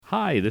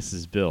Hi, this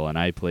is Bill, and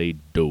I play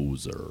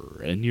Dozer,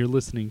 and you're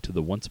listening to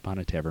the Once Upon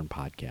a Tavern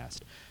podcast.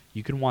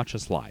 You can watch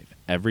us live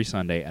every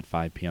Sunday at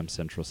 5 p.m.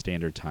 Central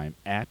Standard Time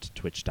at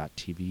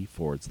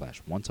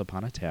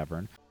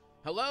twitch.tv/OnceUponATavern.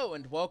 Hello,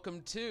 and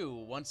welcome to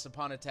Once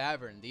Upon a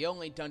Tavern, the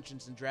only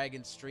Dungeons &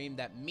 Dragons stream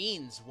that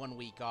means 1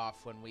 week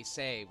off when we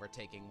say we're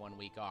taking 1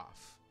 week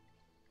off.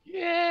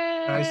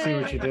 Yeah. I see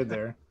what you did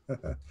there.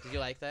 Did you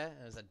like that?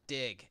 That was a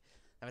dig.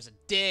 That was a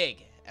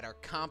dig at our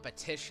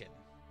competition.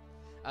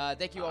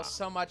 Thank you all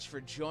so much for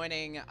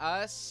joining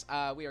us.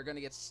 We are going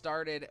to get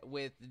started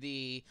with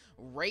the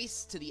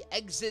race to the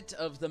exit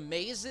of the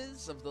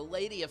mazes of the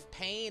Lady of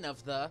Pain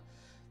of the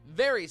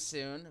very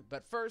soon.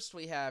 But first,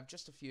 we have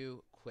just a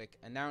few quick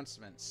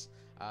announcements.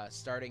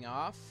 Starting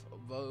off,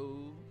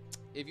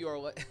 if you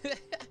are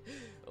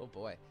oh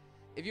boy,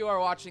 if you are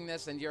watching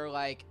this and you're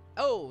like,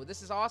 oh,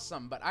 this is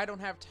awesome, but I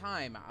don't have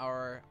time,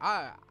 or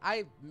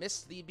I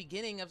missed the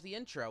beginning of the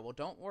intro. Well,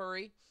 don't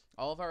worry.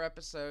 All of our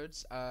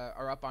episodes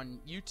are up on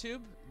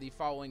YouTube the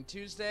following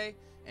Tuesday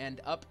and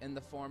up in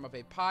the form of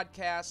a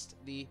podcast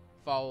the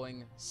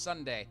following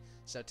Sunday.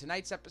 So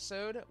tonight's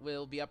episode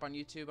will be up on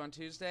YouTube on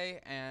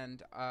Tuesday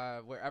and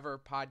wherever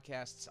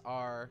podcasts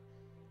are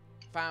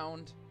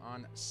found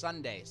on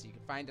Sunday. So you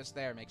can find us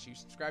there. Make sure you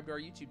subscribe to our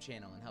YouTube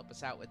channel and help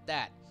us out with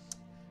that.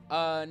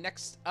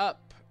 Next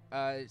up,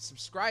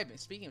 subscribing.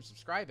 Speaking of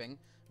subscribing,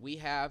 we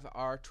have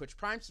our Twitch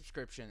Prime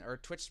subscription, or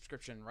Twitch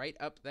subscription right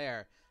up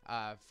there.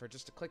 For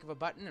just a click of a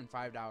button and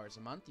 $5 a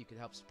month, you can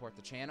help support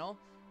the channel.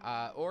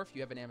 Or if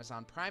you have an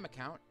Amazon Prime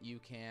account, you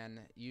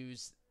can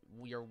use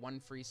your one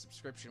free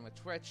subscription with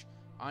Twitch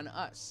on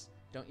us.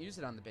 Don't use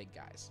it on the big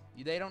guys.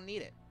 They don't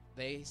need it.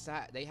 They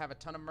have a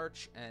ton of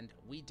merch, and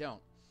we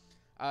don't.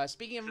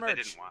 Speaking of merch,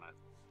 they didn't want it.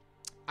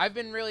 I've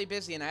been really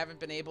busy, and I haven't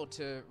been able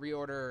to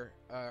reorder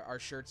our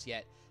shirts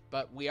yet.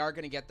 But we are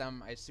going to get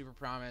them, I super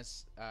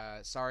promise.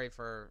 Sorry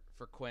for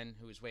Quinn,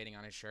 who is waiting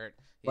on his shirt.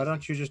 Why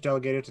don't you just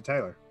delegate it to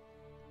Tyler?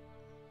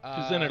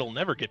 Because then it'll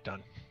never get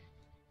done.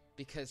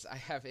 Because I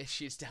have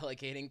issues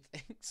delegating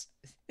things.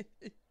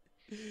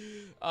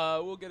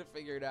 We'll get it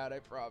figured out, I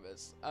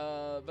promise.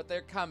 But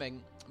they're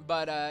coming.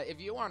 But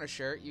if you want a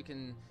shirt, you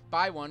can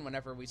buy one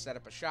whenever we set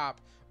up a shop.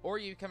 Or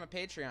you become a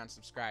Patreon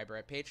subscriber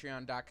at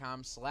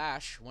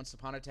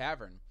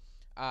patreon.com/OnceUponATavern.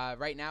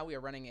 Right now, we are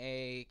running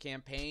a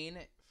campaign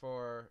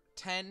for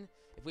 10.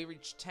 If we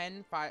reach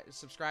 10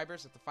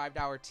 subscribers at the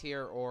 $5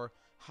 tier or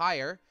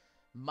higher,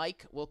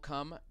 Mike will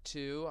come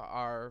to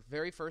our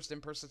very first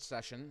in-person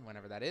session,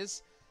 whenever that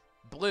is,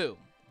 blue.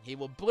 He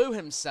will blue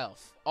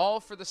himself, all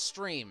for the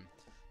stream,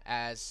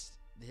 as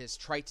his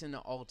Triton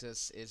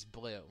Altus is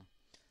blue.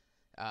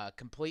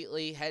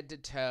 Completely head to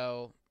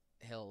toe,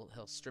 he'll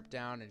strip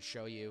down and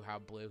show you how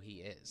blue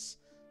he is.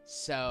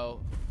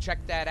 So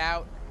check that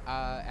out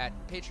at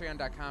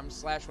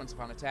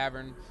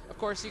patreon.com/OnceUponATavern. Of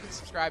course, you can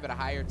subscribe at a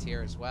higher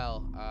tier as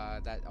well.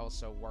 That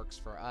also works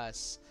for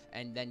us.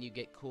 And then you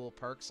get cool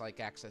perks like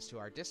access to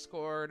our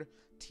Discord,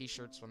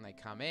 t-shirts when they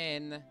come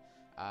in.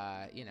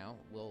 You know,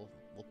 we'll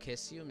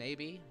kiss you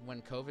maybe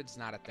when COVID's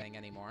not a thing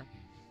anymore.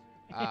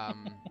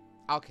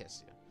 I'll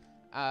kiss you.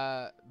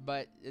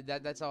 But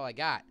that's all I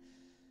got.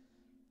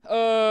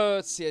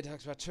 Let's see. I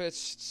talked about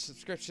Twitch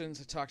subscriptions.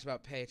 I talked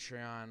about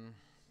Patreon.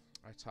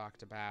 I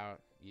talked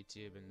about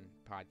YouTube and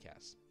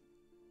podcasts.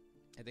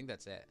 I think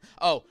that's it.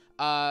 Oh,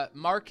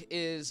 Mark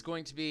is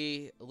going to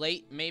be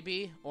late,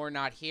 maybe, or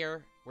not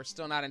here. We're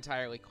still not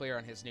entirely clear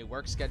on his new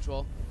work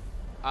schedule.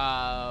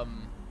 But,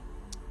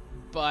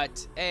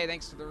 hey,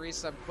 thanks for the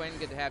resub, Quinn.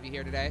 Good to have you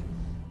here today.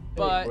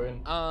 But, we're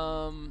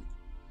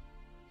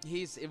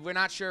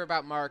not sure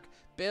about Mark.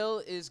 Bill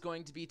is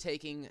going to be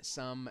taking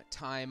some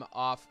time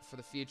off for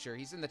the future.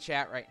 He's in the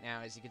chat right now,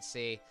 as you can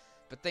see.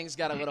 But things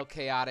got a little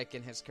chaotic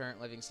in his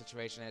current living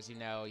situation. As you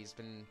know, he's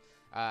been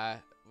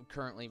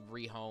currently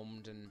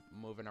rehomed and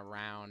moving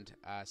around.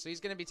 So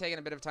he's going to be taking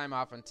a bit of time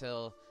off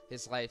until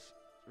his life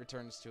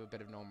returns to a bit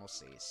of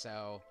normalcy.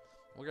 So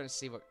we're going to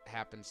see what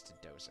happens to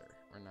Dozer.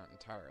 We're not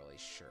entirely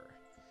sure.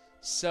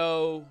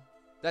 So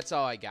that's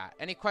all I got.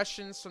 Any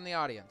questions from the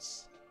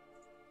audience?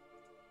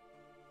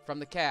 From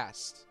the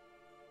cast?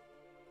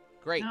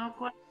 Great. No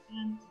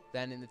questions.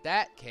 Then in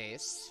that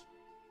case...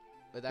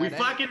 We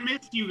fucking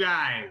missed you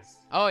guys.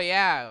 Oh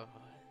yeah,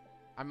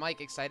 I'm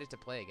like excited to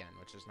play again,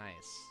 which is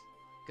nice.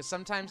 Cause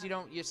sometimes you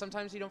don't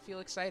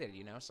feel excited,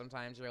 you know.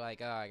 Sometimes you're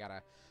like, oh, I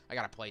gotta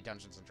play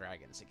Dungeons and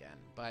Dragons again.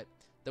 But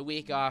the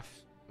week off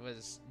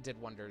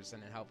did wonders,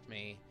 and it helped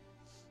me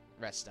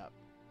rest up.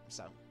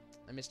 So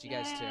I missed you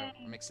guys too.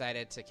 I'm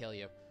excited to kill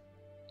you.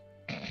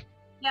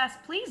 Yes,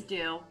 please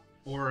do.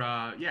 Or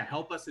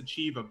help us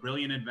achieve a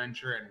brilliant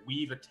adventure and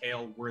weave a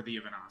tale worthy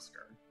of an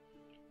Oscar.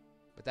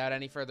 Without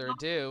any further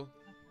ado,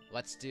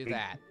 let's do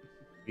that.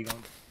 Be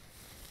gone.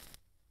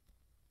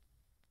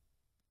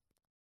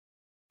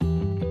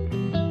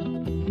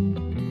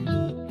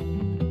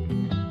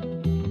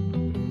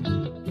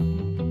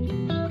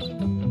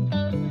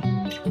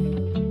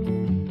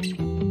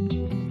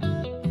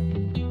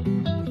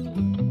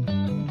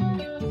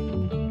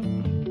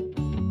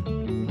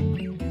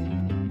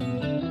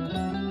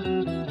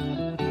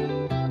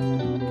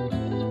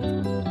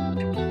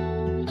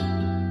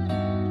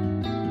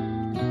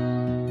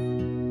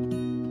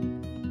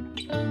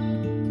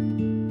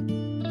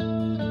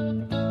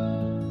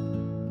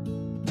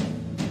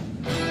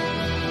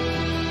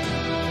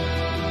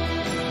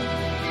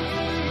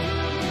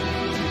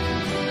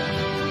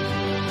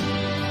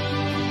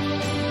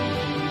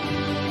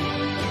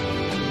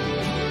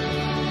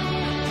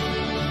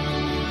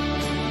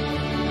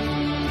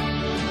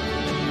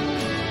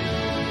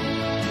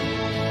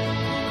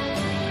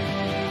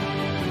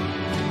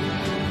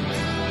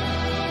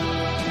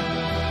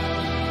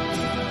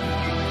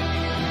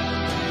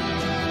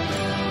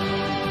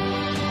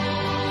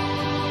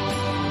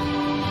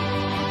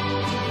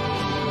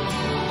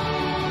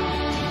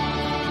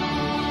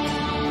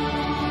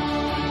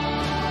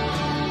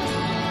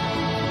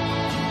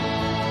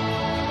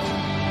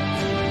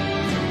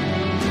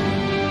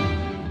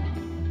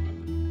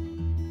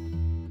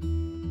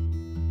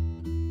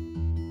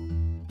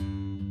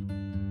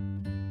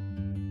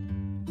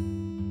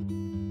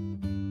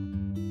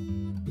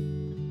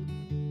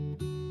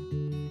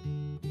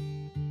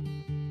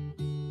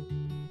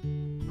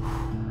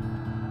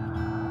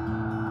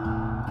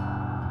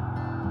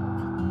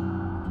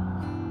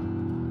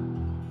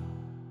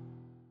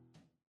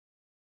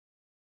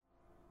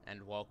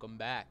 and welcome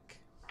back.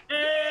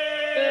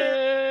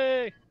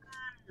 Hey!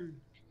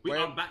 We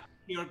Where- are back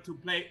here to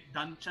play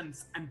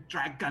Dungeons and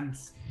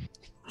Dragons.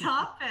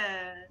 Stop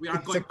it. We are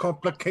It's a going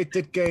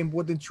complicated game,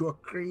 wouldn't you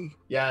agree?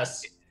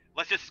 Yes.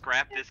 Let's just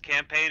scrap this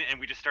campaign and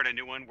we just start a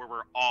new one where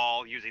we're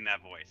all using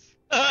that voice.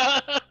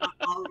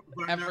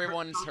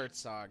 Everyone's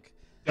Herzog.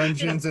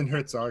 Dungeons and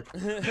Herzog.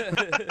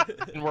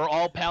 And we're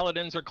all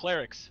paladins or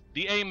clerics.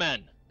 The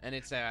Amen. And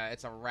it's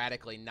a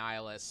radically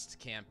nihilist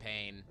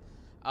campaign.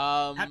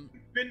 Haven't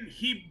been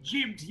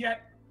heap-jeebed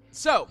yet.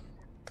 So,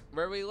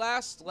 where we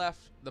last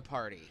left the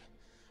party,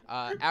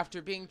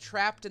 after being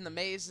trapped in the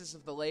mazes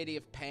of the Lady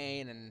of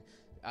Pain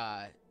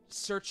and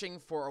searching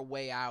for a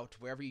way out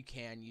wherever you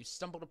can, you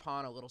stumbled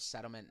upon a little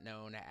settlement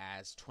known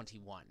as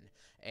 21,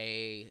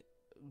 a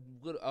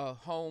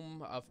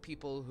home of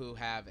people who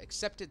have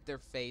accepted their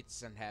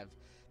fates and have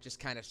just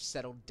kind of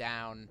settled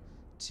down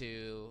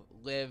to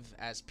live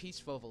as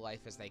peaceful of a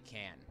life as they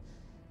can.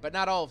 But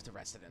not all of the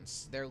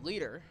residents. Their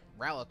leader,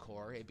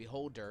 Ralakor, a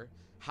beholder,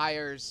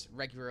 hires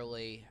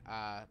regularly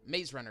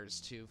maze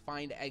runners to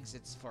find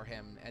exits for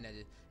him in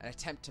an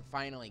attempt to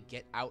finally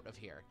get out of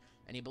here.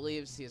 And he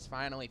believes he has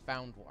finally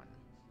found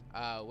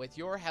one. With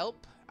your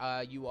help,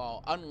 you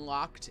all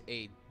unlocked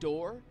a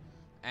door,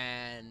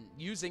 and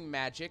using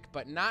magic,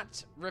 but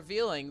not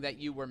revealing that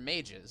you were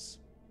mages,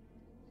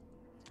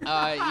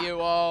 you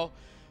all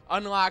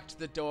unlocked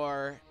the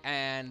door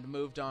and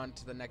moved on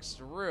to the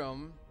next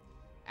room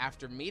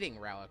after meeting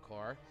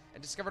Ralakor,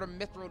 and discovered a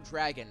mithril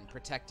dragon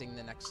protecting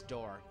the next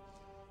door.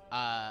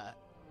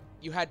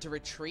 You had to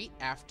retreat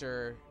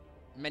after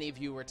many of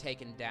you were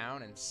taken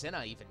down, and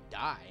Cinna even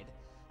died,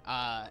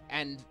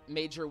 and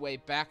made your way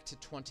back to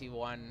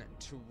 21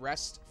 to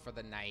rest for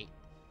the night.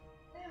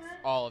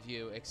 All of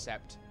you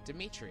except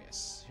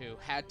Demetrius, who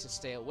had to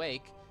stay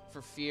awake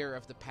for fear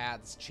of the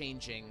paths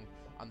changing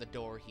on the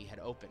door he had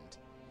opened.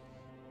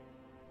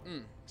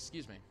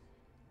 Excuse me.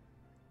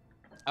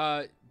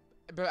 But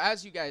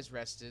as you guys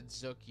rested,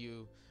 Zook,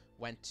 you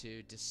went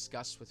to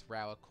discuss with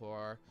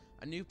Ralakor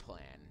a new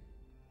plan.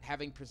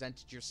 Having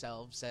presented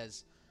yourselves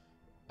as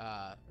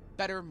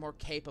better, more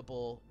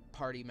capable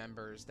party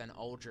members than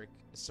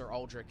Sir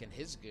Aldrich and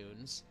his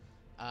goons,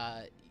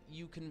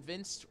 you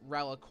convinced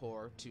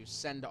Ralakor to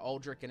send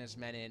Aldrich and his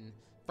men in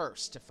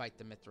first to fight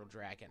the Mithril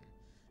Dragon,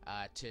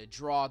 to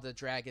draw the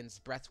dragon's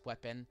breath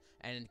weapon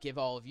and give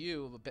all of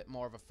you a bit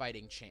more of a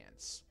fighting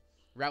chance.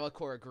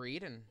 Ralakor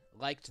agreed and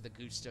liked the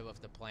gusto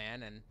of the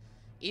plan, and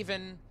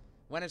even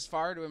went as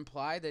far to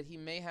imply that he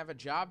may have a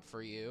job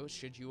for you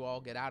should you all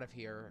get out of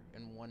here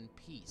in one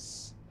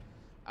piece.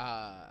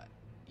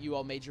 You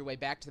all made your way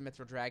back to the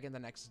Mithril Dragon the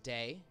next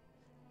day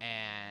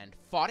and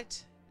fought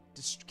it,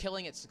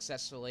 killing it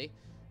successfully,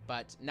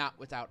 but not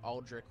without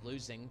Aldrich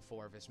losing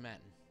 4 of his men.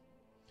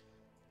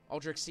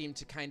 Aldrich seemed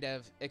to kind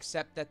of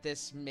accept that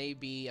this may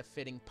be a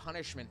fitting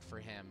punishment for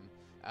him,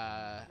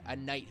 a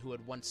knight who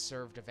had once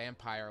served a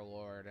vampire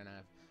lord in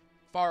a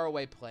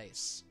faraway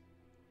place.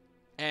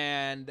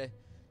 And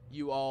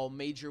you all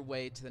made your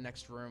way to the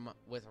next room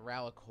with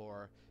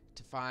Ralakor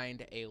to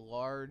find a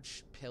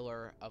large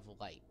pillar of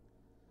light,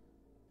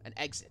 an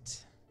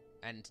exit,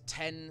 and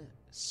 10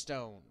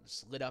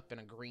 stones lit up in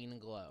a green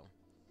glow.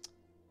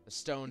 The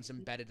stones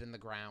embedded in the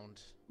ground,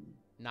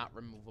 not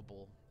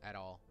removable at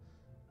all,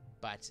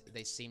 but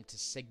they seemed to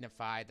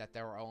signify that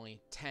there were only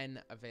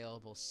 10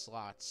 available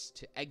slots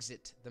to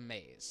exit the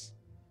maze.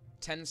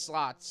 10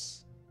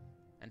 slots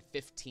and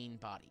 15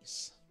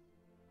 bodies.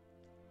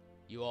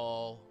 You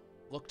all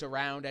looked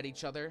around at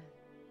each other,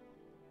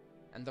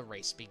 and the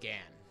race began.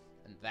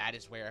 And that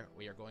is where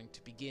we are going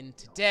to begin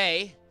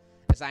today,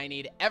 as I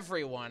need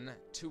everyone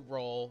to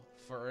roll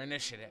for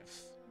initiative.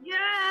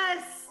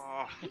 Yes!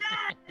 Oh,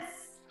 Yes!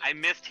 I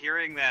missed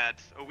hearing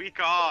that. A week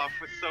off.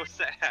 It's so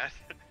sad.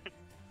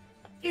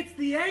 It's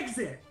the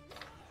exit.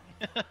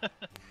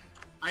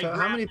 I So how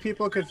grab many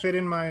people could fit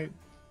in my...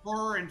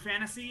 horror and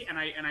fantasy, and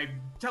I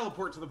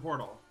teleport to the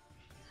portal.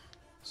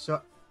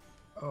 So...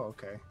 Oh,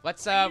 okay.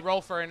 Let's roll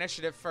for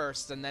initiative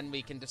first, and then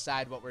we can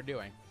decide what we're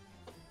doing.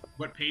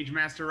 What Page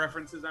Master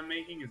references I'm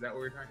making? Is that what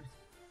we're talking?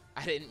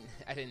 I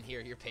didn't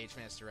hear your Page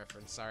Master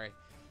reference. Sorry.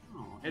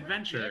 Oh,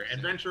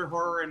 adventure,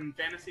 horror, and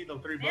fantasy. The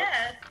 3 books.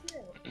 Yeah, it's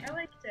cute. I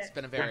liked It's it.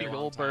 been a very Whoopi long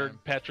Goldberg, time.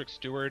 Patrick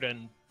Stewart,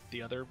 and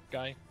the other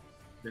guy.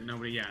 That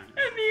nobody. Yeah.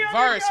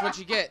 Varus, what'd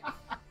you get?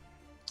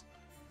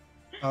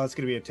 Oh, it's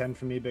gonna be a 10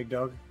 for me, big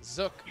dog.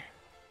 Zook.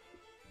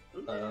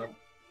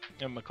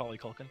 And Macaulay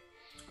Culkin.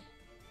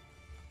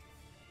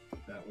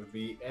 That would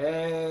be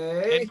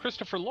a... And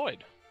Christopher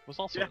Lloyd was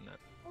also Yeah. in that.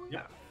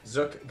 Yeah.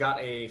 Zook got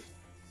a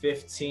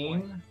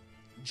 15.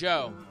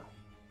 Joe.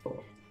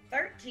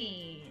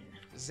 13.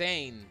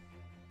 Zane.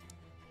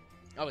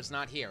 Oh, it's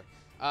not here.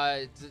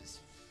 Does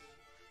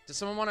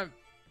someone want to...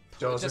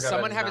 Joe's Does got a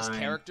someone have his 9.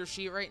 character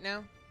sheet right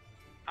now?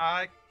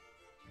 I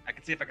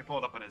can see if I can pull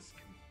it up on his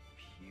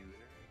computer.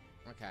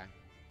 Okay.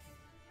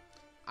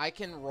 I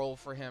can roll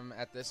for him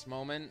at this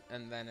moment,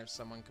 and then if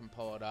someone can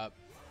pull it up.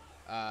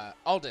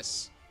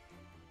 Aldous.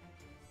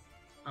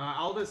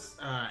 Aldous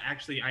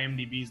actually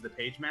IMDb's the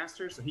Page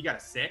Master, so he got a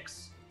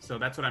 6. So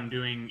that's what I'm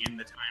doing in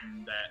the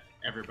time that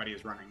everybody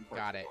is running.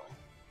 towards Got the it. door.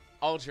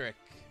 Aldrich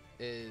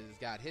is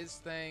got his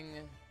thing.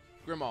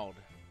 Grimald,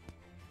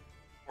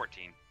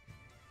 14.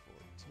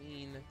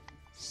 14.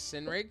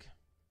 Sinrig,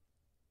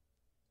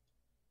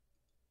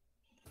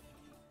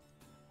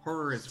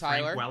 Horror is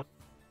Tyler. Frank Well.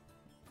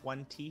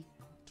 20.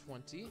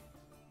 20.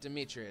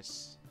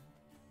 Demetrius.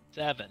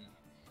 7.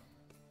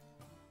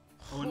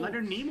 Oh, and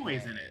Leonard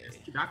Nimoy's in it. Okay.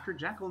 It's Dr.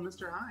 Jekyll and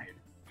Mr. Hyde.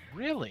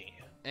 Really?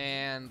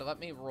 And let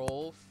me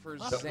roll for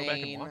I'll have to go back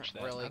and Zane watch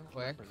that. I really don't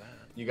quick. remember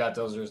that. You got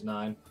Dozer's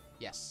 9.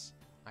 Yes,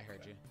 I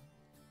heard you.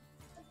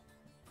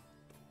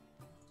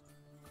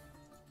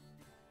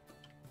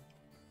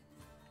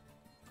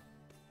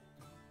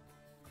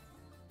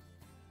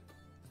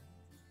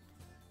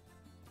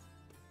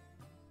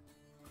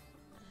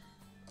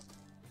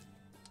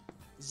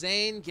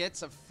 Zane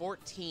gets a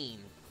 14.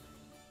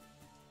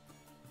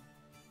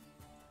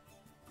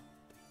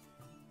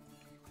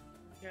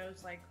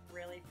 Goes like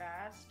really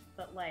fast,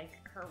 but like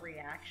her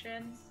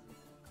reactions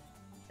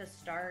to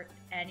start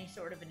any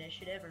sort of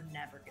initiative are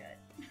never good.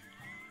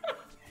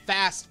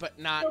 Fast, but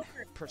not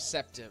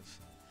perceptive.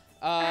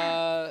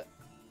 Relicor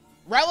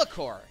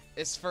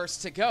is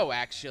first to go,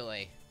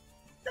 actually.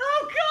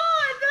 Oh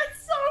god,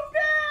 that's so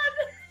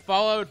bad!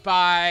 Followed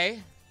by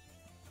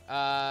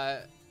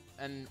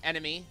an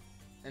enemy,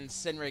 and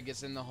Sinrig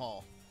is in the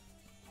hole.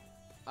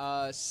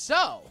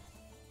 So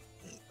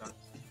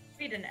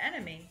Beat an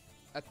enemy.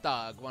 a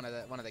thug, one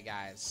of the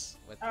guys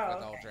with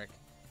Okay. Aldrich.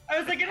 I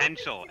was like,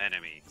 Potential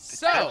enemy.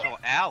 So Potential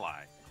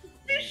ally.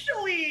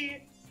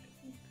 officially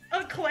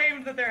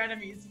acclaimed that they're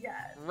enemies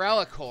yet.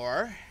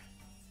 Relicor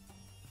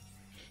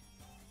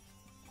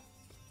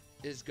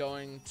is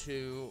going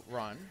to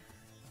run,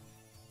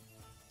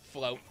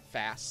 float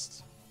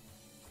fast.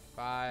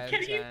 5,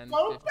 Can he 10,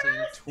 float 15,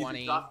 fast?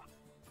 20.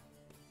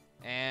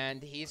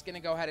 And he's going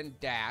to go ahead and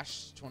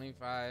dash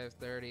 25,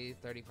 30,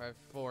 35,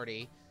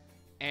 40.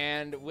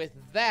 And with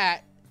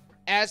that,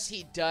 as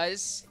he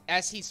does,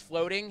 as he's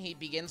floating, he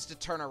begins to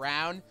turn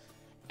around.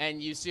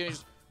 And you see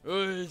his,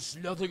 it's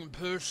nothing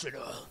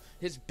personal.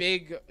 His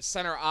big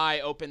center eye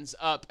opens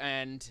up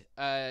and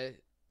an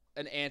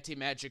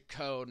anti-magic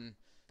cone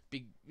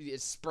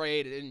is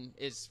sprayed and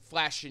is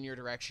flashed in your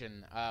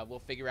direction. We'll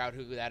figure out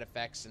who that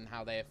affects and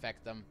how they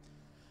affect them.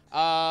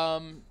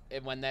 And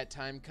when that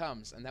time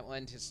comes, and that will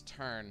end his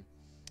turn.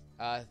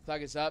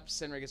 Thug is up,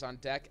 Sinrig is on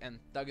deck, and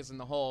Thug is in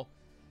the hole.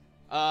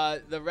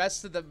 The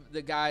rest of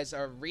the guys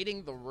are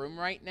reading the room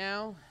right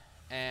now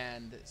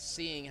and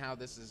seeing how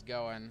this is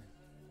going.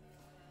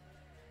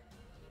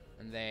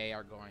 And they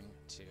are going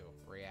to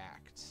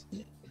react.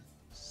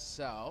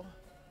 So...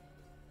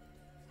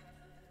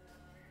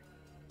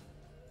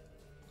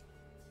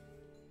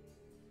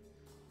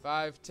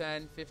 Five,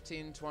 10,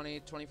 15, 20,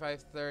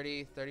 25,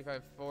 30,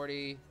 35,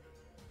 40,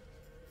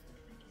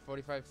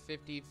 45,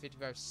 50,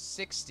 55,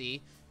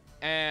 60.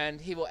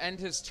 And he will end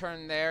his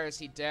turn there as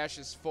he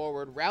dashes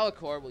forward.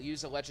 Relicor will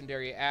use a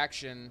legendary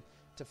action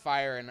to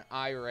fire an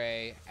eye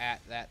ray at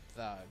that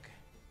thug.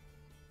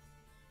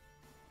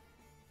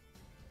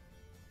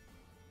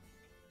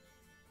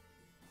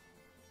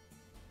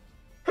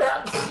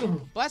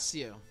 Bless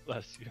you.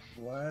 Bless you.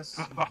 Bless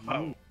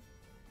you.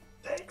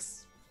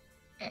 Thanks.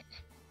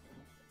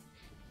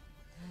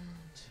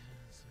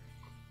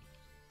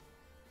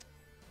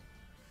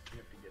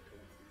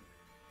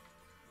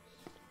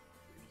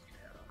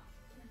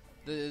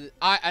 An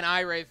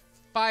eye ray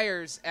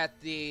fires at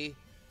the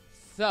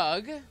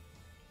thug,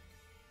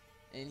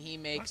 and he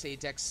makes a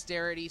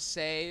dexterity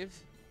save,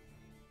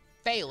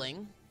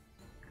 failing.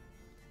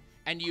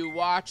 And you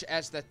watch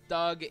as the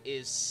thug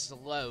is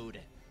slowed.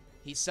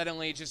 He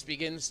suddenly just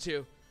begins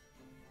to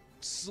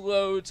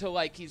slow to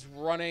like he's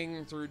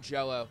running through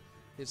jello.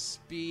 His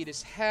speed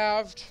is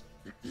halved.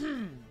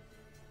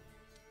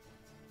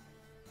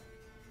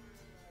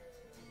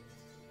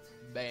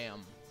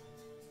 Bam.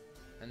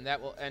 And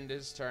that will end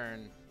his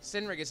turn.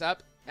 Sinrig is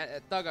up.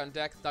 Thug on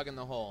deck, Thug in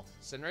the hole.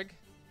 Sinrig?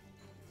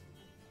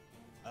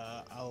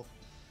 I'll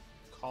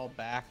call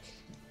back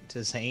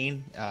to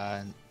Zane,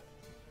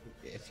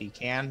 if he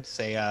can.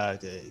 Say,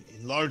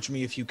 enlarge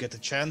me if you get the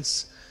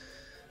chance.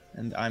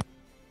 And I'm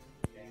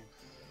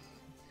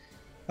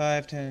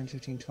 5, 10,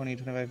 15, 20,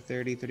 25,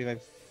 30,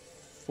 35,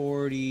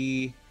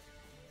 40,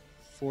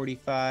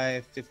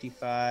 45,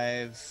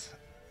 55,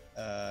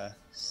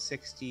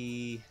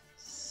 60,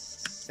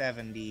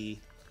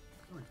 70.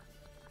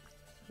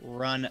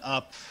 Run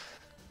up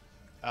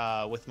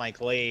with my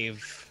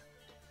glaive.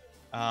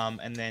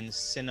 And then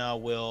Cinna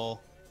will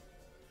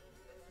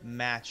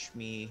match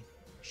me.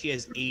 She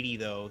has 80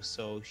 though,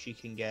 so she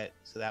can get,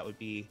 so that would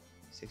be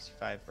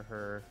 65 for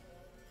her,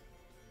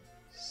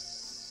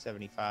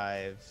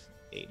 75,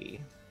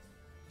 80.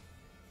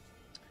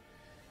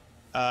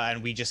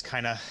 And we just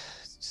kind of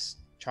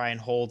try and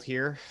hold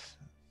here.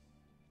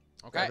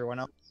 For Okay. everyone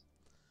else.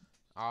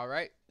 All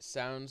right.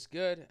 Sounds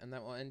good. And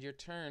that will end your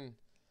turn.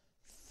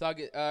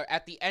 Thug,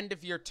 at the end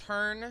of your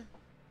turn,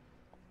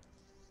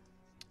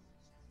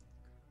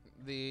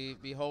 the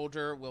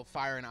beholder will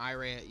fire an eye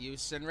ray at you,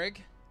 Sinrig.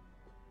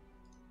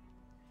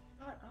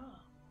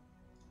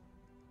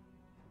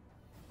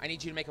 I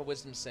need you to make a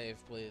wisdom save,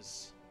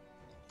 please.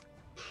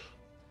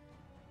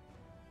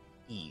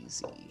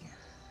 Easy.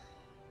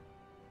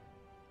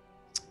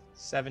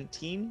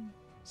 17.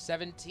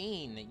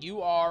 17.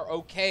 You are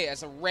okay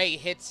as a ray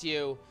hits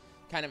you,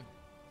 kind of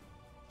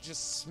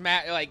just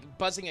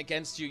buzzing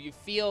against you. You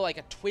feel like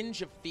a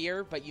twinge of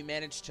fear, but you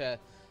manage to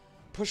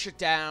push it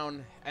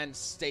down and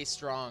stay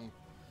strong.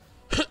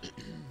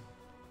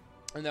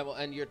 And that will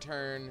end your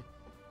turn.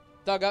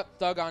 Thug up,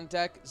 Thug on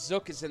deck.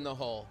 Zook is in the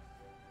hole.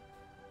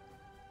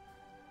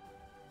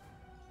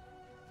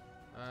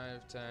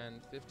 5,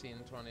 10, 15,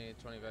 20,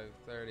 25,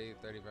 30,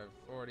 35,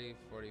 40,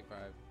 45,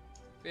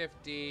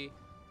 50,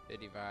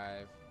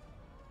 55,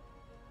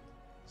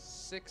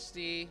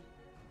 60,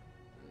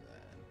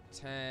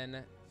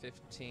 10,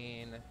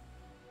 15,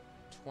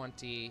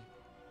 20.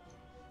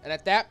 And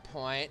at that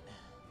point,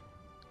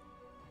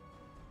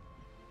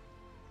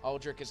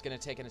 Aldrich is going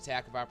to take an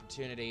attack of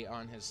opportunity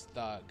on his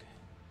Thug.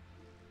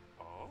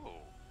 Oh.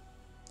 Oh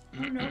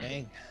no.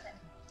 Dang.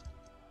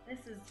 This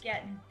is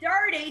getting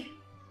dirty.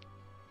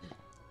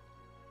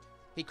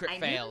 He crit I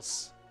knew.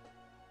 fails.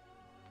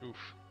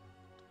 Oof.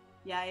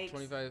 Yikes.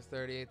 25,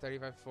 30,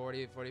 35,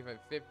 40, 45,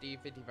 50,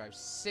 55,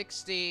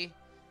 60.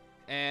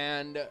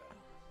 And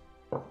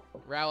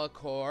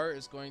Ralacor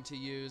is going to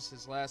use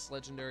his last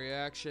legendary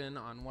action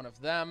on one of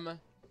them.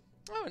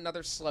 Oh,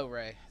 another slow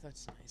ray.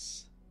 That's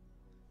nice.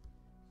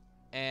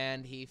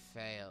 And he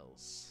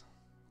fails.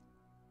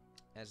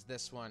 As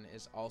this one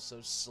is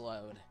also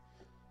slowed.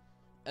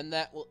 And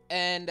that will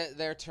end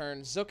their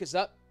turn. Zook is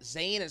up.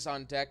 Zane is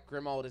on deck.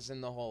 Grimald is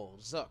in the hole.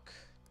 Zook.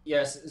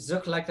 Yes,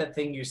 Zook, like that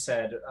thing you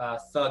said.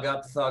 Thug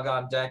up, Thug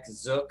on deck,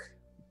 Zook.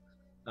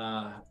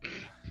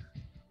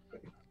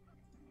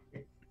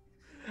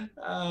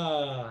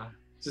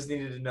 Just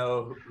needed to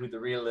know who the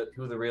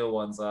real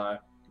ones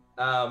are.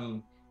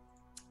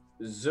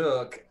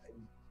 Zook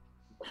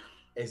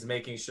is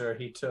making sure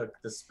he took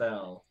the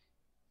spell.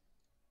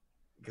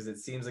 Because it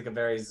seems like a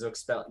very Zook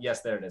spell.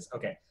 Yes, there it is.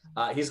 Okay.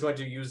 He's going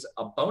to use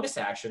a bonus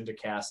action to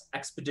cast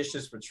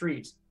Expeditious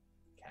Retreat.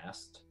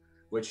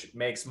 Which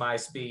makes my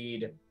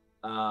speed,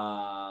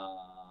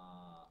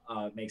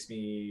 makes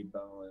me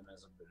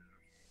bonus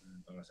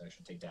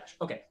action, take dash.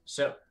 Okay,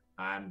 so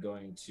I'm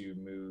going to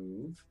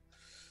move.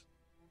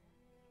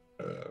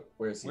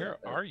 Where is he? Where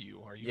are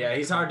you? Are you? Yeah,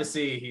 he's hard to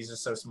see. He's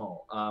just so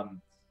small.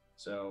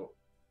 So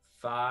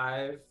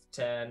 5,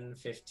 10,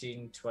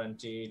 15,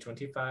 20,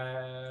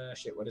 25.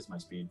 Shit, what is my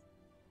speed?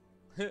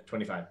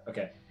 25.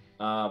 Okay.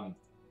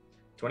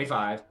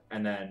 25,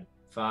 and then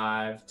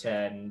 5,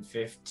 10,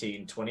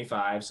 15,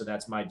 25. So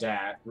that's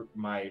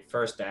my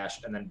first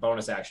dash, and then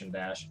bonus action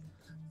dash.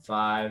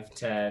 5,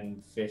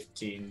 10,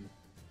 15,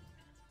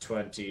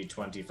 20,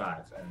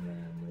 25. And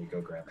then we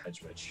go grab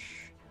Hedge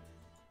Witch.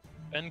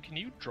 Ben, can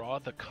you draw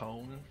the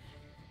cone?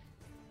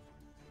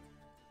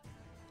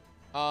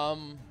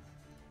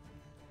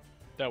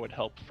 That would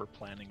help for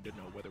planning to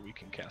know whether we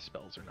can cast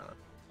spells or not.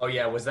 Oh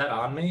yeah, was that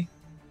on me?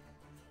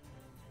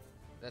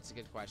 That's a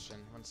good question.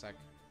 One sec.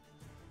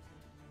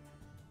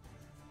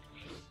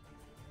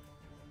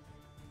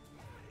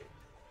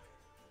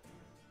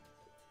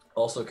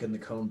 Also, can the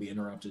cone be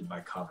interrupted by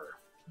cover?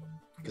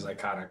 Because I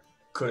kind of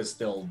could have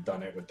still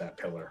done it with that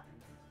pillar.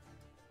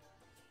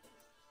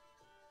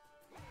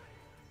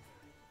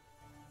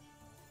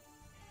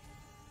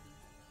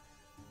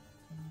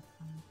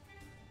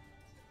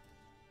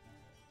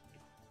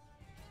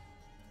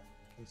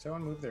 Can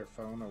someone move their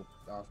phone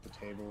off the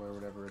table or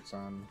whatever it's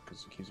on?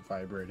 Because it keeps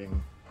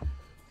vibrating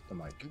the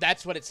mic.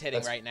 That's what it's hitting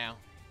That's- right now.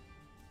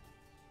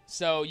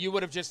 So you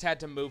would have just had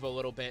to move a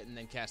little bit and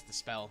then cast the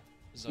spell.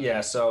 Zook.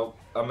 Yeah, so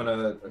I'm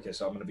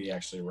gonna be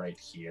actually right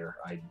here.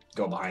 I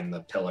go behind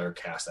the pillar,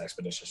 cast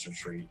Expeditious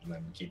Retreat, and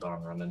then keep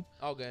on running.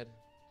 All good.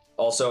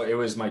 Also, it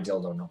was my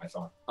dildo, not my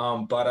phone.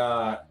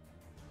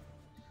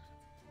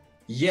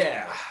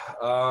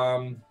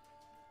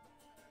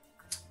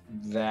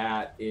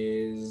 That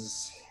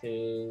is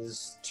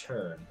his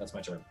turn. That's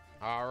my turn.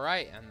 All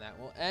right, and that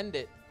will end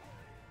it.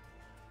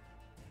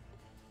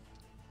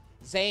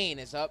 Zane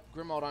is up.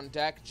 Grimald on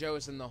deck. Joe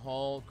is in the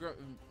hole.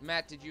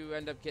 Matt, did you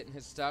end up getting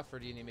his stuff, or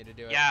do you need me to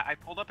do it? Yeah, I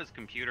pulled up his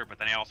computer, but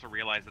then I also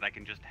realized that I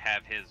can just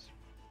have his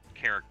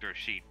character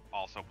sheet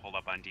also pulled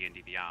up on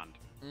D&D Beyond.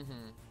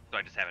 Mm-hmm. So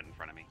I just have it in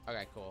front of me.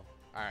 Okay, cool.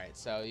 All right,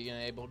 so you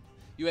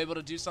able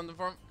to do something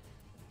for him?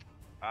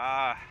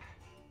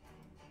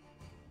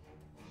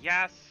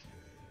 Yes.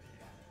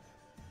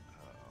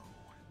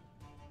 Oh.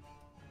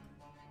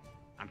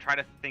 I'm trying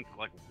to think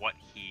like what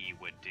he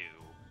would do.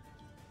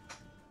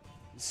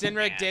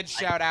 Sinrig Man, did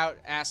shout out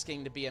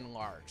asking to be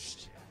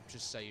enlarged,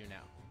 just so you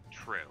know.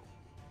 True.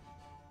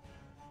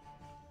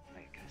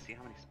 Wait, can I see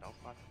how many spell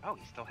slots? Oh,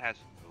 he still has.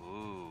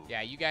 Ooh.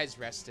 Yeah, you guys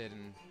rested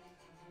and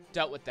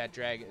dealt with that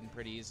dragon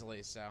pretty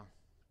easily, so.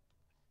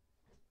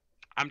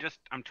 I'm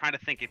trying to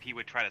think if he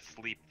would try to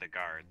sleep the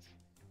guards.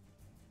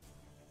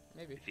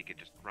 Maybe. If he could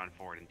just run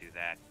forward and do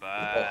that,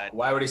 but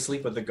Why would he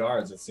sleep with the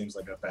guards? It seems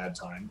like a bad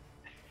time.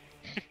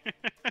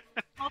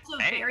 Also,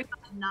 Hey. very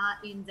much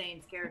not in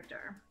Zane's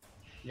character.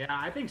 Yeah,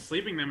 I think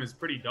sleeping them is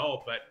pretty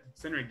dope, but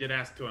Sinrig did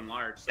ask to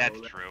enlarge. So That's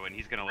true, and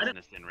he's gonna listen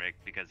to Sinrig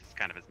because it's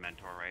kind of his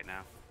mentor right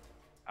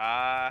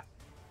now.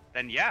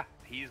 Then yeah,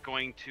 he's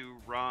going to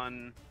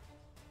run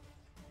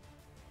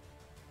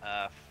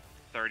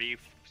 30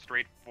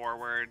 straight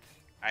forward.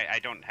 I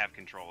don't have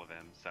control of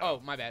him, so. Oh,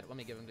 my bad. Let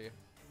me give him to you.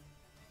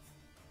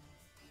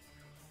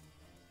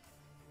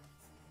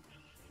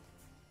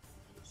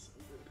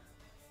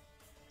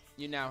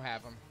 You now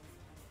have him.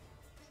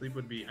 Sleep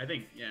would be, I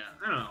think, yeah,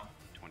 I don't know.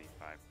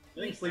 25. I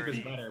think sleep is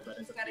 30. better, but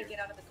it's He's got to get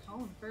out of the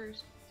cone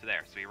first. So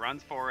there. So he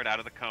runs forward out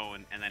of the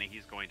cone, and then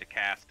he's going to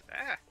cast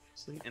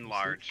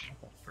enlarge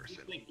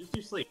person. Just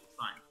do sleep. It's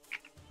fine.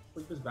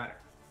 Sleep is better.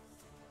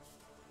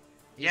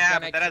 He's Yeah,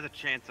 gonna but that has a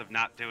chance of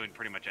not doing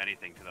pretty much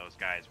anything to those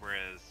guys,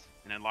 whereas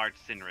an enlarged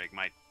Sinrig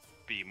might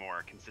be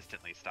more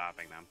consistently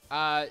stopping them.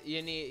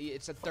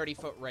 it's a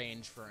 30-foot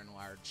range for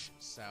enlarge,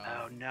 so.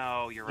 Oh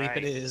no, you're Sleep right.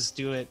 it is.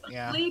 Do it.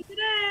 Yeah. Sleep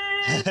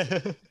it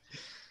is!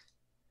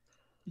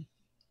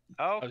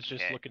 Oh, I was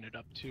just looking it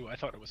up too. I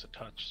thought it was a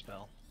touch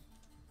spell.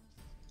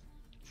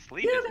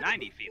 Sleep is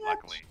 90 feet,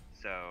 luckily.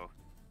 So.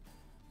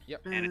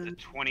 Yep. And it's a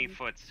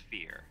 20-foot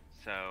sphere.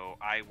 So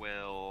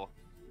I'll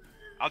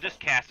just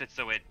cast it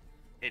so it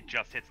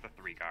just hits the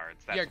 3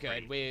 guards. That's You're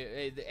good.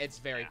 pretty- It's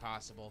very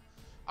possible.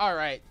 All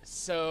right,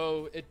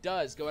 so it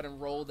does. Go ahead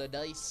and roll the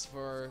dice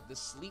for the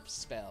sleep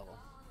spell.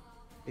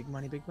 Big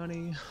money, big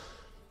money.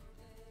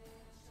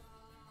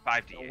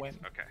 5d8s. No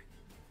whammy. Okay.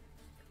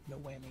 No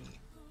whammy.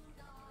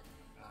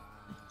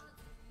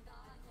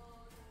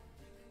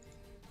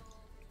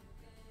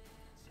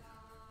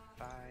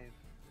 5.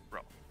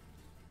 Roll.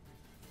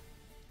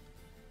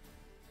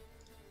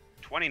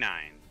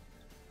 29.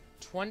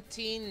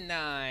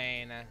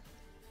 29.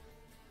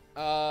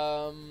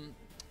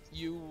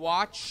 You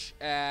watch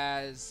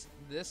as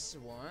this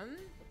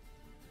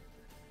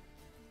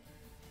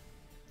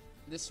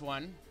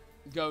one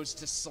goes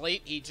to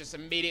sleep. He just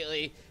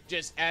immediately,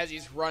 just as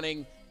he's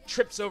running,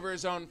 trips over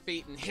his own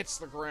feet and hits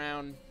the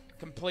ground,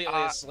 completely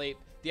asleep.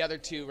 The other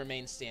 2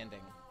 remain standing.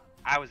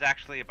 I was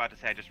actually about to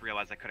say I just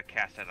realized I could have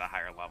cast it at a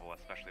higher level,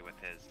 especially with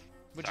his.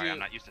 Sorry, I'm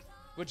not used to.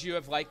 Would you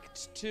have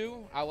liked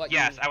to? I'll let you.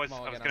 Yes, I was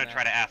mulligan going on to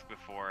try that. to ask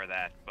before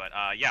that, but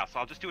yeah, so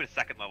I'll just do it at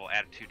second level,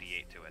 add a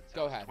 2d8 to it. So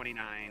Go ahead.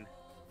 29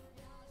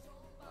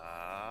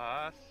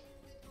 plus.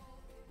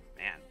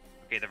 Man.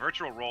 Okay, the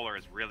virtual roller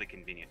is really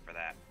convenient for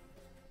that.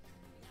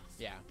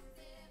 Yeah.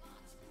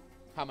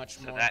 How much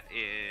So more? that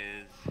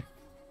is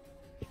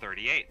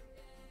 38.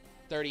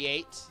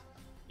 38.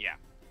 Yeah.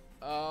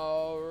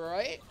 All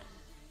right.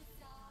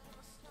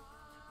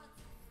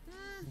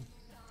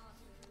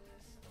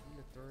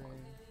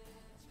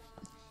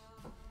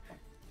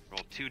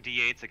 Roll 2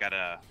 d8s. I got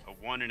a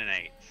 1 and an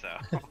 8.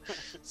 So.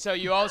 So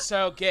you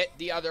also get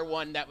the other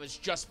one that was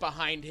just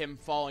behind him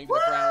falling to the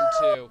ground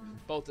too,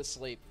 both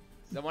asleep.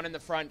 The one in the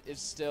front is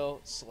still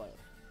slow.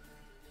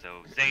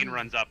 So Zane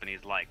runs up and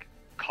he's like,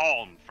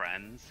 "Calm,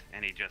 friends,"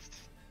 and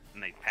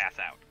they pass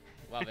out.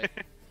 Love it.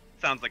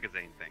 Sounds like a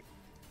Zane thing.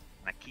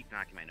 And I keep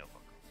knocking my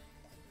notebook.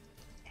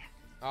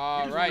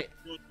 All right.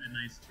 A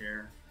nice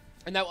chair.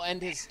 And that will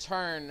end his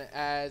turn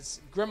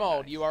as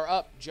Grimald, you are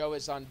up. Joe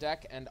is on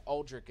deck and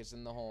Aldrich is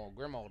in the hole.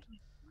 Grimald.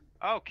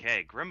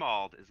 Okay,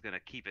 Grimald is gonna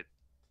keep it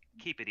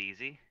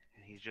easy,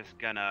 and he's just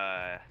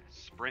gonna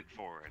sprint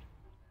forward.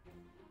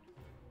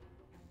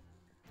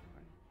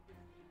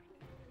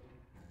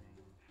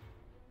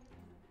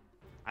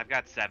 I've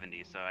got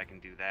 70, so I can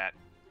do that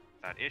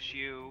without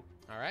issue.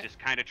 All right. Just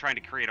kind of trying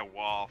to create a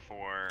wall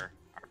for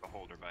our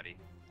beholder buddy.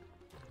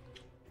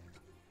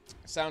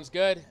 Sounds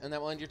good. And that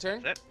will end your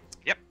turn? That's it.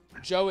 Yep.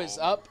 Joe is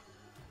up.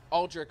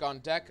 Aldrich on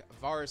deck.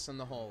 Varus in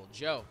the hole.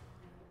 Joe.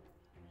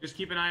 Just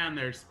keep an eye on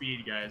their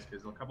speed, guys,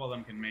 because a couple of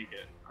them can make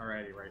it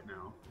already right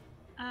now.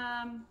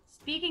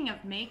 Speaking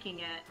of making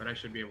it, But I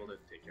should be able to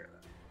take care of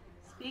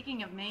that.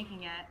 speaking of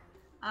making it,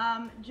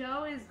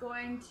 Joe is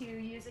going to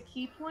use a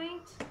key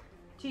point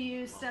to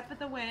use Step with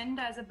the Wind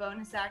as a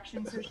bonus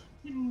action, so she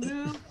can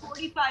move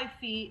 45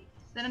 feet,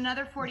 then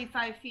another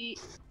 45 feet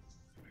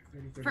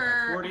 30,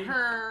 for 40,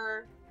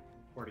 her.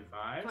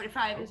 45.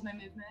 45 is my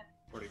movement.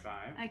 45.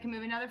 I can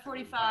move another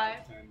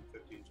 45 10,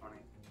 15, 20,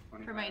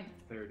 25, for my.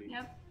 30,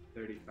 Yep.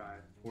 35,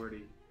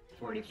 40,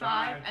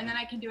 45, and then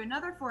I can do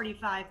another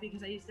 45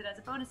 because I used it as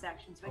a bonus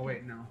action. So I Oh, can,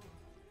 wait, no.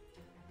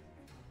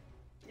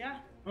 Yeah.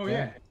 Oh,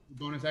 yeah.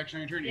 Bonus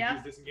action on your turn. You Yeah.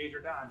 choose disengage or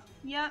dodge.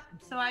 Yep.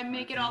 So I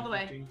make it all the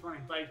way. 15, 20.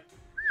 Bye.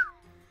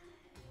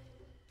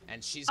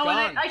 And she's Oh,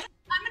 gone. and I'm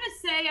gonna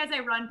say as I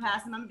run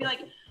past him, I'm gonna be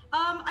like,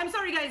 I'm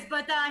sorry guys,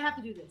 but I have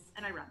to do this,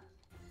 and I run.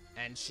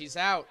 And she's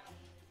out.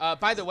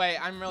 By the way,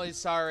 I'm really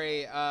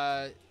sorry.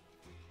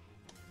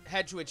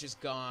 Hedgewitch is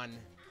gone.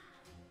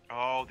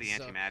 Oh, the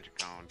So- anti-magic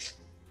cone.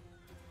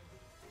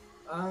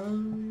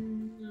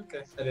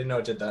 Okay. I didn't know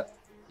it did that.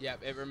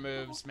 Yep, it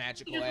removes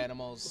magical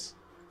animals.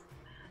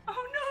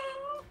 Oh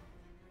no!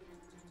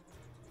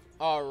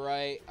 All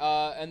right,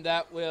 and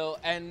that will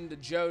end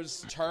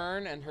Joe's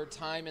turn and her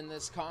time in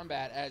this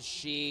combat as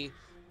she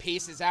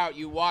pieces out.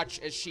 You watch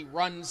as she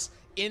runs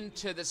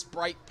into this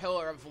bright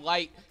pillar of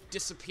light,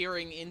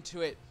 disappearing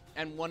into it,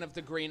 and one of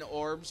the green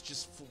orbs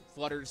just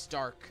flutters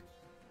dark.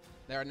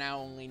 There are now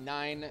only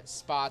 9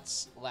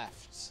 spots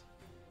left.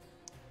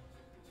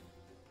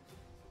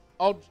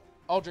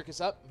 Aldrich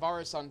is up,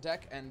 Varus on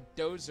deck, and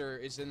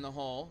Dozer is in the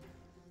hole.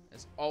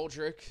 As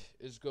Aldrich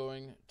is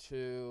going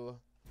to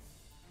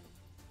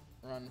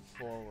run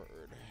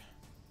forward.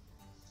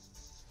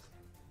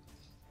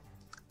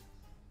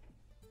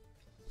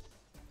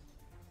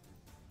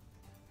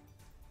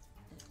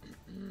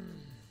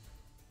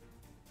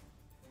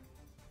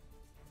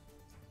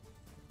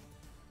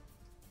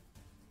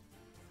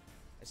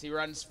 As he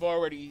runs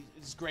forward,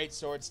 his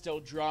greatsword still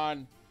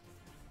drawn.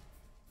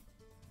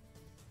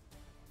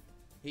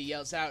 He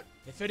yells out,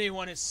 "If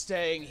anyone is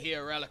staying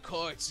here,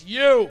 Relicore, it's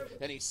you!"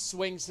 And he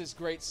swings his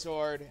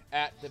greatsword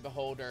at the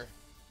beholder.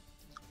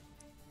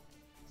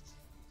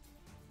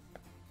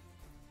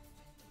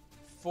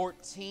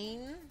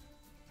 14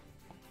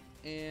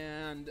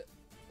 and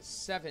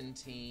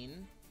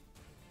 17.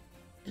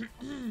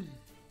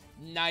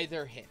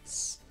 Neither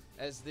hits.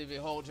 As the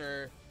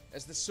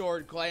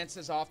sword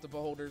glances off the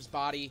beholder's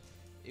body,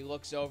 he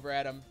looks over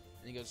at him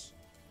and he goes,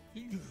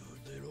 "You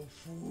little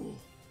fool."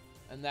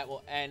 And that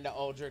will end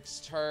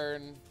Aldrich's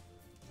turn.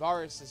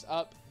 Varus is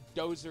up.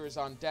 Dozer is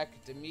on deck.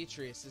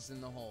 Demetrius is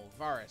in the hole.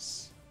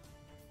 Varus.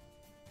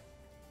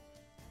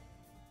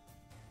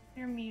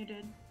 You're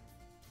muted.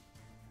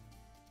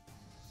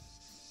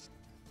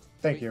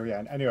 Thank you.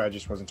 Yeah, I knew I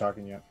just wasn't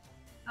talking yet.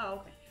 Oh,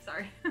 okay.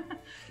 Sorry. All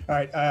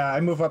right, I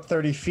move up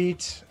 30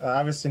 feet.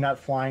 Obviously not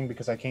flying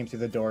because I came through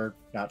the door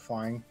not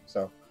flying.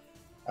 So,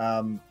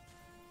 I'm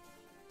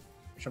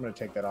going to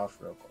take that off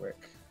real quick.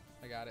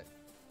 I got it.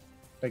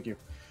 Thank you.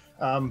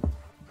 I'm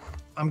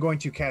going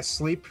to cast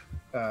Sleep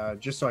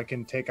just so I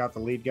can take out the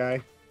lead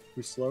guy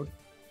who's slowed.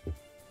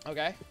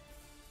 Okay.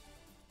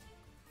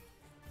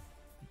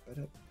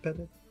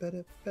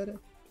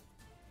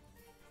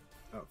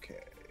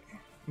 Okay.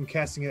 I'm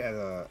casting it as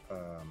a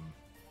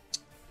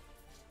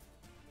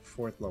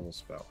 4th level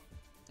spell.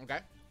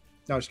 Okay.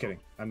 No, just kidding.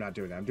 I'm not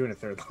doing that. I'm doing a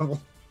 3rd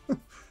level.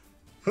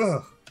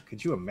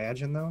 Could you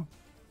imagine, though?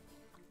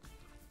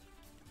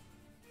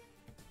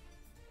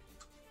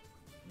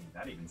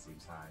 That even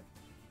seems high.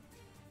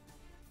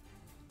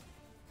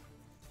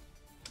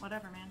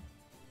 Whatever, man.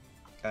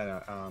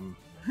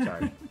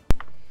 Sorry.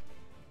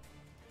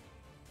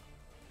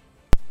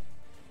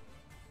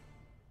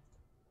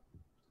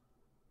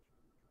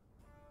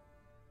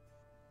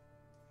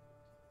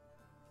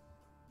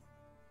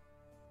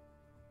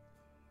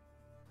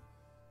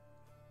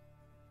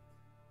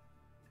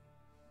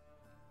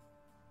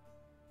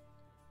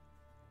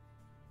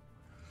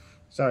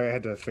 Sorry, I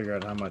had to figure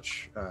out how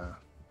much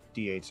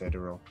D8s I had to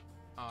roll.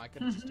 Oh, I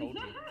could have just told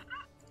you.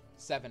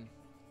 7.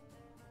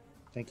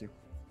 Thank you.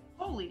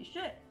 Holy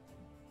shit.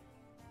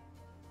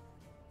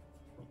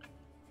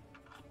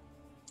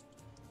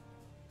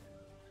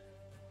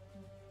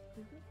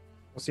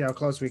 We'll see how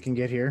close we can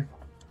get here.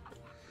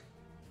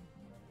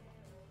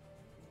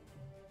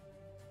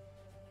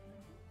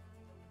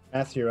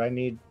 Matthew, I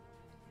need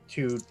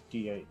 2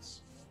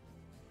 D8s.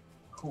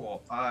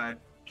 Cool.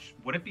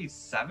 Would it be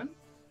 7?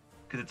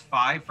 Because it's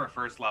 5 for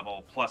first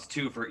level plus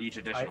 2 for each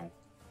additional.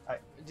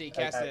 Did you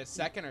cast it as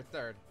 2nd or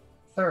 3rd?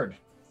 3rd.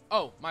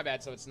 Oh, my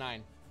bad. So it's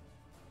 9.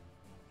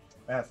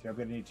 Matthew, I'm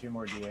going to need 2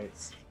 more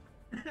D8s.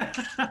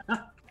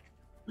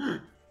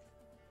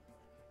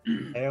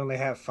 I only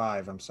have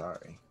 5. I'm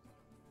sorry.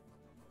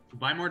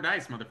 Buy more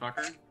dice,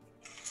 motherfucker.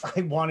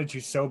 I wanted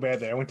to so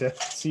badly. I went to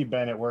see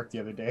Ben at work the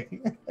other day.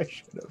 I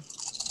should have.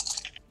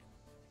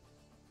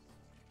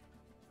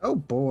 Oh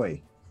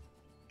boy.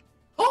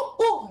 Oh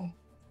boy.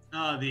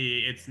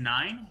 It's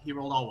 9. He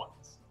rolled all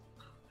ones.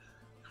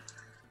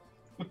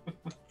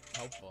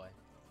 Oh boy.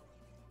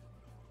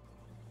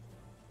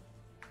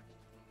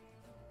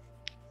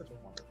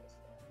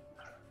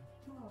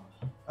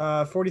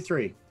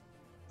 43.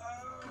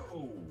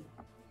 Oh.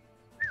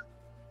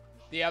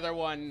 The other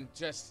one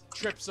just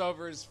trips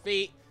over his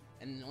feet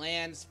and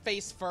lands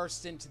face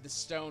first into the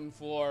stone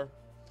floor,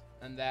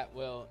 and that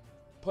will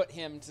put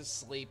him to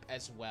sleep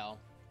as well.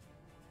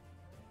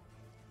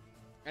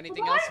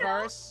 Anything else,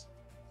 Varus?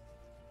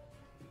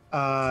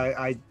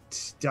 I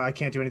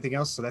can't do anything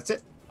else, so that's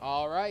it.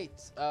 All right.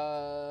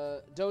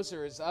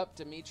 Dozer is up,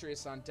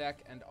 Demetrius on deck,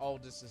 and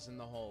Aldous is in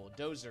the hole.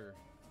 Dozer.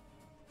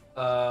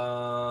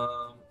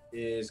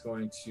 Is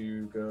going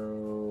to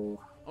go.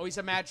 Oh, he's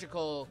a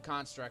magical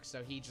construct,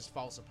 so he just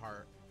falls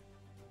apart.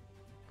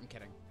 I'm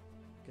kidding.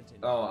 Continue.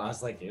 Oh, I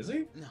was like, is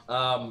he?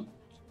 No.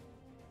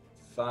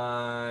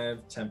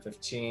 5, 10,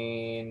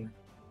 15,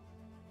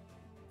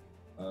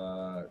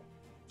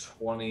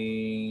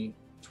 20,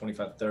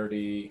 25,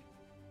 30.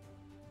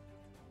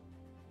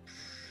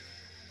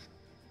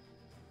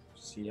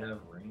 Does he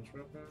have range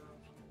movement?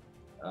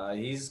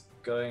 He's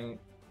gonna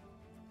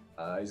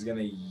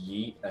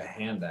yeet a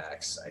hand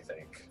axe, I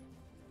think.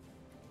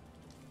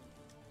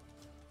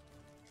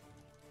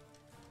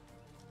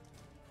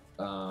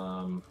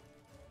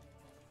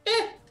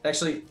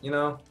 Actually,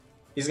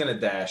 he's gonna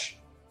dash.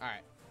 All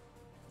right.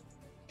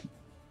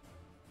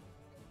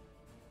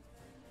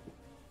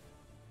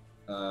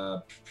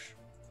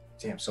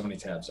 Damn, so many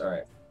tabs. All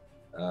right.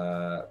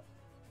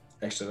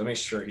 Actually, let me make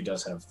sure he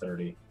does have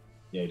 30.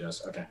 Yeah, he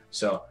does. Okay.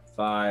 So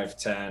 5,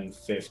 10,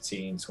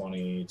 15,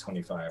 20,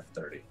 25,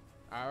 30.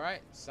 All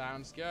right,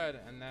 sounds good.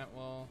 And that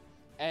will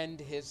end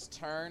his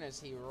turn as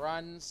he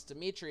runs.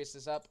 Demetrius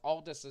is up,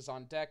 Aldous is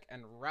on deck,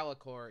 and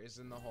Relicor is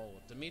in the hole.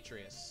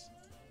 Demetrius.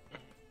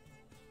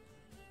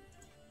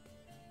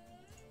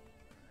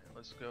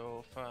 Let's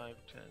go 5,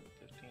 10,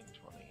 15,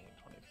 20,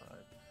 25,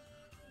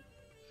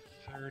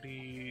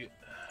 30,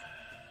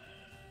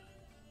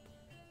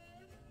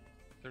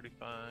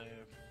 35,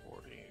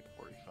 40,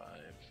 45,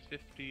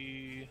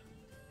 50,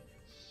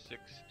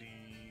 60.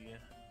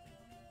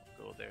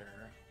 Go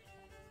there.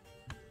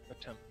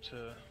 Attempt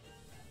to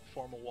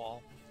form a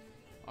wall.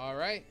 All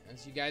right,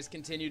 as you guys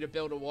continue to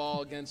build a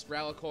wall against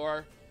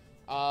Relicor,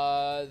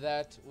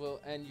 that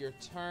will end your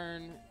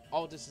turn.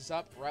 Aldous is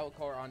up,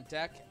 Relicor on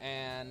deck,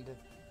 and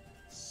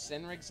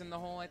Sinrig's in the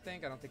hole, I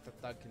think. I don't think the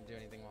thug can do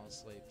anything while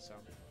asleep, so.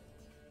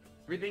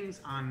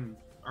 Everything's on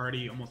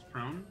already almost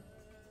prone.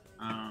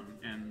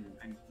 And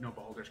I know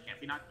beholders can't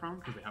be knocked prone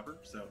because they hover,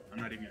 so I'm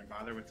not even gonna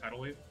bother with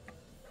tidal wave.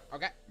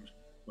 Okay.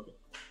 Okay.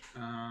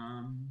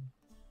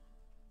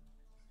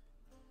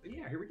 But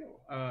yeah, here we go.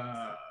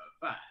 5,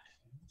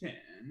 10,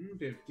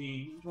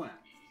 15, 20,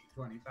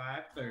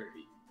 25,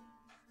 30.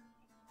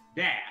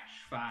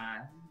 Dash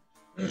 5,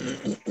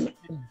 10,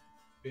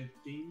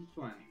 15,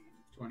 20,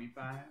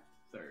 25,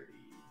 30.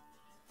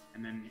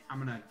 And then I'm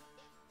gonna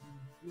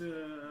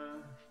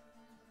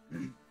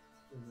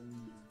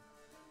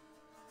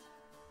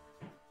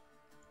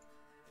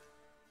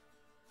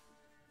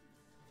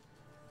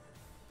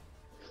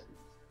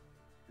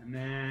and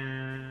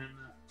then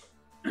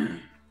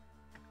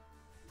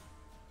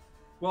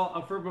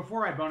well, for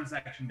before I bonus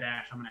action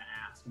dash, I'm gonna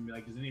ask and be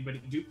like, does anybody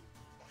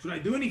should I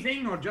do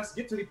anything or just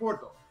get to the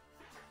portal?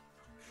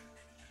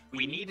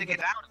 We need to get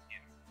out of here.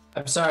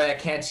 I'm sorry, I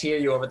can't hear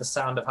you over the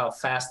sound of how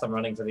fast I'm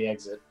running to the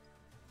exit.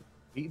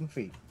 Beaten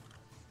feet.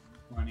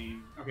 20.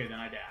 Okay, then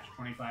I dash.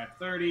 25,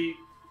 30.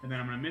 And then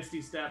I'm going to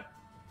Misty Step.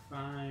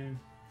 5,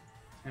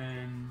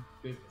 10,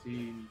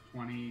 15,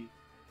 20,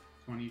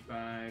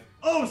 25.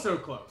 Oh, so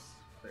close.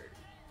 30.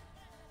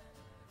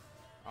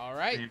 All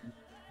right. And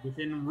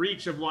within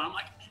reach of one, I'm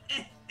like,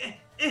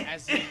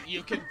 As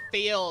you can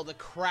feel the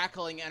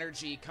crackling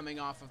energy coming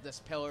off of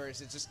this pillar,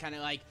 as it's just kind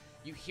of like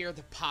you hear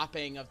the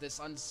popping of this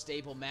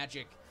unstable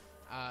magic,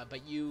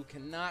 but you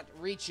cannot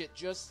reach it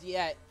just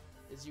yet.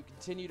 As you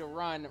continue to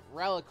run,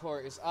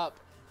 Relicor is up,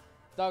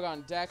 Thug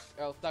on deck.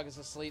 Oh, Thug is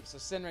asleep, so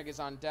Sinrig is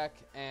on deck,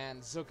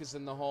 and Zook is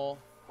in the hole.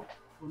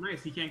 well,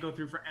 nice. He can't go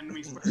through for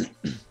enemies.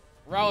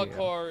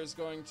 Relicor is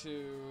going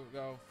to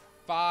go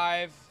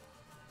 5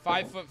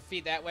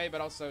 feet that way, but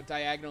also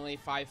diagonally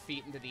 5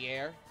 feet into the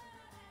air.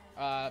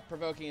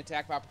 Provoking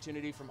attack of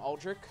opportunity from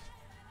Aldrich.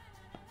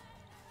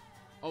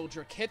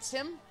 Aldrich hits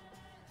him.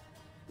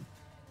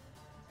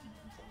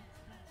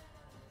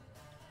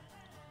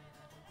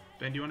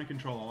 Ben, do you want to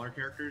control all our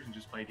characters and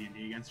just play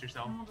D&D against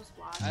yourself? I'll just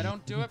watch. I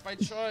don't do it by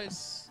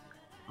choice.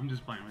 I'm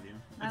just playing with you.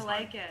 I It's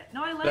like fine. it.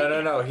 No, I like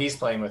it. No, he's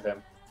playing with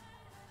him.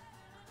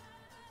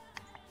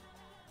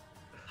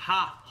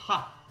 Ha,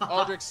 ha, ha.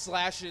 Aldrich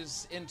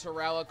slashes into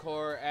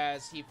Relicor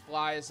as he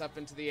flies up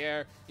into the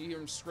air. You hear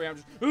him scream,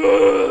 just,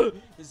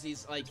 as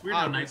he's like It's weird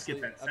how knights obviously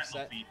get that sentinel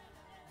upset. feat.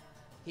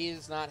 He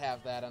does not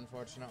have that,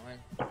 unfortunately.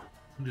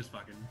 I'm just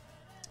fucking.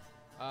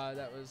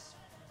 That was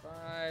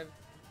 5,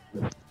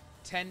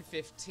 10,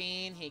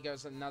 15. He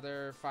goes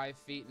another 5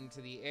 feet into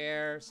the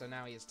air, so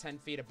now he is 10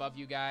 feet above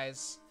you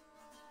guys.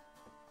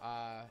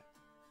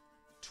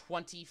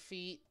 20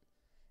 feet.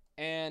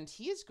 And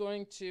he is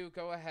going to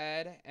go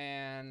ahead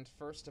and,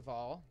 first of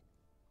all,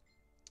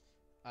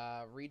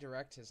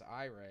 redirect his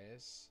eye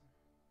rays.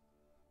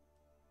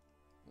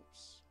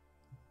 Oops.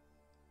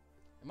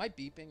 Am I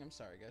beeping? I'm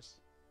sorry, guys.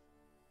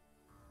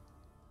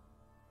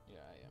 Yeah,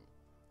 I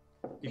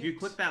am. If you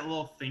click that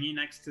little thingy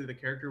next to the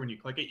character, when you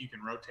click it, you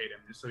can rotate him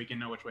just so he can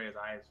know which way his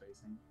eye is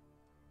facing.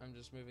 I'm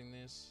just moving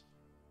these.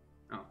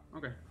 Oh,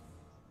 okay.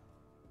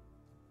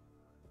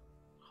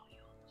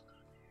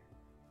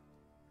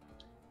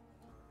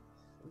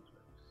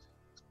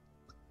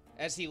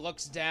 As he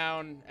looks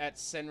down at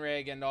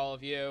Sinrig and all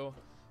of you,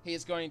 he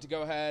is going to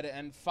go ahead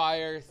and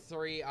fire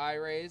 3 eye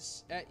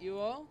rays at you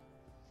all.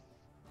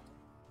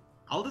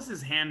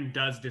 Aldous' hand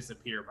does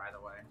disappear, by the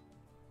way.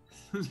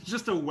 It's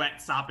just a wet,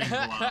 sopping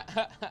glove.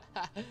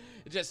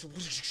 Just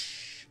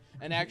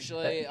and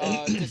actually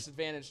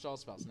disadvantaged all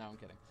spells. No, I'm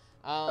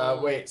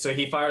kidding. Wait, so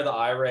he fired the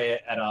eye ray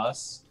at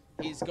us?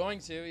 He's going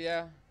to,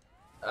 yeah.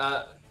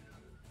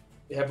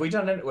 Have we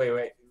done it?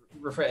 Wait.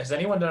 Has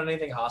anyone done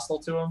anything hostile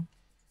to him?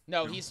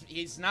 No,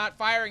 he's not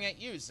firing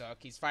at you, Zook.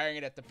 He's firing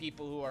it at the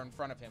people who are in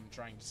front of him,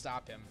 trying to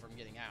stop him from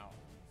getting out.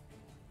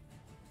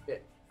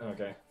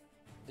 Okay.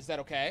 Is that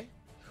okay?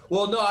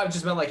 Well, no, I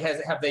just meant like,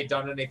 have they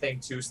done anything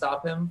to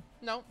stop him?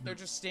 No, they're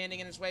just standing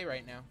in his way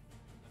right now.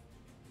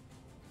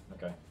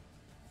 Okay.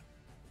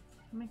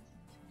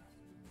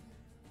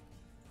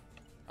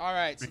 All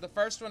right, so the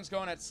first one's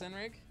going at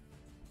Sinrig.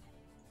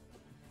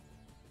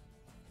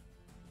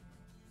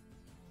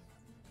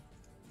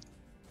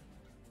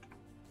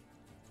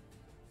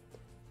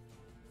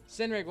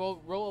 Sinrig,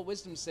 roll a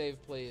wisdom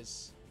save,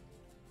 please.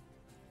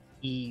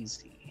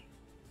 Easy.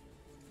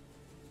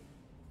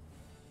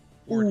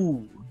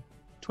 Ooh.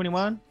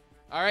 21?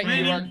 All right,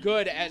 you are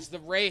good. As the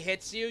ray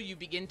hits you, you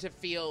begin to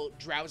feel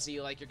drowsy,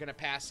 like you're going to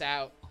pass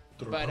out.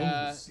 But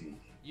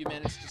you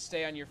manage to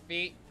stay on your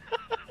feet.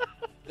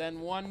 Then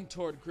one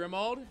toward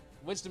Grimold.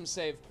 Wisdom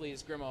save,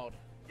 please, Grimold.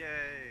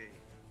 Yay.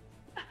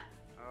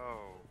 Oh.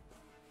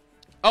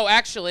 Oh,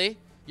 actually,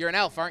 you're an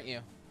elf, aren't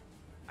you?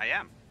 I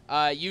am.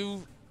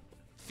 You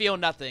feel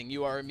nothing.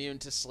 You are immune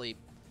to sleep.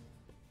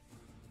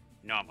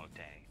 Nomote.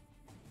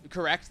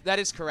 Correct? That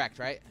is correct,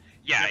 right?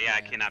 Yeah,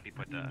 I cannot be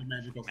put to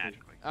Magical sleep.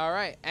 magically. All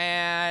right,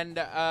 and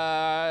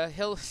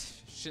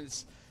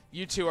since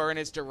you two are in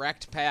his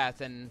direct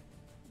path, and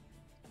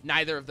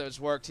neither of those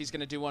worked, he's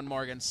going to do one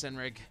more against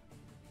Sinrig.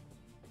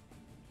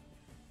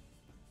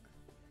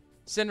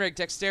 Sinrig,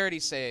 dexterity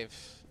save.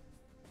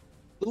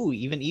 Ooh,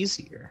 even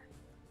easier.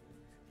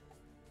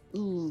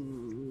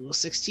 Ooh,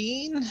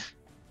 16?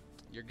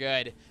 You're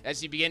good.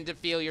 As you begin to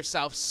feel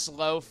yourself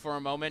slow for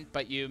a moment,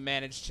 but you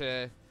manage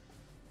to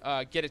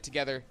get it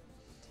together.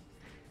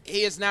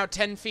 He is now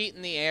 10 feet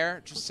in the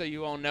air, just so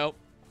you all know.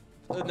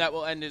 And that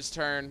will end his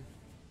turn.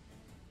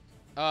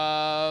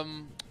 Might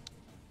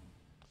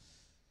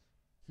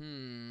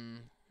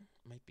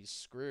be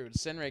screwed.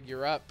 Sinrig,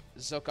 you're up.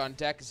 Zook on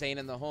deck, Zane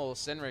in the hole.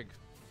 Sinrig.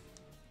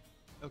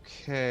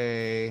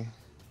 Okay.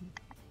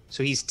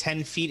 So he's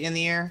 10 feet in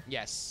the air?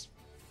 Yes.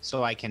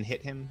 So I can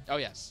hit him? Oh,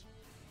 yes.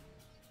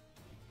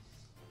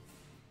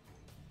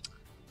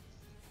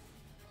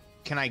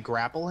 Can I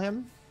grapple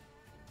him?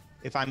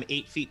 If I'm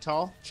 8 feet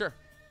tall? Sure.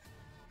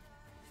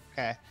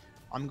 Okay.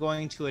 I'm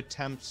going to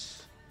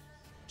attempt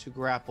to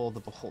grapple the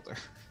beholder.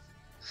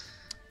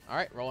 All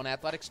right, roll an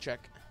athletics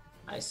check.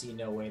 I see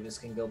no way this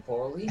can go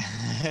poorly.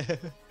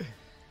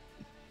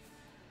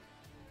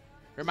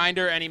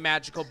 Reminder, any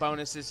magical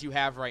bonuses you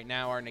have right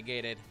now are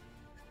negated.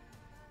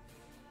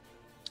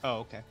 Oh,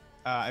 okay.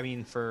 I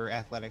mean, for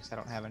athletics, I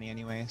don't have any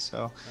anyway,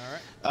 so. All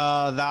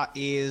right. That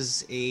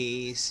is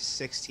a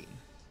 16.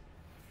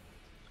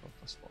 So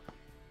plus 4.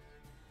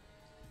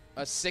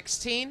 A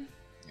 16?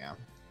 Yeah.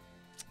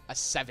 A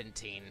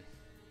 17.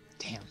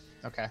 Damn.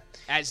 Okay.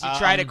 As you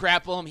try to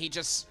grapple him, he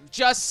just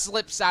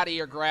slips out of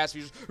your grasp.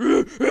 He's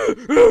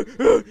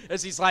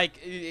as he's like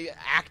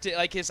acting,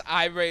 like his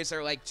eye rays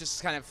are like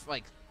just kind of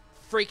like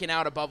freaking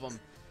out above him.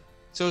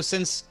 So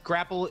since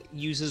grapple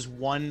uses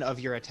one of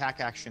your attack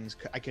actions,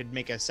 I could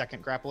make a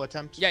second grapple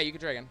attempt? Yeah, you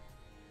could try again.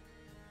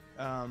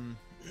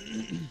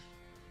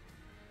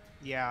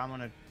 Yeah, I'm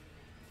gonna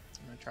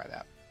try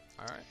that.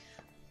 All right.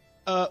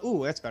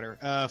 Ooh, that's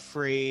better.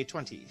 For a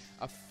 20.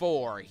 A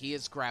 4. He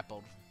is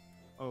grappled.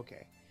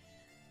 Okay.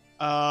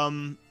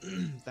 Then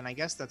I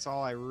guess that's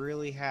all I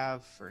really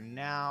have for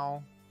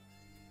now.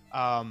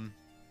 Run,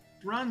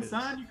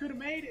 son! You could have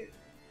made it.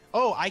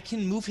 Oh, I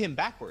can move him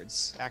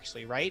backwards,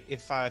 actually, right?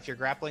 If you're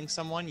grappling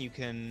someone, you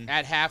can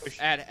at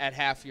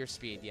half your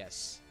speed.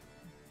 Yes.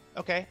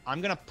 Okay,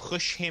 I'm gonna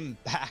push him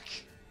back.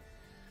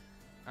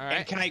 All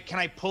right. And can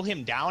I pull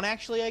him down?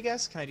 Actually, I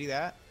guess can I do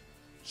that?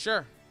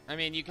 Sure. I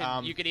mean, you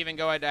could even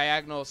go a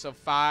diagonal, so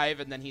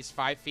 5, and then he's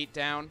 5 feet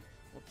down.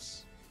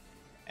 Whoops.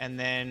 And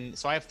then,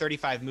 so I have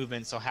 35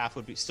 movement, so half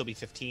would still be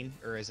 15,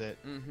 or is it?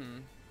 Mm-hmm.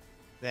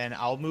 Then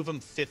I'll move him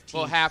 15.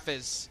 Well, half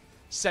is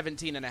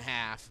 17 and a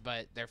half,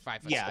 but they're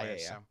 5 foot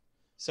squares. Yeah.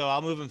 So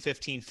I'll move him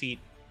 15 feet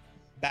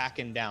back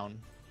and down.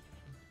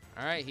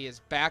 All right, he is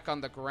back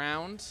on the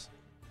ground.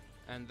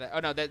 And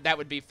that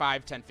would be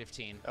 5, 10,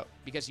 15. Oh.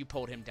 Because you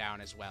pulled him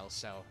down as well,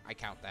 so I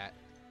count that.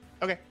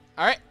 Okay.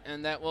 All right,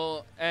 and that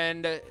will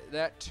end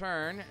that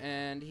turn,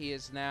 and he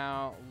is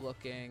now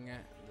looking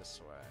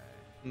this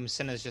way.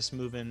 Cinna's just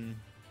moving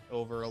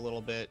over a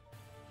little bit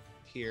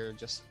here,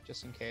 just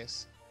in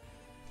case.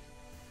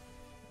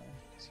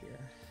 He's here.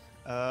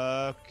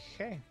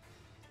 Okay.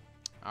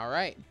 All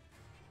right.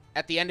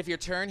 At the end of your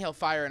turn, he'll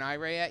fire an eye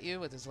ray at you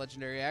with his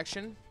legendary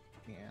action.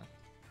 Yeah.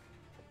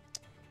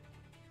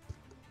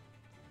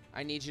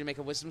 I need you to make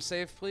a wisdom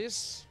save,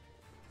 please.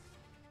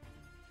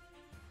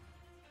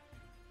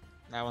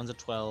 That one's a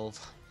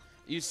 12.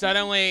 You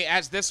suddenly,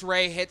 as this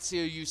ray hits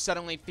you, you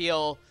suddenly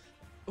feel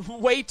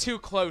way too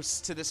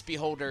close to this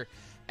beholder,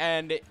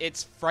 and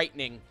it's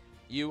frightening.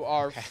 You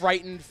are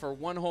frightened for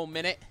 1 whole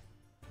minute.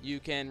 You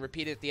can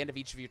repeat it at the end of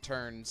each of your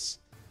turns.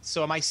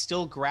 So am I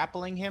still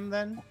grappling him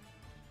then?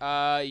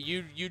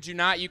 You do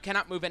not. You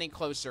cannot move any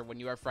closer when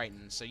you are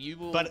frightened. So you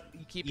will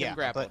keep him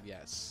grappled.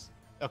 Yes.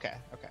 Okay.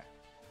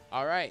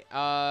 All right.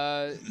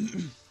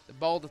 The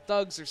bald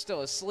thugs are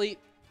still asleep.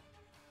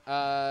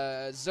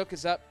 Zook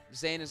is up.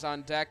 Zane is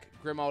on deck.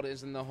 Grimold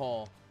is in the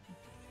hole.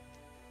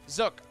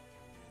 Zook.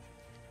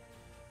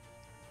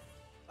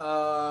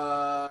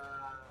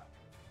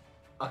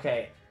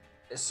 Okay.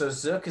 So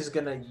Zook is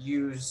gonna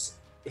use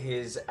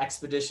his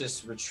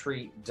expeditious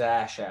retreat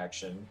dash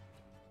action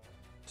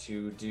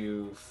to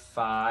do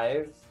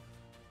 5,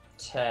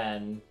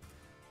 10,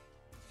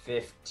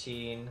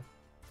 15,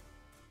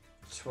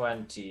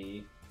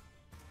 20,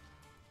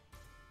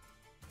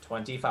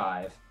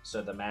 25.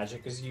 So the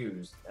magic is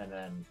used, and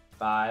then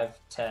 5,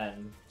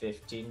 10,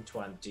 15,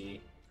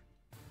 20,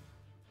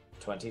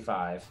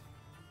 25,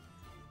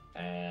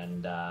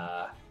 and 1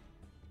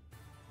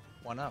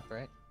 up,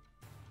 right?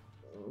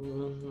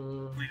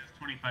 Only has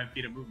 25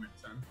 feet of movement,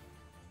 son.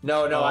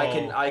 No, Oh.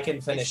 I can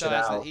finish it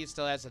out. He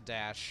still has a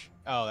dash.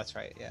 Oh, that's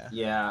right. Yeah.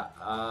 Yeah.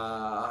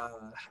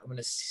 I'm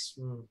gonna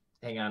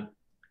hang on.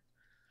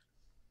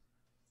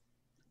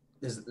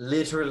 There's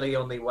literally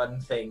only one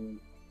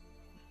thing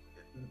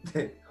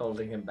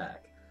holding him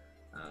back.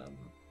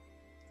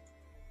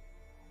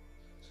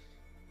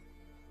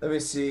 Let me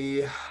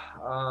see.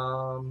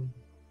 I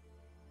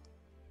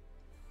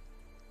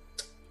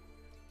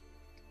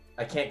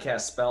can't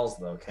cast spells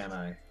though, can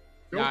I?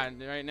 Not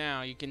right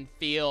now. You can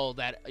feel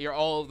that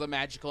all of the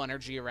magical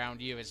energy around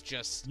you is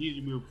just. You need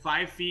to move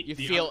 5 feet. You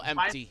feel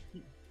empty.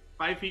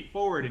 5 feet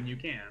forward, and you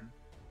can.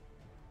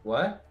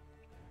 What?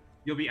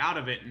 You'll be out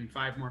of it in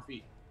 5 more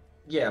feet.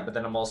 Yeah, but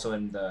then I'm also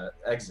in the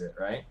exit,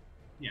 right?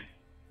 Yeah.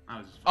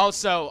 I was just...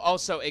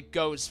 Also, it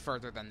goes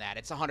further than that.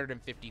 It's a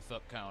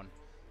 150-foot cone.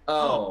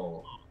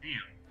 Oh. Damn.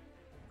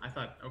 I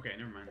thought. Okay,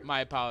 never mind.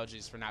 My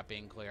apologies for not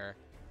being clear.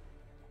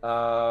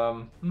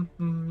 That's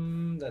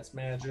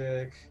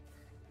magic.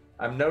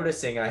 I'm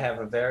noticing I have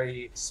a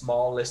very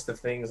small list of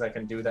things I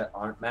can do that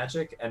aren't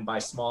magic, and by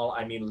small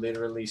I mean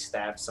literally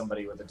stab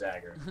somebody with a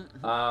dagger.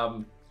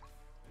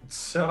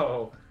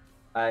 So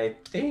I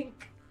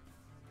think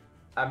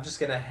I'm just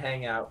gonna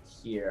hang out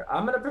here.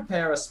 I'm gonna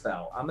prepare a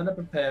spell. I'm gonna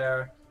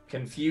prepare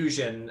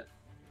confusion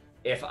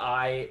if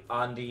I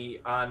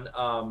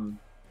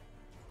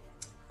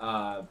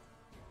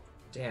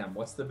damn,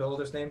 what's the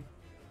builder's name?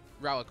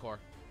 Ralicor.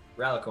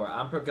 Ralicor.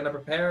 I'm gonna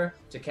prepare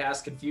to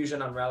cast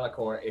confusion on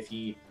Ralicor if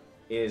he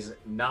is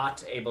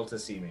not able to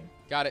see me.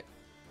 Got it.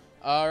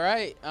 All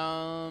right.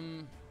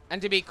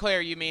 And to be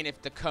clear, you mean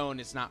if the cone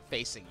is not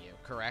facing you,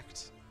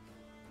 correct?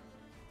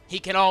 He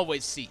can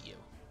always see you.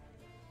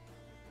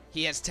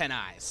 He has 10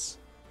 eyes.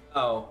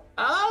 Oh.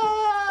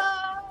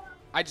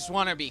 I just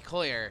want to be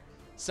clear,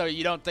 so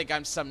you don't think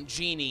I'm some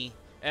genie,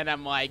 and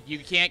I'm like, you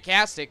can't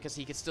cast it because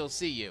he can still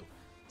see you.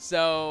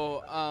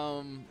 So,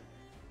 all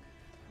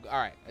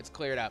right, it's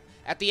cleared up.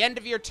 At the end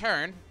of your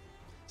turn,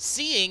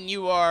 seeing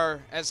you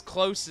are as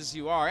close as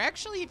you are,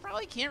 actually, he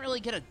probably can't really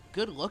get a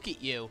good look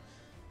at you.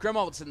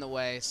 Grimald's in the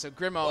way, so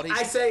Grimald,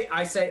 I say,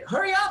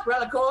 hurry up,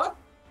 Ralicor!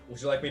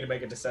 Would you like me to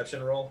make a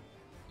deception roll?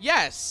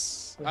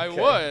 Yes, I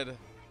Okay. would.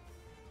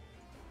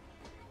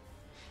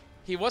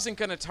 He wasn't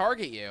gonna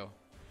target you.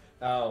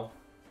 Oh.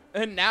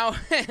 And now...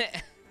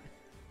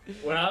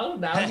 Well,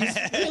 now he's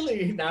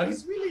really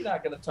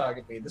not gonna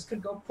target me. This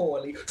could go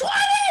poorly.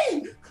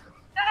 20!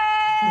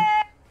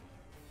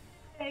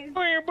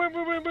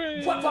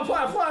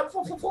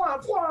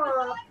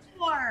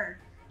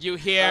 You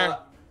hear...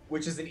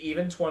 which is an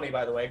even 20,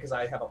 by the way, because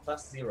I have a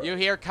 +0. You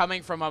hear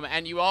coming from him,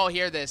 and you all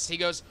hear this. He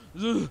goes,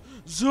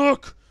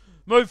 Zook,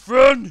 my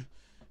friend,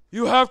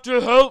 you have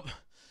to help.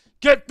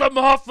 Get them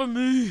off of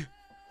me.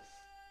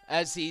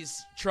 As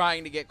he's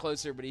trying to get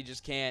closer, but he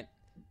just can't.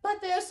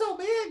 But they're so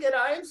big, and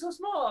I am so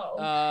small.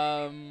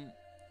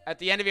 At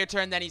the end of your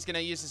turn, then he's going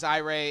to use his eye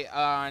ray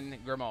on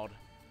Grimald.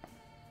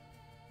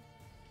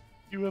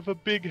 You have a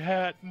big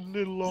hat and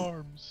little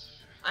arms.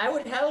 I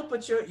would help,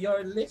 but you're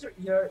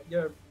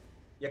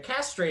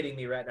castrating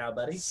me right now,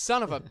 buddy.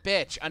 Son of a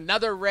bitch.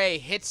 Another ray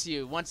hits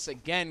you once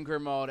again,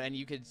 Grimald, and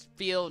you can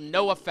feel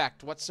no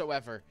effect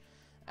whatsoever.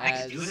 I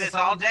can do this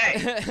all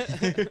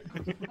day.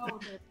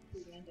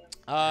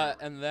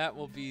 And that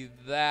will be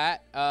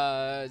that.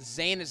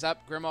 Zane is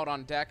up, Grimald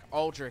on deck,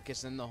 Aldrich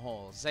is in the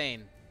hole.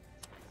 Zane.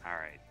 All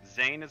right.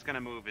 Zane is going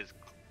to move as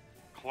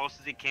close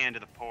as he can to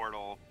the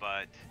portal,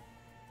 but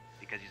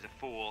because he's a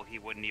fool, he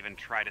wouldn't even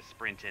try to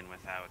sprint in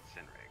without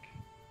Sinrig.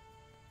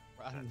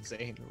 Run,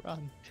 Zane,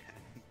 run.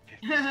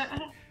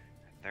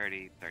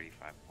 30,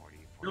 35,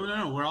 40,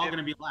 No. We're all going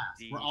to be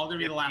last. We're all going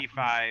to be the last.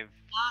 55,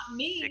 Not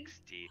me.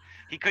 60.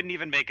 He couldn't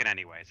even make it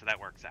anyway, so that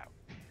works out.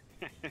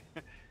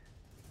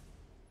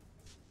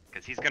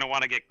 Because he's going to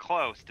want to get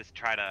close to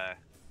try to...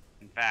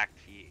 In fact,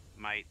 he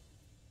might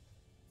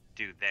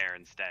do there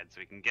instead, so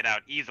he can get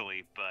out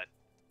easily, but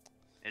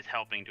is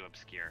helping to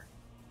obscure.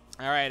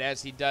 All right,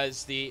 as he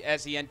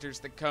enters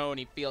the cone,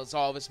 he feels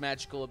all of his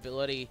magical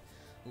ability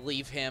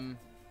leave him,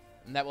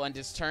 and that will end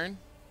his turn.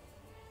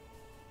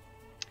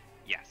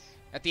 Yes.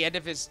 At the end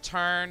of his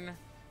turn,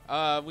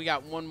 we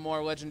got one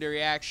more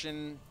legendary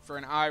action for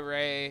an eye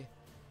ray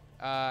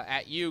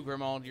at you,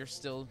 Grimald. You're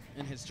still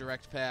in his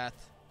direct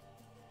path.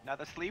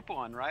 Another sleep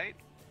one, right?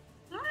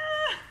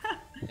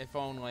 If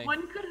only.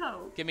 One could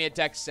hope. Give me a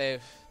dex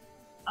save.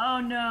 Oh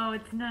no,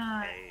 it's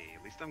not. Hey,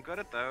 at least I'm good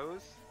at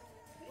those,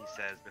 he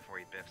says before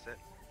he biffs it.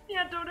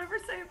 Yeah, don't ever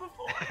say it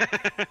before.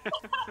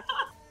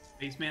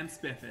 Spaceman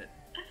Spiffit.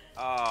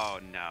 Oh,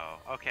 no.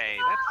 Okay,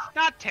 that's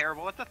not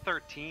terrible. It's a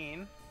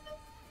 13.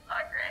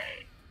 Not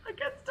great.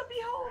 Against a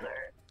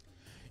beholder.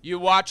 You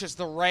watch as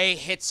the ray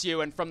hits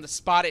you, and from the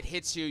spot it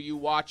hits you, you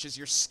watch as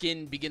your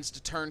skin begins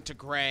to turn to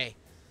gray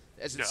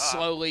as it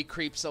slowly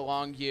creeps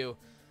along you.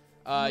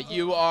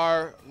 You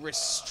are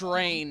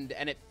restrained,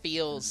 and it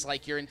feels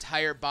like your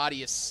entire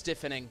body is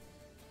stiffening.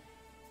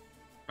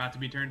 About to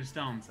be turned to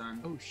stone,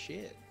 son. Oh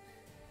shit.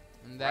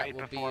 And that Right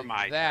will before be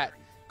my that.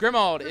 turn.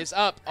 Grimald is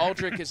up,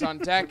 Aldrich is on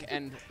deck,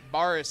 and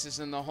Boris is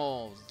in the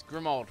hole.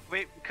 Grimald.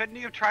 Wait, couldn't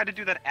you have tried to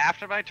do that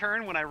after my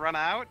turn when I run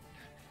out?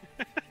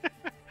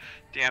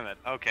 Damn it.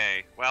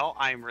 Okay. Well,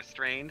 I'm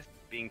restrained,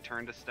 being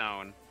turned to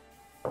stone.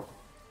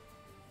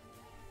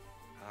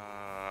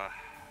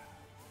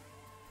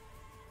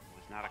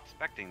 Was not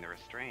expecting the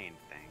restrained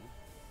thing.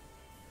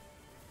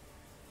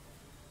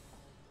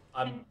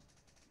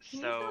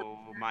 So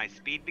my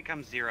speed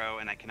becomes 0,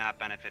 and I cannot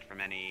benefit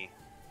from any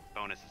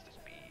bonuses to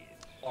speed.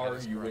 Are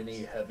you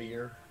any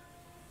heavier?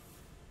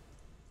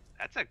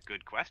 That's a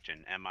good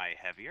question. Am I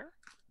heavier?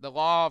 The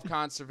law of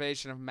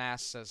conservation of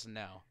mass says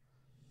no.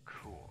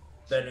 Cool.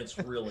 Then it's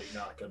really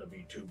not going to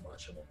be too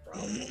much of a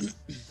problem.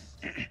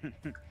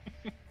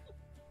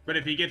 But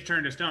if he gets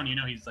turned to stone, you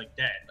know he's like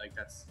dead. Like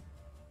that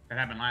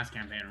happened last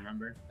campaign,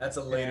 remember? That's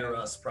a later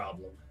us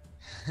problem.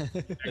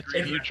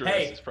 Future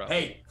us is problem.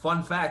 Hey,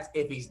 fun fact,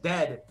 if he's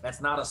dead,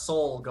 that's not a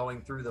soul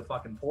going through the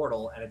fucking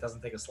portal and it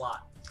doesn't take a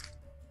slot.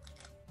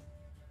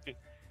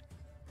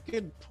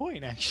 Good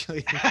point,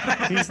 actually.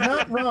 He's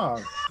not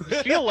wrong.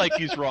 I feel like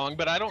he's wrong,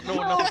 but I don't know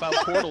enough about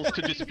portals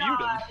to dispute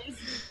him.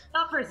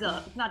 Not for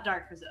Zook. It's not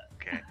dark for Zook.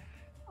 Okay.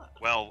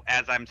 Well,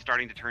 as I'm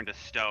starting to turn to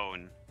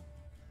stone,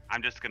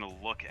 I'm just gonna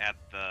look at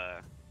the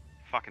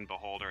fucking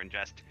beholder and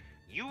just,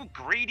 you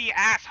greedy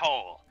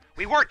asshole!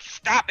 We weren't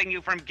stopping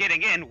you from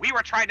getting in. We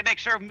were trying to make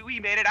sure we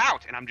made it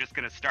out. And I'm just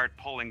gonna start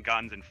pulling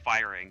guns and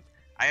firing.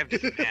 I have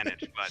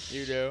disadvantage, but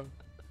You do.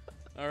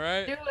 All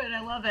right. Do it.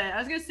 I love it. I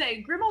was gonna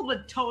say Grimold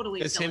would totally.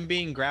 Does kill him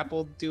being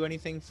grappled do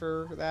anything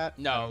for that?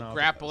 I don't know No, if it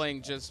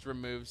grappling just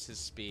removes his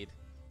speed.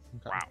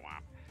 does. wow, wow.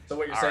 So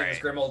what you're All saying right. is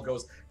Grimold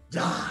goes,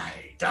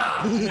 die,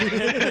 die.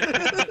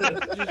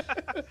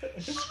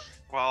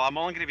 Well, I'm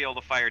only gonna be able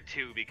to fire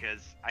 2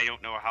 because I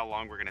don't know how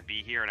long we're gonna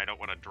be here, and I don't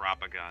want to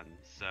drop a gun.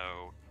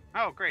 So,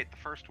 oh great, the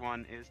first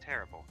one is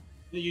terrible.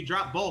 You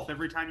drop both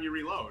every time you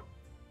reload.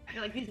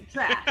 You're like, these are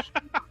trash.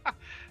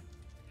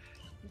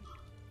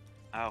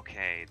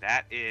 Okay,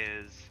 that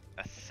is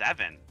a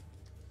 7.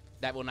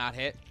 That will not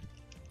hit.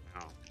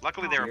 Oh,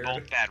 luckily they were Weird.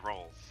 both bad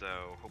rolls,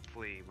 so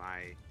hopefully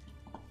my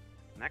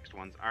next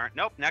ones aren't.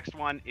 Nope, next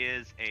one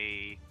is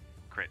a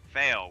crit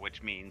fail,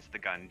 which means the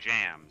gun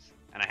jams,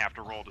 and I have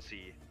to roll to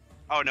see.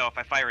 Oh no, if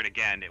I fire it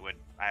again,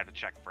 I have to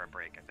check for a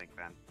break, I think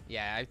then.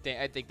 Yeah, I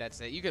think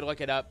that's it. You could look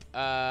it up.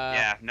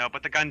 Yeah, no,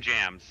 but the gun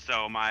jams,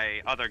 so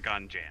my other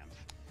gun jams.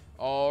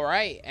 All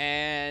right,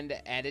 and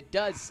it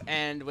does.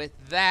 And with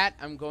that,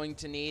 I'm going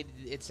to need,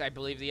 it's I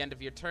believe the end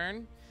of your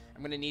turn.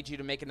 I'm going to need you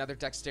to make another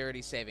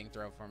dexterity saving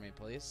throw for me,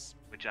 please.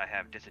 Which I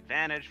have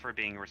disadvantage for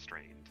being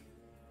restrained.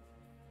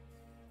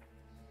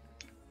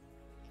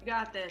 You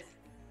got this.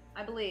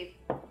 I believe.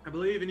 I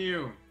believe in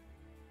you.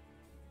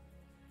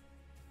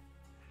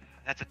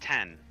 That's a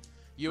 10.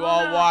 You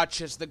all watch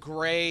as the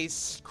gray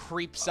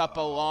creeps up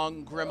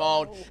along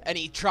Grimold, and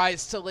he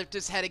tries to lift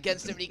his head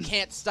against him, and he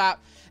can't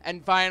stop.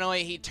 And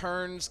finally, he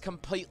turns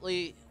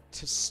completely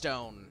to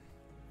stone.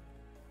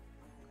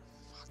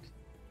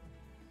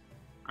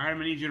 All right, I'm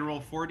gonna need you to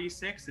roll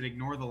 4d6 and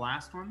ignore the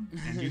last one,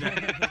 and do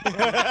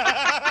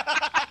that.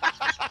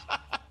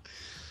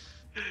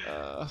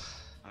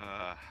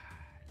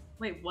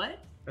 Wait, what?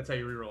 That's how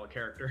you reroll a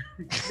character.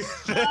 I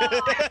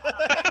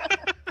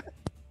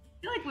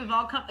feel like we've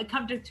all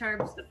come to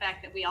terms with the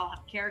fact that we all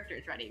have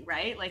characters ready,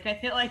 right? Like, I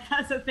feel like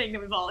that's a thing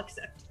that we've all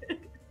accepted.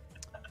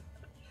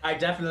 I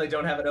definitely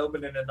don't have it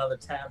open in another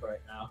tab right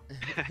now.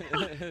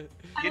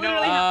 I You know,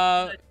 literally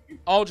have-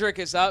 Aldrich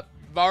is up.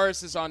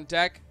 Varus is on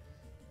deck.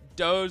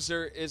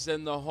 Dozer is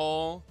in the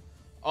hole.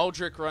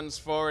 Aldrich runs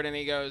forward and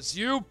he goes,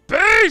 "You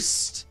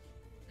beast!"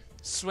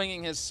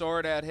 Swinging his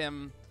sword at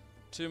him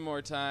 2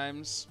 more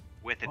times.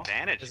 With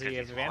advantage, Does because he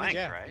have he's advantage? flanked,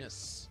 Yeah. right?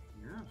 Yes.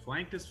 Yeah,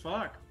 flanked as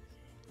fuck.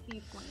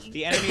 He's flanking,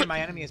 The enemy of my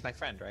enemy is my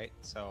friend, right?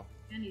 So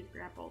and he's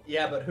grappled.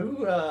 Yeah, but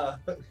who,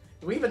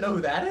 do we even know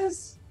who that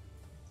is?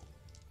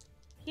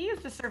 He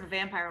used to serve a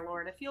vampire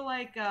lord. I feel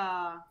like,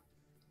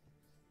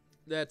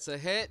 That's a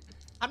hit.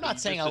 I'm You're not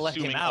saying just I'll let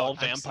him assuming out. all I'm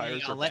saying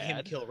vampires I'll are let him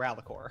bad. kill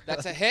Rallicor.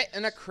 That's a hit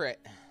and a crit.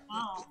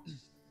 oh.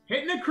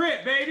 Hitting the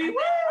crit, baby!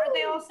 Aren't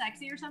they all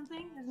sexy or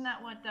something? Isn't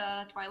that what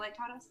Twilight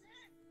taught us?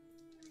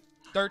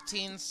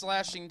 13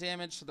 slashing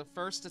damage to the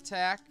first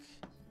attack.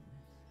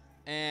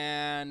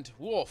 And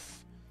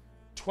woof.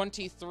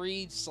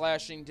 23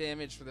 slashing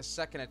damage for the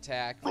second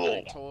attack. For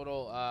a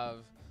total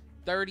of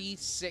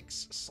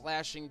 36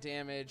 slashing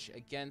damage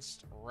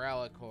against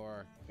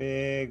Rallicor.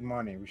 Big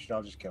money. We should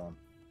all just kill him.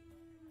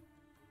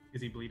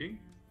 Is he bleeding?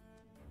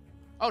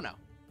 Oh no.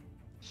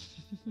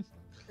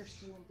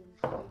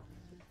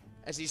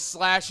 As he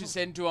slashes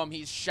into him,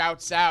 he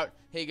shouts out.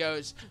 He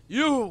goes,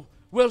 "You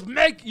will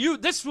make you.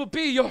 This will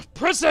be your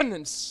prison!"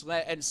 And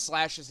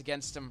slashes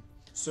against him.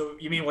 So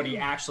you mean what he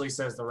actually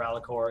says to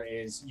Rallicor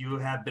is, "You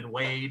have been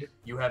weighed,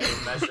 you have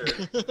been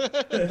measured,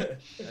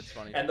 That's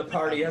funny. and the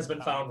party has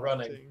been found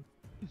running."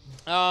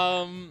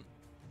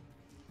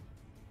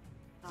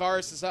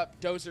 Varus is up.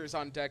 Dozer is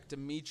on deck.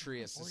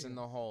 Demetrius is in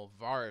the hole.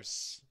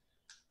 Varus.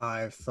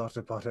 I've thought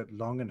about it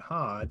long and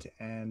hard,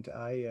 and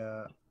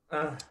I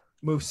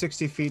move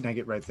 60 feet, and I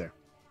get right there.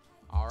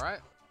 All right.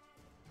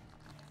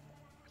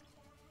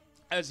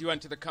 As you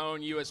enter the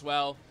cone, you as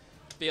well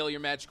feel your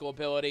magical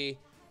ability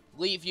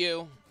leave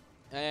you,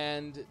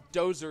 and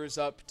Dozer is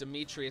up.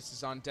 Demetrius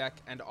is on deck,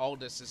 and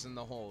Aldous is in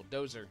the hole.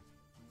 Dozer.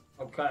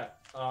 Okay.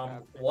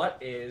 What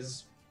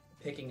is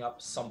picking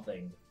up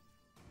something?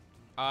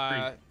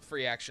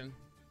 Free action.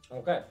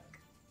 Okay.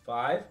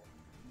 5,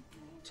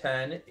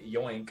 10,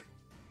 yoink.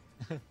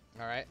 All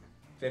right.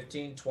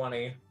 15,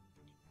 20,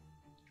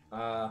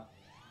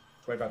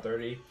 25,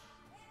 30.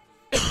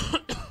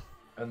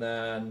 And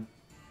then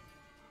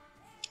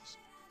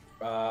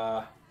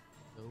 5,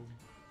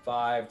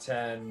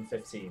 10,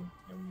 15.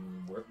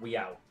 And we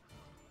out.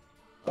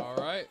 All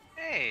right.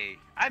 Hey,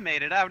 I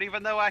made it out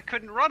even though I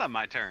couldn't run on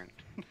my turn.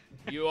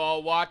 You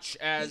all watch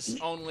as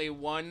only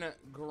one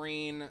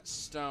green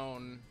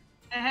stone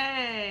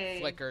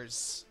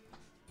flickers.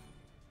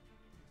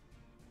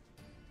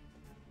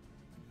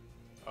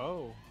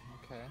 Oh,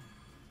 okay.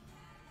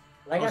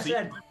 Like I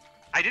said,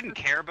 I didn't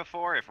care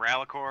before if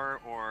Rallicor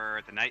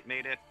or the Knight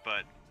made it,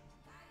 but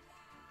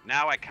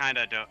now I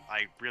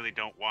really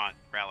don't want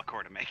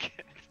Rallicor to make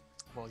it.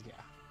 Well,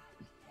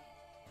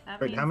 yeah.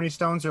 Wait, how many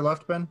stones are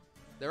left, Ben?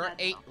 There are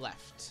 8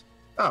 left.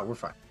 Oh, we're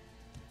fine.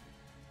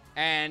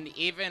 And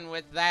even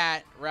with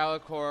that,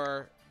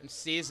 Rallicor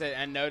sees it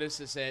and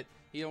notices it.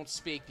 He don't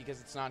speak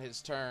because it's not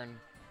his turn.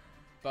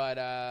 But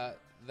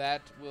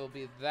that will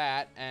be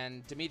that.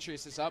 And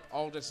Demetrius is up.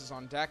 Aldous is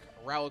on deck.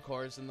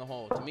 Rallicor is in the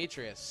hole.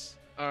 Demetrius.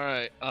 All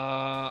right.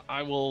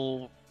 I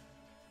will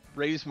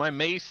raise my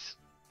mace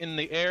in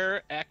the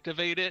air,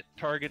 activate it,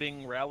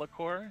 targeting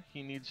Rallicor.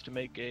 He needs to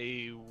make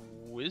a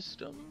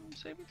wisdom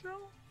saving throw.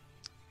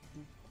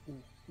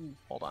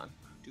 Hold on.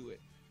 Do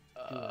it.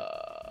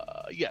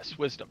 Yes,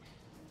 wisdom.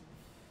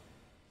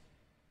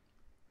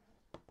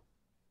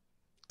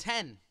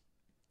 10.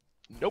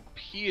 Nope,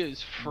 he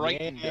is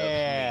frightened of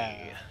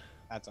me.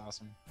 That's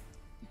awesome.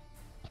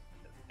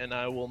 And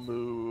I will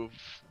move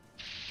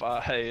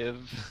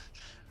 5.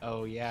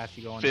 Oh yeah, if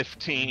you go on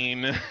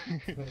 15.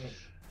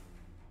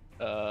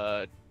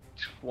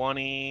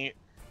 20,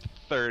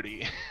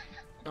 30.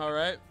 All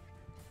right.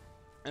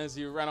 As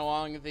you run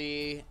along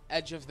the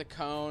edge of the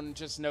cone,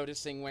 just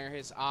noticing where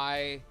his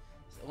eye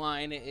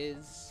line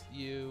is,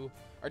 you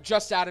are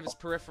just out of his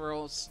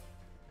peripherals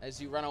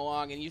as you run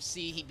along, and you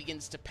see he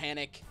begins to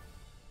panic.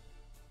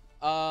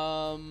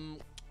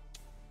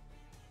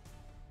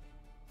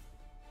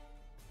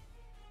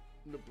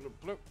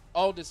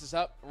 Aldous is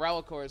up,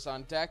 Rallicor is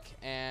on deck,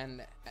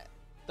 and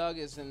Thug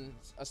is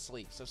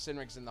asleep, so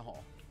Sinrig's in the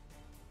hole.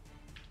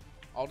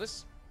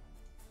 Aldous?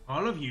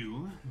 All of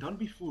you, don't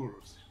be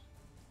fools.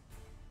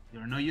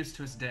 You're no use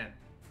to us dead.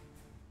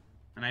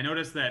 And I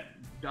noticed that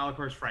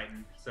Rallicor's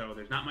frightened, so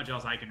there's not much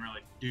else I can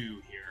really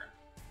do here.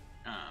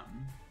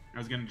 I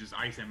was gonna just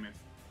ice him if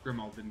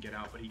Grimald didn't get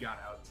out, but he got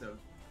out, so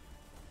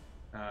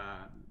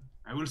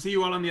I will see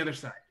you all on the other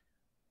side.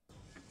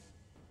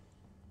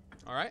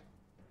 All right.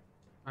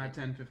 5,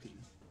 10, 15.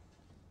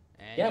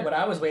 And yeah, what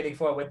I was waiting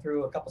for went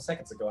through a couple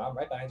seconds ago. I'm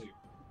right behind you.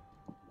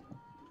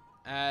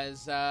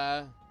 As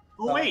Oh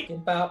wait,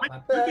 about my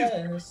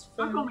best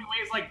Zook only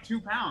weighs like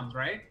 2 pounds,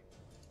 right?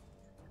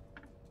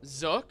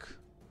 Zook?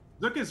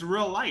 Zook is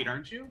real light,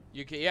 aren't you?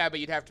 You can, yeah, but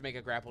you'd have to make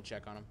a grapple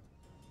check on him.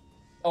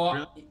 Oh,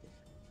 Really?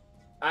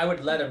 I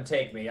would let him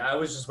take me. I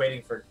was just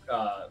waiting for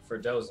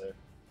Dozer.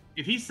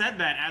 If he said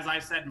that as I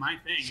said my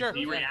thing, Sure,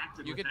 he yeah.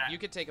 reacted You with could that. you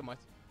could take him with.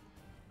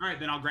 All right,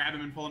 then I'll grab him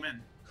and pull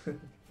him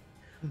in.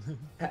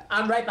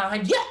 I'm right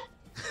behind you.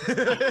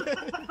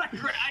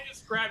 I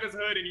just grab his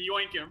hood and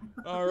yoink him.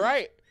 All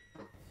right.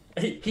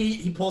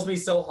 He pulls me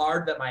so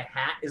hard that my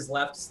hat is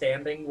left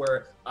standing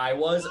where I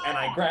was, and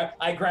I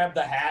grab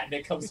the hat and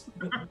it comes.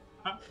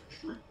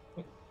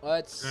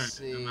 Let's Alright,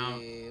 see. I'm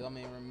out. Let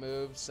me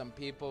remove some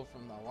people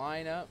from the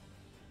lineup.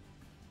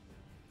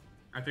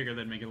 I figured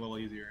that'd make it a little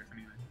easier, if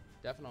anything.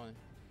 Definitely.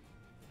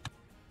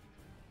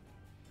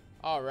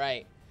 All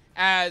right.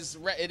 As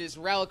it is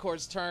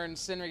Rallicor's turn,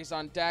 Sinrig's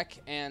on deck,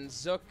 and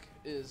Zook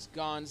is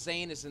gone.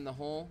 Zane is in the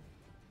hole.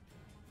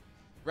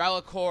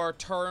 Rallicor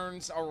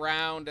turns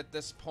around at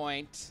this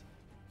point.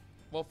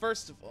 Well,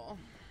 first of all...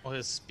 Well,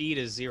 his speed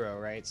is 0,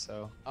 right?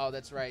 So. Oh,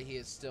 that's right. He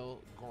is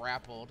still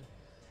grappled.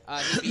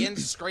 He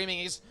begins screaming.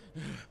 He's...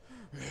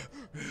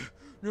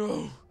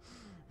 No.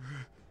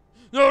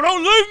 No,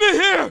 don't leave me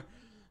here!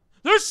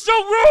 There's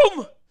still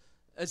room!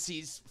 As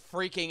he's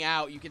freaking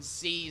out, you can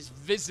see he's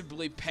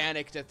visibly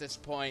panicked at this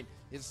point.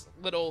 His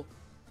little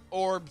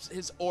orbs,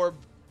 his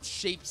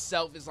orb-shaped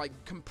self is like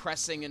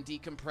compressing and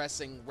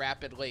decompressing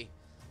rapidly,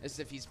 as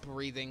if he's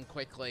breathing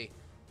quickly.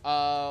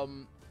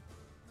 He's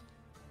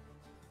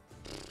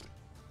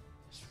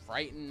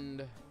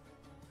frightened.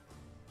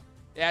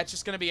 Yeah, it's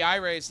just gonna be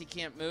Irays. He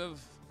can't move,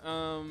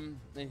 and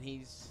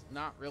he's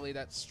not really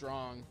that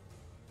strong.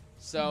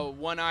 So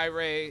 1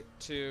 Iray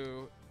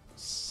to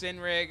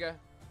Sinrig,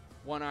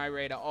 1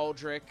 Iray to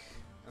Aldrich,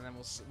 and then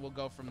we'll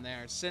go from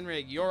there.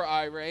 Sinrig, your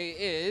eye ray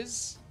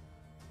is.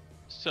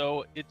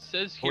 So it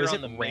says Or here is on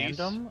it the mace,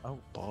 random? Oh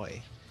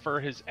boy. for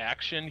his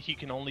action, he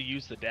can only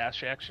use the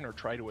dash action or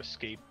try to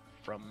escape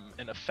from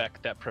an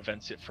effect that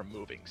prevents it from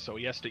moving. So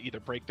he has to either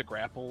break the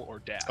grapple or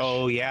dash.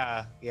 Oh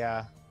yeah,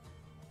 yeah.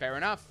 Fair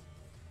enough.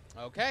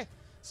 Okay,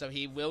 so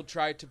he will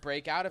try to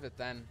break out of it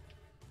then.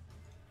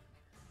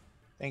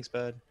 Thanks,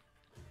 bud.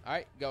 All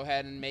right, go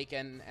ahead and make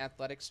an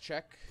athletics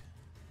check.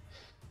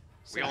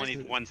 We only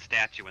need one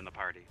statue in the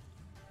party.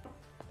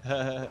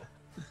 Yeah,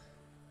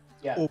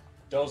 Oh.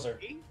 Dozer.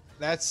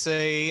 That's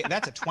a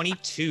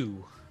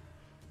 22.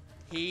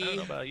 I don't know He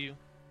about you.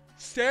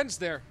 stands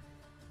there.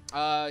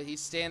 He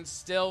stands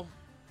still,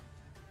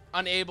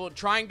 unable,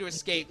 trying to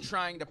escape,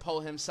 trying to pull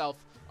himself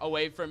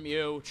away from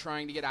you,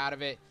 trying to get out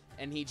of it,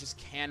 and he just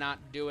cannot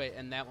do it,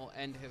 and that will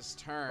end his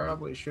turn.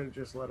 Probably should have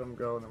just let him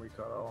go, and then we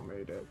could have all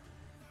made it.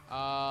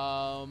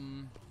 I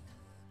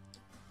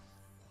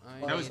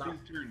That was it's his not-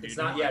 turn, dude. It's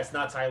not. Yeah, it's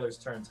not Tyler's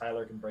turn.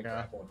 Tyler can break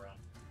grapple and run.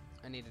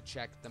 I need to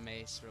check the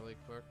mace really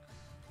quick.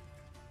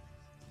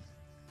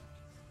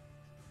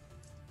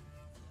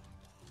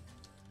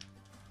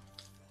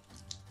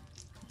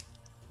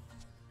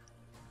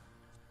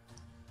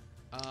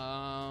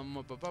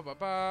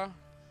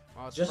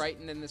 While it's Just-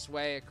 frightened in this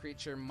way, a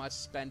creature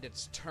must spend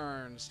its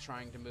turns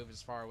trying to move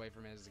as far away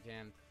from it as it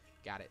can.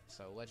 Got it.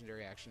 So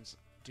legendary actions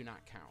do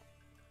not count.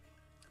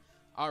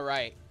 All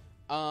right.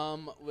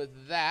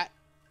 With that,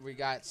 we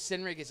got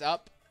Sinrig is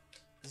up,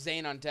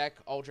 Zane on deck,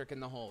 Aldrich in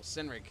the hole.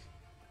 Sinrig.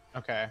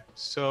 Okay,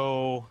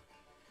 so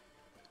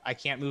I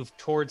can't move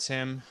towards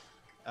him.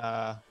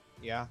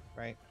 Yeah,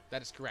 right.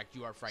 That is correct.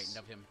 You are frightened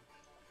of him.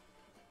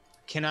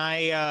 Can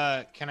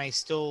I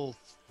still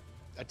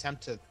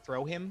attempt to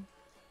throw him?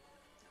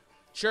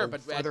 Sure, Or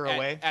but further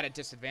away? at a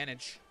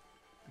disadvantage.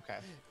 Okay.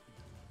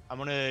 I'm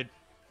gonna,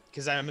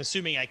 because I'm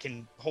assuming I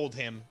can hold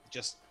him.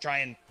 Just try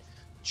and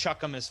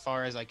chuck him as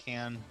far as I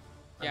can.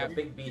 Yeah. Like a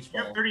big beach You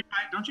have ball. 35.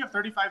 Don't you have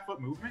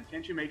 35-foot movement?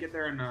 Can't you make it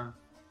there in A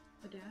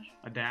dash.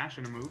 a dash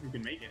and a move? You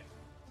can make it.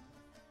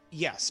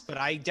 Yes, but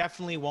I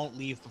definitely won't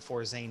leave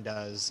before Zane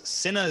does.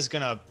 Cinna's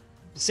gone.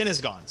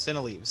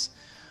 Cinna leaves,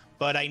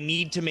 but I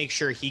need to make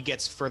sure he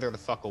gets further the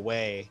fuck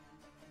away.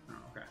 Oh,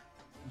 okay.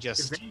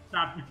 Just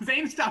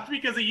Zane stopped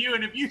because of you,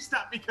 and if you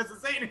stop because of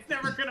Zane, it's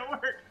never gonna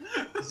work.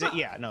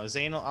 Yeah, no,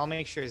 Zane. I'll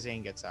make sure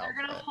Zane gets out. They're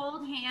gonna but-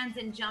 hold hands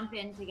and jump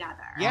in together.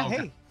 Yeah,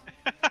 Okay.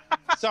 hey.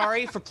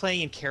 Sorry for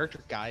playing in character,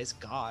 guys.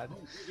 God.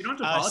 You don't have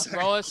to Uh, apologize. sorry.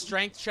 Roll a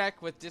strength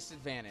check with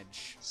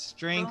disadvantage.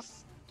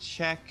 Strength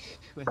check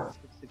with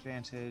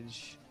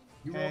disadvantage.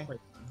 You okay. will play.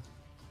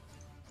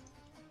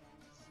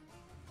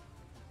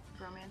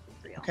 Romance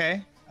is real.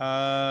 Okay.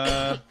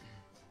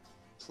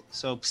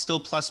 So still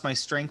plus my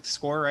strength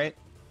score, right?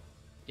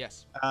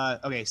 Yes.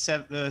 Okay.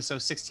 So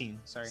 16.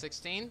 Sorry.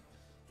 16?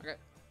 Okay.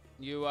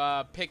 You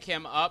pick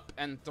him up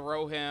and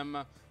throw him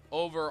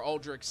over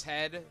Aldrich's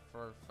head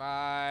for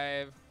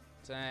 5,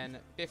 10,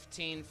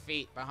 15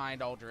 feet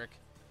behind Aldrich.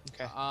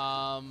 Okay.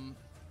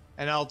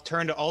 And I'll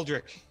turn to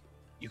Aldrich.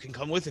 You can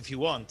come with if you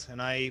want.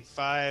 And I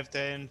 5,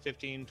 10,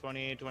 15,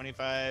 20,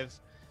 25,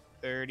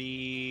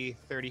 30,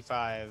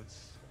 35,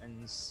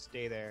 and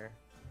stay there.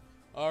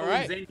 all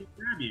right. Zane can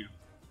grab you.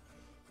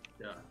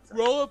 Yeah.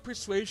 Roll a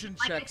persuasion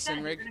Like I check, said,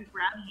 you're Sinrig. gonna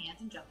grab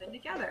hands and jump in A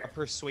together.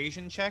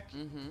 persuasion check.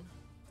 Mm-hmm.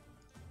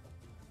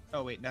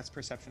 Oh wait, that's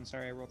perception.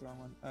 Sorry, I rolled the wrong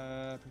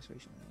one.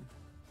 Persuasion.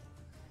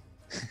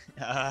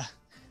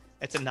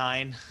 It's a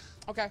 9.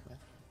 Okay.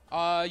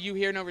 You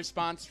hear no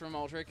response from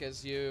Aldrich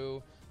as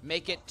you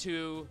make it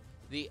to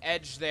the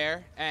edge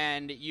there,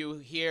 and you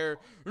hear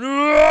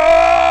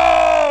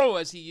no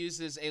as he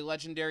uses a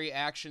legendary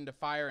action to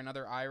fire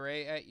another eye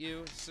ray at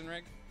you,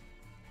 Sinrig.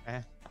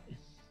 Eh.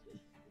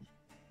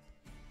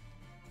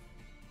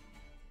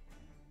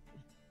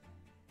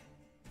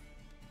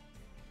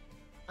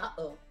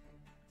 Uh-oh.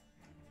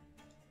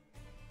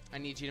 I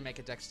need you to make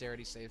a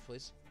dexterity save,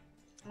 please.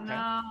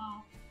 No.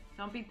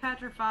 Don't be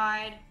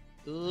petrified.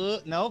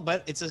 No,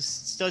 but it's a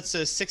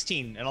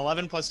 16, an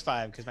 11 plus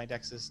 5 because my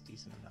dex is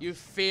decent enough. You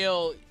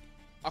feel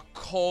a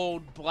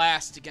cold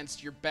blast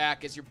against your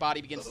back as your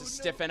body begins to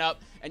stiffen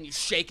up, and you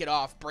shake it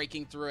off,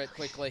 breaking through it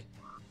quickly.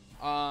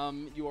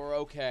 You are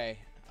okay.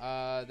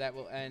 That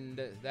will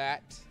end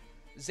that.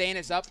 Zane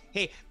is up.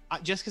 Hey,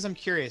 just because I'm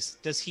curious,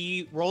 does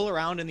he roll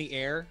around in the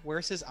air?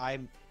 Where's his eye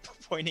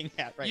pointing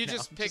at right You now?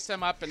 just picked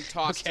him up and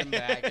tossed him Okay.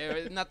 back.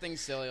 It was nothing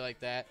silly like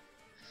that.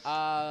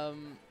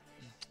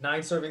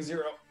 9 serving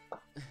 0.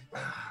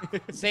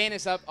 Zane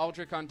is up.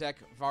 Aldrich on deck.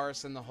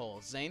 Varus in the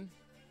hole. Zane?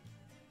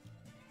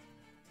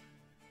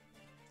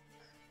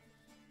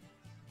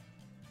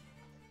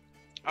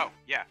 Oh,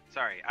 yeah,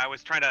 sorry. I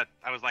was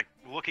like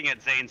looking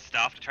at Zane's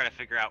stuff to try to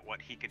figure out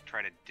what he could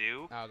try to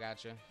do. Oh,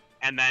 gotcha.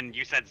 And then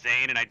you said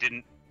Zane and I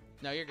didn't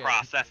No, you're good.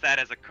 process that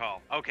as a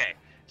call. Okay.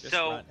 Just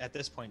So run. At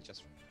this point,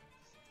 just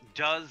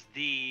does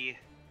the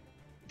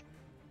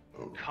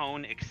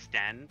cone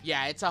extend?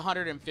 Yeah, it's a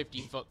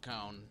 150-foot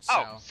cone. So.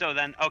 Oh, so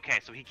then okay,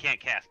 so he can't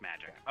cast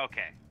magic.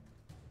 Okay.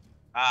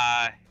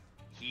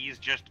 He's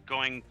just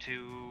going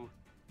to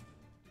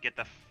get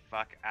the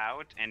fuck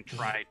out and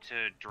try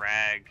to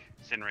drag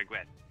Sinrig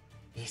with.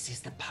 This is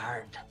the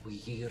part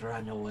we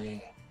run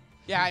away.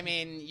 Yeah, I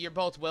mean, you're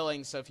both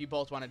willing, so if you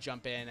both want to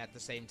jump in at the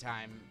same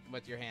time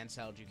with your hands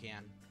held, you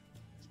can.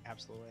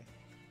 Absolutely.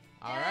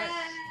 All right.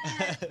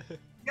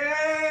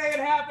 Yay! It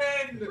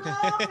happened!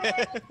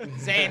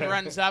 Zane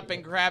runs up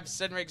and grabs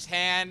Sinrig's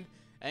hand,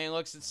 and he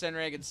looks at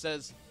Sinrig and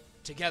says,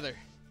 "Together."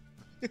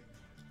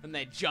 And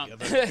they jump.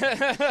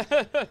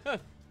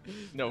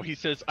 No, he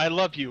says, "I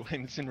love you,"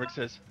 and Sinrig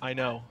says, "I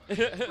know." 1,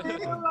 2,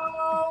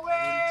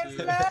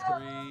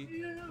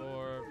 3,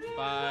 4,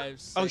 5,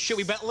 6. Oh shit,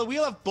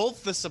 we'll have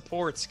both the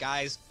supports,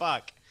 guys.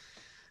 Fuck.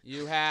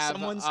 You have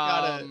Someone's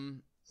gotta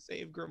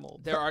save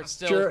Grimold. There are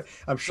still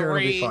I'm sure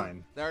it'll be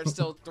fine. There are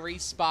still 3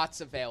 spots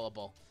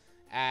available.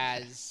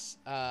 As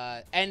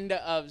end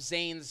of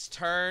Zane's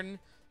turn,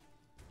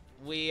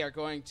 we are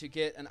going to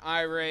get an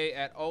eye ray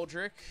at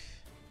Aldrich.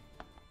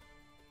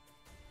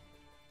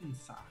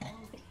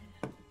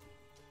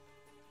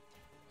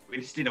 We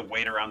just need to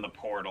wait around the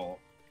portal,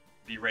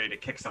 be ready to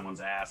kick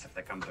someone's ass if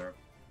they come through.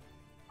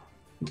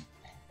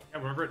 Yeah,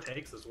 wherever it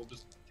takes us, we'll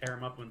just tear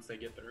them up once they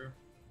get through.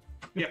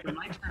 Yeah, for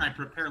my turn, I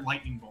prepare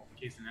lightning bolt in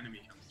case an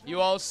enemy comes through. You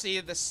all see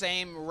the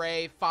same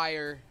ray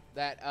fire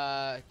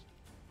that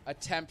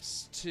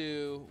attempts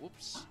to...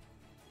 Whoops.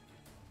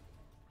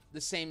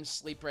 The same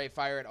sleep ray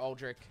fire at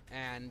Aldrich,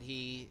 and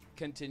he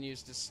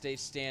continues to stay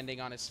standing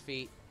on his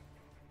feet,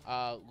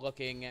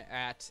 looking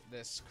at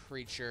this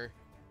creature.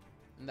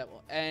 And that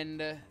will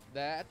end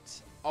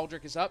that.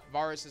 Aldrich is up.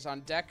 Varus is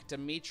on deck.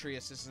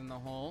 Demetrius is in the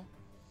hole.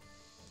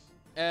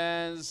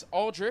 As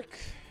Aldrich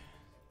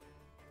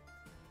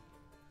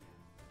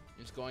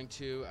is going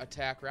to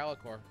attack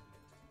Rallicor.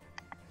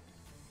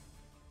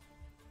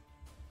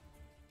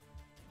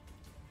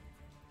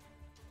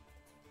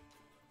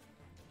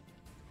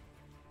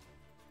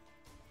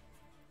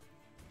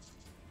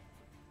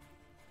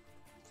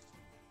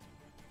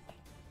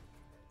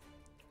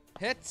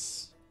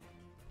 Hits.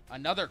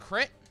 Another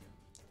crit.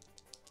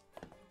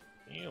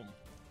 Damn.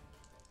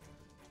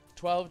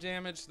 12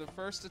 damage to the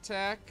first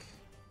attack.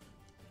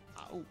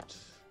 Out.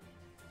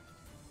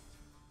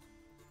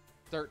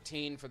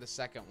 13 for the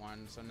second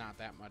one, so not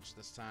that much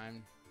this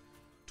time.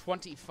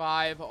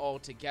 25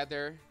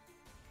 altogether.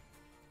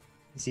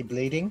 Is he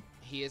bleeding?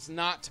 He is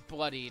not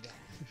bloodied.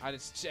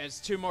 As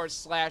 2 more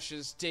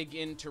slashes dig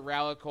into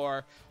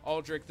Rallicor,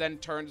 Aldrich then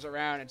turns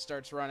around and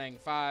starts running.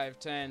 5,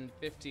 10,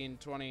 15,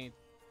 20...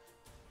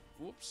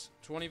 Whoops.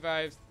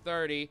 25,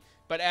 30.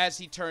 But as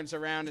he turns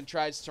around and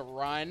tries to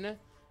run,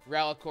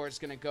 Rallicor is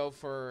going to go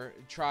to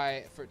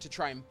try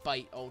and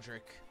bite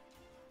Aldrich.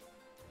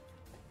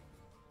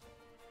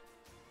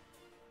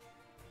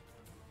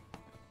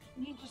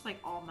 You just like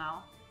all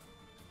mouth.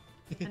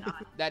 And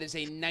eye. That is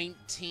a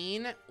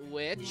 19,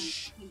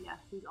 which Yes,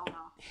 he's all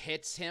mouth.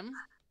 hits him.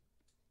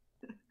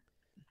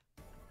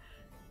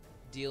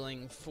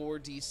 Dealing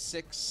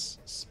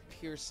 4d6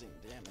 piercing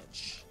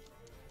damage.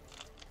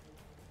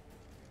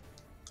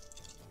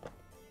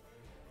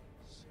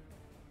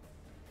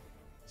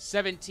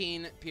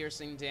 $17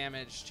 piercing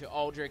damage to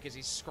Aldrich as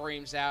he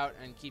screams out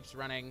and keeps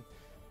running,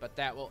 but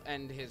that will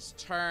end his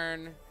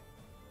turn.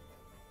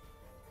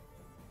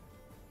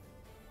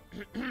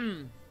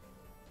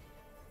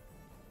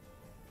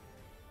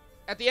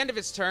 At the end of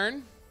his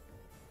turn,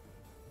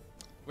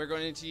 we're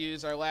going to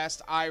use our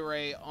last eye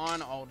ray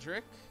on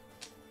Aldrich.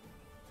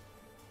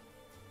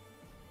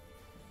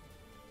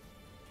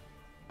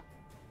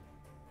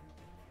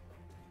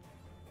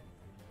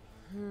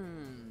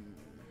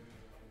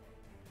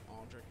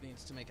 Aldrich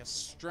needs to make a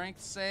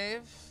strength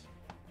save.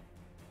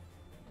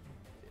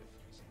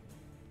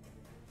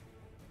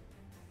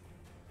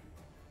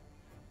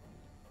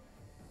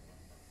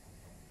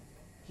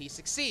 He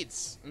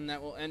succeeds, and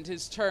that will end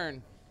his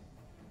turn.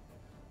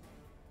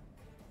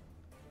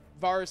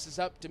 Varus is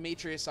up,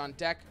 Demetrius on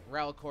deck,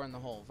 Rallicor in the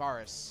hole.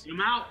 Varus. Get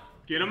him out!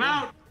 Get him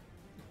out!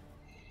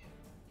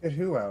 Get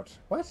who out?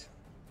 What?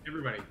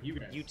 Everybody, you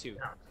guys. You two.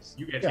 Get out.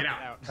 You guys, Yeah. get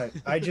out.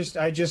 I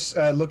just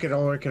look at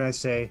Ulrich and I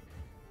say,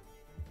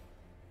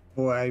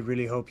 "Boy, I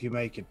really hope you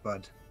make it,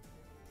 bud."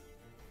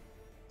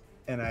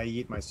 And I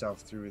yeet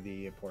myself through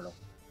the portal.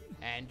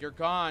 And you're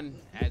gone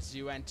as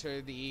you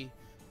enter the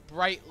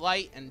bright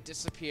light and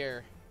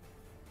disappear.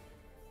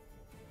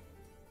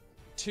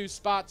 2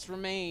 spots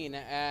remain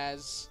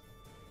as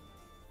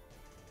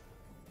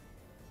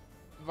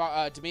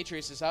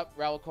Demetrius is up,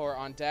 Rallicor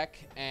on deck,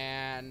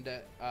 and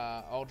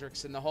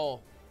Aldrich's in the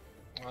hole.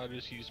 I'll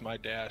just use my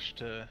dash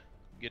to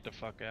get the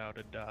fuck out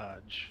of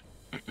dodge.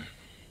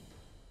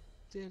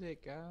 Did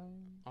it, guys?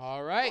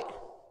 All right.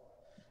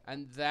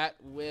 And that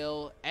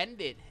will end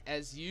it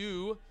as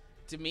you,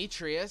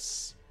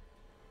 Demetrius,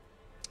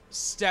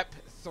 step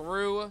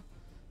through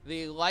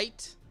the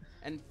light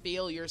and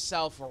feel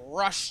yourself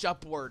rushed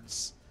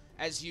upwards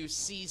as you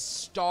see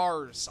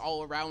stars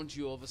all around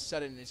you all of a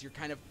sudden as you're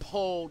kind of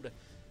pulled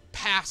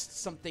past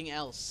something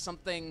else.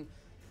 Something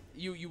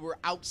you were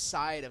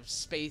outside of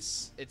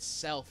space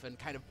itself and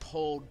kind of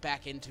pulled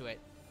back into it.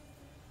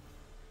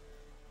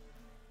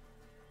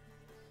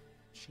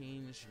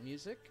 change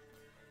music.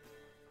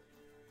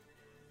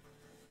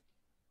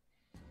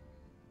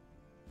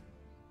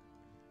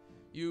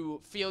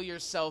 You feel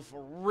yourself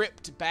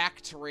ripped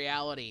back to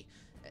reality.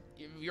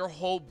 Your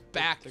whole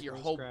back, There your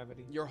goes whole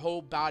gravity. your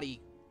whole body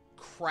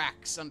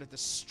cracks under the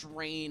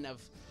strain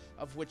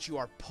of which you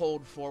are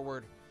pulled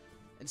forward.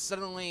 And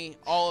suddenly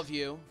all of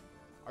you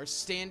are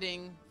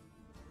standing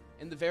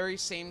in the very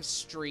same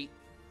street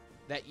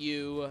that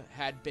you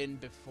had been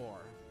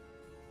before.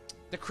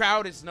 The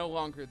crowd is no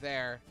longer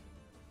there,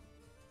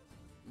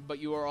 but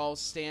you are all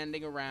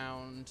standing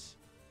around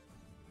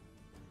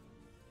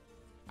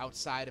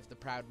outside of the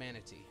Proud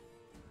Manatee.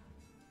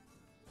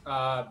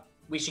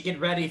 We should get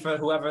ready for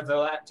whoever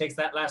takes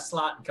that last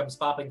slot and comes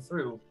popping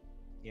through.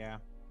 Yeah.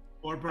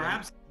 Or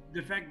perhaps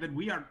the fact that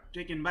we are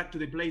taken back to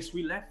the place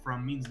we left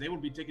from means they will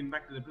be taken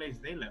back to the place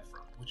they left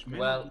from. Which may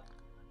Well,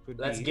 Could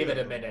let's be give it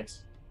a either. minute.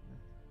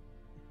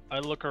 I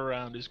look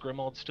around. Is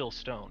Grimald still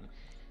stone?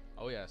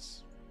 Oh,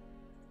 yes.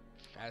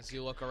 As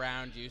you look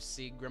around, you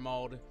see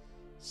Grimald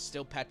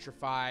still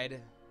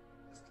petrified.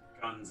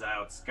 Guns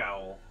out,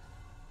 scowl.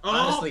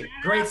 Honestly,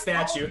 great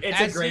statue. It's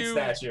a great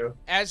statue.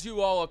 As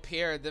you all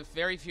appear, the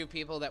very few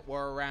people that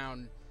were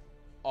around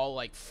all,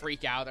 like,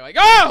 freak out. They're like,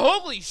 oh,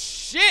 holy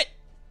shit!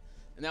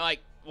 And they're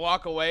like,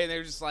 walk away, and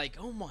they're just like,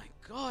 oh my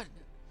god,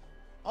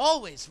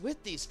 always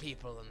with these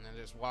people. And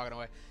they're just walking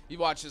away. You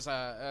watch as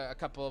a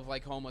couple of,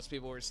 like, homeless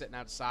people who are sitting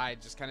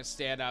outside just kind of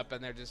stand up,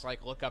 and they're just,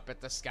 like, look up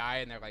at the sky,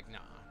 and they're like, nah,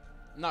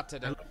 not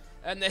today.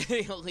 And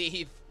they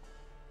leave.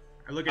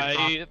 I look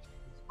at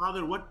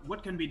Father,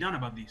 what can be done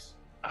about these?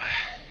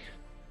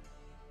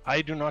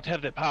 I do not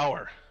have the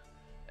power.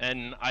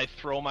 And I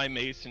throw my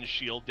mace and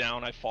shield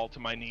down. I fall to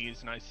my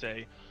knees and I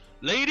say,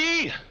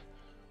 Lady,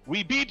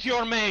 we beat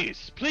your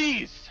mace.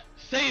 Please,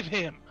 save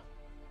him.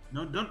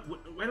 No, don't.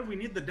 Well, we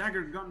need the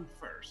dagger gun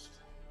first.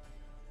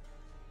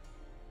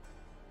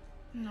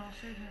 No,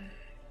 save him.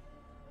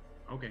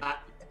 Okay.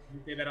 You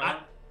say that I, out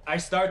loud? I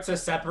start to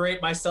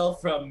separate myself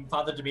from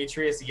Father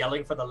Demetrius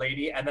yelling for the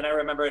lady, and then I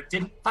remember it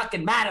didn't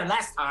fucking matter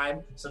last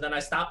time, so then I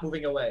stopped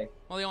moving away.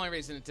 Well, the only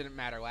reason it didn't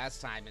matter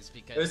last time is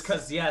because... It was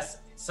because, yes,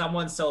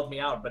 someone sold me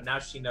out, but now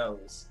she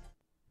knows.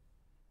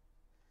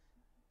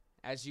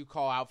 As you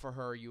call out for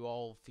her, you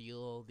all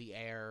feel the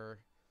air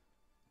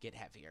get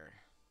heavier.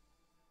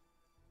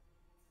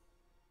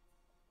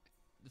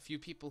 The few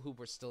people who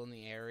were still in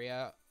the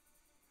area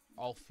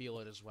all feel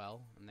it as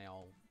well, and they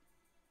all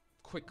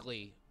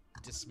quickly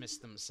dismiss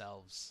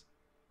themselves.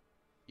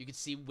 You can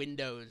see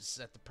windows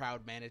at the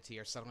Proud Manatee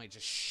are suddenly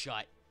just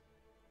shut.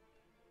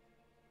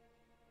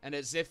 And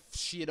as if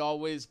she had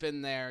always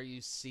been there, you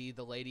see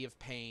the Lady of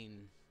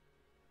Pain,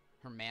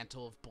 her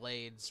mantle of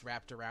blades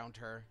wrapped around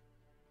her,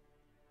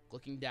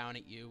 looking down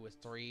at you with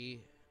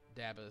 3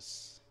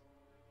 dabbas.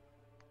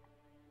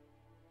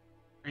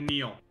 I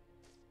kneel.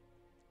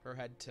 Her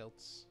head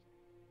tilts.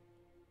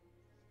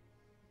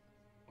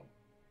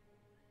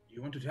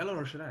 You want to tell her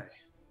or should I?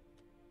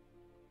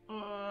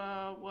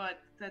 What?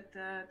 That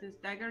this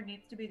dagger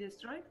needs to be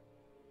destroyed?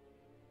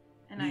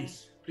 And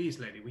Please,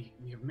 lady,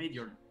 we have made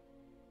your...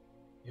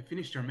 We have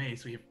finished your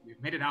maze, we've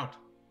made it out.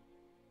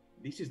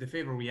 This is the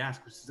favor we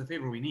ask, this is the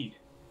favor we need.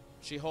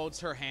 She holds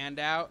her hand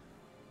out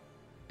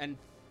and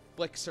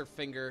flicks her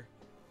finger,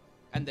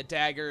 and the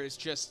dagger is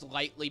just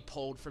lightly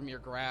pulled from your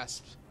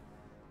grasp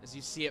as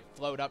you see it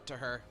float up to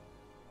her.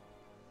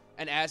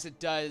 And as it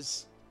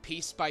does,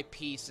 piece by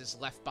piece is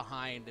left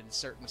behind in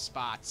certain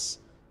spots.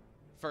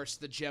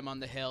 First the gem on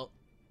the hilt,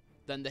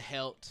 then the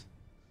hilt,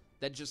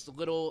 then just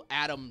little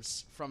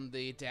atoms from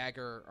the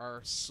dagger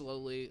are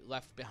slowly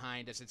left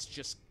behind as it's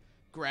just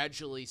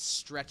gradually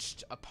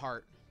stretched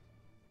apart.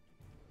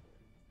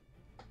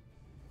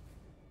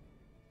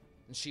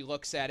 And she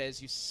looks at it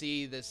as you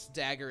see this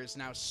dagger is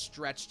now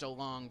stretched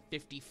along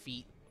 50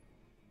 feet.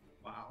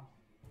 Wow.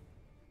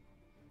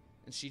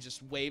 And she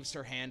just waves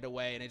her hand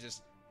away and it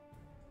just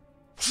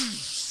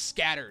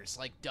scatters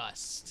like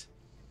dust.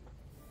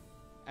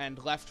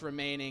 And left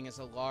remaining is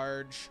a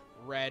large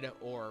red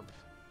orb.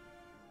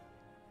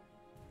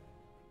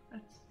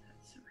 That's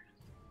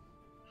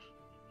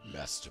surreal.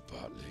 Master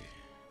Bartley.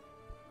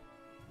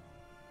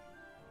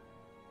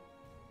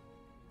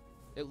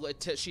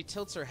 She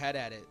tilts her head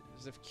at it,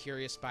 as if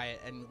curious by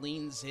it, and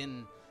leans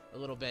in a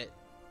little bit.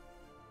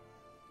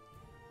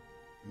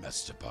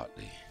 Master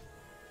Bartley.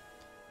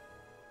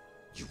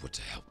 You were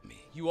to help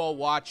me. You all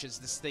watch as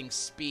this thing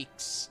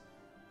speaks,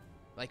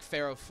 like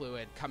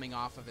ferrofluid coming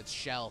off of its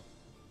shell.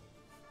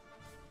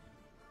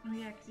 Oh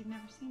yeah, because you've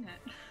never seen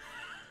it.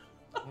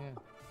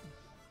 Yeah.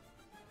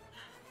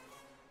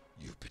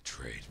 You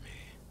betrayed me.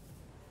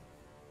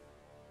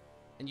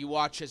 And you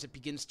watch as it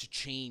begins to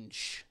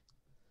change.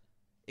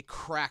 It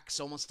cracks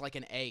almost like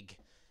an egg.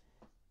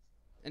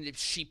 And if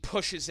she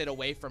pushes it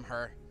away from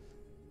her,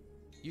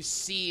 you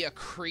see a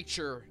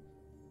creature,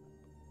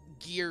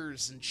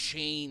 gears and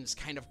chains,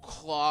 kind of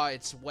claw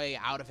its way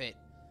out of it.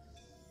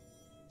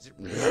 As it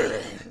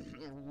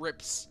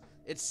rips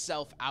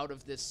itself out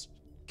of this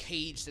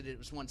cage that it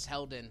was once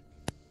held in.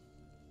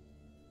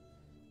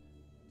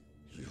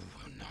 You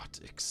will not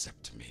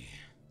accept me.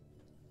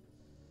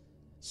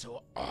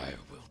 So I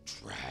will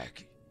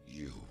drag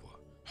you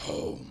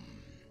home.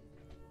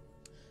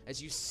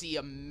 as you see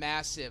a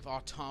massive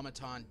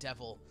automaton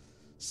devil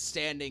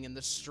standing in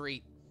the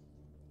street,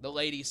 the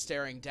lady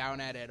staring down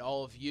at it,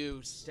 all of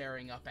you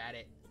staring up at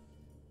it,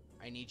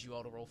 I need you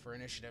all to roll for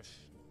initiative.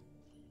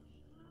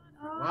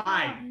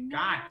 Why?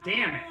 God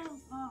damn it.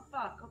 Oh,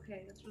 fuck.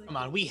 Okay, that's really Come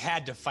on, we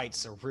had to fight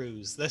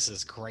Saruz. This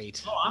is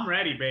great. Oh, I'm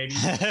ready, baby.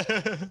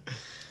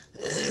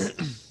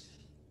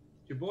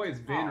 Your boy's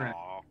been ready.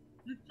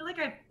 I feel like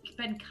I've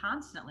been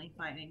constantly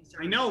fighting.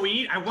 I know,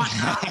 I want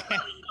that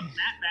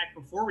back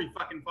before we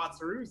fucking fought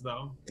Saruz,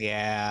 though.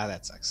 Yeah,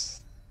 that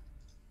sucks.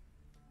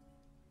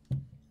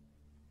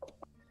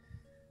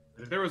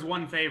 If there was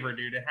one favor,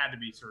 dude, it had to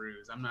be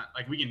Saruz. I'm not,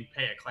 like, we can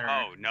pay a cleric.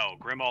 Oh no,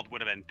 Grimald would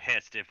have been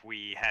pissed if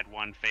we had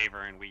one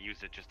favor and we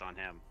used it just on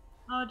him.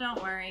 Oh,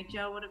 don't worry.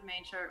 Joe would have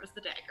made sure it was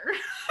the dagger.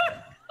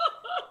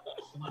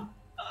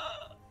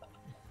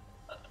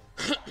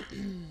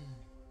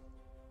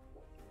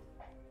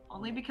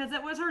 Only because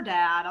it was her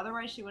dad.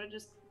 Otherwise, she would have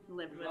just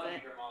lived with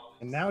it.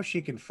 And now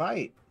she can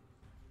fight.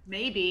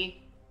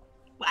 Maybe.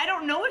 I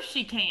don't know if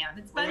she can.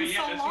 It's been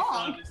so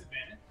long.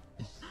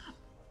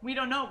 We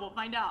don't know. We'll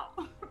find out.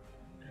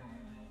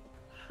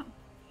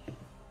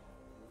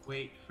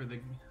 Wait for the.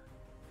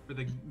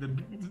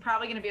 It's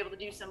probably gonna be able to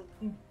do some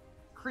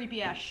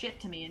creepy ass shit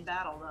to me in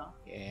battle, though.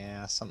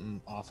 Yeah,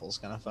 something awful's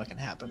gonna fucking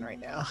happen right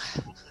now.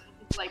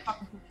 It's like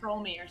fucking control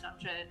me or some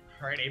shit.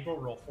 All right, April,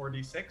 roll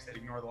 4d6 and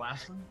ignore the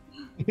last one.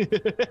 I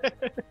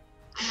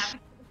have to.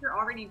 If you're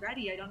already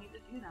ready, I don't need to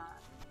do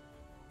that.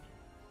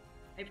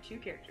 I have 2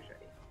 characters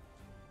ready.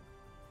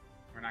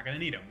 We're not gonna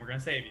need them. We're gonna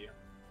save you.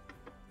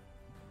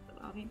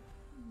 I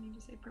need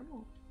to say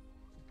promote.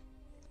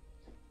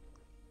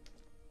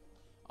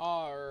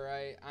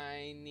 Alright,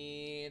 I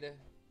need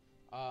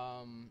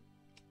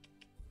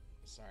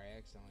sorry, I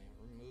accidentally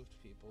removed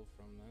people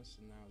from this,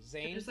 and now It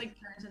Zane. just like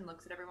turns and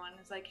looks at everyone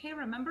and is like, hey,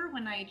 remember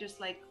when I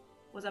just like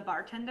was a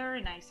bartender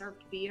and I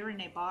served beer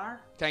in a bar?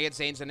 Can I get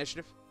Zane's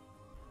initiative?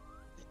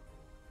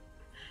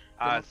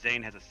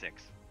 Zane has a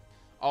 6.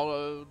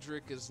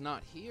 Aldrich is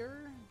not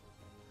here.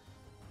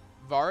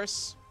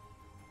 Varus,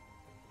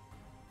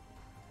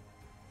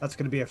 That's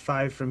going to be a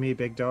 5 for me,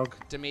 big dog.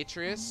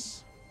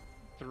 Demetrius,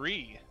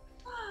 3.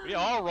 We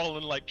all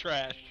rolling like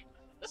trash.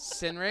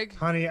 Sinrig,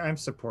 Honey, I'm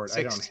support.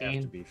 I don't have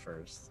 16. to be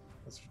first.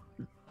 That's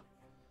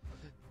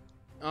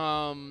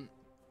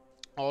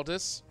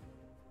Aldous,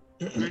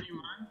 21.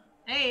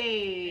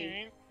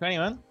 Hey!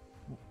 21?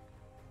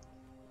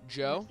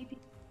 Joe,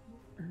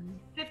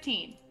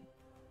 15.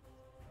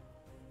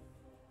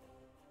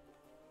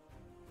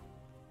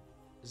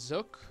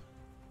 Zook,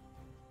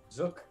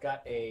 Zook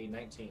got a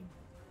 19.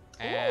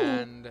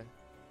 and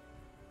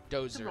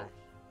Dozer.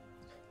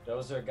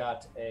 Dozer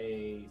got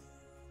a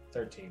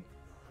 13.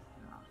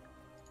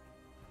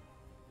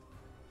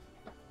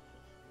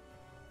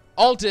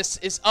 Aldous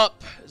is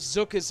up,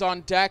 Zook is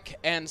on deck,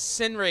 and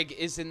Sinrig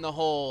is in the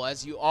hole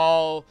as you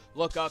all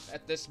look up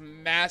at this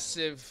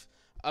massive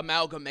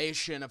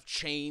amalgamation of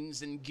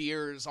chains and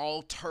gears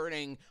all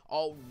turning,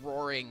 all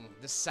roaring,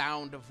 the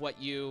sound of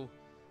what you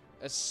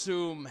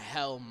assume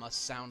hell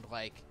must sound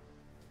like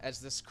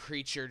as this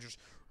creature just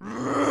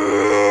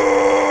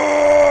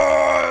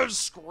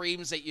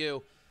screams at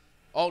you.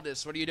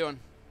 Aldous, what are you doing?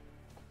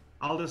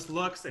 Aldous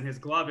looks and his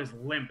glove is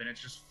limp and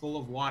it's just full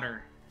of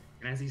water.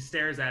 And as he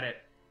stares at it,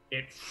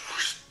 it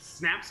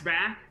snaps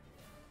back.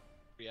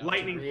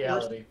 Lightning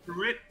forces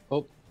through it.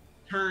 Oh.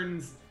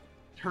 Turns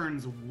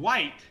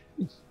white.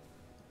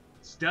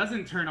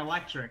 Doesn't turn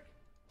electric.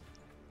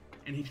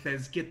 And he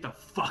says, "Get the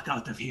fuck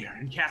out of here,"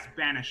 and casts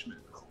banishment.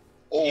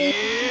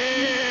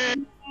 Yeah!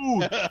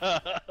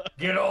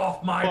 Get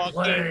off my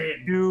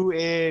plane! Do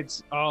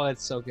it. Oh,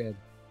 that's so good.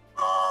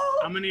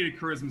 I'm gonna need a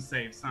charisma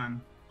save,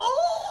 son.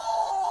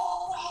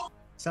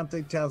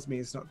 Something tells me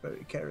it's not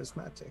very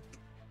charismatic.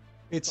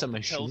 It's a Tells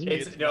machine. me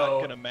it's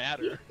not gonna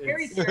matter.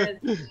 Very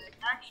charismatic,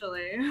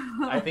 actually.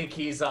 I think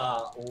he's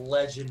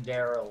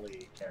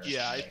legendarily charismatic.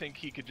 Yeah, I think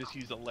he could just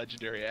use a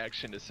legendary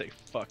action to say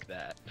fuck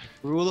that.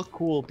 Rule of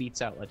cool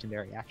beats out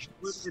legendary actions.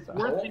 It's so.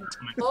 worth it.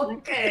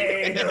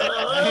 Okay.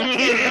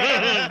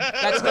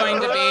 That's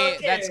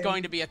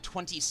going to be a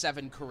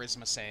 27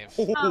 charisma save.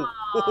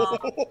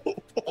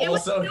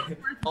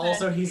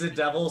 Also, he's a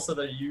devil, so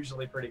they're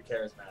usually pretty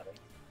charismatic.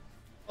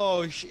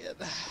 Oh shit.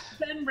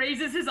 Ben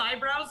raises his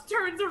eyebrows,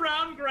 turns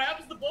around,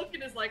 grabs the book,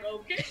 and is like,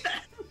 okay.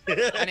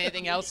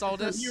 Anything else,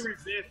 Aldous? He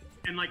resists,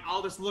 and like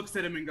Aldous looks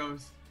at him and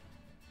goes,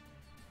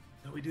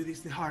 "So we do this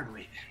the hard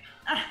way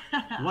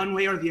then. One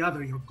way or the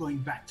other, you're going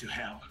back to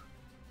hell."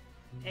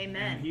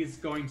 Amen. And he's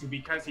going to,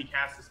 because he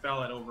cast a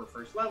spell at over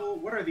first level.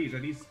 What are these? Are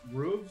these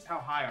roofs? How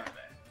high are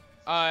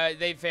they?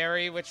 They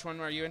vary. Which one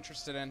are you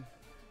interested in?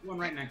 One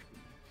right next to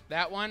me.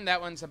 That one? That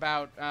one's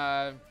about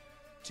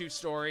 2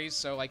 stories,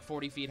 so like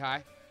 40 feet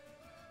high.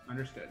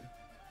 Understood.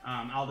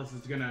 Aldous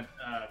is gonna.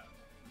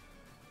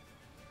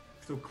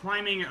 So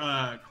climbing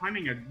a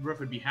roof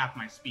would be half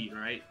my speed,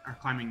 right? Or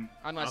climbing.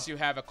 Unless up? you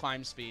have a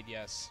climb speed,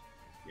 yes.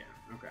 Yeah.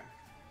 Okay.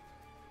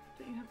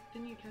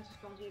 Didn't you cast a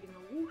spell so you can go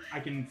whoosh? I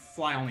can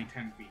fly only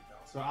 10 feet though,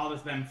 so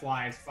Aldous then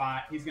flies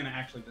 5. He's gonna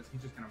actually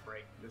he's just gonna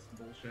break this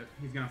bullshit.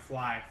 He's gonna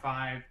fly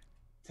 5,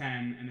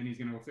 10, and then he's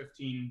gonna go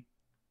 15.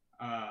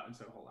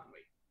 So hold on,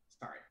 wait.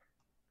 Sorry.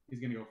 He's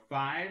gonna go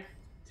 5,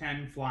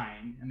 10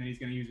 flying, and then he's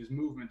gonna use his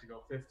movement to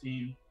go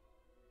 15,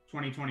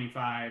 20,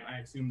 25. I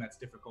assume that's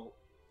difficult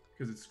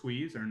because it's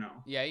squeeze or no?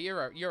 Yeah,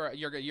 you're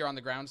on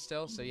the ground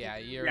still, so yeah,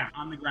 you're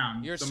on the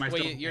ground. You're So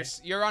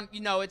you're on.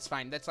 No, it's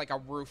fine. That's like a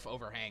roof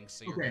overhang,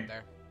 so you're good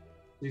there.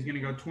 He's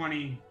gonna go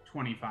 20,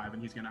 25,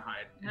 and he's gonna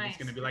hide. And Nice, he's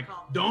gonna be good like,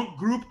 call. "Don't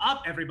group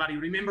up, everybody.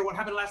 Remember what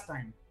happened last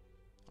time."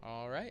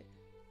 All right.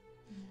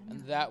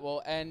 And that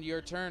will end your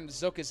turn.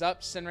 Zook is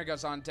up. Sinra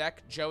goes on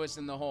deck. Joe is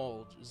in the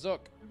hold.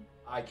 Zook.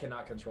 I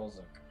cannot control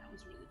Zook. That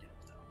was really dope,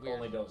 though. Weird.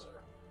 Only Dozer.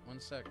 1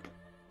 sec.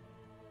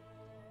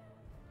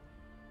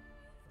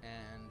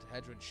 And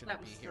Hedgewood That shouldn't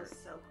was be still here.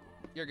 so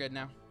cool. You're good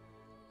now.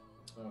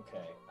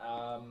 Okay.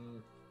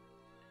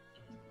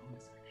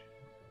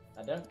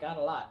 I don't got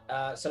a lot.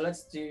 So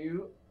let's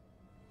do.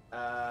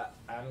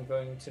 I'm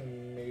going to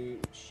move.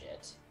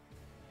 Shit.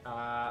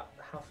 How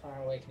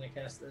far away can I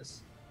cast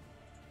this?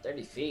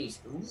 30 feet.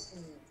 Ooh.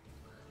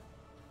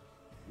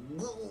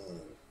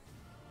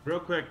 Real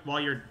quick,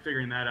 while you're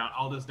figuring that out,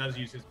 Aldous does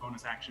use his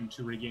bonus action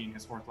to regain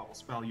his 4th level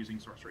spell using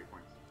sorcery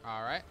points.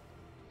 All right.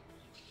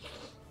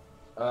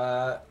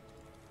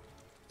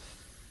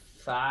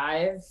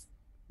 5,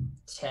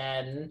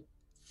 10,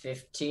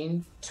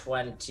 15,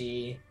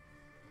 20,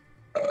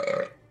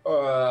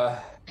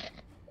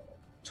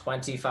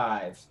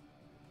 25.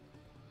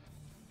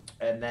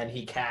 And then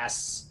he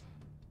casts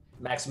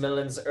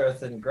Maximilian's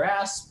Earthen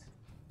Grasp.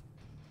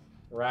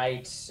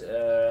 Right,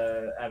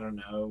 I don't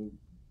know,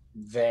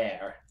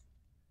 there.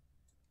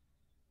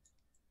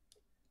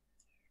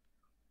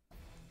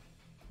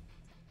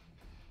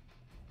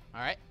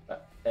 All right.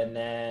 And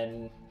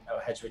then,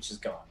 Hedgewitch is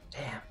gone.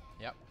 Damn.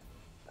 Yep.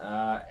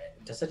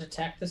 Does it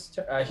attack this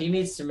turn? He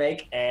needs to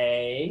make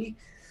a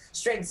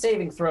strength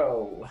saving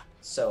throw.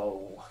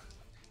 So,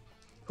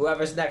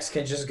 whoever's next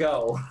can just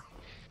go.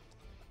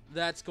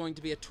 That's going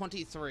to be a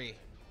 23.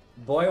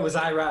 Boy, was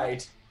I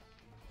right.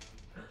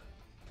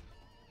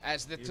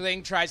 As the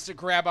thing tries to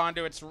grab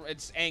onto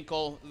its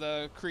ankle,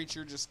 the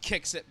creature just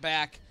kicks it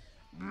back.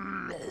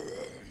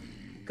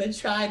 Good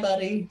try,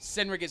 buddy.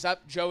 Sinrig is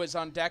up. Joe is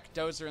on deck.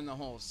 Dozer in the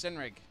hole.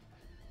 Sinrig.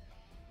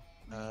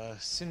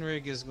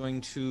 Sinrig is going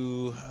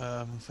to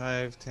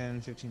 5, 10,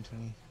 15,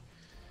 20,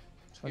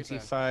 Here's a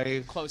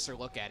 25. closer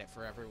look at it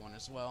for everyone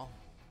as well.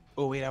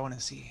 Oh, wait, I want to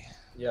see.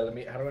 Yeah,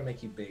 how do I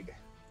make you big?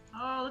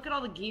 Oh, look at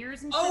all the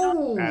gears and shit.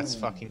 Oh! That's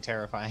fucking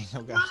terrifying.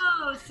 Oh, God.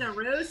 Oh,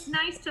 Saros,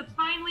 nice to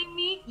finally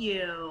meet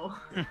you.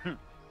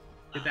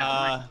 Get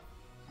that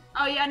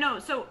Oh yeah, no.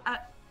 So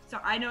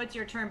I know it's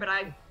your turn, but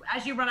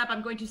as you run up,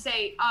 I'm going to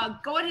say,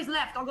 go at his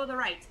left. I'll go to the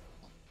right.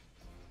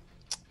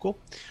 Cool.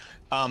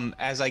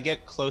 As I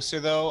get closer,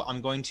 though,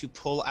 I'm going to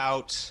pull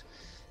out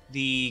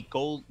the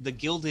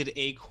gilded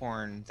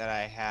acorn that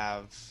I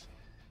have.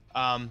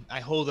 I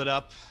hold it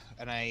up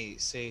and I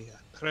say,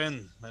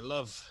 "Kren, my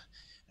love,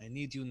 I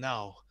need you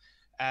now,"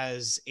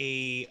 as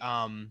a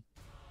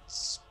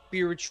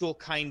spiritual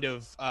kind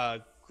of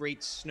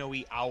great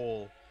snowy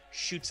owl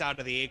shoots out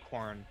of the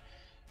acorn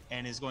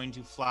and is going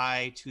to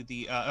fly to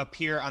the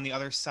appear on the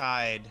other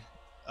side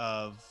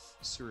of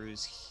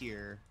Suru's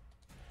here.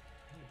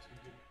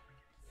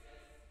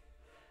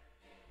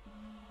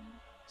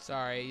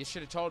 Sorry, you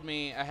should have told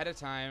me ahead of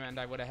time, and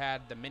I would have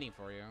had the mini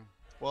for you.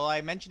 Well,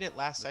 I mentioned it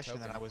last The session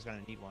that token. I was going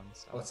to need one.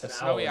 So. What's an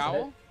Snowy owl?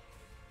 owl?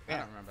 I Yeah.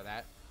 don't remember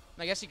that.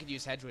 I guess you could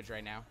use Hedgewitch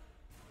right now.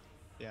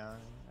 Yeah.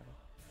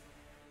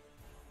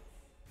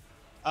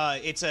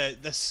 It's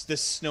the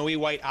snowy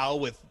white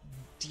owl with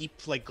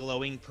deep, like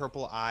glowing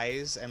purple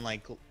eyes and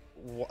like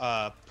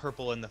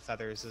purple in the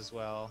feathers as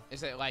well.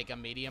 Is it like a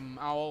medium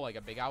owl, like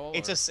a big owl?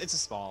 It's or? a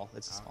small.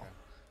 It's a Oh, small. okay.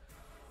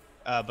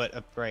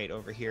 But right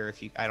over here,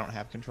 if you, I don't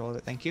have control of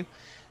it. Thank you.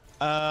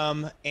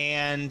 And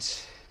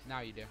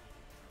Now you do.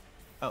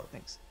 oh,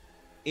 thanks.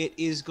 It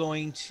is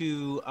going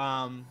to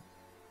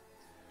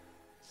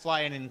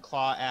fly in and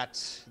claw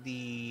at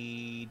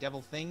the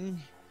devil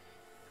thing.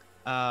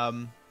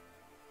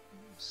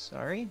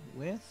 Sorry,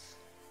 with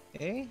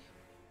a.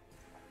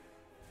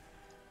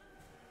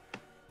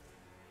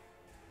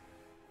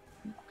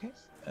 Okay.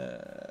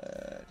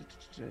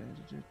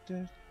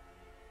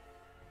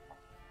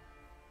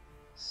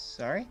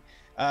 Sorry.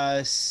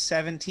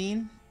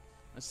 17.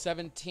 A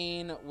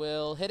 17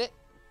 will hit it.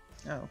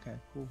 Oh, okay,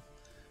 cool.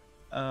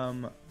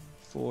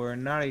 For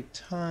not a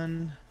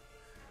ton,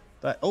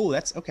 but oh,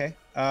 that's okay.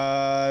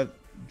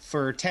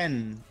 For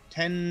 10,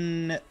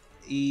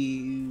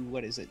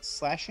 what is it?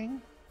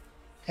 Slashing?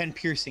 10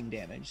 piercing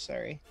damage.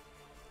 Sorry.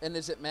 And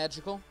is it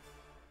magical?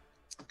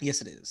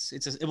 Yes, it is.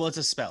 It's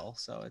a spell,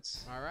 so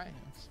it's. All right.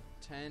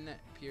 10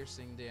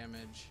 piercing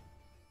damage.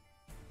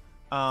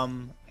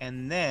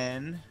 And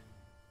then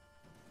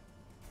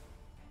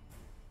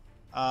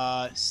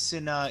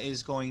Cinna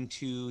is going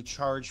to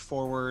charge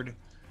forward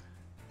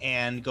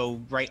and go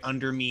right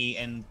under me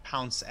and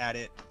pounce at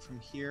it from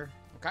here.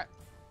 Okay.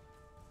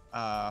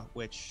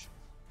 which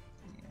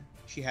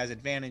she has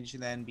advantage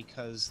then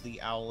because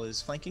the owl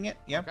is flanking it.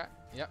 Yep. Okay.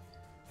 Yep.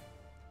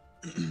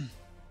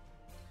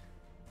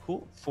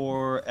 Cool.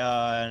 For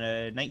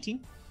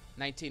 19.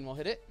 19 will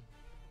hit it.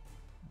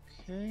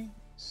 Okay.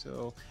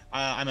 So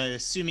I'm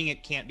assuming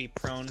it can't be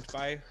proned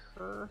by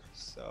her.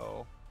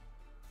 So.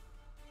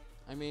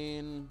 I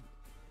mean,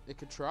 it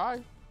could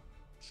try.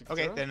 She could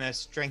Okay, try. then a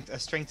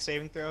strength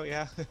saving throw.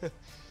 Yeah.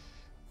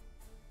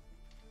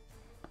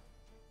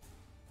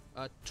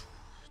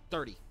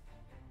 30.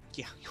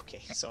 Yeah.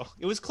 Okay. So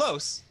it was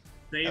close.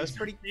 Saves, That was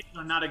pretty. saves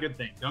are not a good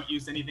thing. Don't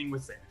use anything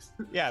with saves.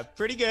 Yeah,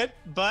 pretty good.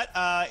 But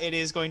it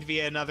is going to be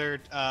another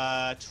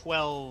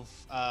 12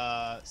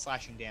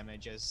 slashing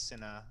damage as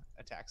Cinna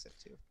attacks it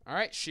too. All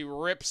right, she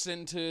rips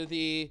into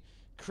the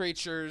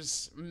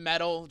creature's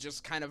metal,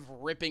 just kind of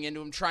ripping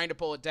into him, trying to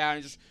pull it down,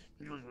 and just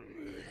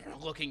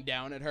looking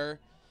down at her.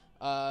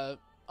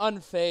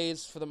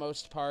 Unfazed for the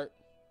most part.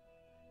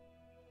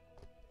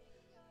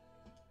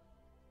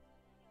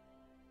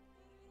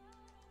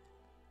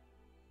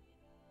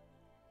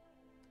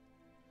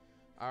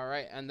 All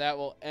right, and that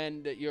will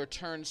end your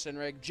turn,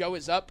 Sinrig. Joe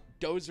is up.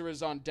 Dozer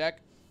is on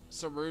deck.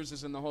 Saruz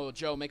is in the hole.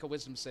 Joe, make a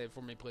wisdom save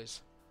for me, please.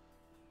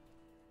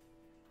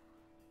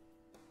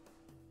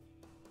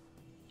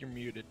 You're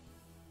muted.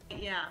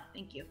 Yeah,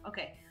 thank you.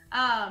 Okay.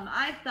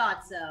 I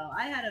thought so.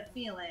 I had a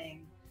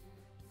feeling.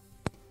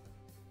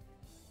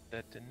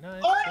 That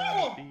tonight's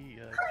Oh! gonna be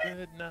a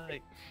good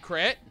night.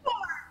 Crit.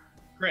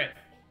 Crit.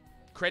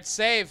 Crit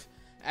save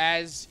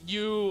as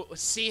you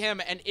see him,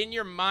 and in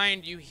your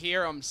mind you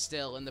hear him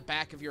still in the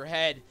back of your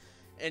head,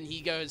 and he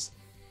goes,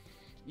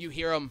 you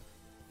hear him,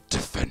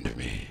 Defend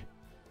me,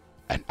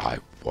 and I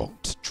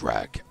won't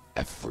drag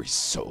every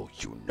soul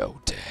you know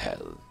to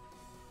hell.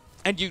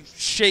 and you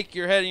shake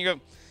your head and you go,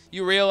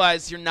 you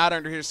realize you're not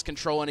under his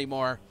control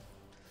anymore.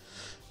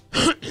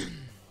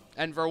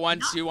 And for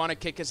once you want to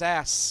kick his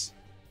ass.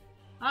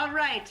 All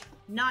right,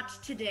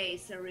 not today,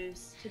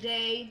 Sarus.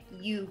 Today,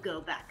 you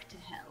go back to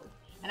hell.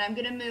 And I'm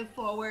gonna move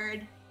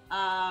forward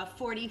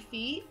 40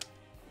 feet.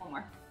 One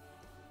more.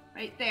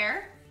 Right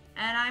there.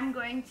 And I'm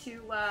going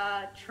to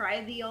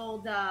try the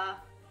old 1-2.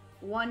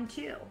 All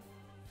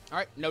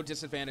right, no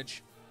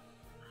disadvantage.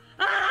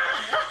 My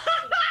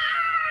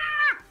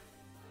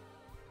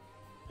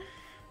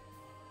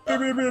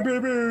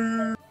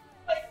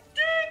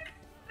dick!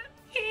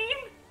 15?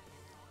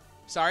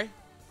 Sorry?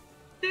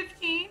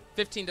 15?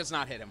 15 does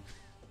not hit him.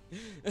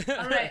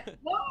 All right,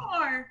 one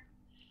more.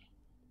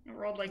 I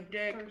rolled like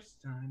dick.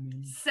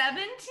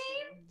 17?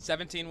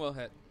 17 will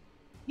hit.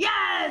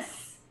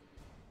 Yes!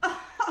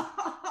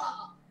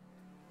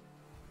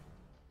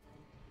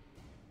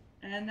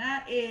 And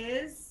that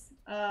is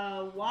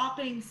a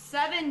whopping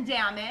 7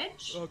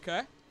 damage.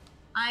 Okay.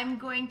 I'm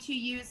going to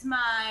use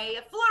my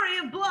flurry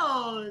of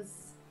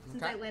blows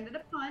since Okay. I landed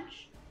a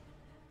punch.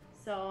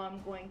 So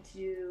I'm going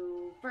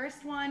to.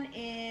 First one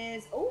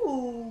is.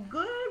 Oh,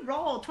 good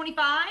roll.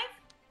 25.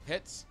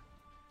 Hits.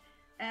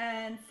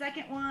 And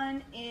second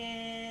one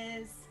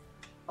is.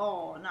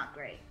 Oh, not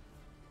great.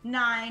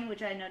 9,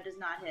 which I know does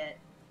not hit.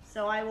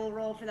 So I will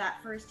roll for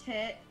that first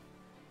hit.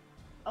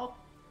 Oh,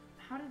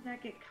 how did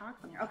that get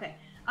cocked on here? Okay.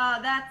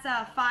 That's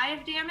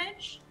 5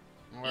 damage.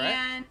 All right.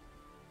 And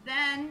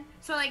then,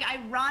 so like I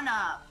run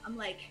up. I'm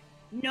like,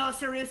 no,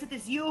 Sarus, it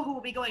is you who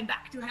will be going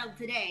back to hell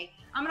today.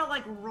 I'm gonna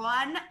like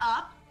run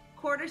up,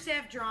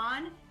 quarterstaff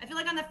drawn. I feel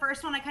like on the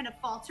first one I kind of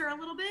falter a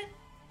little bit.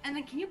 And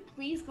then can you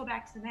please go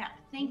back to the map?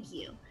 Thank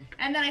you.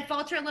 And then I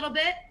falter a little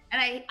bit,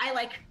 and I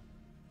like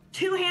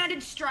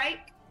two-handed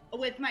strike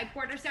with my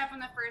quarterstaff on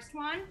the first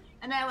one,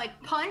 and then I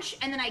like punch,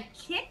 and then I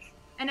kick.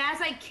 And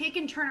as I kick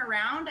and turn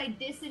around, I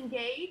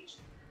disengage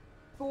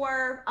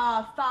for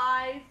 5,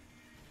 10.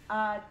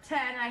 I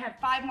have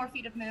 5 more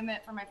feet of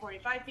movement for my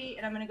 45 feet,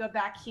 and I'm gonna go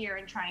back here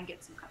and try and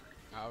get some cover.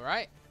 All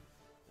right.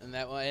 And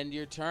that will end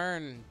your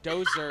turn.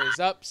 Dozer is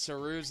up,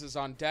 Saruz is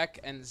on deck,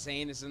 and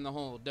Zane is in the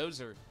hole.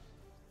 Dozer.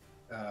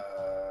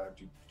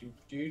 Probably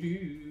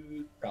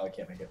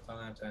can't make it.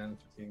 5, 10,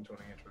 15, 20,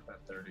 25,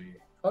 30.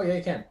 Oh, yeah,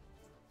 you can.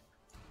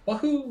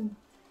 Wahoo!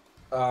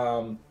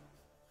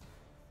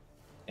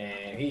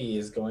 And he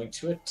is going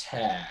to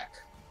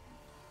attack.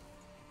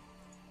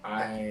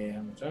 I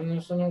haven't done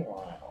this in a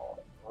while.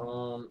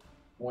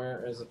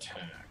 Where is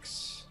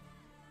attacks?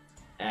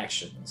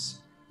 Actions.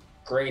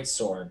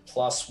 Greatsword,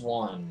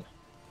 +1.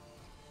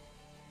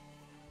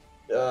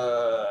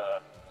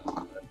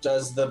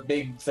 Does the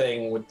big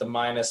thing with the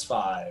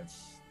 -5.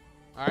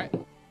 All right.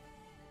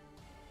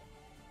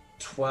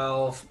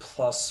 12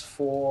 +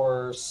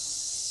 4,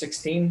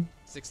 16.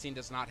 16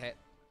 does not hit.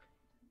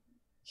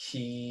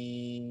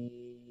 He,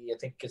 I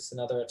think, gets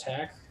another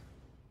attack.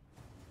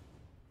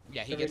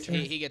 Yeah, he Every gets turn?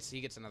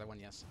 he gets another one.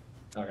 Yes.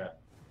 Okay.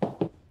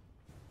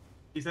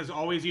 He says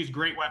always use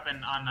great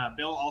weapon on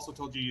Bill also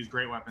told you to use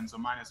great weapon, so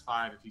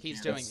 -5 if you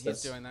He's can.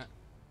 doing that.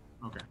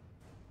 Okay.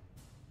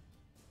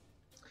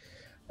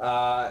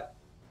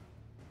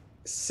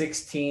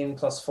 16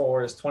 +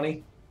 4 is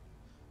 20.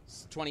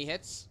 20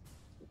 hits.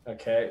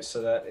 Okay,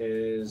 so that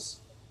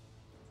is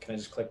Can I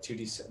just click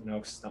 2d6? No,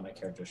 'cause it's not my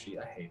character sheet.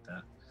 I hate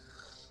that.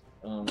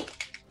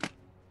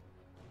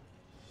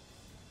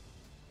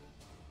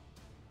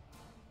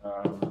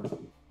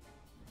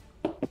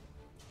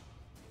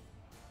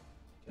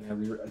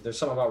 There's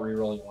something about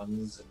rerolling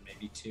ones and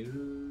maybe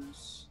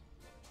twos.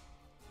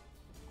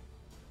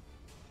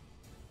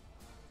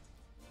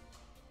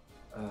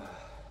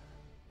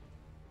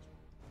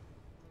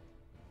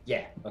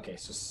 Yeah. Okay.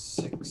 So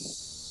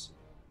 6,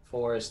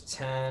 4 is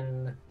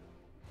 10,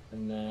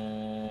 and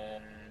then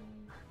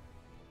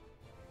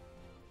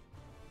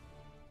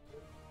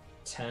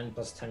 10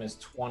 plus 10 is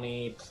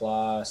 20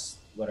 plus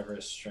whatever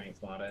his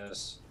strength mod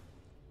is.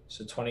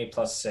 So 20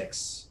 plus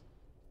 6.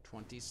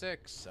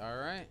 26. All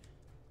right.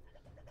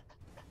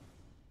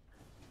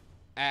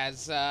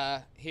 As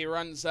he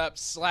runs up,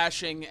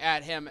 slashing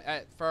at him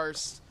at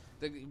first.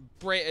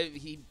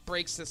 He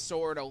breaks the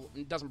sword,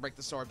 doesn't break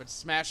the sword, but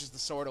smashes the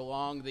sword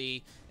along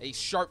a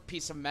sharp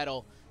piece of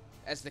metal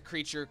as the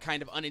creature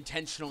kind of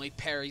unintentionally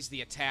parries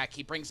the attack.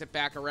 He brings it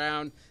back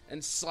around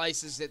and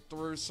slices it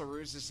through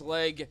Saruz's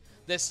leg,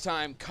 this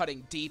time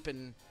cutting deep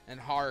and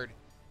hard.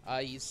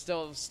 He's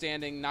still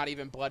standing, not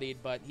even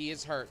bloodied, but he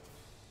is hurt.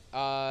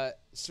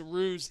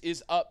 Saruz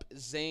is up,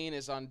 Zane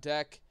is on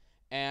deck,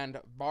 and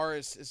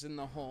Varus is in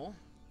the hole.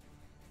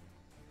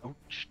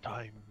 Ouch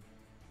time.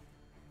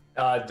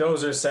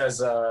 Dozer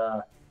says,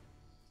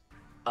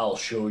 I'll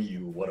show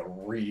you what a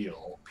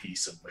real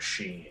piece of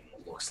machine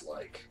looks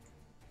like.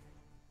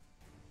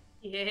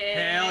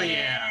 Yeah. Hell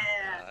yeah.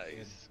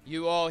 Nice.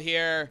 You all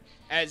hear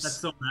as That's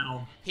so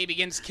metal. he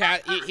begins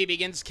he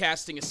begins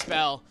casting a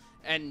spell,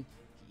 and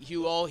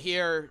you all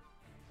hear,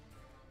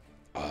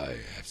 I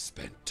have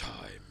spent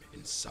time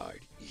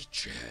inside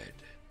each head.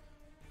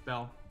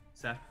 Bell,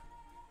 Seth.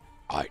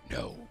 I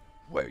know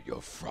where you're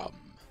from.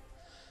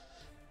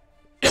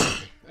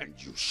 And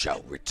you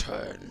shall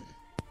return.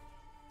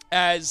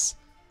 as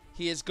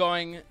he is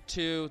going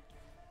to...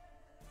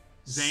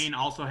 Zane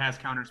also has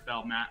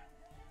counterspell, Matt.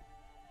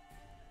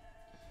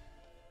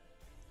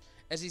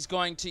 As he's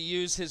going to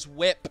use his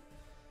whip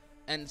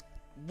and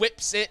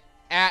whips it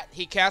at...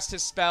 He casts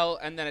his spell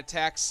and then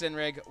attacks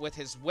Sinrig with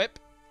his whip.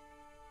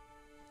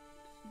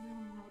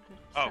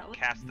 Oh,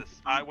 cast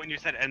this. When you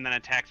said and then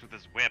attacks with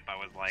his whip, I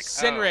was like,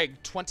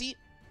 Sinrig, 20.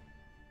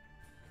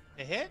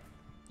 A hit?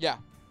 Yeah.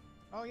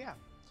 Oh, yeah.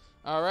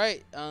 All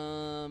right.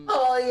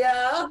 Oh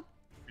yeah.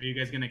 Are you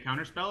guys gonna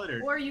counterspell it,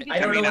 or? Or you I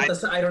don't know what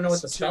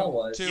the spell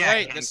was. Too Yeah,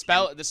 late. The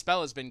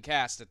spell has been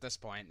cast at this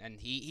point, and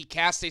he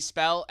cast a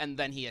spell and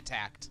then he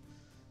attacked.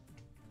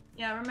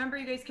 Yeah, remember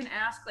you guys can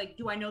ask, like,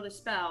 do I know the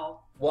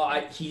spell? Well,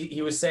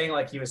 he was saying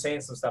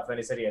some stuff, then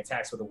he said he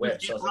attacks with a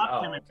whip. So I was like,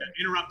 oh, okay.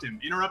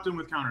 Interrupt him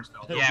with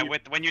counterspell. yeah.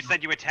 When you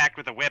said you attacked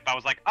with a whip, I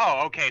was like,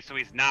 oh, okay, so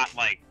he's not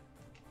like.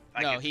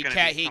 No, it's he gonna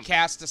be he something.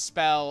 cast a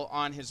spell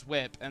on his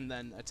whip and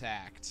then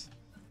attacked.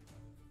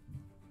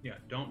 Yeah,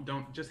 don't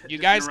just. You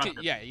just guys interrupt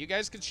could, him. you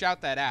guys could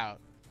shout that out.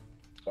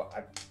 Well,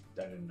 I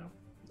didn't know.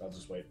 I'll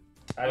just wait.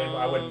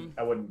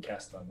 I wouldn't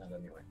cast on that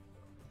anyway.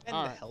 And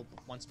All the right. help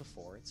once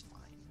before, it's fine.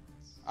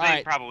 All Zane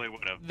right. probably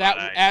would have.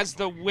 That as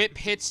the whip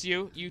hits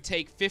you, you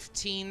take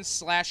 15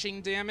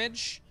 slashing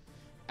damage,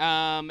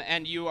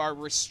 and you are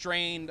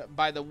restrained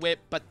by the whip.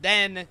 But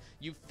then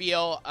you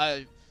feel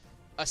a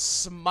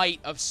smite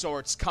of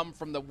sorts come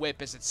from the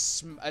whip as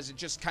it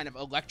just kind of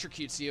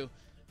electrocutes you.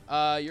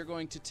 You're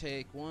going to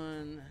take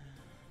 1,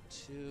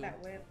 2.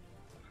 That whip.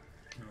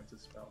 No, it's a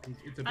spell.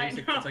 It's a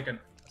basic. It's like a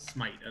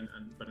smite,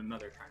 but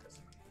another kind of smite.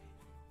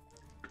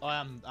 Oh,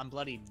 I'm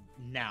bloodied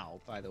now,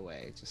 by the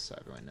way, just so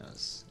everyone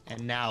knows.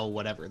 And now,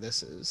 whatever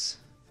this is.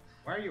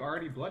 Why are you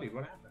already bloodied?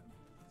 What happened?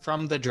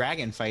 From the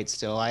dragon fight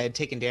still. I had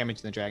taken damage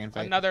in the dragon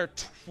fight. Another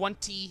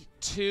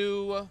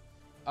 22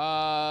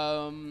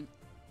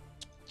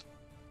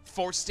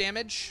 force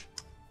damage.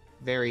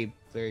 Very,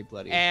 very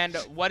bloody. And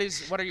what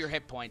are your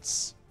hit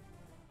points?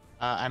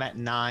 I'm at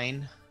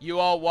 9. You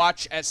all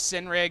watch as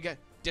Sinrig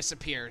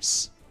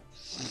disappears.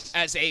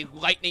 As a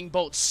lightning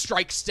bolt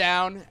strikes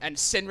down, and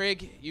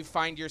Sinrig, you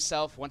find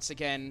yourself once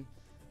again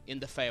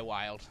in the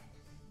Feywild.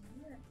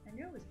 Yeah, I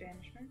knew it was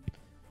banishment.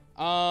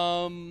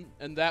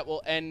 And that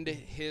will end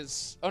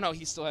his... Oh no,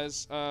 he still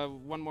has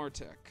one more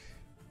attack.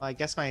 Well, I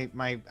guess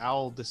my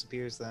owl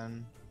disappears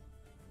then.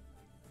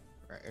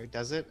 Or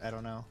does it? I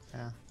don't know.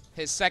 Yeah.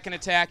 His second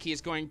attack, he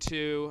is going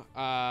to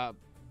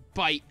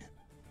bite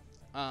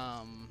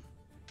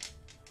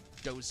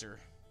Dozer.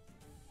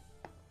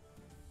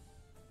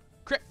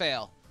 Crit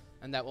fail,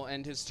 and that will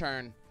end his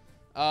turn.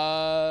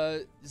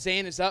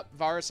 Zane is up,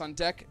 Varus on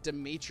deck,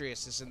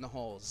 Demetrius is in the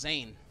hole.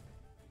 Zane.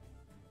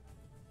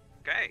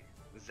 Okay,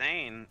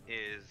 Zane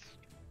is,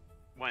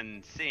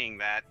 when seeing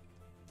that,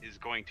 is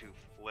going to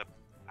flip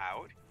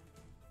out.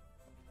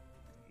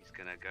 He's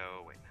gonna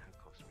go. Wait, how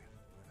close do we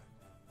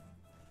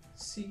have?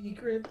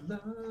 Secret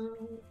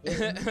love.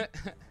 5,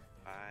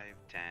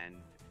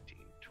 10,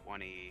 15,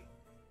 20.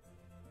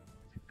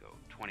 Go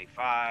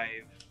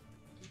 25.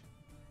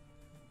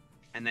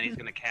 And then he's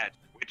going to catch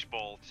Witch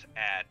Bolt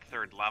at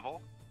 3rd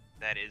level.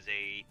 That is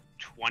a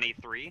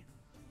 23.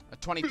 A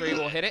 23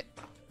 will hit it.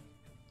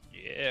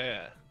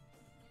 Yeah.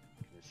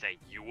 say,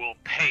 "You will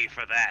pay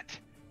for that."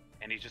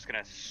 And he's just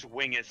gonna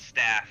swing his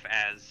staff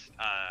as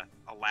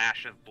a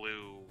lash of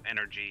blue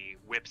energy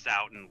whips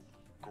out and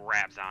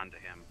grabs onto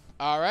him.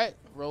 All right,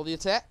 roll the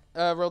attack.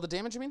 Roll the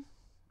damage. I mean.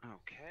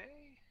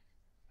 Okay.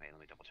 Wait, let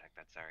me double check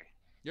that. Sorry.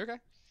 You're okay.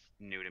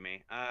 New to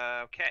me.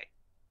 Okay.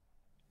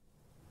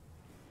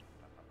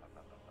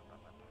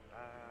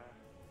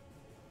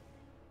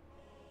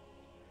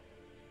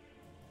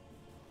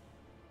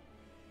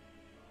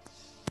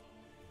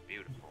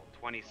 Beautiful.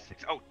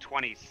 26. Oh,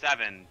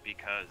 27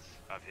 because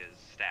of his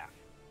staff.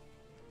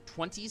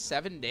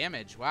 27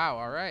 damage. Wow.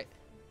 All right.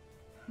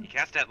 He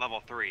cast at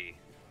level 3.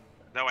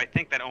 Though I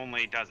think that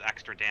only does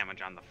extra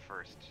damage on the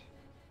first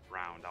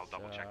round. I'll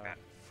double check that.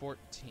 14.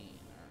 All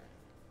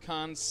right.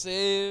 Con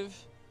save.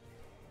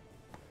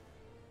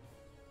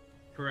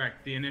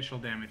 Correct. The initial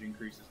damage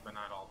increases, but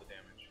not all the damage.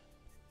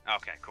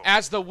 Okay, cool.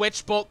 As the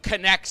Witch Bolt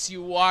connects,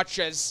 you watch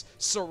as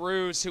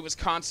Saruz, who was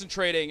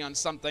concentrating on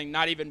something,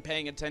 not even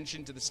paying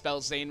attention to the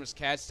spell Zane was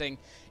casting,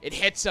 it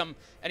hits him,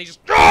 and he just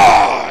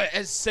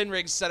as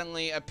Sinrig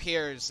suddenly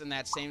appears in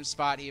that same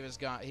spot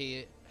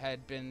he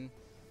had been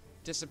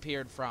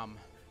disappeared from.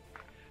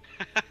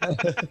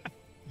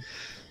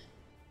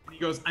 He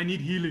goes, "I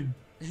need healing."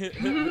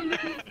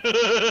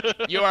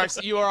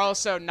 You are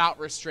also not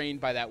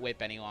restrained by that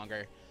whip any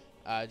longer,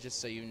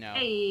 just so you know.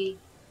 Hey.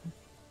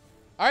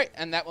 All right,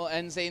 and that will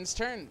end Zane's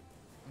turn.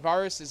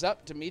 Varus is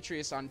up,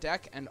 Demetrius on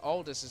deck, and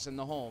Aldous is in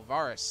the hole.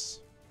 Varus.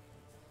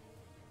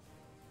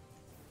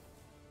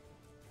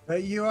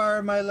 But you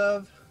are my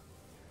love.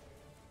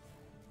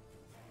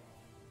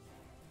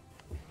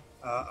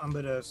 I'm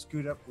going to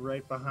scoot up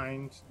right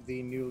behind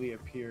the newly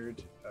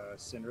appeared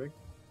Cindric.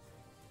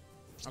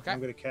 Okay.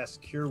 I'm going to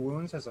cast Cure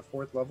Wounds as a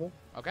 4th level.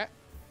 Okay.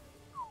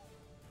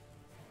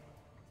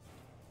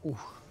 Ooh.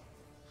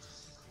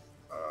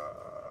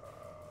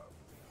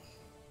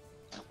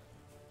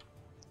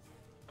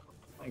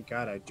 Thank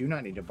God I do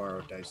not need to borrow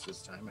dice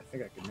this time. I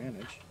think I can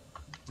manage.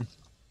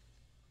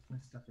 My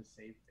stuff is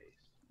save based.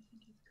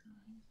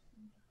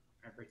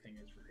 Everything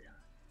is real.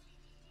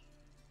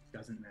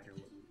 Doesn't matter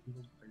what you do.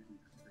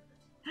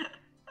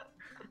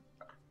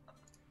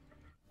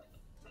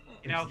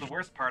 You know, the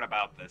worst part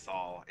about this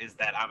all is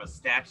that I'm a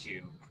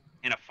statue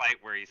in a fight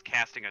where he's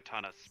casting a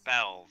ton of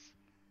spells.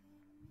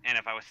 And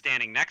if I was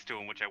standing next to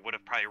him, which I would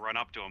have probably run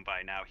up to him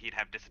by now, he'd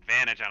have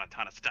disadvantage on a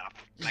ton of stuff.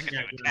 I could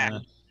do attack.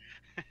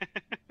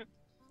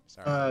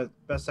 Sorry.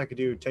 Best I could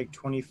do, take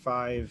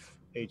 25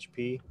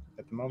 HP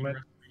at the moment.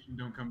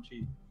 Don't come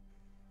cheap.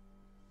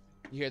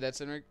 You hear that,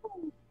 Cindric?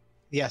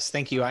 Yes,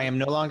 thank you. I am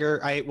no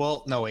longer.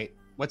 Well, no, wait.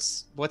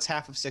 What's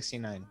half of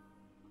 69?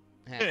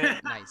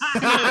 Nice. Nice.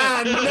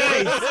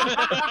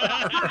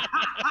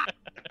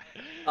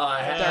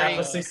 Half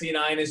of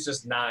 69 is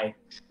just 9.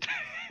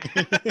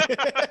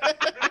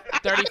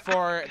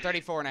 34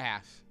 and a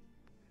half.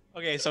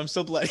 Okay, so I'm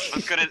still bloody.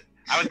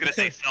 I was gonna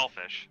say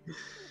selfish.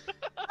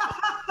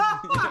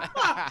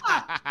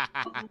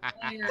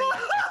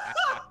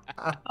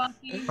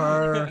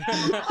 Perfect.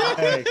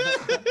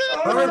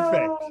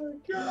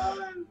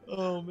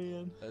 Oh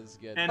man, that's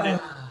good. And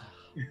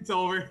it's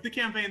over. The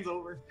campaign's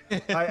over.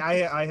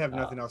 I have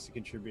nothing else to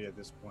contribute at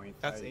this point.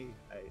 That's I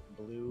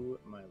blew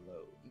my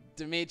load.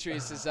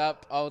 Demetrius is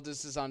up.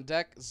 Aldous is on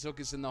deck. Zook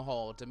is in the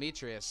hole.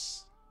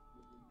 Demetrius.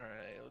 All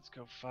right, let's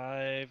go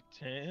 5,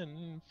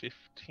 10,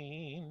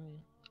 15,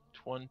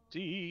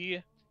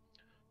 20,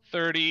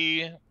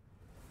 30.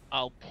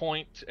 I'll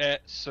point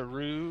at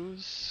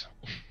Saruz.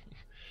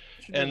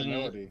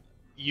 And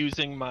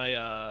using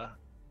my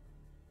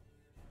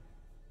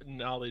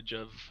knowledge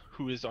of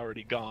who is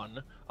already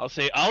gone, I'll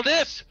say,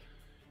 Aldous,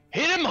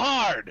 hit him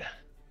hard!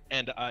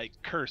 And I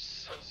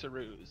curse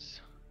Saruz.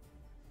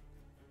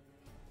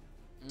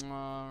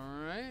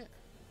 Alright.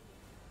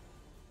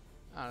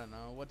 I don't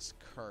know. What's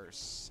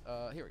curse?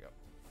 Here we go.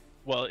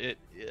 Well,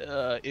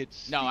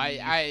 it's... No,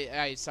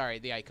 I sorry,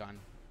 the icon.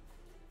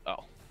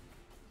 Oh.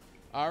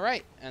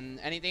 Alright, and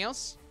anything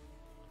else?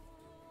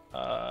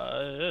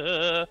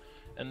 And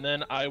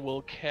then I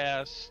will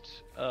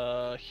cast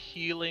a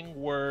healing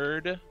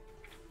word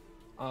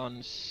on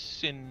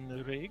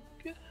Sinrig.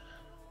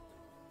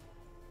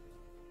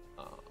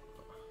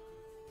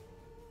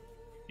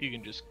 You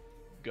can just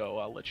go.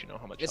 I'll let you know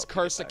how much. Is help you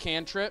curse get a back.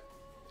 cantrip?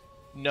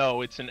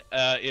 No, it's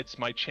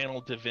my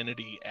channel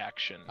divinity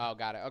action. Oh,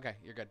 got it. Okay,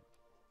 you're good.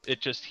 It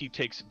just he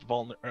takes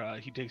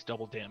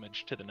double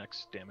damage to the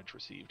next damage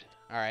received.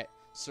 All right.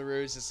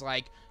 Saruz is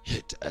like,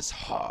 hit as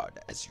hard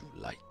as you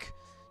like.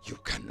 You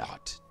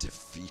cannot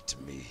defeat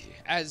me.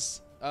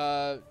 As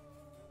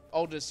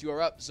Aldous, you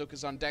are up. Zook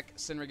is on deck.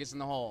 Cindric is in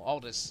the hole.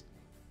 Aldous.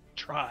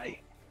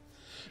 Try.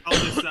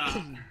 Aldous,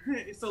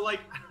 so like,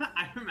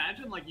 I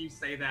imagine like you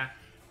say that,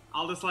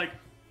 Aldous like,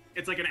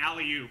 it's like an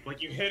alley-oop.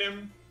 Like you hit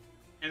him,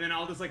 and then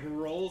Aldous like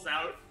rolls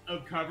out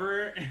of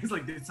cover, and it's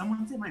like, did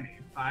someone say my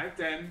name? 5,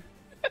 10,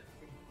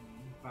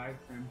 5,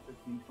 10,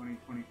 15, 20,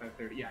 25,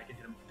 30. Yeah, I can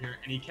hit him from here.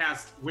 And he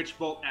casts Witch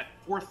Bolt at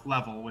 4th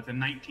level with a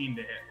 19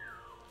 to hit.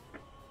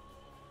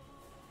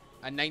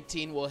 A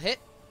 19 will hit.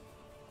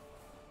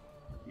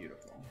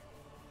 Beautiful.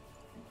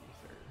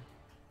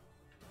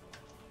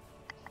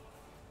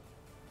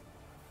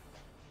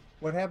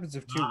 What happens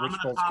if two I'm witch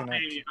gonna bolts pop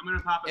connect? I'm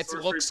gonna pop a It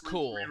sorcery looks point,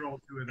 cool.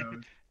 Reroll 2 of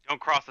those. Don't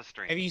cross the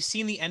stream. Have you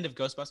seen the end of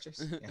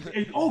Ghostbusters?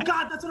 Yeah. Oh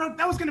God,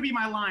 that was gonna be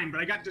my line, but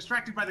I got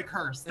distracted by the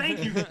curse.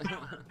 Thank you,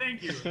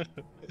 thank you.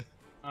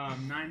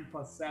 9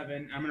 plus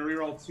 7. I'm gonna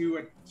reroll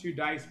two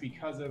dice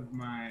because of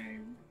my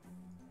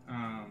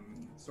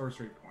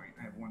sorcery point.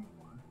 I have one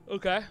more.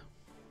 Okay.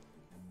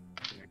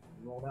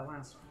 Roll that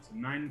last one. So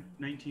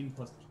 19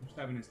 plus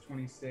 7 is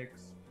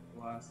 26.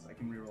 Plus, I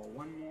can reroll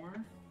one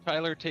more.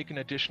 Tyler, take an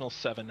additional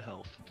 7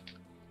 health.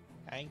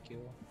 Thank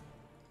you.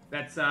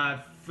 That's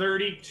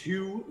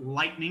 32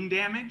 lightning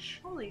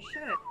damage. Holy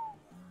shit.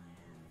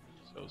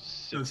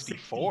 So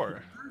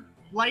 64.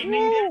 Lightning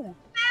damage.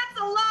 That's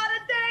a lot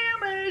of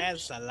damage.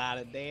 That's a lot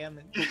of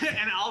damage.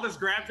 And Aldous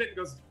grabs it and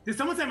goes, "Did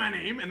someone say my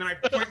name?" And then I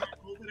point my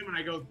bolt at him and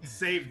I go,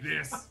 "Save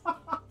this."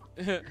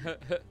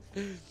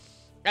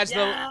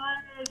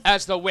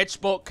 As the witch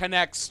bolt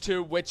connects,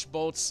 2 witch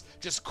bolts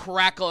just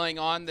crackling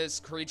on this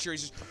creature. He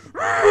just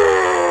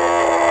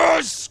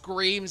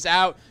screams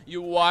out.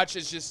 You watch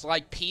as just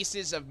like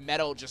pieces of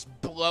metal just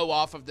blow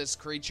off of this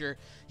creature.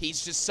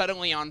 He's just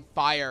suddenly on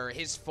fire.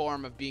 His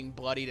form of being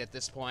bloodied at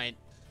this point.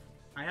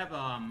 I have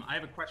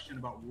a question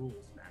about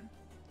rules, man.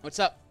 What's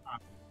up?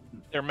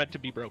 They're meant to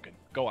be broken.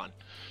 Go on.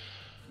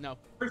 No.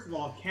 First of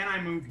all, can I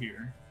move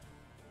here?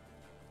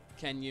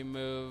 Can you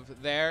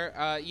move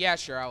there? Yeah,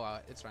 sure. I'll allow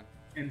it. It's fine.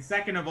 And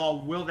second of all,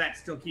 will that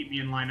still keep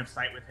me in line of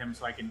sight with him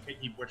so I can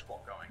keep Witch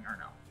Bolt going, or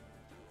no?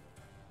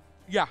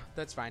 Yeah,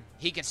 that's fine.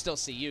 He can still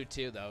see you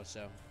too, though.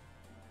 So.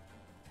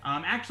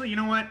 Actually, you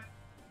know what?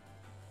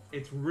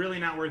 It's really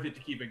not worth it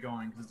to keep it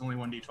going because it's only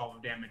 1d12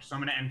 of damage. So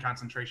I'm gonna end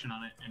concentration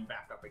on it and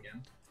back up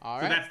again. All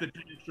so right. that's the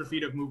 10 extra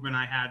feet of movement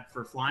I had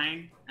for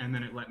flying, and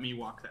then it let me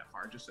walk that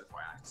far. Just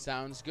FYI.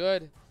 Sounds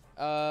good.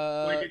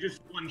 Like it's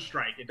just one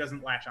strike. It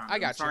doesn't latch on. I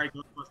got you. Sorry,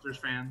 Ghostbusters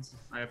fans.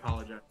 I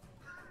apologize.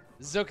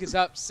 Zook is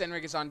up.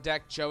 Senrig is on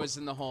deck. Joe is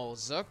in the hole.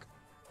 Zook.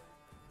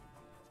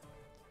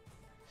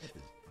 Is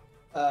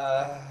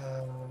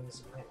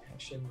my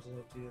action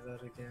to do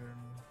that again?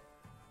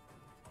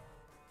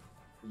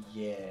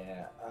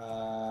 Yeah.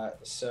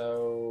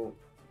 So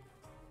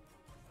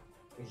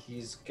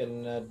he's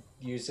gonna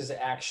use his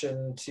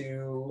action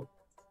to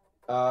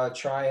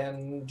try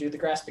and do the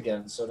grasp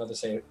again. So another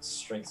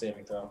strength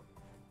saving throw.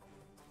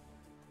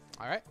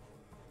 All right.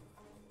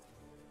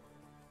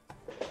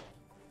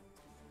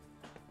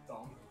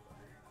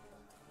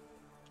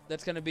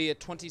 That's going to be a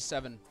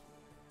 27.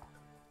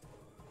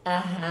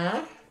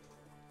 Uh-huh.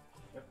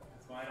 Yep,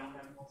 that's why I don't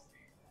have most.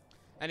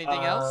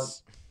 Anything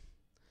else?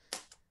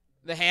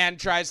 The hand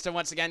tries to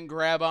once again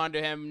grab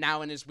onto him,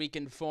 now in his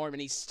weakened form,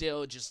 and he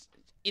still just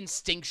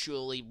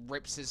instinctually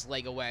rips his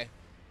leg away.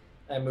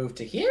 I move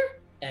to here,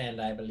 and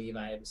I believe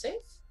I am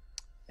safe.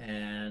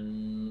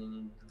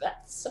 And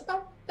that's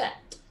about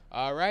that.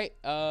 All right.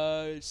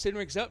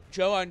 Sinrig's up.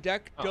 Joe on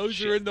deck. Oh, Dozer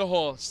shit. in the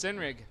hole.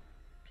 Sinrig.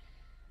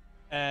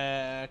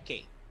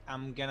 Okay.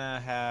 I'm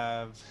gonna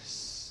have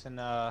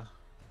Cinna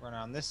run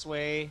on this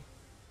way,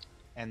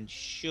 and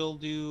she'll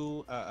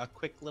do a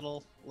quick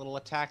little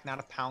attack, not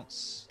a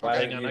pounce.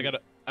 Hang on, I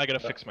gotta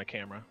fix my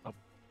camera. Oh.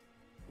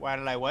 Why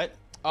did I what?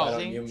 Why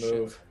don't you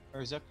move?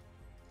 Or Zook?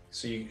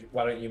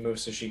 Why don't you move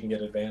so she can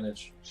get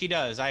advantage? She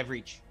does. I have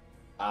reach.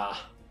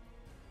 Ah.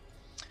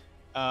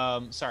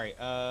 Sorry.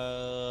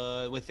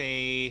 With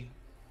a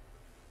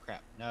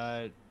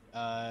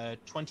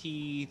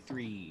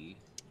 23.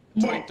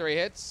 23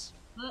 hits.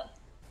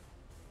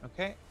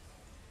 Okay.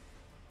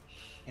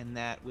 And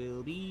that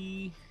will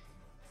be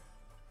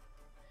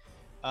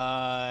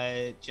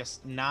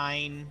just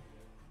 9.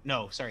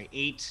 No, sorry,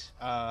 8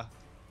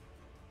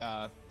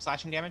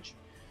 slashing damage.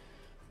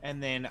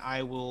 And then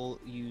I will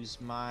use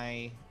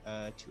my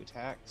 2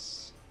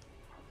 attacks.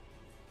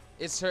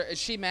 Is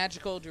she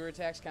magical? Do her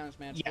attacks count as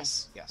magical?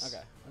 Yes.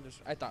 Okay.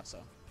 I thought so.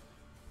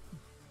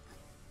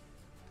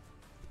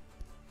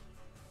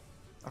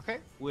 Okay.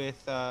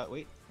 With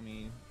wait, let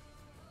me,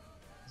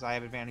 because I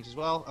have advantage as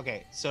well.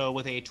 Okay, so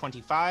with a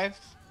 25.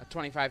 A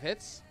 25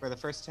 hits for the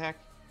first attack.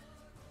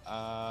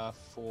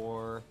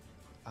 For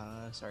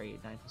 9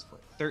 plus 4.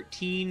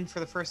 13 for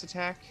the first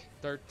attack.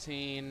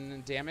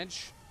 13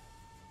 damage.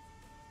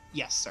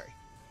 Yes, sorry.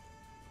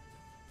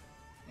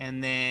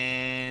 And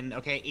then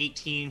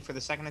 18 for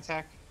the second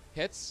attack.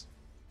 Hits.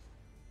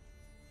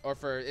 Or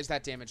is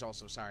that damage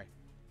also? Sorry.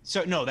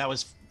 So no, that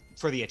was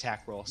for the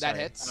attack roll. Sorry. That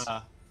hits.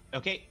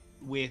 Okay,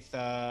 with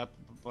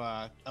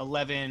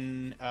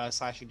 11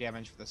 slashing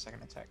damage for the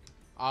second attack.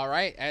 All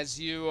right, as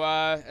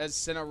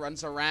Cinna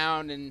runs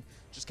around and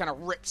just kind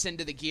of rips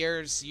into the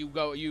gears,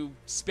 you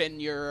spin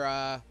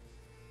your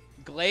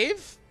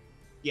glaive.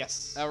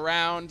 Yes.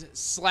 Around,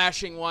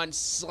 slashing once,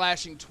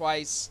 slashing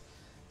twice.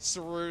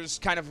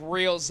 Saruz kind of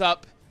reels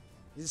up,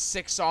 his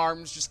 6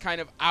 arms just kind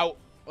of out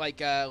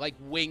like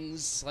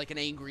wings, like an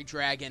angry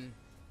dragon.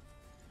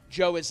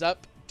 Joe is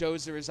up.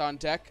 Dozer is on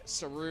deck.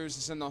 Saruz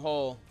is in the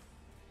hole.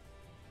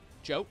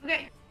 Joe?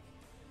 Okay.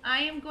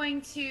 I am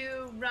going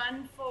to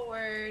run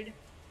forward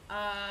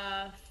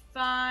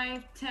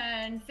 5,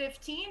 10,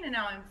 15, and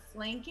now I'm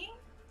flanking.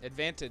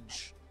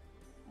 Advantage.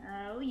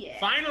 Oh, yeah.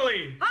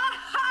 Finally!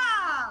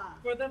 Aha!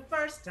 For the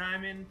first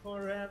time in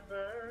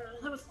forever.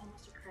 That was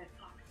almost a crit.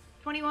 Fuck.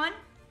 21.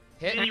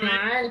 Hit.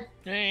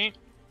 Hey.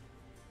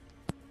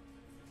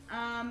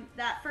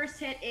 That first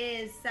hit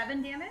is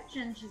 7 damage,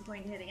 and she's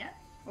going to hit again.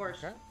 Or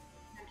Okay.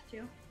 times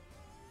 2.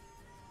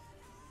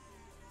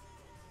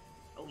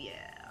 Oh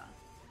yeah.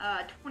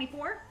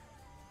 24.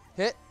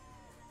 Hit.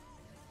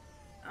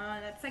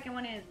 That second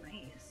one is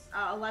nice.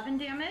 11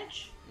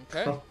 damage.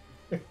 Okay.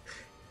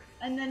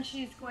 And then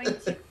she's going to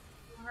do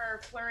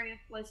her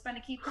spend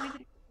a key point to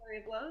do a flurry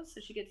of blows,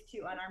 so she gets 2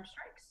 unarmed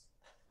strikes.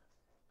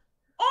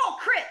 Oh,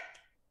 crit!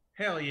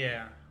 Hell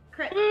yeah.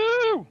 Crit.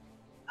 Woo!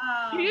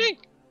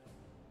 Take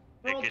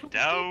roll it 20.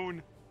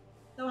 down.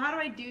 So how do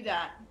I do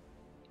that?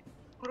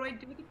 What do I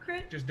do with the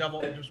crit? Just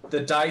double. Just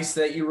The dice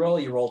that you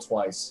roll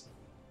twice.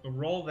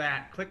 roll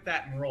that. Click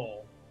that and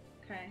roll.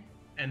 Okay.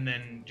 And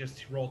then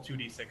just roll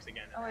 2d6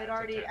 again. Oh, it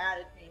already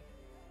added me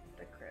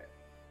the crit.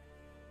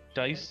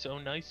 Dice so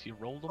nice, you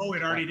rolled them. Oh,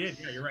 it already twice.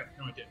 did. Yeah, you're right.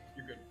 No, it did.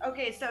 You're good.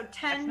 Okay, so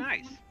 10. That's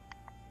nice. for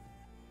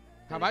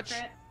How the much?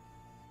 Crit.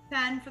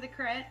 10 for the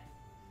crit.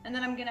 And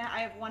then I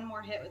have one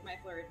more hit with my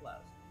flurry of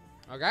blows.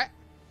 Okay.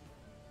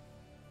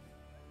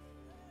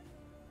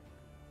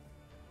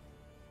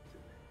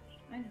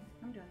 I know,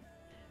 I'm doing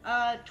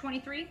it.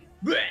 23.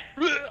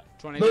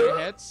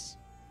 23 hits.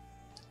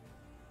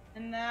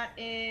 And that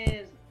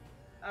is,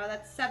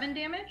 that's 7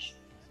 damage.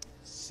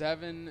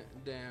 7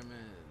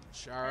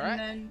 damage. All And right.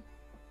 then,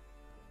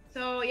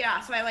 so yeah,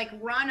 so I like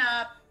run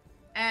up,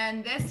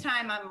 and this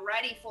time I'm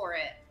ready for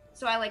it.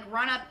 So I like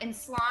run up and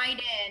slide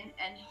in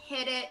and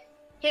hit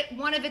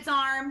one of its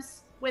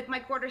arms with my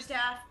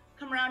quarterstaff,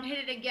 come around, hit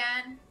it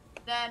again,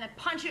 then I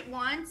punch it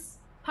once,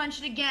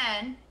 punch it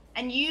again,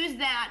 and use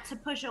that to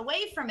push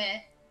away from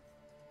it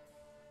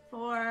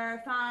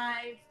for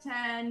 5,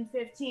 10,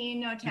 15,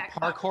 no attack.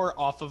 Parkour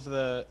off of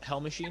the hell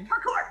machine.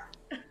 Parkour!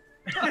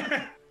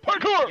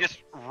 Parkour!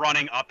 Just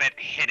running up it,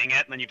 hitting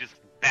it, and then you just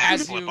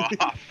As backflip you-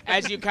 off.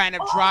 As you kind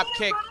of drop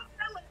kick,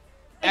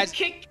 And As-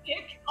 kick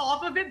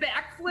off of it,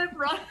 backflip,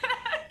 run.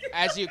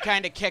 as you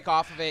kind of kick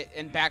off of it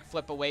and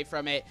backflip away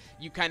from it,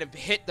 you kind of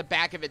hit the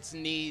back of its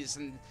knees,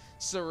 and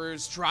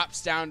Saruz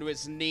drops down to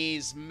his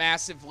knees,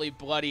 massively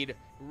bloodied,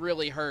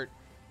 really hurt.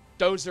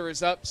 Dozer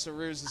is up,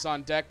 Saruz is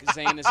on deck,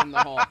 Zane is in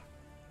the hole.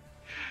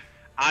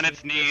 On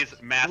its knees,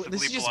 massively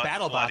This is just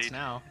battle bots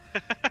now.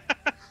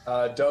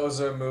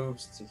 Dozer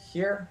moves to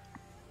here.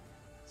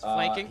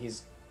 Flanking?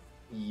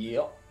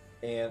 Yep.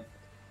 And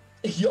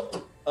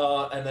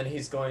and then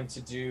he's going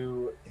to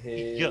do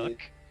his Yuck.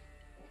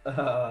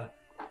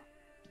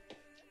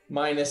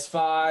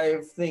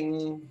 -5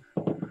 thing.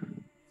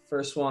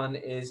 First one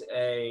is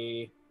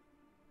a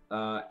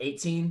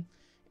 18.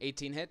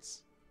 18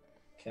 hits.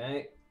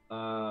 Okay.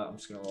 I'm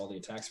just gonna roll the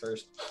attacks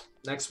first.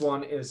 Next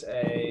one is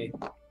a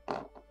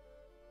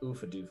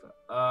oofa doofa.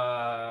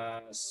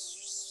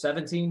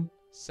 17.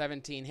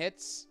 17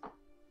 hits.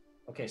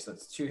 Okay, so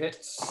that's 2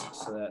 hits.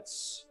 So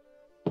that's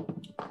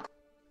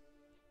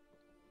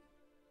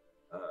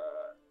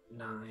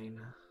 9,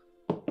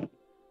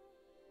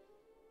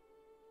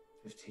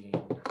 15.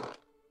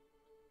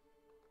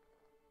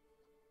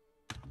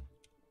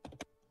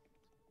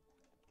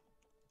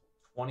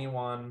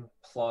 $21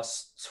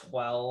 plus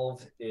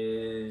 12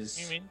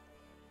 is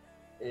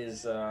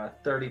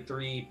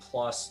 33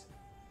 plus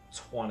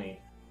 20,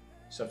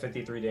 so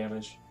 53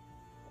 damage.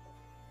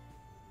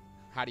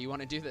 How do you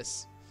want to do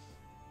this?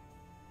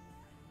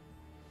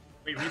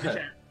 Wait, read the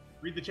chat.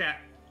 Read the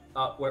chat.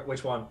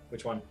 Which one?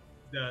 Which one?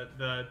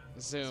 The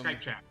Zoom.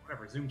 Skype chat.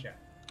 Whatever. Zoom chat.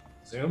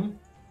 Zoom.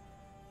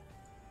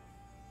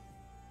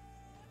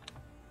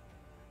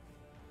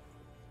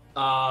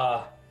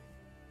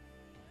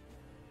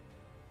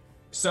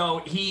 So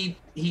he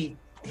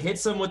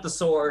hits him with the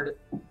sword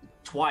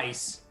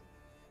twice,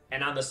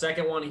 and on the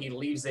second one he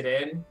leaves it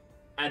in,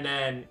 and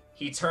then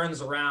he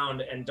turns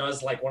around and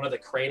does like one of the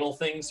cradle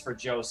things for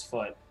Joe's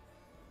foot.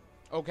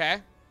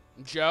 Okay.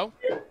 Joe?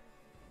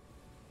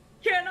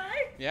 Can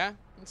I? Yeah,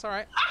 that's all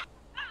right.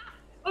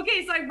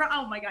 Okay, so I run.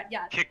 Oh my god,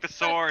 yeah. Kick the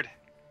sword.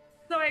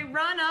 So I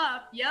run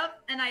up,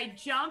 yep, and I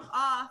jump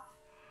off.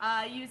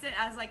 Use it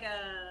as like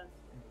a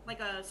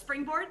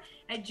springboard.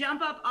 I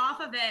jump up off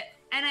of it,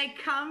 and I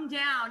come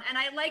down. And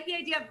I like the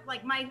idea of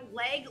like my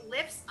leg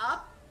lifts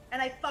up,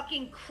 and I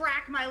fucking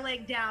crack my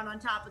leg down on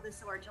top of the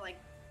sword to like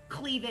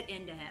cleave it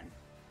into him.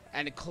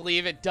 And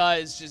cleave it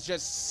does,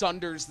 just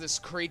sunders this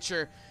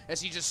creature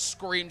as he just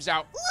screams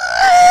out.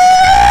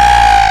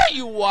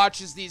 You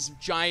watch as these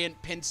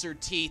giant pincer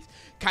teeth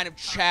kind of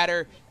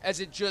chatter as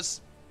it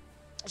just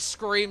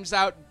screams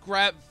out,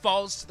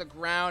 falls to the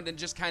ground, and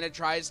just kind of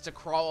tries to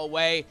crawl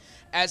away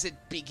as it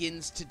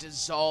begins to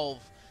dissolve.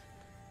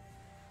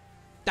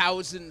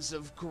 Thousands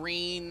of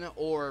green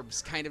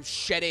orbs kind of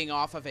shedding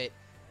off of it.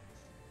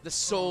 The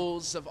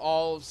souls of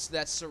all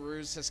that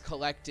Saruz has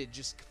collected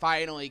just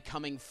finally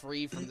coming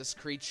free from this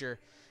creature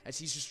as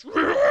he's just...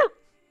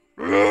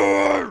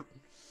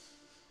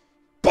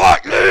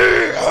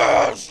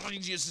 You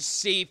just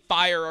see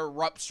fire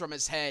erupts from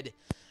his head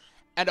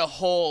And a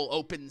hole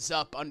opens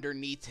up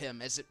underneath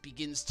him as it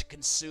begins to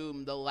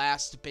consume the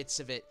last bits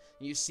of it.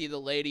 You see the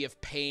Lady of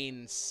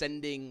Pain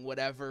sending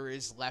whatever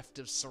is left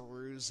of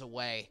Saruz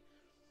away.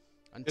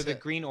 Do the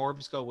green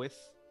orbs go with?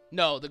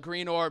 No, the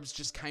green orbs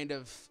just kind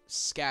of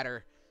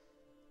scatter.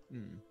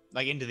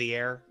 Like into the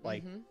air?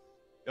 Like,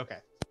 okay.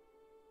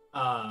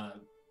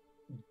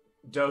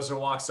 Dozer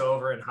walks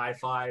over and high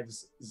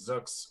fives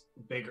Zook's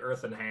big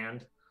earthen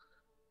hand.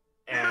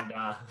 And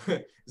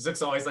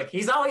Zook's always like,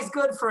 he's always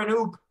good for an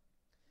oop.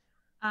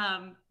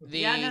 Sorry,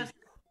 go ahead.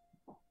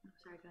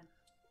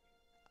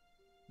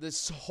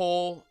 This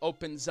hole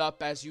opens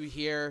up as you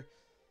hear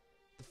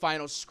the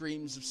final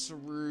screams of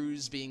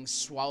Saruz being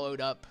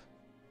swallowed up.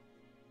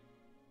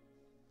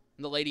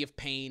 And the Lady of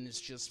Pain is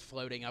just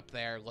floating up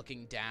there,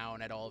 looking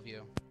down at all of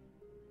you.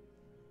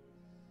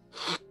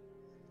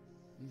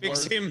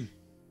 Fix him!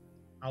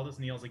 Aldous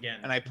kneels again.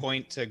 And I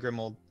point to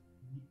Grimold.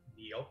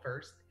 Kneel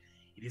first.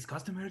 It is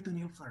customary to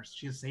kneel first.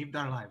 She has saved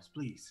our lives,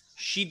 please.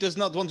 She does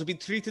not want to be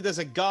treated as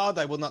a god.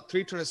 I will not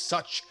treat her as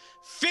such.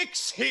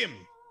 Fix him!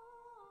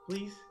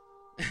 Please?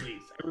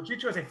 Please. I will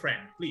treat you as a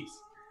friend, please.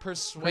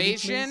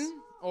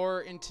 Persuasion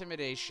or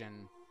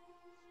intimidation?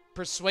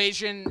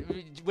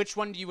 Persuasion, which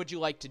one would you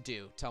like to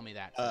do? Tell me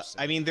that.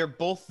 I mean, they're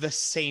both the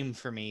same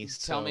for me,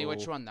 so... Tell me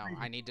which one, though.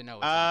 I need to know.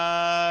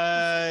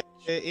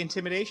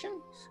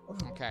 Intimidation?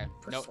 Okay.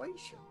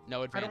 Persuasion.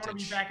 No advantage. I don't want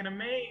to be back in a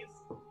maze.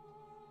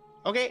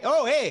 Okay.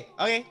 Oh, hey.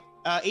 Okay.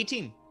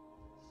 18.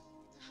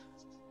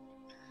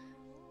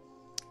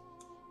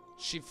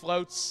 She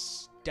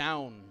floats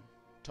down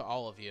to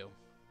all of you.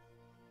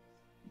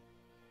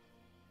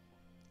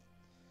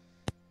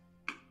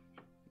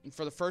 And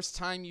for the first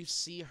time, you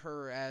see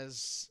her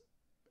as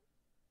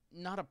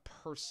not a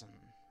person,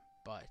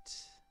 but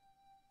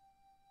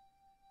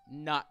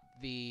not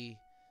the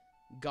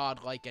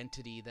godlike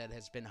entity that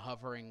has been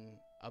hovering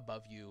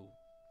above you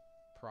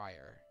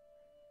prior.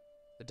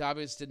 The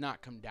Dabus did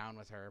not come down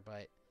with her,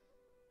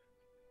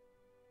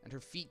 and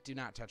her feet do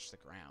not touch the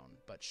ground,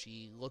 but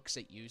she looks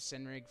at you,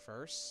 Sinrig,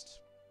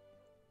 first.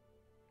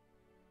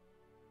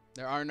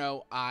 There are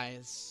no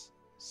eyes,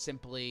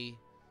 simply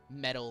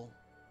metal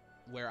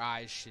where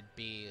eyes should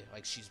be,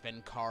 like she's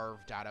been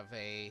carved out of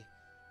a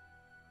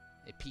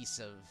piece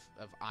of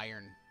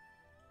iron.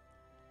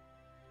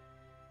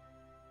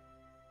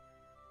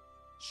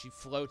 She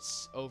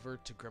floats over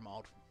to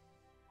Grimold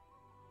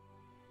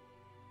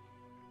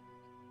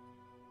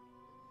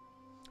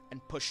and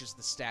pushes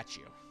the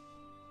statue.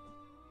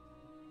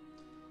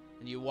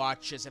 And you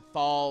watch as it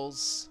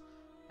falls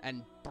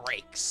and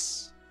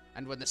breaks.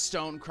 And when the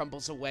stone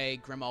crumbles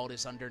away, Grimold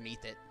is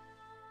underneath it.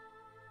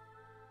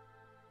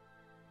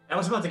 I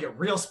was about to get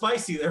real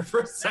spicy there for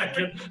a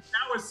second.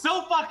 That was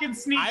so fucking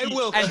sneaky. I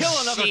will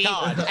kill another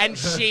god. And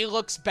she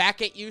looks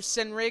back at you,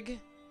 Sinrig.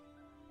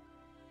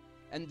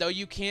 And though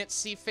you can't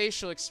see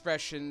facial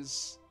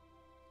expressions,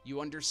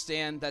 you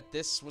understand that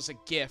this was a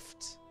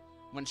gift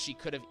when she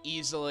could have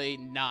easily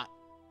not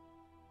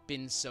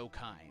been so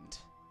kind.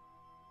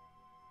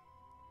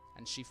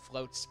 And she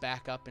floats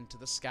back up into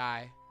the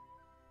sky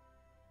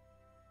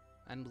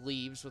and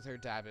leaves with her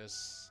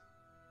Dabus,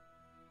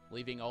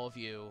 leaving all of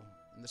you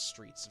in the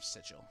streets of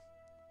Sigil.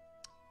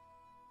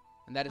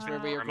 And that is where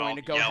we are going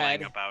to go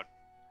ahead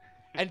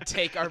and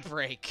take our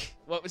break.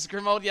 What was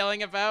Grimold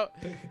yelling about?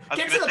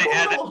 Get to the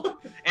portal!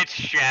 It's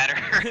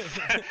Shatter.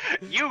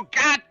 You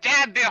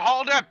goddamn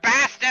beholder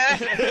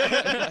bastard!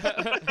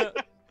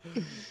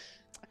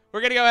 We're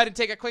going to go ahead and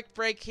take a quick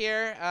break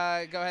here.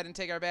 Go ahead and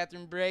take our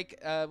bathroom break.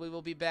 We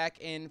will be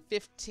back in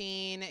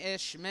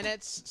 15-ish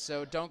minutes,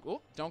 so don't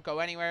go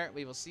anywhere.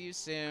 We will see you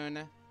soon.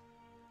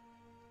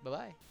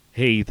 Bye-bye.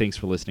 Hey, thanks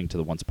for listening to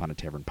the Once Upon a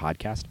Tavern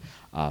podcast.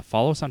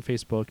 Follow us on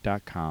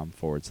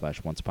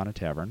Facebook.com/Once Upon a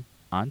Tavern,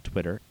 on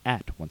Twitter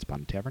 @Once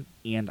Upon a Tavern,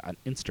 and on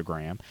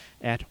Instagram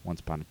 @Once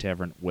Upon a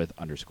Tavern with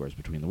underscores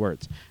between the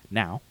words.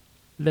 Now,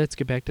 let's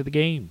get back to the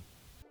game.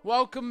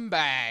 Welcome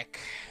back.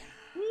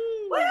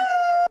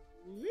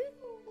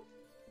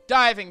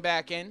 Diving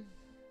back in,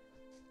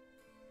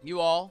 you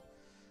all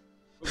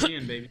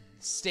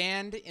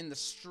stand in the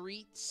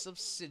streets of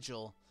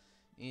Sigil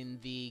in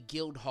the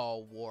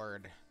Guildhall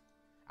Ward,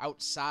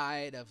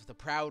 outside of the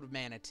Proud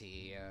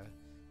Manatee, a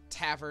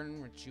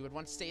tavern which you had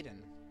once stayed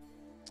in.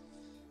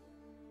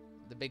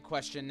 The big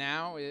question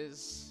now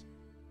is,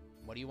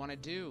 what do you want to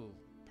do,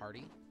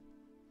 party?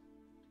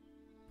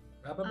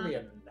 Probably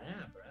a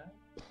nap,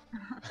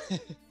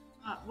 right?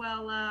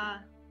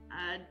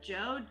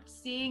 Joe,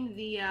 seeing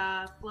the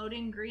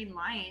floating green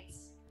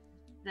lights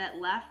that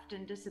left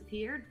and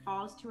disappeared,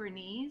 falls to her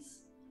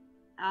knees,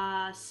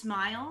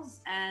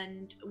 smiles,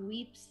 and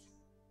weeps,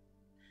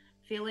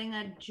 feeling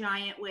a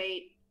giant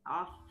weight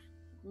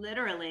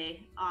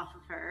literally off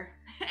of her,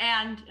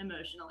 and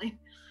emotionally.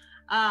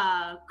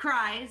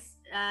 Cries,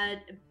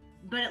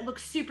 but it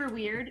looks super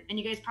weird, and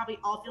you guys probably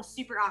all feel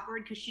super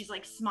awkward because she's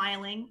like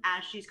smiling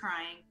as she's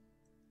crying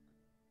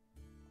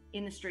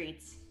in the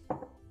streets.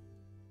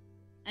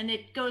 And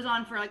it goes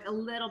on for like a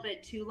little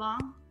bit too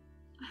long.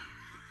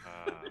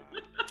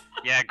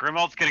 Yeah,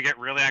 Grimald's gonna get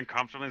really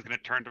uncomfortable. He's gonna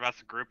turn to the rest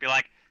of the group, be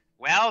like,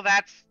 "Well,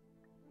 that's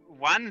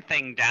one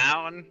thing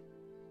down.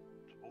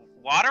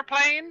 Water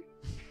plane?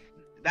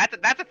 That's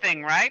a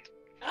thing, right?"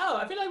 Oh,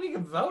 I feel like we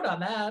can vote on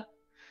that.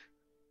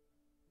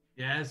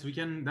 Yes, we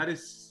can. That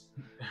is.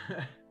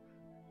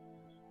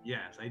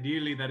 Yes,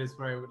 ideally that is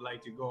where I would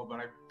like to go, but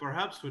I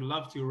perhaps would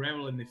love to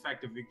revel in the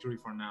fact of victory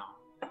for now.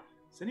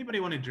 Does anybody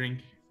want a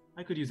drink?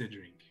 I could use a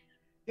drink.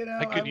 You know,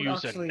 I could would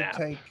use a actually nap.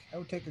 I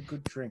would take a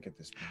good drink at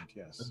this point.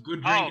 Yes. A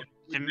good Oh, drink.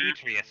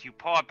 Demetrius, you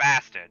poor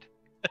bastard.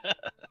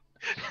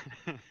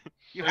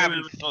 You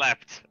haven't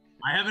slept.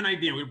 I have an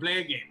idea. We'll play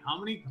a game. How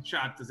many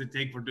shots does it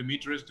take for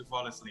Demetrius to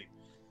fall asleep?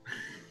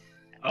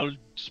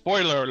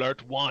 Spoiler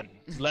alert, 1.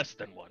 Less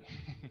than 1.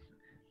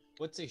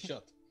 What's a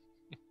shot?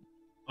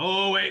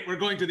 Oh wait, we're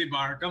going to the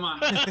bar. Come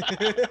on.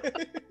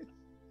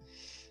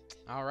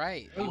 All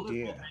right. Oh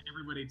dear. Take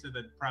everybody to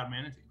the Proud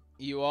Manatee.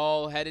 You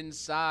all head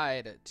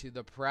inside to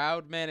the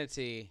Proud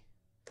Manatee.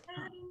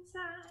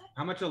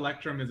 How much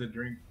Electrum is a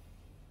drink?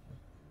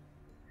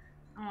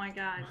 Oh my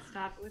god,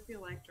 stop it with the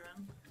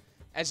Electrum.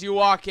 As you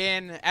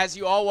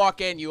all walk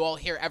in, you all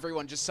hear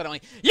everyone just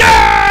suddenly,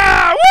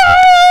 yeah! Woo!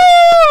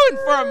 And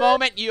for a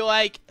moment, you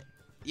like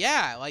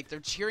they're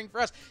cheering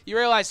for us. You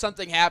realize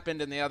something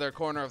happened in the other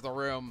corner of the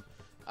room.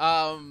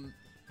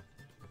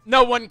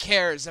 No one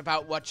cares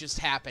about what just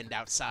happened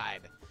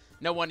outside.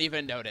 No one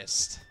even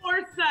noticed.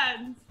 More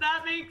sense.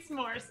 That makes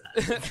more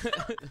sense.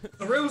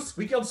 Cerus,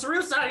 we killed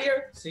Cerus out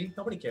here. See,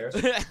 nobody cares.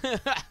 Nobody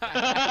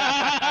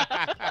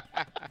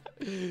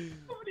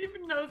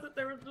even knows that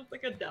there was just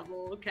like a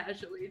devil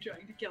casually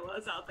trying to kill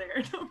us out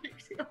there. No big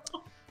deal.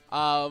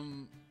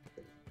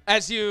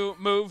 As you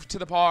move to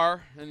the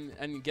bar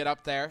and get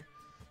up there,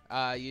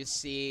 you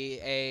see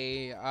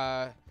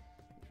a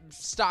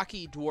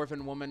stocky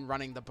dwarven woman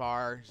running the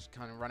bar, just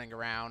kind of running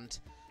around.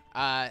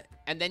 And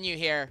then you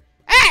hear,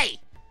 "Hey!"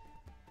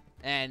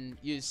 And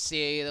you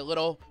see the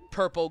little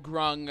purple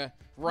grung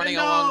running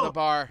along the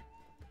bar.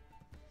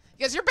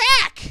 Because you're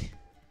back!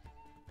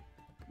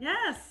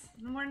 Yes,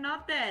 and we're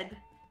not dead.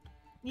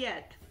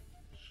 Yet.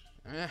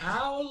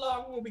 How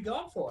long will we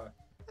gone for?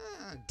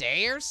 A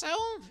day or so?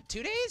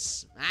 2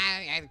 days?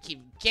 I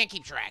can't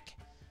keep track.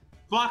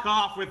 Fuck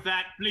off with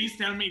that. Please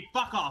tell me.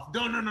 Fuck off.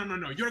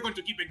 No. You're going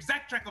to keep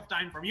exact track of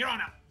time from here on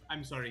out.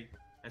 I'm sorry.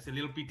 That's a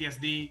little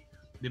PTSD.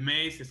 The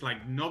maze is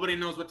like nobody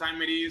knows what time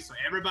it is. So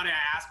everybody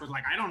I asked was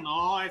like, I don't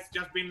know. It's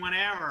just been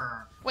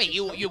whenever. Wait,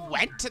 you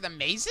went to the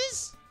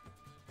mazes?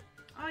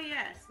 Oh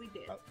yes, we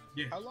did.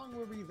 Yeah. How long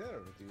were we there,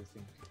 do you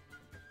think?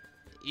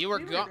 You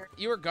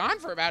were gone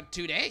for about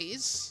 2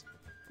 days.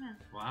 Yeah.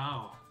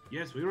 Wow.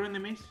 Yes, we were in the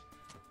maze.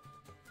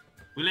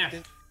 We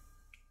left.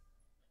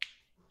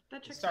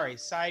 Sorry,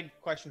 side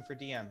question for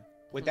DM.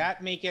 Would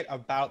that make it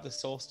about the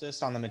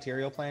solstice on the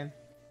material plane?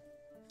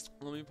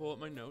 Let me pull up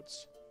my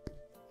notes.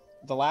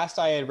 The last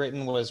I had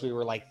written was we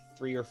were like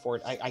 3 or 4.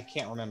 I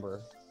can't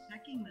remember.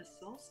 Checking the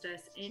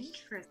solstice.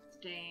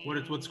 Interesting.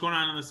 What's going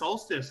on in the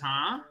solstice,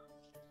 huh?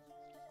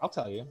 I'll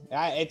tell you.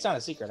 It's not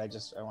a secret. I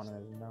wanted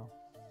to know.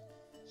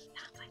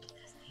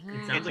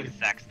 It's like a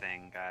sex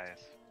thing, guys.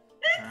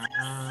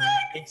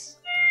 It's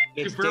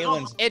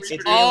Dalen's. It's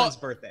Dalen's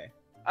birthday.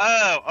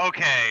 Oh,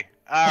 okay.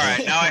 All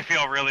right. Now I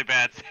feel really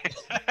bad.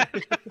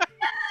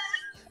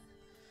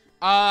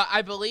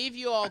 I believe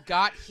you all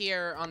got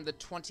here on the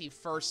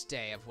 21st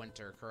day of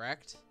winter,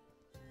 correct?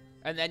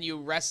 And then you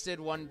rested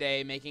one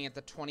day, making it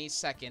the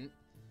 22nd.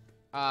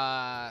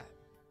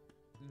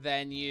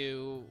 Then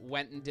you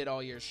went and did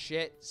all your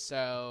shit,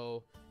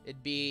 so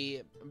it'd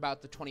be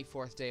about the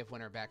 24th day of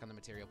winter back on the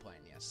material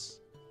plane, yes.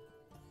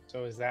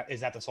 So is that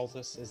the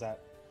solstice? Is that?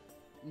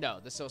 No,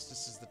 the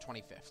solstice is the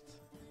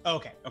 25th.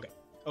 Okay.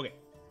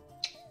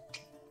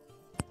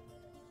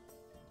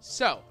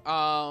 So,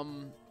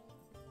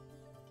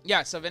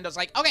 yeah, so Vindo's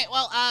like, okay,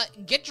 well,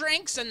 get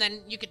drinks, and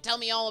then you can tell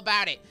me all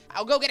about it.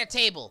 I'll go get a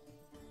table.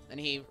 And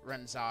he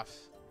runs off.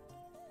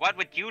 What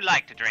would you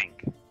like to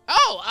drink?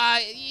 Oh,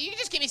 you can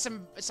just give me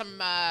some,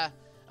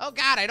 oh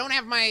god, I don't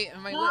have my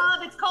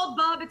Bub, it's called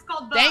Bub,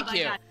 Thank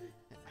you.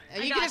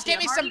 You can just give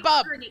me some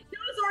Bub.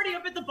 Joe's already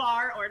up at the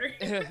bar ordering.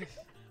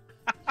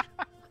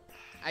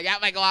 I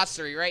got my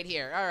glossary right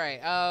here. All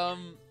right,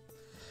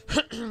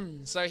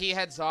 so he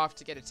heads off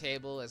to get a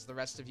table as the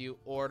rest of you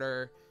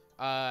order.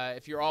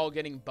 If you're all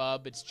getting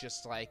Bub, it's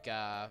just like,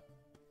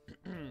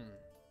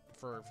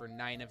 for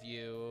 9 of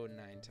you,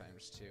 9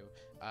 times 2,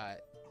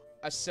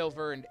 a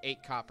silver and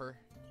 8 copper.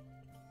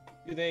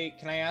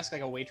 Can I ask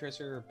like a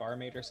waitress or a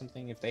barmaid or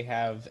something if they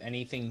have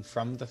anything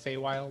from the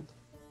Feywild?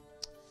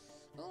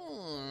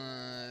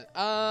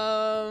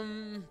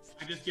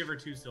 I just give her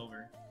 2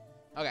 silver.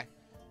 Okay.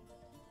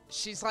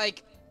 She's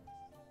like,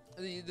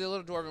 the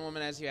little dwarven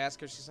woman, as you ask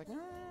her, she's like,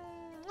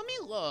 let me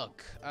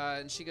look.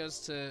 And she goes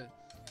to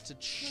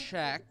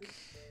check.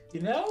 You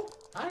know,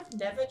 I've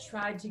never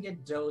tried to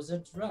get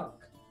Doza drunk.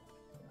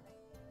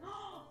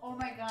 Oh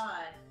my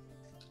god.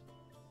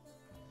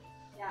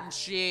 Yeah. And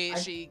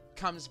she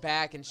comes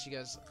back and she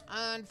goes,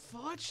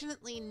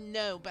 unfortunately,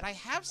 no, but I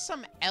have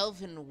some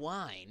elven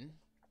wine.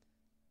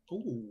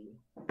 Ooh.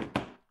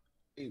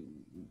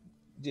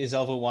 Is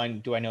Elva wine?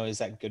 Do I know? Is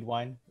that good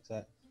wine? Is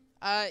that?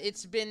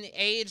 It's been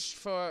aged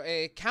for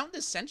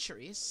countless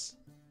centuries.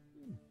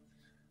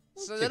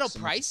 It's a I'll little take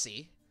some.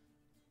 pricey.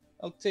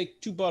 I'll take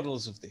 2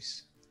 bottles of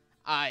this.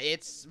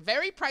 It's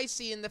very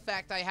pricey in the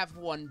fact I have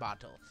 1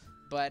 bottle,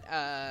 but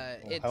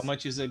it's How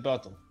much is a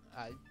bottle?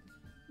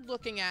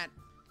 looking at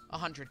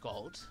 100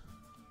 gold.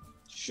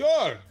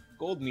 Sure.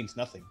 Gold means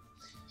nothing.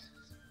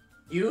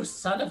 You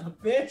son of a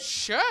bitch.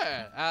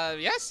 Sure.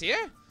 Yes,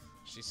 here.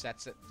 She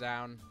sets it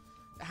down.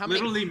 How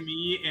Literally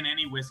me in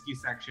any whiskey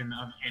section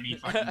of any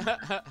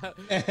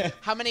fucking.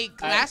 How many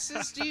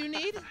glasses do you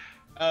need?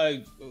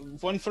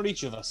 1 for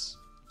each of us.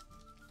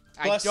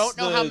 I Plus don't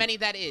know how the- many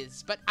that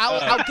is, but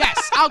I'll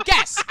guess.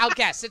 I'll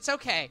guess. It's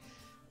okay.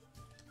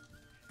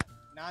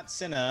 Not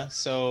Cinna,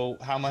 so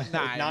how much?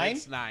 9?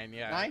 It's 9,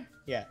 yeah. 9?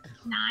 Yeah.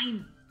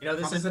 9. You know,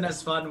 this isn't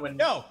as fun when.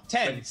 No,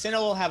 10. Cinna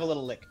will have a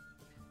little lick.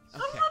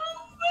 Okay.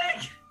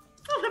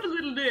 I'll have a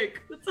little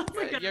dick. That sounds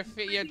like You're a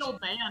fe- you're- old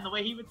man, the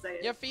way he would say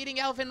it. You're feeding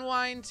elven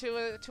wine to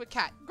a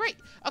cat. Great.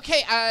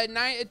 Okay,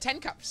 10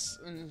 cups.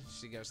 And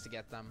she goes to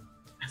get them.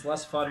 It's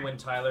less fun when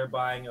Tyler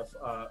buying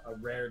a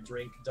rare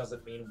drink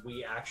doesn't mean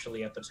we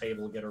actually at the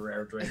table get a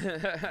rare drink.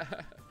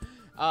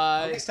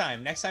 Next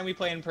time we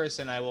play in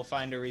person, I will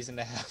find a reason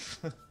to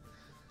have.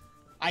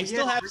 I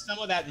still have some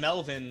of that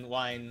Melvin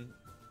wine.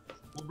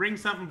 We'll bring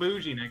something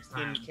bougie next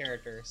time. In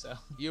character, so.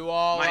 You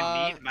all.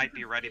 My mead might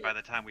be ready by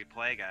the time we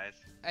play, guys.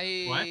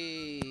 What?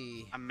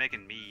 I'm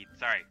making mead.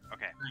 Sorry.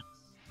 Okay.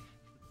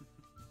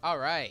 All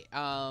right.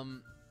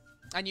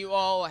 And you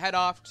all head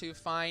off to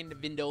find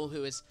Vindel,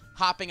 who is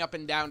hopping up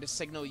and down to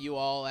signal you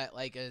all at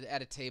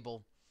at a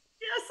table.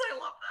 Yes, I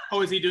love that.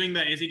 Oh, is he doing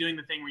the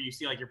thing where you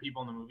see like your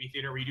people in the movie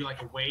theater where you do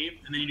like a wave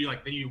and then you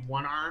do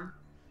one arm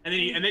and then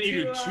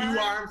you do 2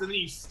 arms and then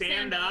you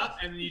stand up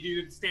and then you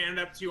do stand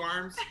up 2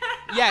 arms?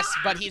 Yes,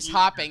 but he's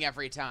hopping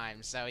every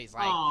time, so he's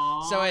like,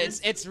 Aww, so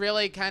it's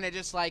really kind of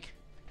just like.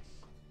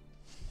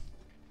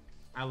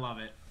 I love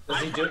it.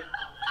 Does he do?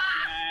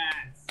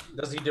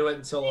 Does he do it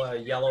until a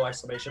yellow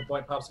exclamation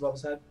point pops above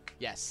his head?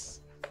 Yes.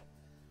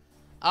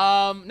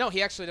 No,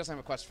 he actually doesn't have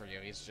a quest for you.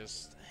 He's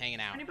just hanging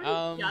out.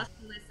 Anybody just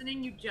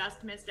listening, you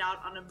just missed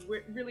out on a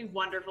really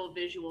wonderful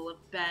visual of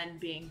Ben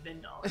being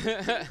Vindel.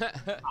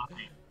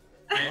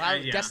 Well, I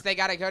yeah. guess they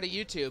gotta go to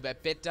YouTube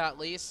at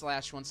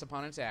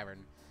bit.ly/onceuponatavern.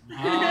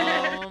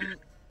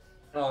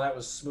 Oh, that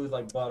was smooth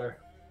like butter.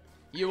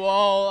 You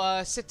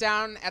all sit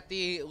down at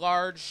the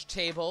large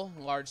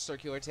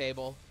circular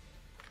table,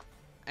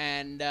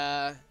 and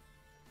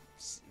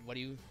what do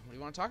you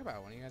want to talk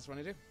about? What do you guys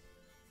want to do?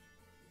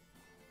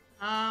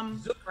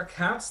 Zook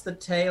recounts the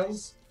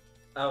tales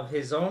of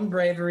his own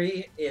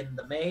bravery in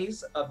the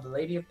maze of the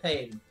Lady of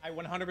Pain. I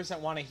 100%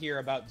 want to hear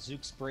about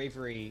Zook's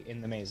bravery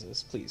in the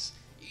mazes, please.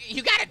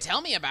 You gotta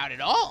tell me about it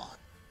all.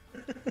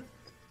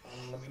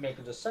 Let me make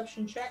a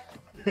deception check.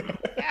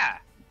 Yeah,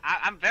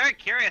 I'm very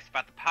curious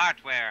about the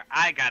part where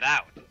I got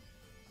out.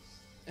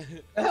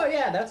 Oh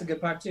yeah, that's a good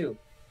part too.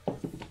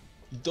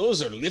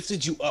 Those are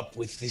lifted you up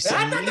with this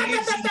amazing...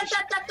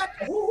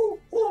 Ooh,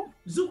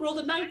 Zook rolled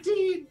a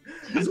 19.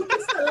 Zook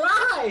is a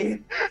lie.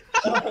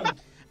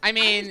 I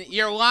mean,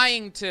 you're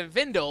lying to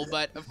Vindel,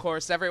 but of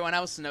course everyone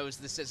else knows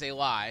this is a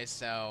lie,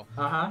 so...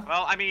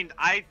 Well, I mean,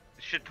 I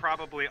should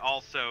probably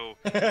also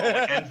roll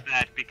against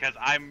that because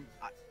I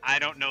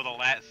don't know the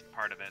last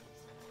part of it.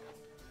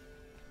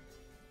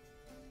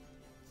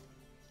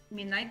 I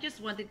mean, I just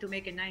wanted to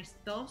make a nice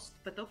toast,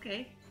 but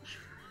okay.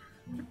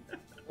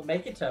 We'll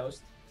make a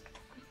toast.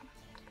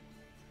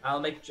 I'll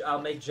make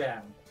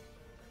jam.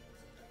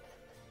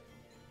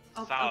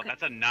 Oh, Solid. okay.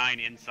 That's a 9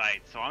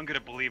 insight, so I'm gonna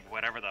believe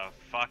whatever the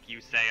fuck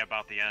you say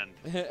about the end.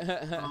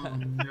 Oh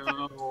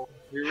no!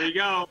 Here we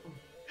go.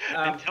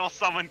 Until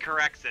someone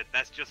corrects it,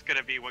 that's just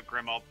gonna be what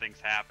Grimald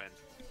thinks happened.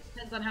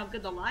 Depends on how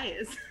good the lie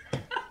is.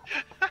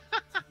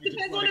 You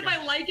Depends just on let if it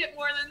I like it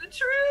more than the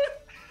truth.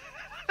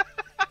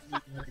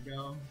 There we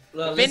go.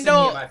 Well, listen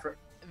here, my friend.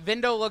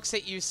 Vindel looks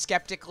at you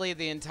skeptically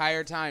the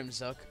entire time,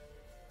 Zook.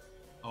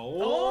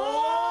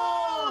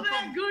 Oh,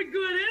 that good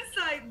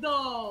insight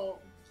though.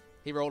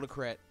 He rolled a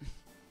crit.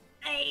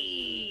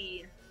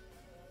 Hey.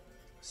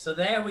 So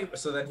then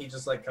he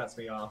just like cuts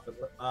me off.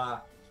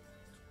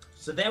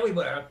 So there we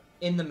were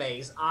in the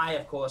maze. I,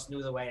 of course,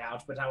 knew the way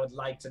out, but I would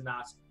like to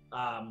not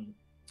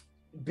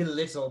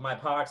belittle my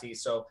party.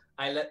 So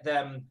I let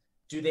them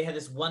do. They had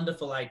this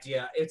wonderful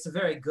idea. It's a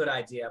very good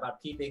idea about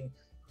keeping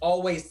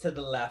always to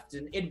the left,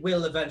 and it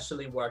will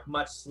eventually work.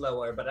 Much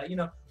slower, but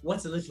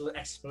what's a little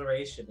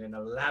exploration in a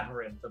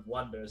labyrinth of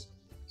wonders?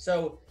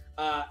 So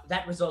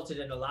that resulted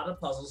in a lot of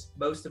puzzles,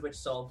 most of which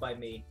solved by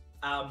me.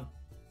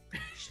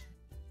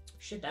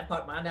 Shit, that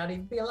part might not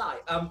even be a lie.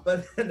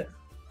 But then,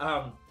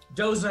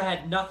 Dozer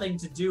had nothing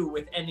to do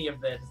with any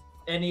of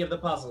the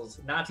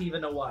puzzles, not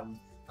even a one.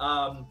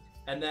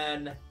 And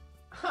then,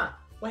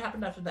 what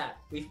happened after that?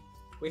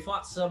 We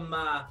fought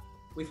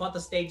the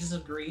stages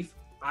of grief.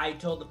 I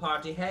told the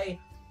party, hey,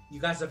 you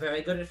guys are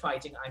very good at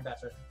fighting. I'm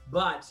better,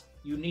 but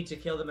you need to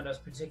kill them in a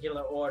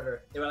particular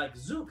order. They were like,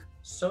 Zook,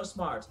 so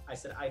smart. I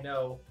said, I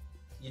know,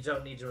 You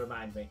don't need to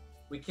remind me.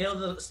 We kill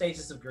the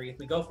stages of grief.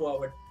 We go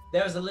forward.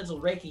 There's a little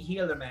Reiki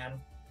healer man.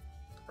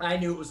 I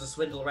knew it was a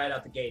swindle right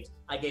out the gate.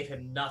 I gave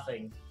him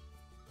nothing.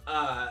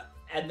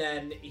 And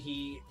then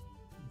he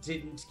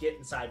didn't get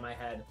inside my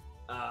head.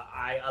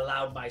 I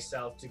allowed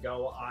myself to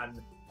go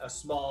on a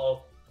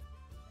small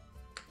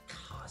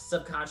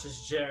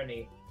subconscious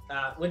journey.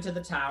 Went to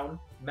the town,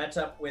 met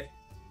up with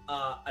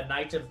a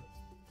knight of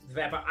the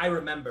vampire. I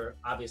remember,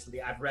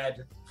 obviously, I've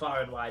read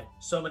far and wide,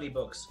 so many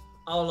books.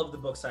 All of the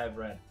books I've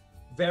read.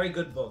 Very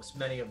good books,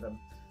 many of them.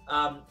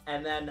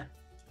 And then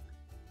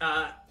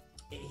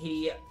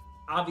he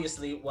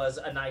obviously was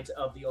a knight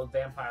of the old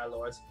vampire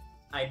lords.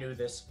 I knew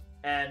this.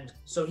 And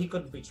so he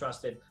couldn't be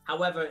trusted.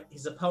 However,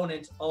 his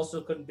opponent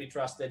also couldn't be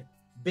trusted.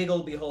 Big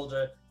old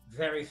beholder,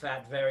 very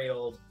fat, very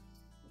old.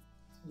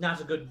 Not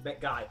a good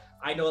guy.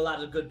 I know a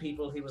lot of good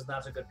people. He was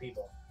not a good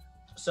people.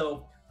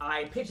 So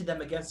I pitted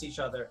them against each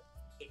other.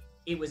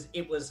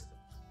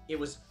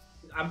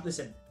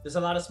 Listen, there's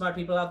a lot of smart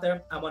people out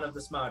there. I'm one of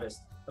the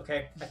smartest.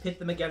 Okay? I pit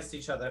them against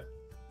each other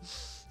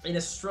in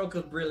a stroke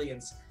of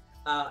brilliance.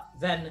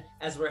 Then,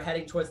 as we're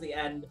heading towards the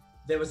end,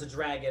 there was a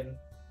dragon.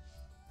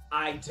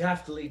 I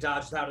deftly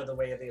dodged out of the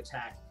way of the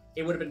attack.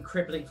 It would have been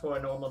crippling for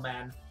a normal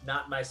man,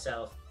 not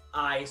myself.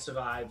 I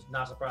survived,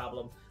 not a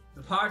problem.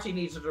 The party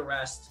needed a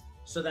rest,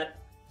 so that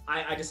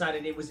I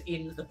decided it was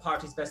in the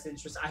party's best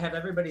interest. I have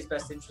everybody's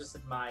best interest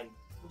in mind.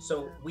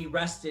 So we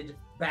rested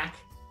back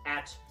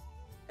at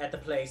the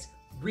place,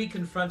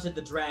 reconfronted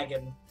the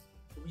dragon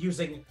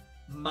using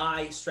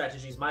my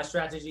strategies.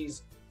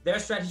 Their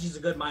strategies are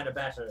good, mine are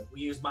better.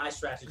 We used my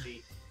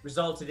strategy,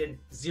 resulted in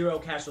 0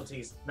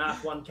 casualties,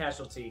 not 1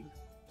 casualty.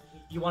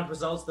 You want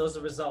results? Those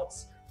are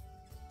results.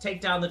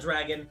 Take down the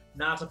dragon,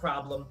 not a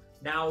problem.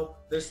 Now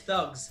there's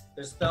thugs.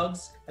 There's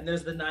thugs, and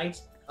there's the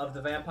knight of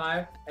the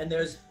vampire, and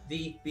there's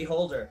the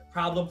beholder.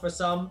 Problem for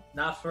some,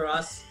 not for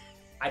us.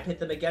 I pit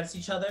them against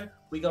each other.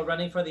 We go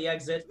running for the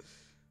exit,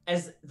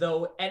 as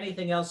though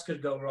anything else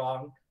could go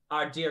wrong.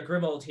 Our dear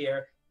Grimold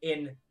here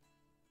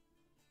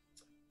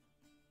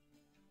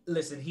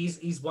Listen,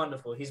 he's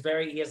wonderful. He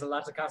has a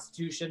lot of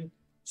constitution,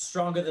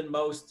 stronger than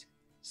most,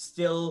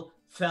 still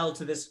fell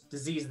to this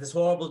disease, this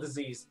horrible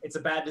disease. It's a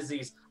bad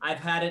disease. I've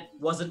had it,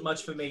 wasn't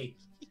much for me.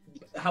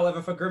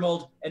 However, for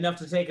Grimold, enough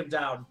to take him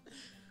down.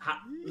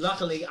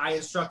 Luckily, I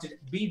instructed,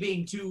 me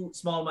being too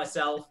small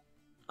myself,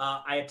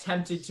 I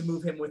attempted to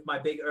move him with my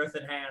big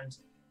earthen hand.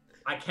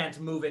 I can't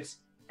move it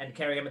and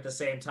carry him at the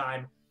same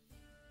time.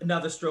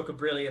 Another stroke of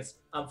brilliance.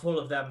 I'm full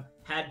of them.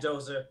 Had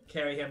Dozer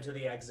carry him to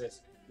the exit.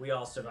 We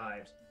all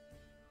survived.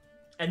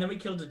 And then we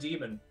killed a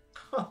demon.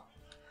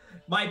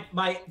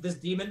 This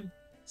demon,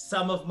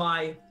 some of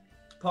my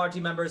party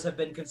members have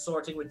been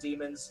consorting with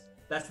demons.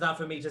 That's not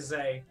for me to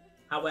say.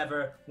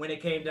 However, when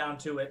it came down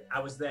to it, I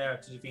was there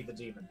to defeat the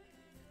demon.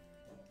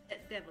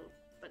 Devil,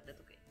 but that's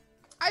okay.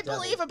 I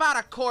believe about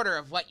a quarter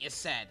of what you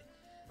said.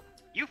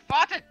 You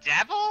fought a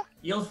devil?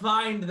 You'll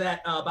find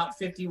that about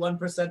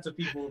 51% of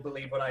people will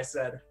believe what I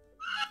said.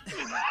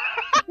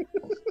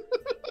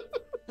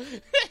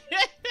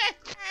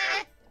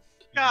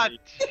 God.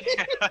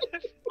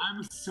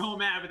 I'm so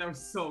mad, but that was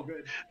so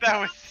good. That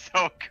was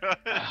so good.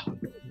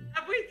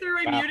 Halfway through,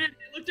 I muted and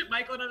I looked at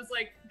Michael and I was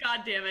like,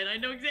 God damn it, I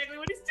know exactly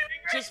what he's doing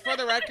right Just for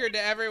the record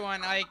to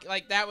everyone,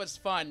 like that was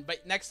fun.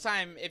 But next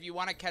time, if you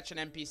want to catch an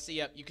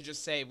NPC up, you could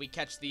just say, we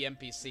catch the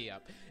NPC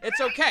up. It's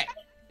okay.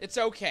 It's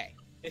okay.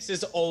 This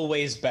is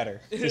always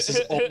better. This is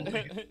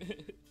always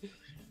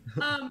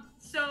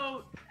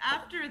So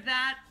after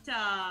that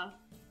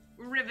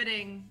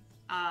riveting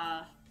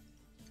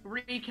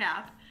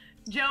recap,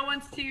 Joe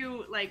wants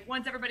to,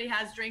 once everybody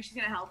has drinks, she's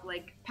gonna help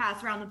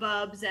pass around the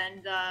bubs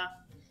and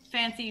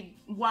fancy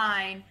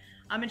wine.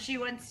 And she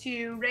wants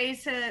to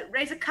raise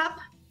a cup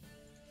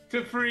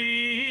to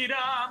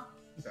freedom.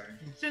 Sorry.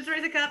 She wants to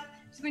raise a cup.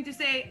 She's going to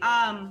say,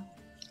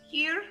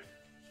 here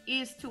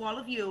is to all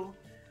of you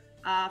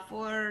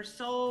for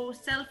so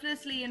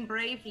selflessly and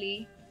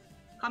bravely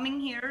coming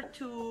here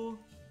to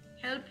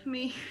help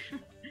me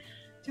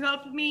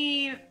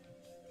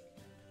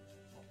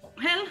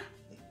well,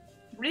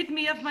 rid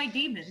me of my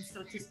demons,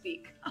 so to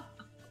speak.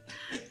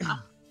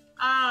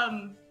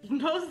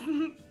 Both,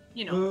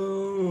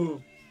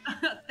 Ooh.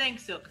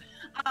 Thanks, Sook.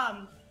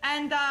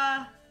 And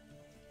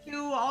to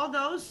all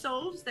those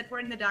souls that were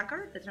in the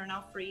dagger that are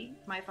now free,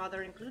 my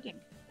father including.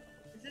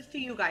 This is to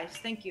you guys.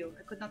 Thank you.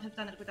 I could not have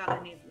done it without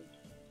any of you.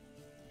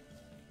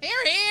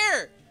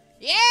 Here!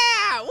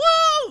 Yeah!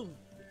 Woo!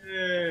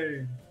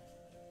 Hey.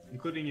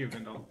 Including you,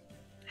 Vindel.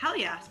 Hell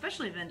yeah,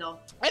 especially Vindel.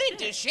 I didn't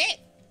do shit.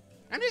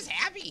 I'm just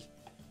happy.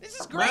 This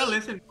is great. Well,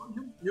 listen,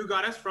 you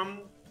got us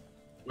from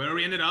where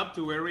we ended up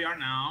to where we are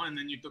now, and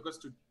then you took us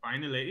to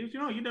find a lady. You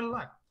did a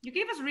lot. You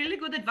gave us really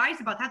good advice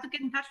about how to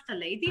get in touch with a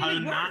lady. How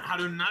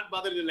to not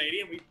bother the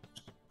lady, and we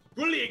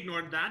fully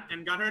ignored that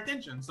and got her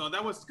attention. So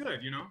that was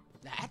good,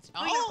 That's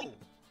wow.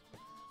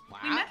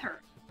 We met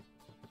her.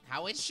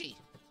 How is she?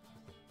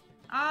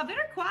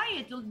 Very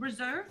quiet,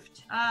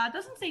 reserved.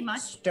 Doesn't say much.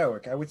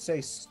 Stoic. I would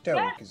say stoic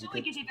Yeah, is a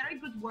stoic good, is a very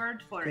good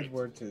word for good it.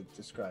 word to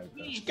describe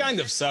that. She kind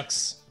of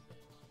sucks.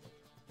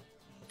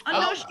 Oh,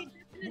 no, she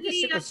definitely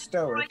stick with does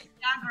stoic.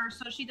 dagger,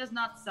 so she does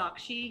not suck.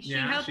 She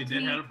Yeah, helped she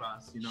did me. help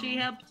us, you know. She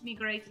helped me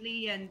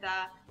greatly, and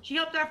she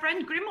helped our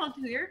friend Grimold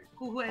here,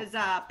 who was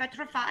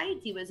petrified.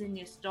 He was in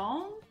the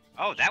stone.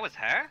 Oh, that was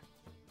her?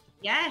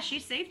 Yeah, she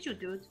saved you,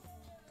 dude.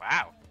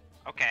 Wow.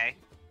 Okay.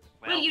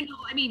 Well, you know,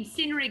 I mean,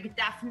 Sinrig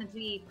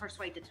definitely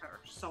persuaded her,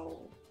 so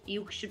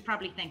you should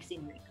probably thank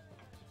Sinrig.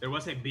 There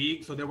was a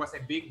big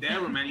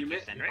there, man. You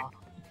missed it.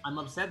 I'm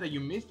upset that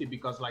you missed it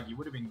because like it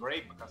would have been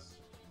great because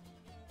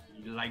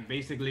he like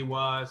basically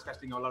was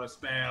casting a lot of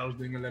spells,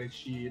 doing a lot of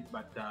shit,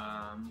 but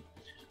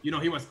you know,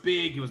 he was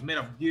big, he was made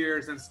of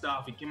gears and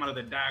stuff. He came out of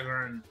the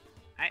dagger and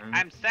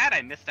I'm sad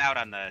I missed out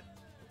on the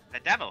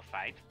devil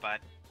fight, but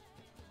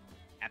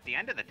at the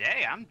end of the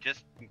day, I'm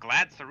just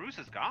glad Sarus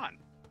is gone.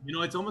 you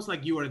know, it's almost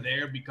like you were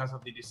there because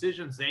of the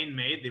decisions Zane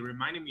made. They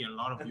reminded me a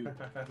lot of you.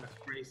 It's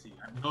crazy.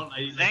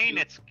 Zane,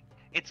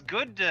 it's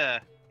good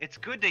to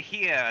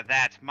hear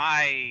that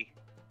my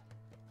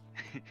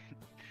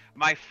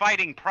my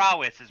fighting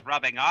prowess is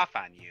rubbing off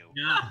on you.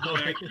 Yeah, no,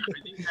 I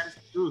think that is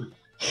true.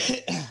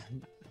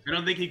 I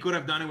don't think he could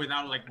have done it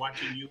without like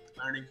watching you,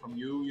 learning from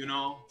you, you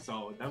know.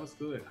 So that was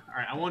good. All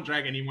right, I won't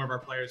drag any more of our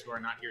players who are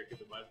not here to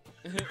the bus.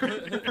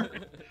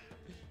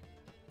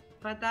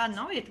 But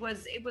no, it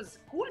was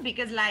cool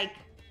because like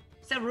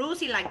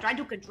Sarusi like tried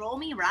to control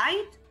me,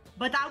 right?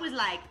 But I was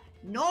like,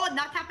 no,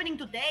 not happening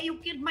today. You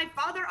killed my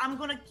father. I'm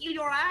gonna kill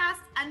your ass.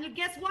 And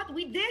guess what?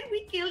 We did.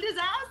 We killed his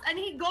ass, and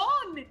He's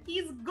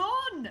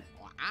gone.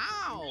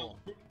 Wow.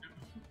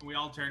 We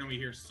all turn and we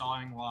hear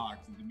sawing logs,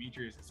 and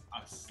Demetrius is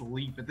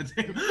asleep at the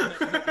table.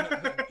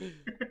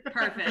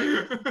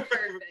 Perfect.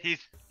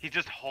 He's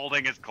just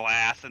holding his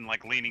glass and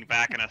like leaning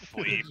back and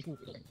asleep,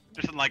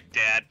 just in like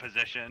dad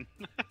position.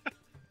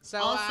 So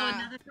also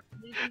another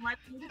reason why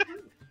we did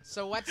it.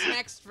 So what's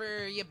next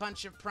for you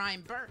bunch of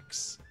prime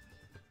Burks?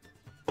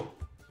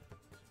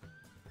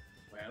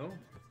 Well,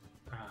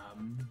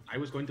 I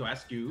was going to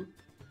ask you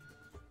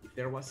if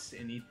there was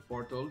any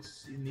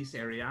portals in this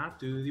area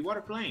to the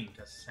water plane,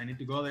 because I need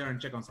to go there and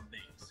check on some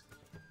things.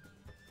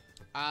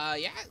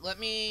 Yeah, let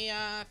me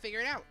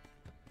figure it out.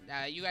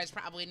 You guys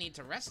probably need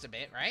to rest a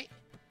bit, right?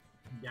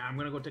 Yeah, I'm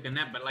gonna go take a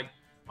nap, but like,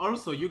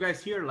 also, you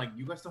guys here, like,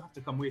 you guys don't have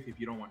to come with if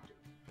you don't want to.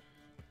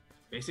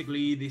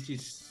 Basically, this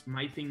is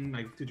my thing,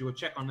 like, to do a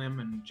check on them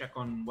and check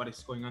on what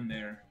is going on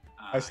there.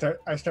 I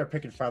start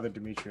picking Father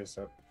Demetrius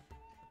up.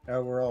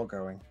 Oh, we're all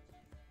going.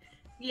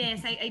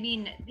 Yes, I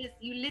mean,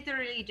 you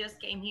literally just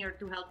came here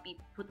to help me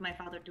put my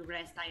father to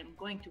rest. I am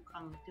going to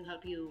come to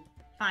help you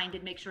find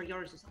and make sure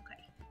yours is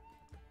okay.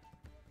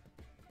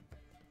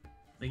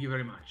 Thank you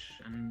very much,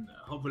 and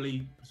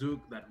hopefully,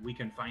 Zook, that we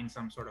can find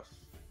some sort of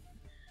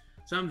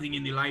something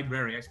in the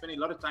library. I spent a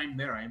lot of time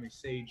there. I'm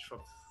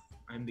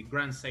the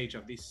grand sage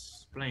of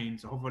this plane,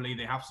 so hopefully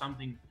they have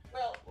something.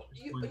 Well,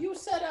 you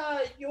said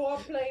your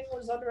plane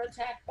was under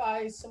attack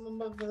by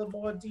some of the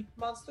more deep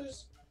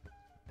monsters?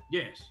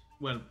 Yes.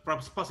 Well,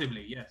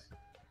 possibly, yes.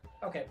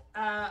 Okay,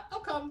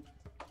 I'll come.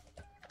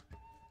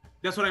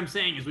 That's what I'm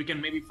saying, is we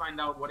can maybe find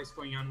out what is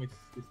going on with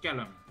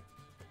Kellen.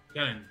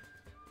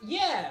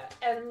 Yeah,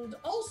 and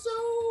also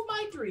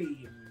my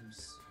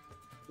dreams.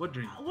 What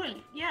dream? Well,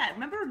 yeah,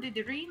 remember the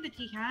dream that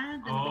he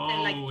had?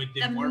 With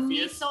the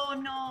Morpheus?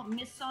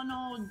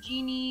 Misono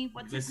genie,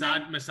 what's his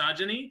name?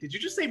 Misogyny? Did you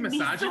just say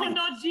misogyny?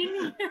 Misono genie.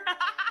 I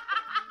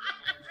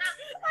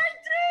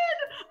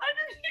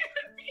didn't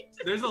even mean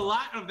to. There's a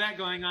lot of that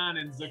going on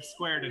in Zook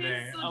Square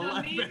today. A lot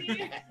of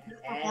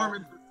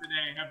performances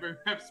today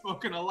have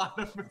spoken a lot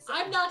of misogyny.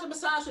 I'm not a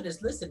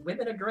misogynist. Listen,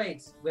 women are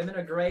great. Women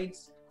are great.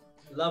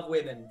 Love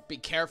women. Be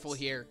careful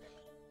here.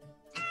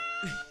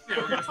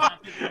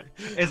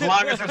 As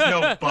long as there's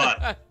no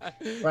butt.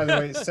 By the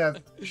way, Seth,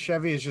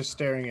 Chevy is just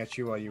staring at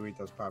you while you eat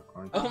those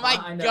popcorn. Oh my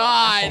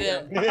god!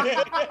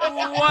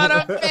 What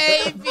a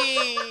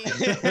baby!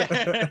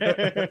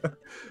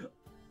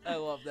 I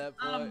love that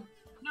boy.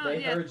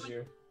 They heard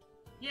you.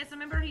 Yes, I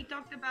remember he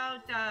talked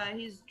about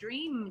his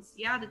dreams.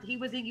 Yeah, that he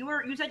was.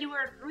 You said you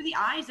were through the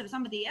eyes of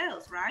somebody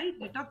else, right?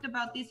 You talked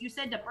about this. You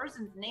said the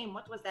person's name.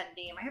 What was that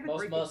name? I have it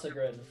written.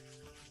 Mosmosagrin.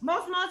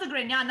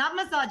 Mosmosagrin. Yeah, not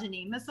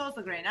misogyny.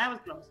 Misosagrin. I was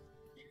close.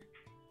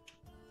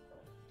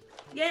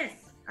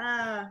 Yes.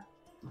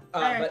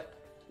 But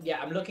yeah,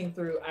 I'm looking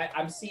through.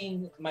 I'm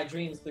seeing my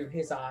dreams through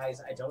his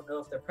eyes. I don't know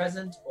if they're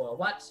present or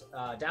what.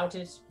 Doubt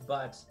it.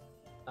 But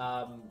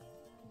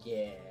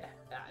yeah.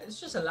 It's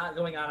just a lot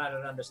going on I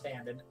don't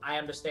understand, and I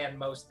understand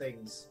most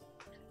things.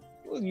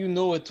 Well, you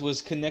know it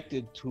was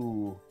connected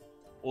to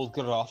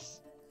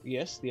Olgaroth.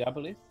 Yes, the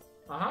aboleth.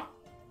 Uh-huh.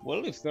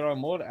 Well, if there are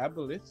more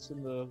aboleths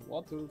in the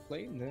water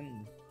plane,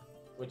 then...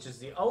 Which is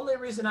the only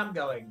reason I'm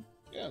going.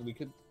 Yeah, we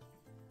could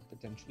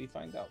potentially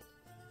find out.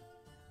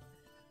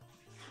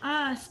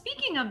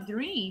 Speaking of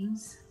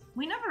dreams,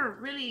 we never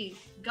really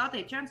got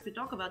a chance to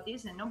talk about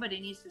this, and nobody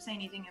needs to say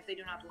anything if they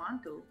do not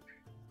want to.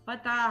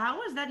 But how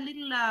was that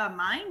little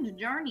mind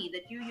journey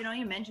that you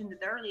mentioned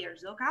it earlier,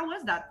 Zook? How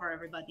was that for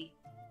everybody?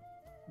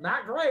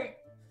 Not great.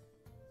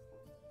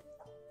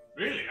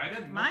 Really? I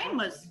didn't. Mine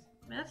was.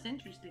 That's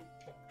interesting.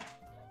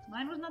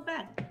 Mine was not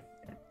bad.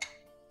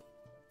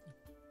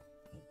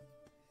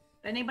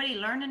 Anybody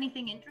learn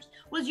anything interesting?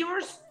 Was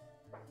yours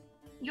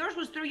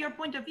was through your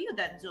point of view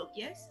then, Zook,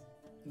 yes?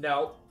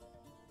 No.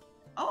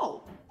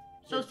 Oh,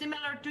 so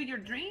similar to your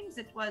dreams,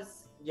 it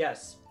was.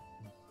 Yes.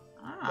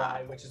 Ah.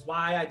 Which is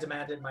why I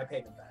demanded my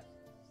payment back.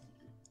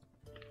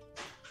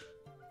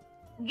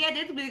 Get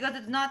it? Because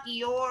it's not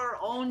your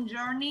own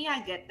journey.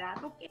 I get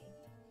that. Okay.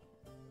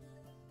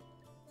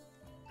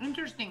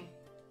 Interesting.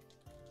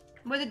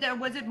 Was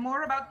it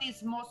more about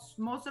this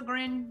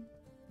Mosagrin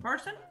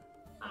person?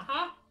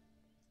 Uh-huh.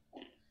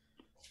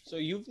 So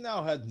you've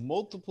now had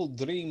multiple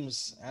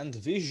dreams and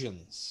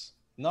visions,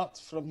 not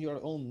from your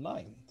own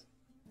mind.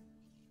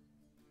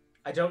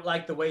 I don't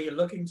like the way you're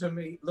looking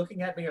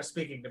at me or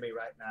speaking to me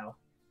right now.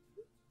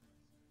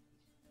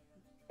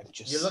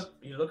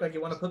 You look like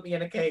you want to put me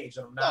in a cage,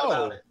 and I'm not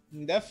about it.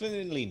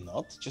 Definitely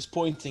not. Just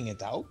pointing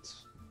it out.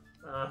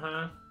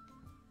 Uh-huh.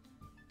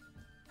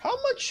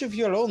 How much of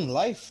your own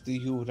life do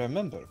you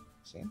remember?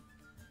 See?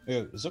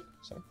 Zook,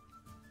 sorry.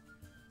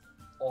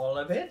 All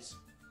of it?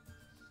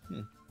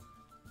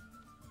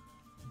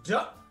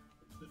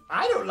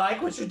 I don't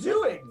like what you're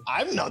doing.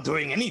 I'm not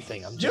doing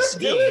anything. I'm You're just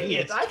doing saying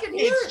it. I can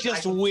hear it's it.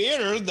 just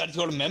weird that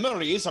your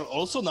memories are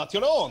also not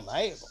your own.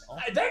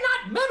 They're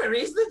not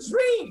memories, they're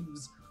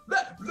dreams.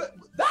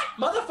 That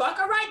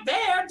motherfucker right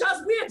there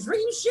does weird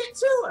dream shit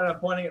too. And I'm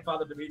pointing at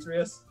Father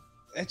Demetrius.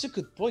 That's a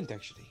good point,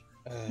 actually.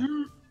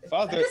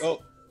 Father,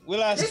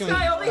 we'll ask This him.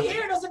 guy over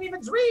here doesn't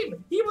even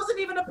dream. He wasn't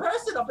even a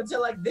person up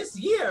until like this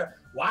year.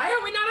 Why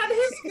are we not on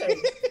his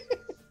thing?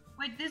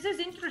 Wait, this is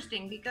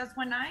interesting because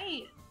when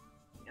I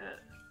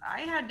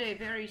had a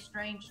very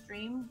strange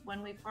dream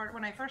when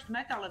I first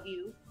met all of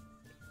you,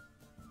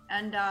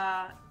 and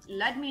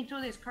led me to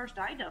this cursed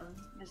item.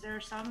 Is there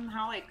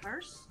somehow a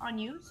curse on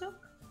you, Zook,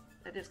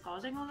 that is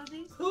causing all of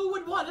these? Who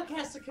would want to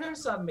cast a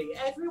curse on me?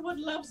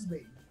 Everyone loves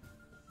me.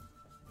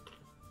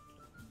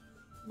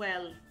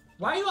 Well.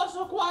 Why are you all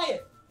so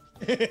quiet?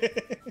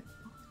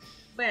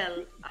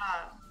 Well,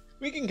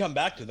 we can come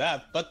back to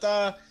that, but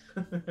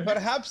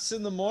perhaps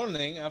in the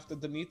morning after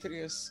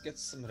Demetrius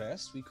gets some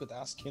rest, we could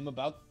ask him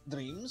about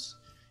dreams,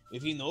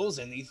 if he knows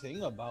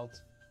anything about,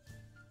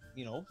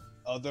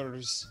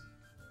 others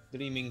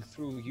dreaming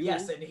through you.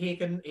 Yes, and he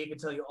can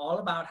tell you all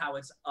about how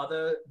it's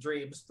other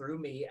dreams through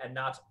me and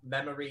not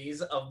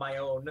memories of my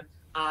own.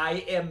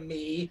 I am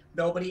me.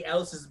 Nobody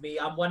else is me.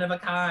 I'm one of a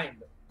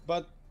kind.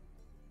 But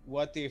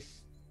what if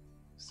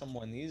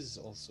someone is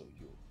also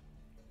you?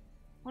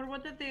 Or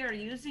what if they are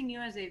using you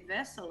as a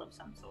vessel of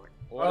some sort?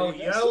 Oh,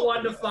 you're the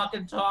one to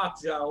fucking talk,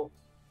 Joe.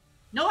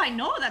 No, I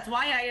know. That's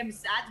why I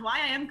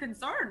am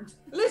concerned.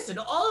 Listen,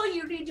 all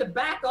you need to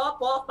back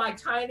up off my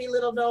tiny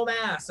little gnome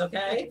ass,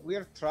 okay?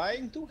 We're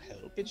trying to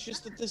help. It's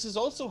just that this is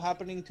also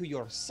happening to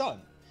your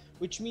son,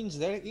 which means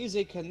there is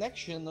a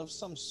connection of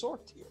some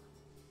sort here.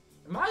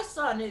 My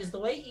son is the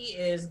way he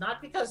is,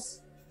 not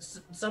because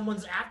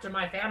someone's after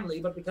my family,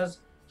 but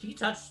because he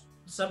touched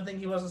something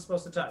he wasn't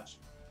supposed to touch.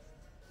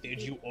 Did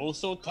you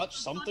also touch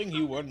something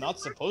you were not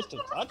supposed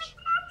to touch?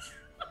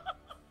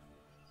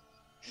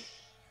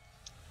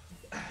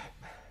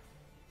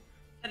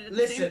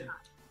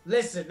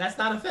 Listen, that's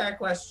not a fair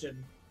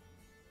question.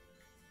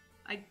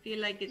 I feel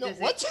like it No, is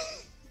what?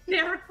 a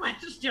fair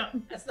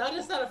question. It's not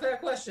a fair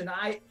question.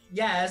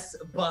 Yes,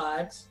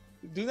 but...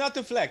 Do not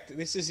deflect.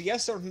 This is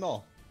yes or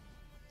no.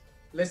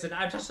 Listen,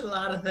 I've touched a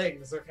lot of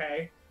things,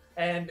 okay?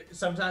 And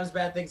sometimes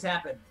bad things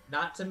happen.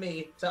 Not to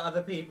me, to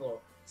other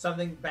people.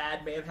 Something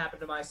bad may have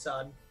happened to my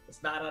son.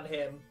 It's not on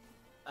him.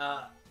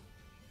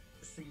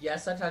 So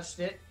yes, I touched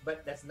it,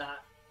 but that's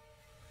not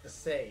the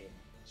same.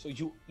 So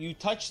you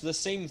touched the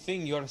same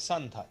thing your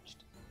son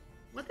touched.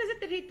 What is it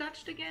that he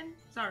touched again?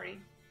 Sorry.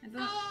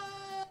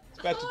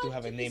 It's better to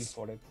have a name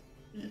for it.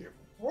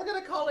 We're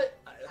gonna call it...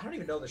 I don't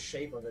even know the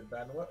shape of it,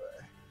 Ben.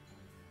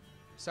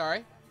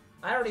 Sorry?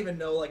 I don't even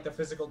know, like, the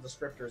physical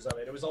descriptors of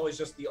it. It was always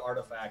just the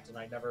artifact, and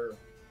I never...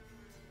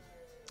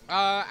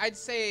 I'd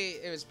say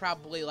it was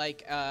probably,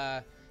 like,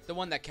 the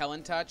one that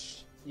Kellen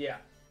touched. Yeah.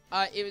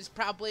 It was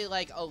probably,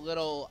 like, a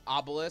little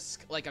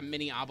obelisk, like a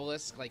mini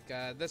obelisk, like,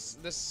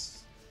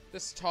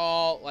 this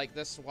tall, like,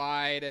 this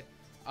wide,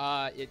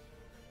 it,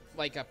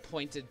 like a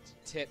pointed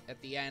tip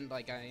at the end,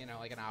 like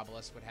like an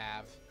obelisk would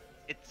have.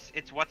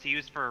 It's what's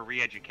used for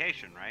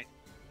re-education, right?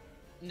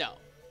 No.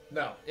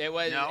 No. It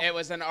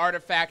was an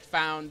artifact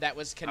found that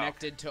was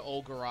connected to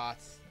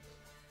Olgaroth,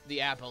 the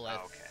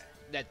Aboleth,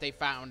 that they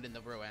found in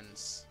the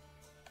ruins.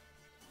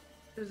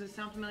 Does it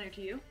sound familiar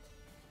to you?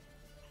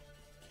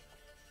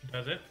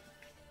 Does it?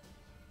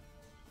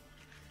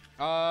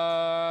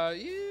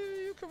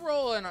 You can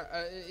roll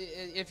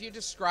if you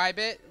describe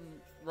it,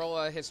 roll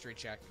a history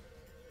check.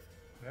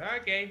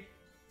 Okay.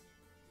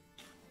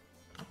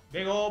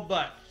 Big old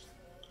butt.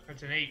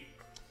 That's an 8.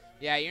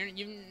 Yeah,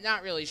 you're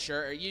not really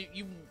sure.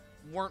 You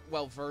weren't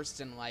well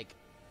versed in like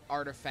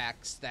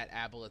artifacts that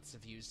aboleths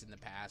have used in the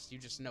past. You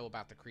just know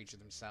about the creature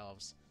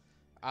themselves.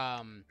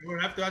 I'm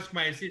gonna have to ask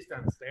my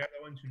assistants. They are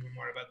the ones who know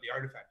more about the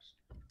artifacts.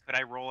 Could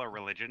I roll a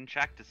religion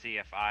check to see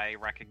if I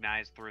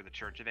recognize through the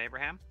Church of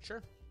Abraham?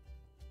 Sure.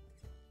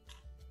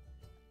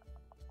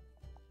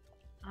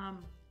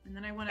 And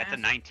then I want to That's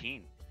a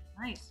 19.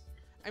 Nice.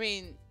 I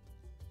mean,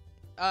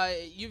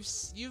 you've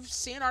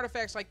seen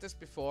artifacts like this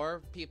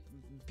before.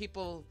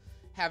 People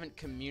haven't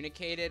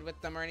communicated with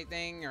them or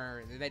anything,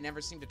 or they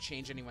never seem to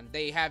change anyone.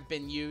 They have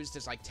been used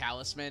as like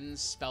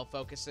talismans, spell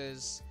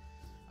focuses,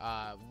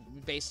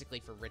 basically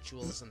for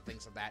rituals and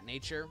things of that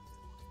nature.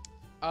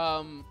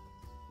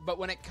 But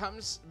when it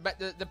comes,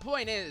 the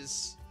point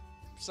is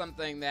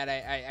something that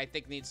I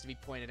think needs to be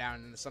pointed out,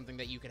 and something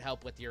that you could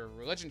help with your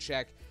religion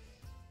check,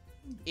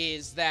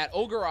 is that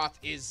Olgaroth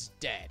is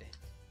dead,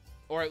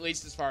 or at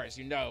least as far as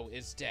you know,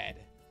 is dead.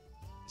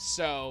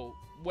 So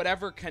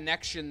whatever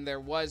connection there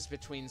was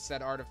between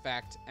said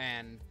artifact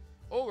and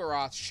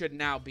Olgaroth should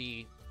now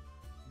be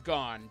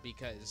gone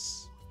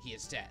because he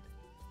is dead.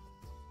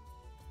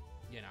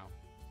 You know.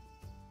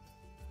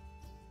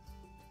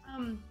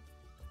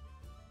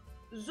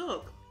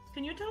 Zook,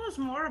 can you tell us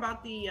more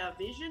about the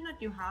vision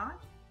that you had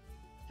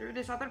through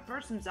this other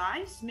person's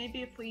eyes?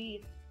 Maybe if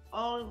we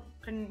all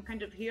can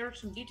kind of hear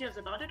some details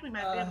about it, we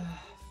might be able...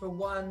 For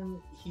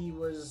one, he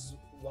was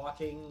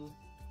walking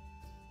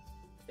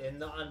in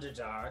the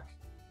Underdark,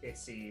 it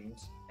seemed,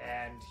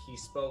 and he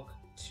spoke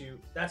to...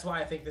 That's why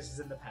I think this is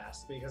in the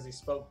past, because he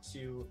spoke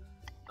to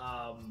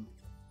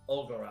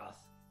Olgaroth.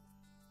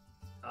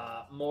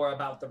 More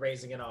about the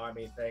raising an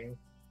army thing.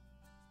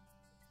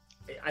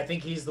 I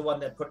think he's the one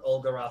that put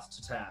Olgaroth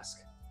to task.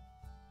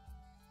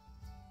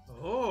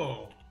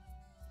 Oh.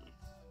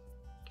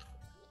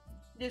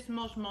 This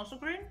most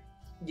Mosogrin?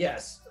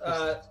 Yes.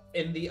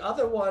 In the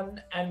other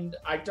one, and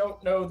I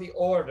don't know the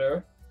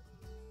order.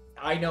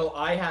 I know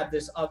I had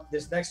this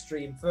next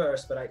stream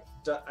first, but I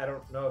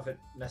don't know if it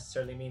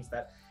necessarily means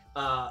that.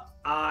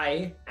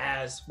 I,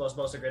 as most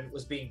Mosogrin,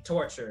 was being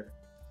tortured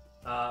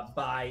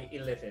by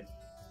Illithid.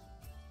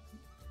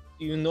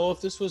 Do you know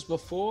if this was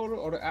before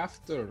or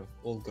after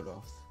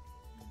Olgaroth?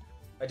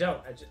 I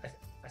don't.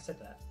 I said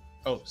that.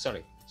 Oh,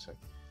 sorry.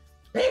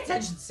 Pay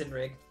attention,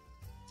 Sinrig.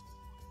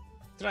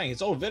 Trying.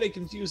 It's all very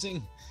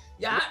confusing.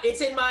 Yeah, it's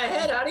in my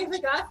head. How do you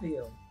think I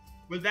feel?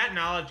 With that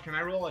knowledge, can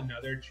I roll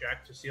another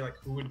check to see like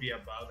who would be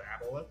above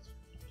Aboleth?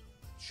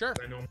 Sure.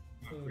 I know I'm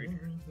not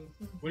creature.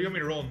 What do you want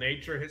me to roll?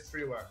 Nature,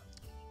 history, what?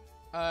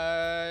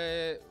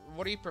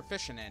 What are you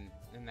proficient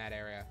in that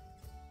area?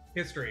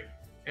 History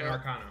and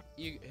Arcana.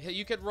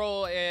 You could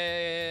roll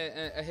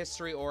a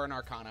history or an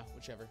Arcana,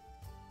 whichever.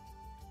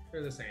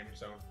 They're the same,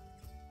 so.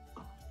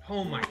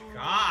 Oh my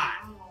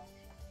god!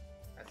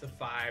 That's a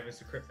 5.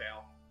 It's a crit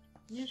fail.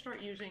 You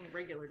start using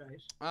regular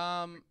dice.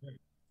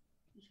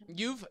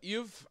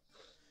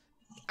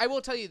 I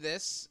will tell you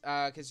this,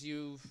 because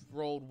you've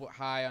rolled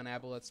high on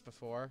aboleths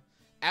before.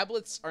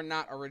 Aboleths are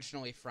not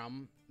originally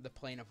from the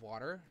plane of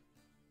water.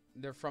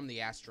 They're from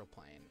the astral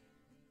plane,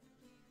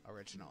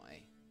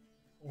 originally.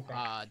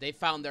 Okay. They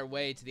found their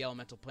way to the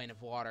elemental plane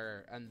of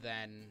water, and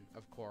then,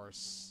 of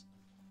course,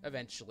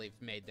 eventually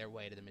made their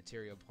way to the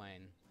material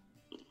plane.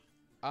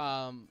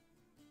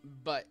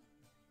 But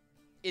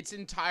it's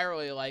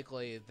entirely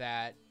likely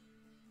that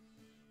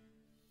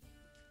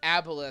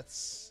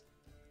aboleths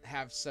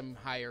have some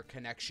higher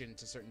connection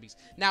to certain beasts.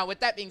 Now,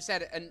 with that being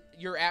said,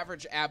 your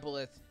average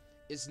aboleth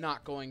is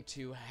not going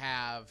to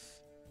have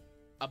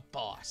a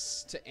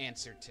boss to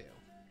answer to.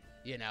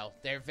 You know,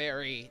 they're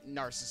very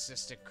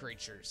narcissistic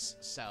creatures,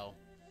 so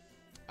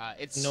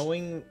it's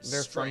knowing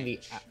they're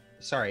strange.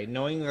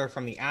 knowing they're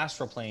from the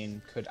astral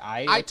plane. Could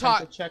I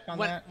attempt to check on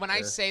that? When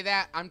I say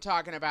that, I'm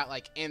talking about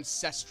like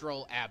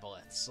ancestral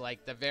aboleths,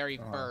 like the very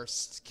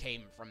first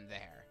came from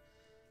there.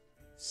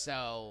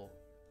 So,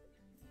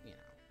 you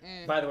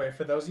know. By the way,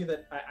 for those of you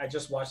that I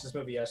just watched this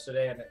movie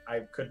yesterday, and I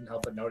couldn't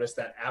help but notice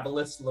that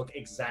aboleths look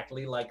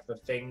exactly like the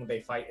thing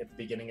they fight at the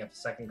beginning of the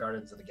second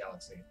Guardians of the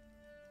Galaxy.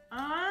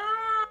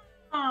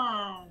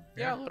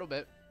 Yeah, a little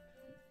bit.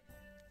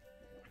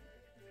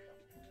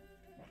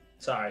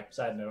 Sorry,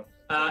 side note.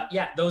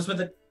 Yeah, those were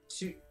the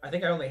two. I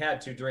think I only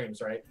had 2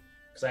 dreams, right?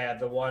 Because I had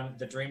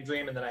the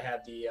dream, and then I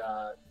had the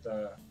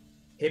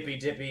hippy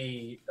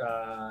dippy,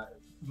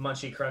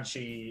 munchy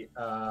crunchy.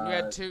 You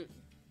had 2,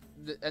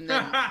 and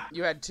then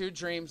you had 2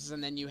 dreams,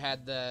 and then you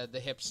had the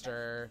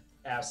hipster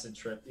acid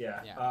trip.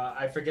 Yeah.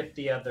 I forget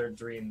the other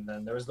dream.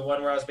 Then there was the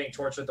one where I was being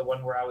tortured. The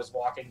one where I was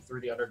walking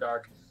through the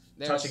Underdark.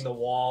 Touching the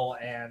wall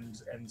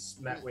and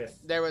met with.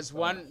 There was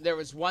one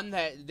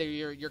that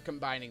you're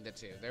combining the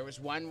 2. There was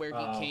one where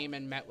he came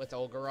and met with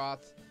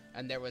Olgaroth,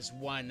 and there was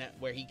one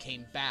where he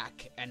came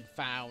back and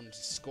found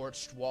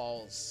scorched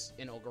walls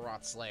in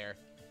Olgaroth's lair.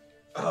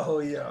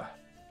 Oh yeah.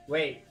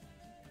 Wait.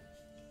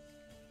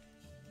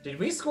 Did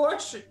we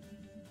scorch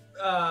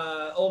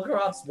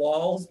Olgaroth's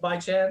walls by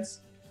chance?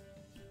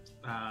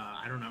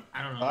 I don't know.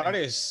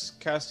 Arius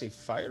cast a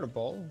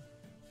fireball.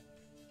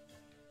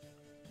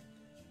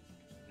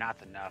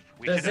 Not enough.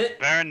 We should have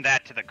burned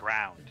that to the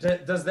ground.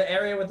 Does the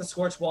area with the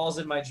scorched walls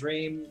in my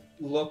dream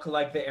look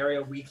like the area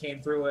we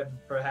came through and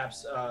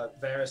perhaps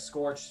Varys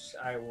scorched?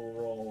 I will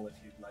roll if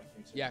you'd like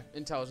me to. Yeah,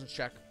 intelligence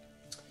check.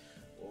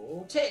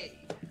 Okay.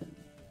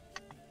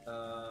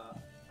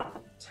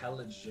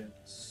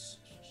 Intelligence.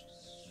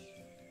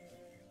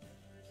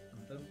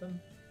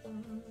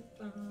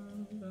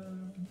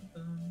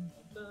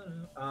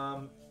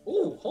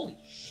 Ooh, holy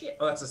shit.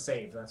 Oh, that's a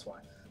save. That's why.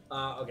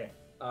 Okay.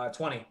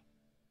 20.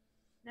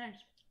 Nice.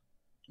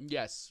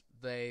 Yes,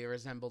 they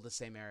resemble the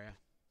same area.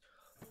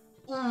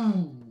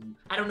 Ooh.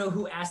 I don't know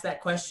who asked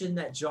that question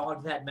that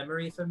jogged that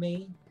memory for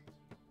me.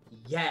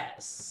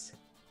 Yes.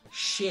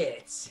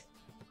 Shit.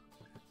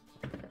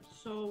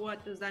 So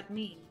what does that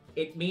mean?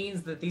 It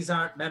means that these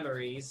aren't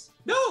memories.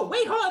 No,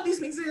 wait, hold on.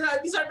 These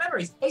aren't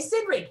memories. Hey,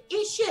 Cindric,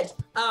 eat shit.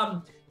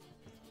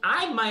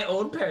 I'm my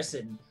own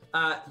person.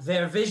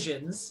 They're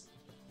visions,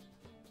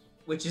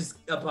 which is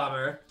a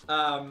bummer.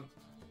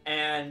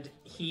 And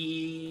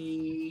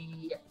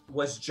he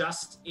was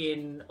just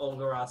in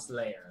Olgaroth's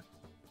lair.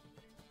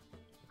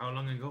 How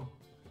long ago?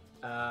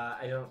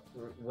 I don't.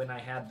 When I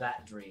had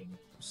that dream.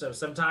 So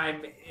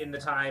sometime in the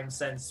time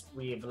since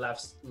we've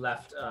left.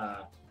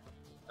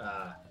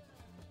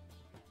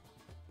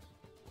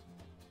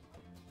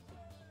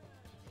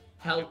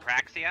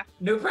 Nupraxia?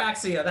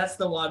 Nupraxia, that's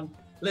the one.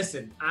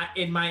 Listen,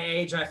 in my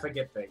age, I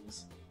forget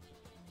things.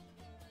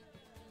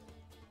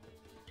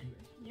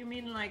 You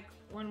mean like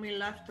when we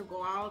left to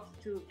go out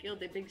to kill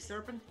the big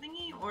serpent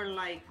thingy, or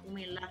like when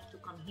we left to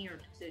come here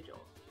to Sigil?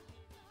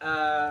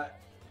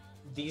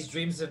 These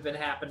dreams have been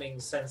happening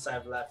since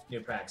I've left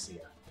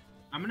Nupraxia.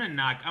 I'm gonna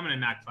knock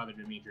Father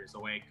Demetrius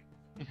awake.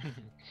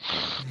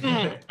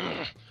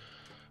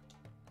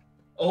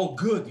 Oh,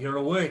 good, you're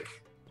awake.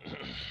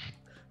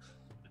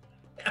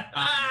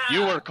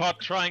 You were caught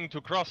trying to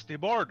cross the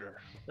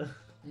border.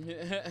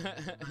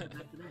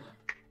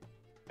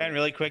 Ben,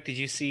 really quick, did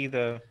you see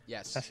the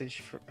Yes.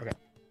 message? Okay.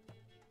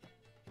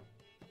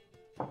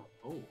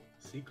 Oh,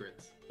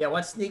 secrets. Yeah,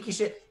 what sneaky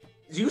shit?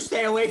 You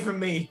stay away from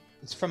me.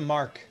 It's from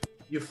Mark.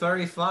 You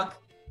furry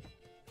fuck.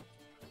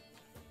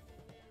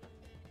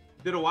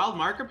 Did a wild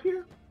mark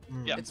appear?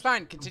 Yeah. It's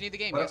fine. Continue the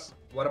game, guys.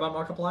 What about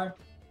Markiplier?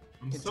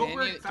 I'm Continue-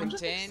 super I'm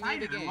just continue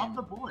excited. the I game. love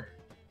the boy.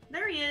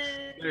 There he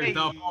is. There's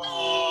the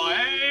boy.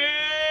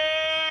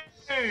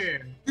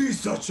 Hey! He's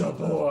such a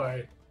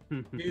boy.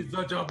 He's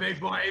such a big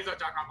boy. He's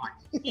such a good boy.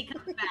 He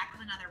comes back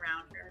with another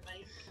round for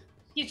everybody.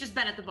 He's just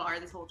been at the bar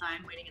this whole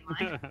time, waiting in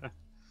line.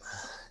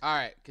 All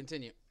right,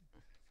 continue.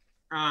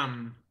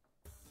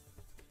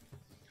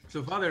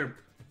 So Father,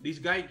 this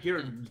guy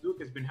here, Luke,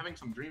 has been having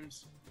some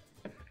dreams.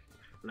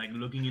 Like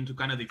looking into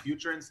kind of the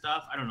future and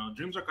stuff. I don't know.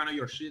 Dreams are kind of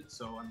your shit,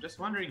 so I'm just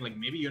wondering, like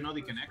maybe you know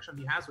the connection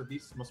he has with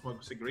this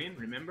Mosmogos Green,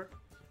 remember?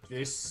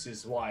 This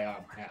is why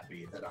I'm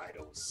happy that I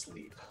don't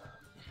sleep.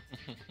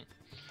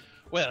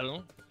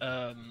 Well,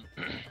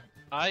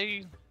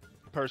 I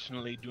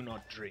personally do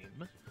not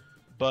dream,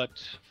 but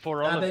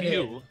for all of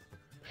you,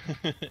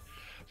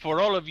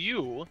 for all of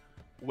you,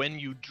 when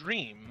you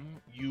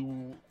dream,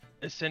 you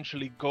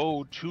essentially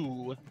go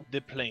to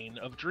the plane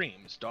of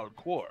dreams,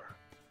 Dalquor.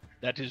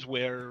 That is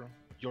where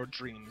your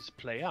dreams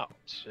play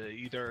out,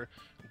 either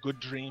good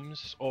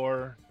dreams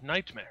or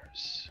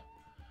nightmares.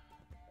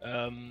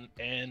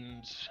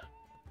 And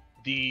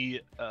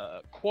the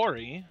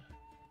quarry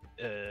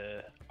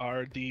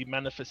are the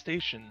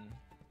manifestation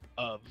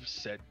of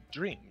said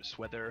dreams,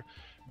 whether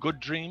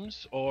good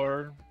dreams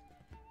or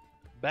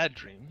bad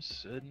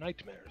dreams,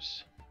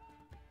 nightmares.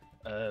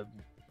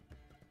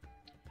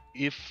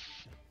 If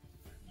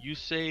you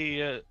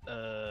say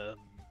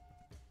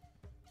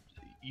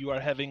you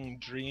are having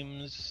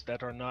dreams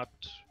that are not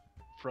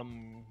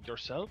from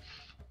yourself?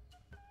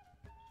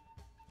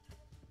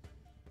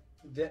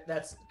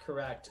 That's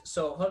correct.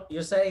 So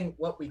you're saying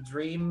what we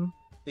dream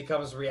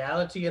becomes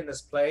reality in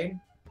this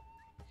plane?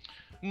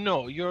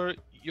 No, your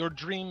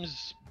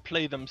dreams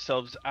play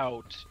themselves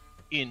out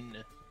in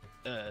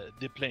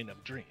the plane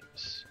of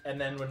dreams.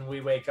 And then when we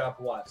wake up,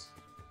 what?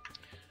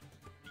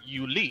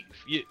 You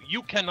leave.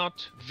 You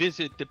cannot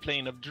visit the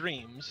plane of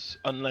dreams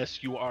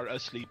unless you are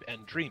asleep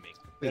and dreaming.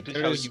 That is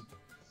how you.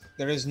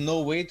 There is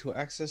no way to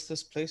access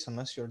this place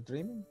unless you're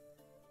dreaming?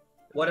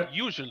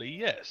 Usually,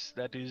 yes.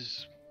 That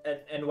is.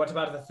 And what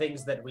about the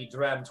things that we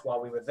dreamt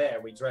while we were there?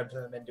 We dreamt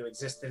them into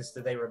existence.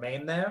 Do they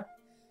remain there?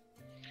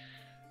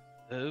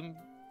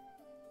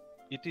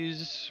 It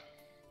is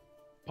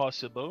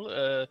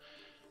possible.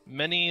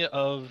 Many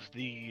of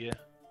the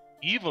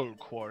evil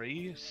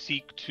quarry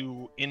seek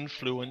to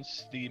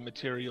influence the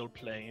material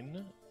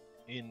plane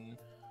in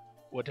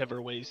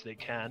whatever ways they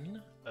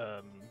can.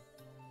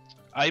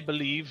 I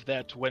believe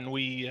that when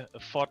we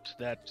fought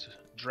that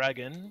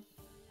dragon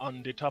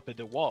on the top of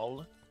the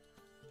wall,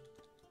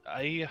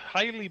 I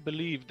highly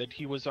believe that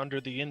he was under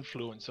the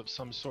influence of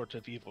some sort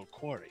of evil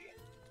quarry.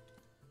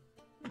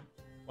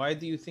 Why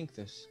do you think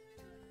this?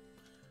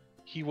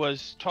 He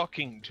was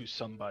talking to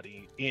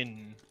somebody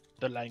in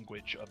the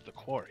language of the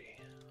quarry.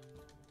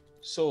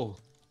 So,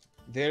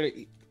 there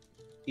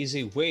is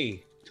a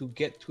way to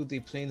get to the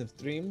plane of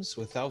dreams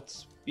without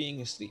being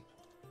asleep.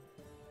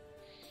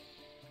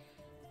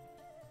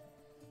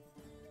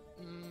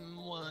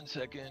 1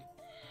 second.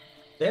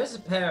 There's a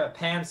pair of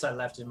pants I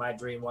left in my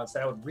dream once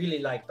that I would really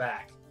like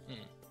back.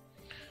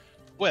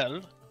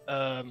 Well,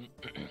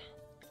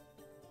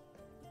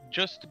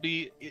 just to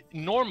be...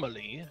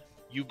 Normally,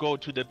 you go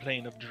to the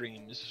plane of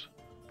dreams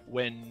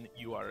when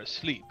you are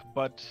asleep.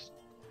 But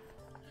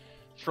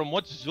from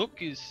what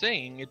Zook is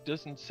saying, it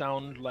doesn't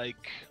sound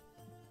like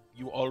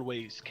you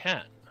always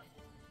can.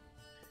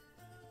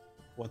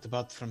 What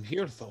about from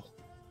here, though?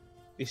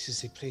 This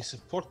is a place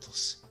of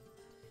portals.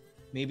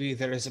 Maybe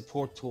there is a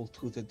portal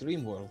to the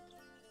dream world.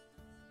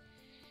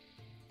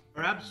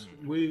 Perhaps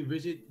we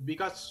visit,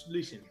 because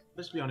listen,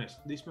 let's be honest,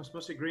 this must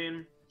be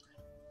green,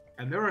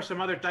 and there are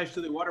some other ties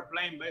to the water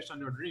plane based on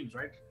your dreams,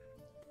 right?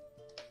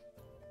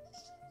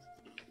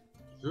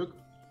 Look.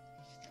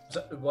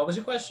 So, what was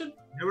your question?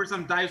 There were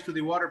some ties to the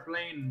water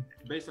plane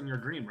based on your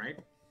dream, right?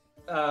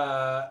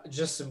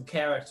 Just some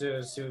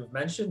characters who've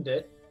mentioned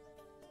it.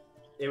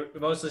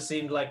 It mostly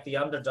seemed like the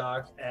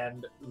underdog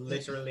and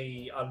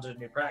literally under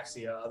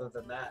Nupraxia. Other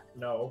than that,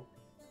 no.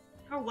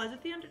 Or was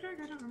it the Underdark?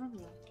 I don't remember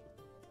that.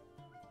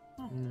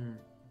 Can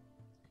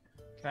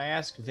I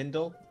ask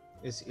Vindel?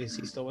 Is he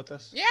still with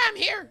us? Yeah, I'm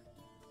here.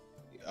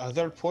 Are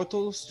there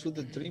portals to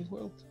the dream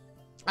world?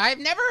 I've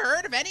never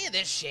heard of any of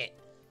this shit.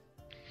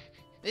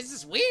 This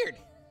is weird.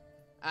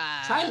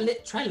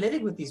 Try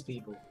living with these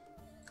people.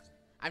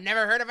 I've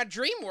never heard of a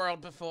dream world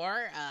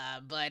before,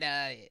 but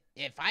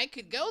if I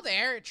could go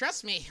there,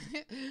 trust me,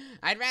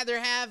 I'd rather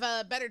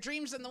have better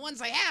dreams than the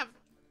ones I have.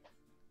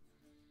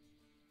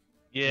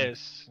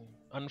 Yes,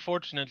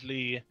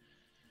 unfortunately,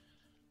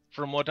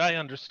 from what I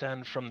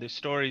understand from the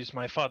stories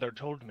my father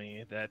told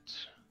me, that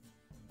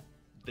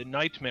the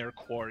Nightmare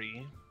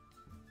Quarry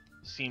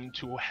seem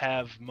to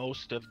have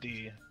most of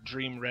the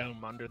dream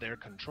realm under their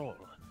control.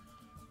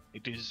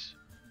 It is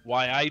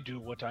why I do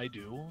what I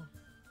do,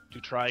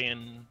 to try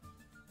and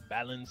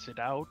balance it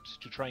out,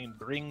 to try and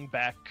bring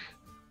back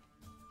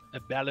a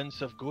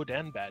balance of good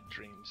and bad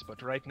dreams.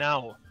 But right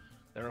now,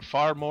 there are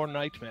far more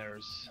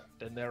nightmares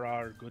than there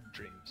are good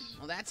dreams.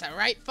 Well, that's a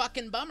right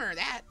fucking bummer,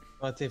 that.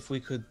 But if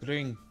we could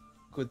bring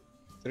good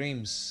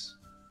dreams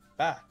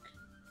back.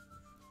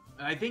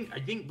 I think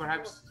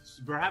perhaps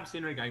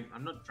Henrik,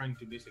 I'm not trying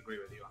to disagree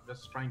with you. I'm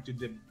just trying to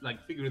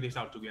figure this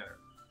out together.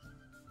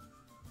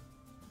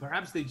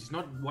 Perhaps it's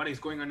not what is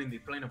going on in the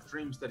plane of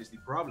dreams that is the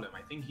problem.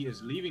 I think he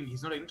is leaving.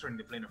 He's not entering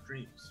the plane of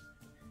dreams.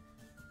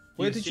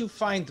 Where did you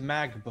find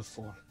Mag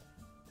before?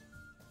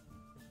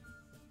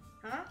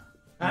 Huh?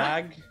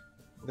 Mag,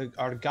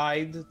 our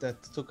guide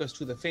that took us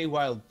to the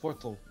Feywild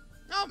portal.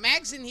 Oh,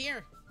 Mag's in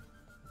here.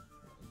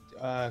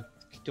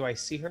 Do I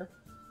see her?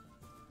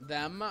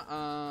 Them,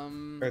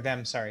 Or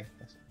them, sorry.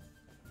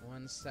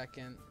 1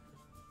 second.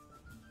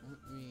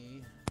 Let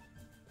me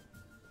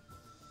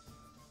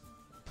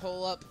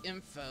pull up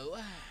info.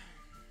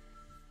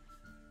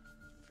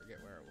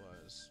 Forget where it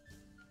was.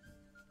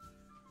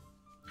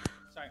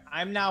 Sorry,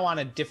 I'm now on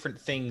a different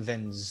thing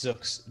than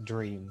Zook's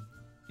dream.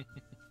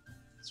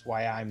 That's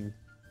why I'm...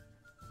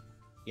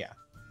 Yeah.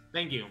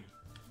 Thank you.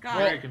 God,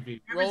 Very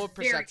confused. Roll a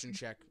perception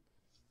check.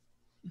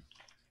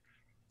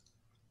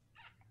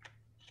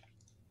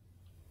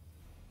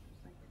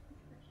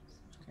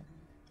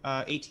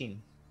 Okay.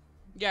 18.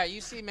 Yeah, you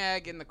see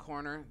Mag in the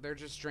corner. They're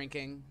just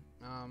drinking,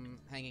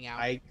 hanging out.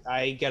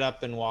 I get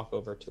up and walk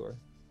over to her.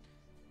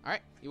 All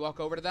right, you walk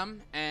over to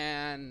them,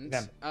 and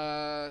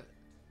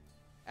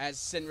as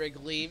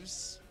Sinrig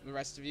leaves, the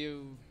rest of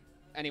you,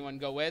 anyone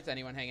go with?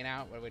 Anyone hanging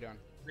out? What are we doing?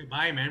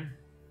 Bye, man.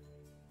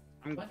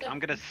 I'm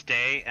gonna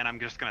stay, and I'm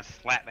just gonna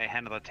slap my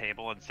hand on the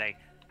table and say,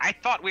 I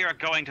thought we were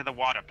going to the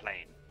water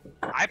plane.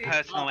 I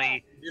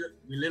personally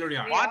We literally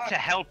are. want to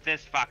help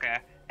this fucker,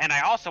 and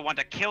I also want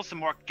to kill some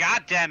more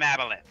goddamn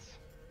aboleths.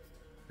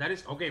 That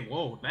is okay.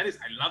 Whoa, that is.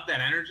 I love that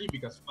energy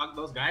because fuck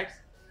those guys.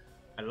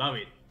 I love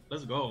it.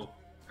 Let's go.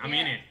 I'm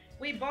in it.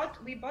 We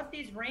bought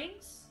these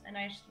rings, and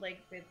like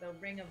with the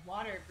ring of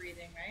water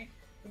breathing, right?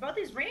 We bought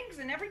these rings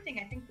and everything.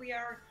 I think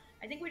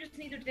we just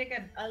need to take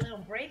a little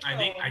break. I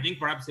think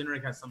perhaps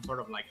Henrik has some sort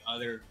of like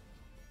other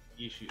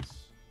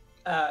issues.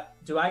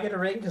 Do I get a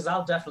ring? Because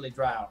I'll definitely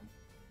drown.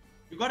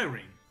 You got a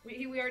ring.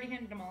 We already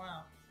handed them all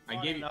out. I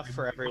gave you enough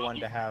for everyone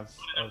to have.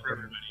 For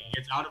everybody.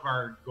 It's out of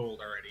our gold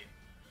already.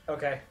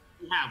 Okay.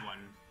 We have one.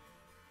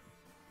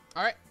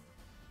 All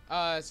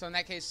right. So in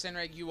that case,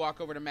 Sinrig, you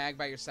walk over to Mag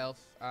by yourself.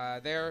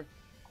 They're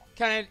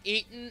kind of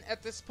eating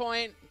at this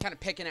point, kind of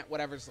picking at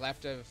whatever's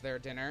left of their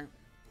dinner.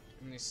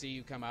 And they see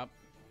you come up.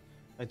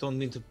 I don't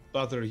mean to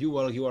bother you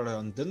while you are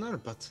on dinner,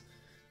 but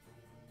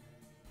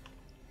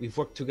we've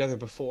worked together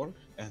before,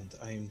 and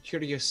I'm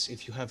curious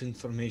if you have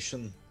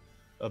information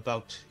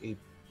about a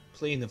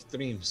plane of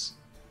dreams.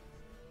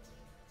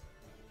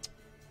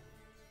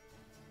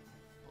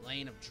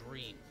 Plane of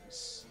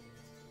dreams.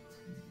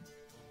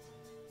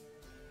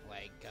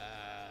 Like,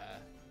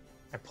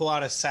 I pull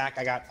out a sack.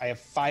 I have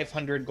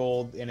 500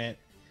 gold in it.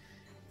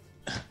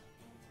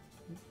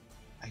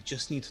 I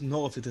just need to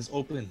know if it is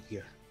open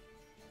here.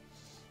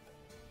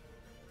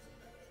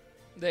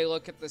 They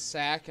look at the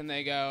sack and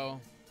they go,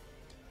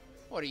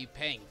 "What are you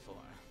paying for?"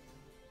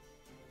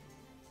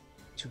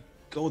 To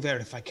go there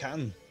if I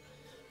can.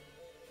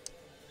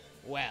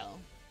 Well,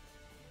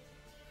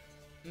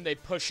 and they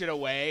push it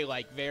away,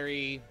 like,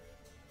 very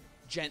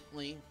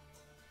gently.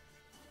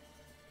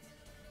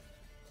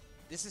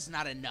 This is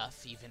not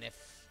enough, even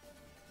if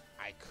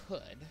I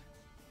could.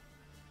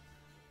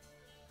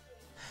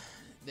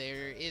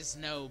 There is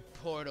no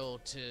portal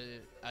to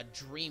a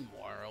dream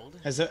world.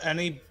 Has there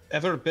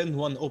ever been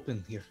one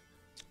open here?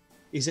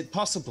 Is it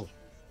possible?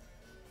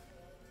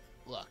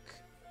 Look,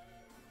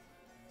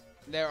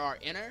 there are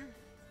inner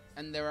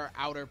and there are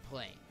outer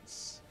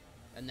planes.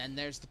 And then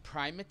there's the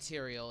prime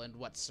material and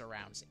what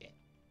surrounds it.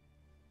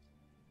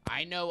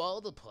 I know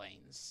all the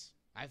planes.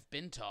 I've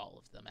been to all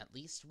of them at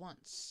least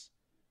once.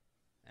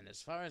 And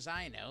as far as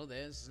I know,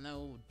 there's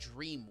no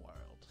dream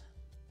world.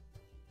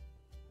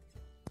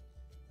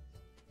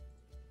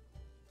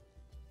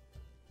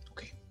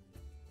 Okay.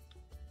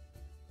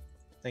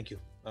 Thank you.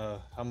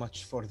 How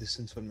much for this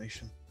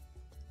information?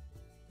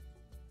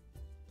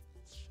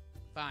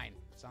 Fine,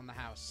 it's on the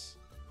house.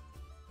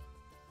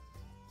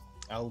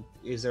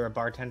 Is there a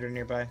bartender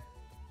nearby?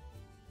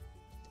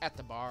 At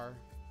the bar.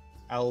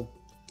 I'll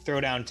throw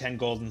down 10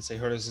 gold and say,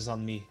 "Herdis is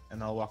on me,"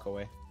 and I'll walk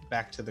away,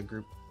 back to the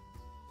group.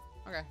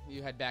 Okay,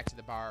 you head back to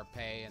the bar,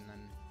 pay, and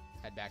then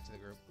head back to the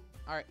group.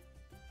 Alright.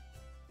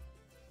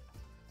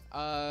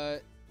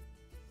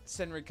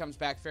 Senrid comes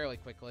back fairly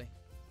quickly.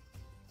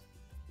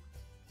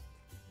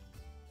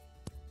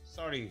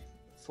 Sorry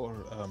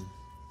for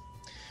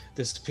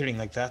disappearing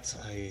like that.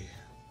 I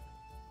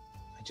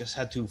just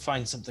had to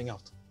find something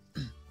out.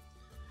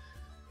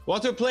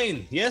 Water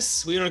plane.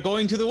 Yes, we are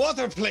going to the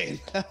water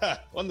plane.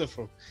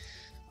 Wonderful.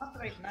 Not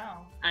right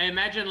now. I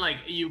imagine like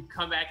you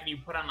come back and you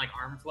put on like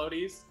arm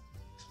floaties.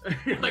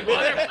 You're like,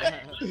 water plane.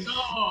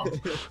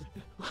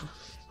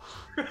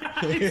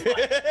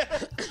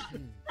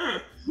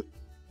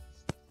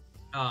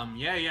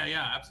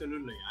 Yeah,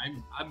 absolutely.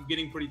 I'm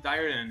getting pretty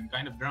tired and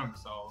kind of drunk,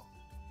 so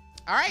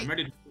Alright. I'm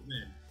ready to put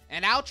in.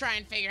 And I'll try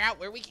and figure out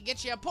where we can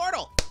get you a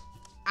portal.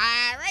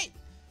 Alright.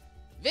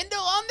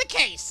 Vindel on the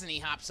case. And he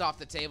hops off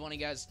the table and he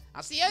goes,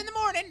 "I'll see you in the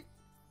morning."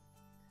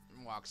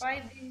 And walks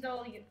Bye, off.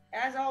 Vindel.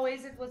 As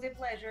always, it was a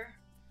pleasure.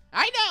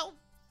 I know.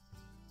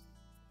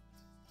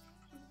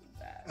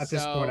 At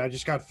this point, I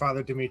just got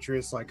Father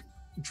Demetrius like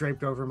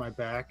draped over my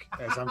back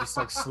as I'm just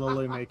like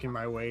slowly making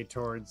my way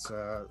towards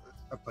a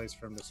place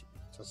for him to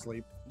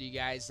sleep. Do you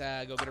guys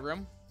go get a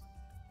room?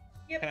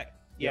 Yep.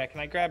 Can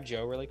I grab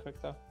Joe really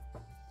quick though?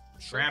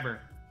 Grab her.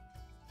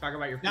 Talk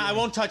about your. No, I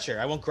won't touch her.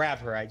 I won't grab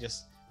her. I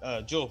just,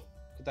 Joe,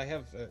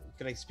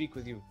 could I speak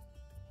with you?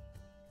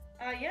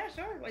 Yeah,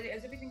 sure.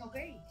 Is everything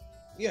okay?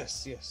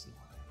 Yes. No,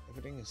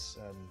 everything is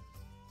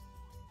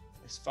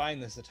as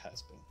fine as it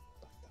has been.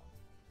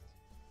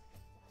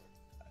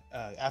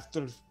 But,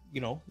 after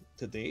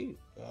today,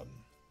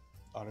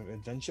 our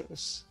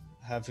adventures,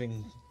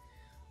 having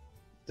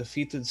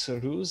defeated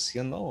Saruz,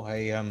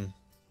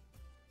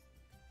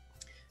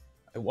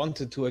 I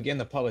wanted to again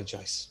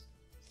apologize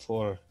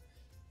for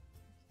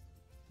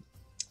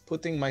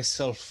putting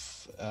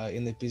myself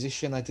in a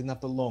position I did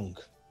not belong,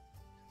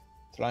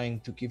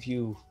 trying to give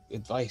you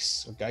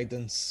advice or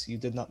guidance you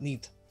did not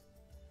need.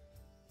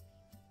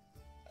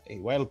 A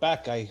while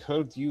back, I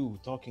heard you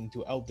talking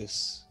to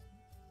Aldous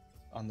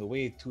on the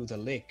way to the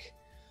lake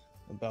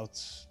about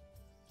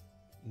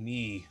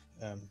me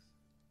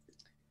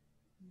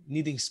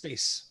needing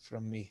space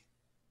from me,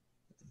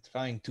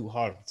 trying too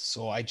hard.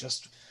 So I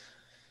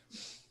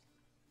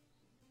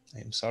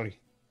am sorry.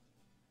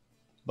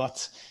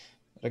 But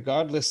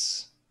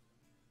regardless,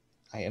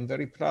 I am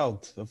very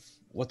proud of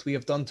what we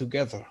have done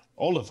together,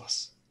 all of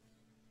us.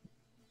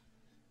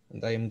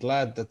 And I am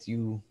glad that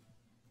you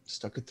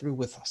stuck it through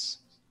with us.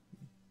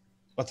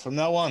 But from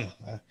now on,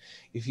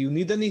 if you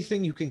need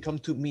anything, you can come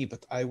to me,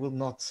 but I will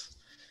not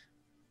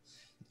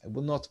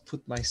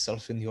put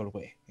myself in your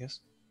way,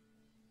 yes?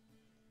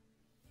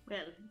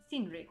 Well,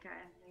 Sinric,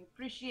 I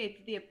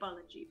appreciate the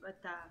apology,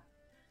 but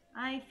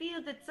I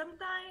feel that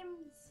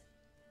sometimes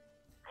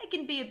I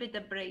can be a bit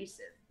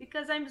abrasive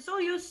because I was so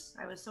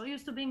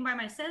used to being by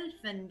myself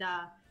and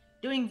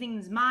doing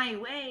things my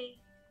way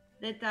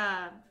that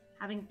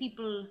having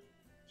people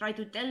try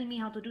to tell me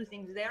how to do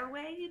things their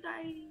way,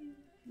 I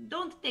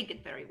don't take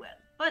it very well.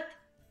 But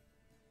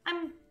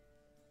I'm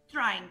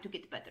trying to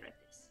get better at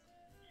this.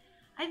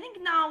 I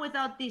think now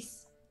without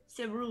this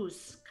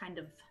Ceruz kind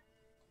of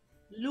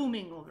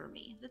looming over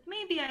me, that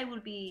maybe I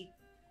will be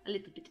a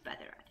little bit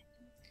better at it.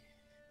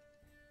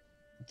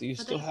 Do you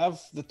still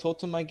have the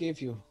totem I gave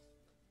you?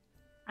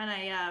 And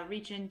I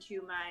reach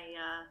into my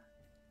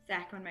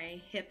sack on my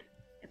hip.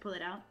 I pull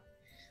it out.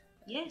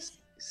 Yes.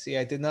 See,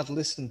 I did not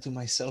listen to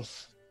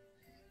myself.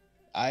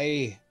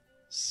 I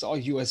saw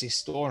you as a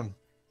storm,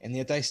 and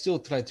yet I still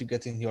tried to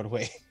get in your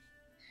way.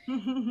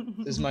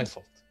 This is my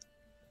fault.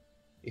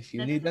 If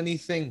you need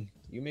anything,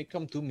 you may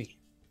come to me.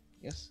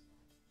 Yes?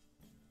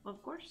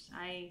 Of course.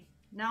 I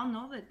now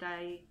know that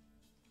I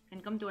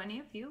can come to any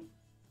of you,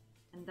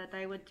 and that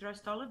I would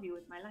trust all of you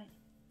with my life.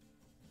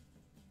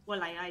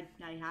 Well, I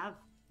have.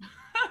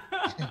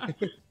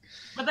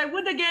 But I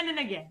would again and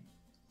again.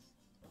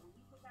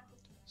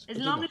 As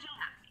long as you'll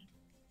have me.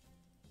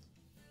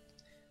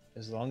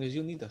 As long as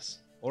you need us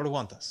or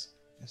want us.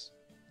 Yes.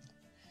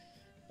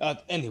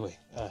 Anyway,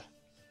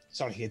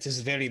 sorry, it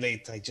is very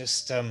late. I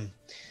just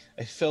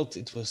I felt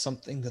it was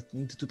something that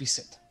needed to be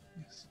said.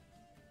 Yes.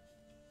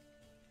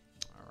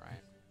 All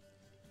right.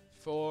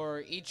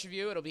 For each of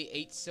you, it'll be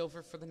 8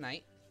 silver for the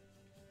night.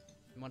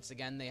 And once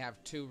again, they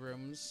have 2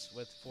 rooms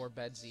with 4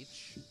 beds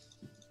each.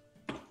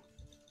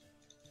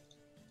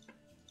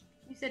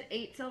 You said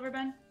 8 silver,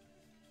 Ben?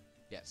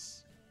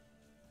 Yes.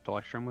 What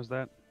electrum was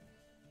that?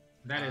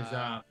 That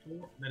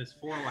is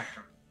 4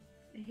 electrum.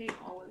 I hate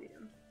all of you.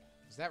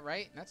 Is that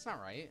right? That's not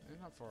right.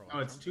 It's not 4 Oh,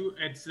 it's 2.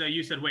 It's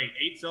you said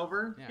 8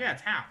 silver? Yeah. Yeah,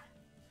 it's half.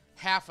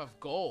 Half of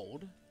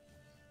gold.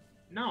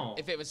 No.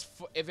 If it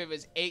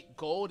was 8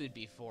 gold, it'd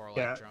be 4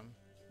 electrum.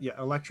 Yeah,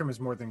 electrum is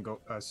more than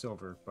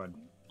silver, bud.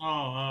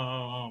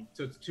 Oh.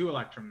 So it's 2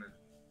 electrum then.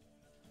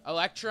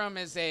 Electrum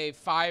is a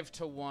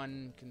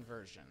 5-to-1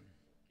 conversion.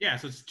 Yeah,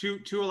 so it's 2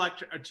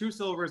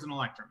 silvers and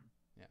electrum.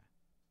 Yeah.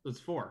 So it's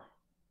 4.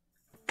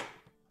 That's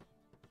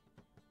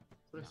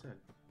what I said.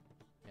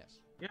 Yes.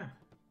 Yeah.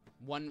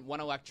 One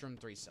electrum,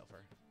 3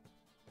 silver.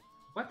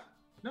 What?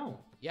 No.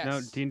 Yes.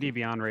 No, D&D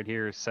Beyond right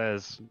here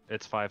says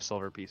it's 5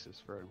 silver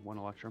pieces for 1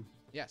 electrum.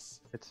 Yes.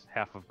 It's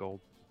half of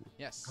gold.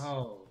 Yes.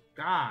 Oh,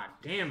 god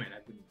damn it.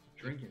 I've been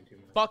drinking too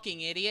much.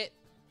 Fucking idiot.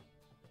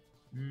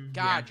 Mm,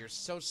 God, yeah. you're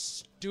so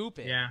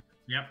stupid. Yeah.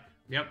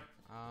 Yep.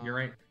 You're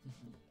right.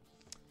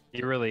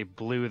 You really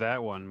blew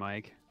that one,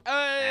 Mike.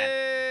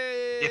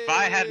 If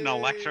I had an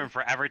electrum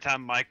for every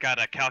time Mike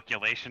got a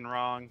calculation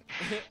wrong.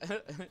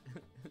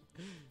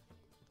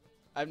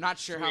 I'm not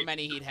sure how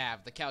many he'd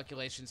have. The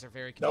calculations are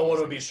very No confusing. one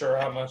would be sure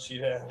how much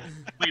you'd have.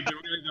 Wait, but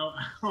we're gonna go.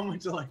 How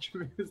much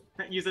electrum is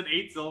that? You said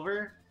 8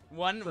 silver?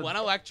 One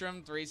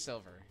electrum, 3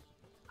 silver.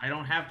 I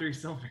don't have 3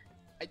 silver.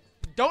 I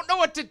don't know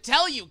what to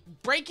tell you.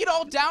 Break it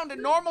all down to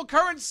normal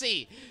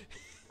currency.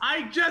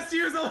 I just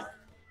used a.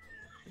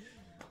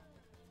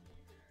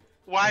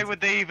 Why would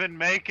they even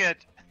make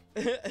it?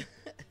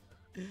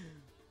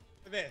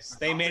 This.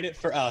 They made it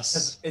for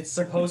us. It's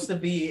supposed to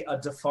be a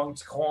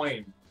defunct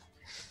coin.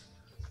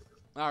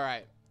 All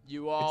right,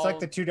 you all. It's like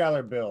the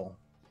 $2 bill.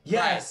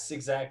 Yes,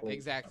 exactly.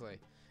 Exactly.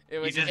 It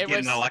You was. just It get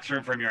was. an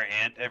electrum from your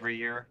aunt every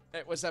year.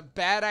 It was a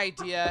bad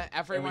idea. And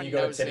Everyone when you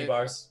go to knows titty it,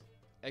 bars.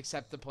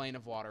 except the plane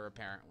of water,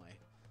 apparently.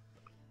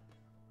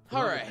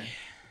 All right.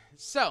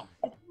 So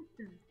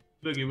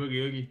Boogie,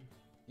 boogie, oogie.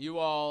 you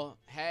all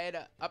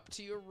head up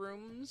to your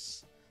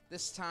rooms.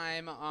 This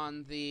time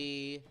on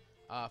the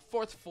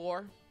 4th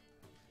floor,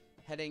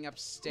 heading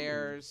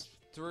upstairs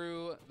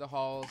through the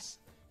halls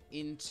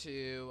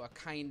into a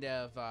kind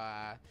of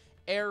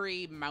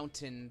airy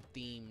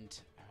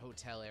mountain-themed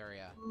hotel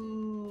area.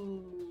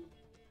 Ooh.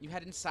 You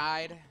head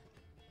inside,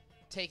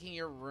 taking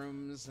your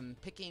rooms and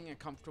picking a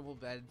comfortable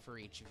bed for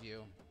each of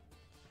you.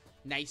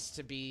 Nice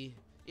to be,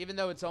 even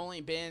though it's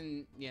only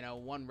been,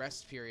 one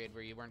rest period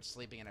where you weren't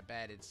sleeping in a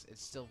bed, it's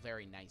still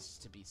very nice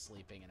to be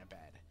sleeping in a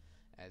bed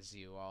as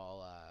you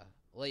all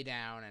lay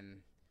down and,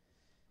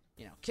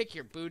 kick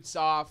your boots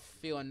off,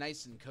 feeling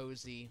nice and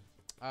cozy.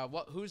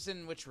 Who's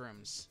in which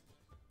rooms?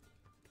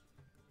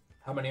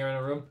 How many are in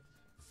a room?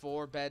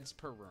 4 beds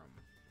per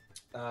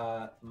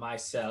room.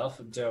 Myself,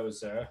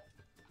 Dozer.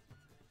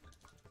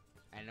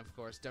 And of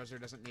course, Dozer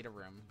doesn't need a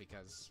room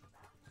because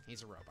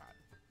he's a robot.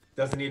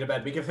 Doesn't need a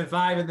bed. We can fit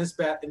 5 in this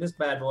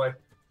bad boy.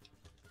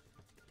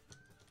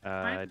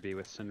 I'd be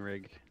with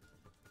Sinrig.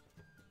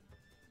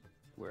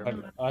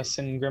 Us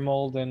and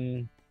Grimold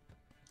and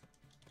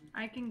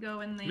I can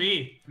go in the.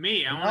 Me.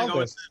 I want to go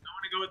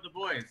with the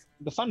boys.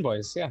 the fun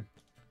boys. Yeah.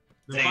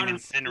 Zane and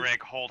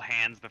Sinrig hold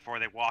hands before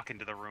they walk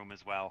into the room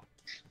as well.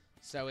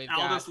 So we've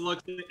Aldous got.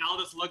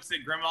 looks at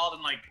Grimald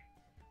and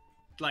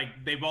like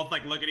they both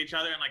look at each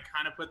other and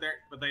kind of but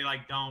they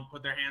don't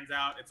put their hands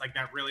out. It's like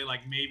that really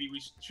maybe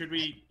we should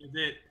we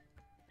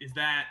is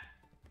that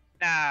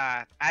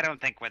Nah, I don't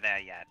think we're there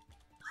yet.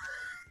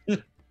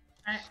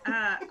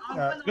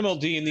 Grimold,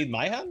 do you need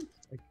my hand?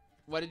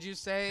 What did you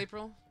say,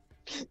 April?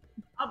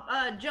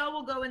 Joe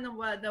will go in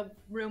the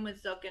room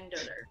with Zook and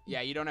Dozer.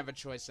 Yeah, you don't have a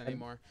choice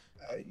anymore.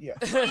 Yeah.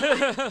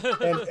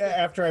 And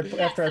after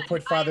I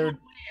put Father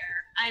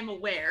I'm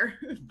aware,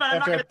 but I'm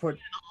not after I gonna. put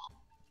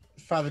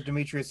Father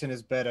Demetrius in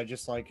his bed, I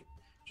just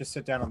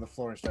sit down on the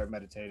floor and start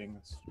meditating.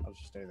 I'll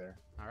just stay there.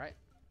 All right.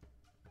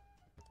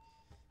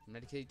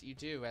 Meditate you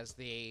do as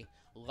the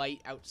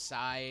light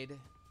outside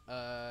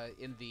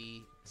in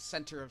the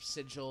center of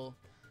Sigil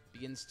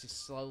begins to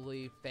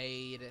slowly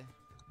fade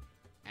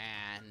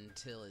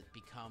until it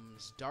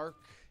becomes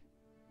dark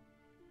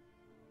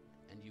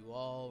and you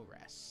all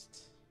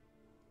rest.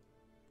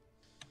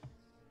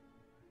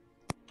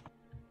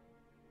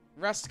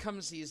 Rest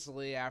comes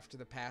easily after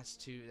the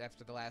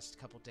last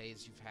couple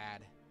days you've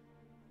had.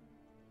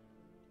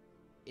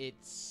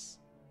 It's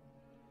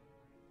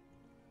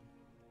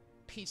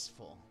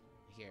peaceful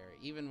here,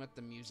 even with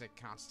the music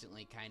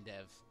constantly kind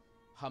of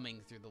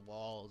humming through the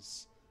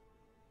walls.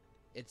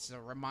 It's a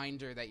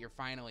reminder that you're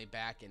finally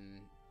back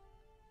in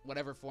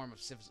whatever form of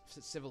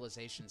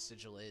civilization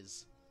Sigil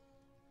is.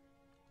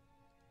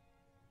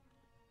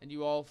 And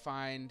you all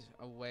find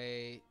a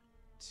way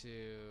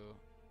to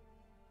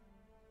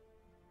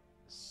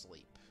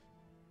sleep.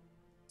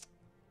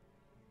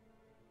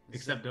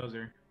 except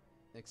Dozer?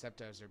 Except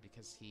Dozer,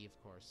 because he,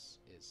 of course,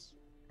 is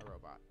a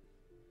robot.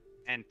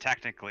 And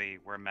technically,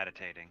 we're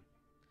meditating.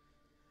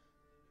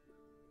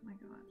 Oh my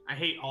god. I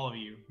hate all of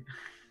you.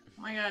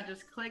 Oh my god,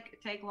 just click,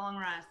 take long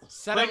rest.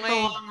 Suddenly, the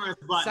long rest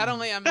button.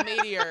 suddenly a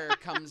meteor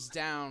comes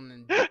down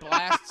and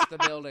blasts the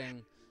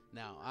building.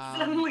 No.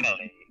 Suddenly,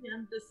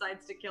 Ian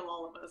decides to kill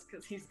all of us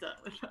because he's done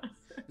with us.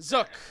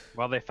 Zook.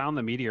 Well, they found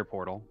the meteor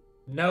portal.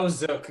 No,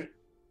 Zook.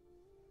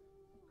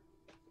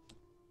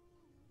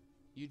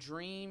 You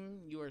dream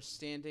you are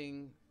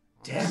standing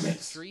on Damn the it.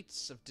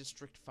 streets of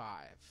District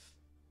 5.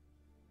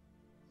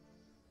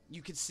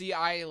 You can see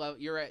eye level.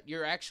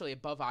 You're actually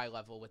above eye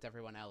level with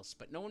everyone else,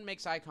 but no one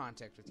makes eye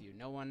contact with you.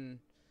 No one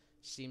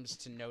seems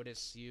to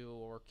notice you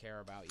or care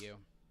about you.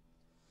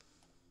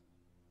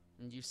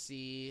 And you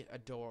see a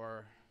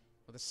door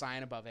with a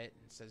sign above it.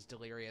 It says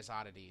Delirious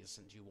Oddities,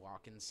 and you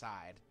walk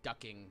inside,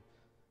 ducking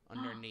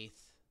underneath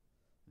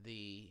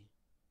the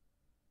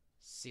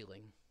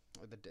ceiling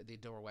or the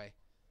doorway.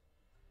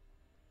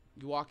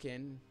 You walk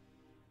in,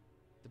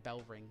 the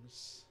bell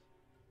rings,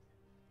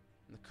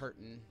 and the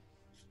curtain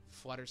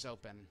flutters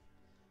open,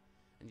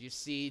 and you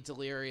see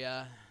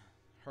Deliria,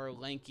 her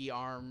lanky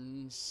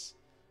arms,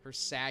 her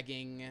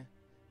sagging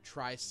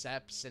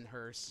triceps, and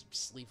her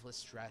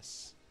sleeveless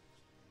dress.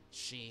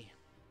 She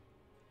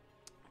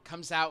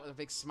comes out with a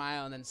big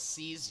smile and then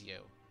sees you,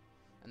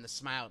 and the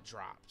smile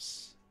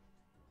drops.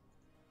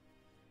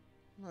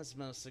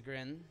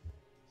 Osmosagrin.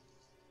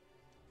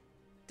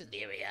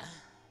 Deliria.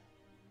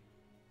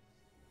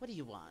 What do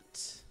you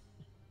want?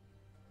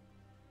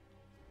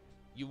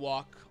 You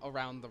walk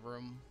around the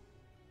room.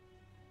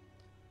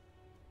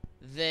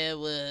 There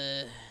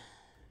were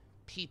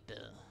people.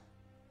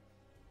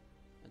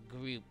 A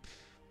group.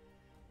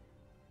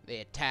 They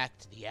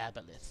attacked the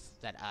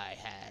aboleth that I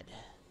had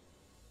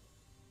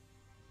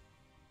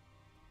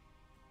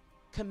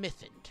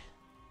commissioned.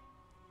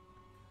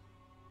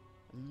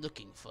 I'm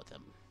looking for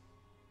them.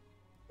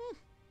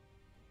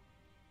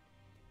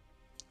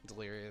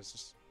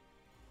 Delirious.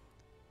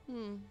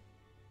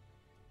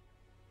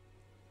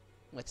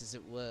 What is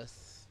it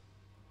worth?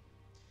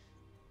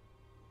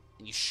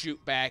 And you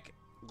shoot back,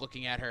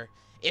 looking at her.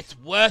 It's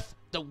worth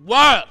the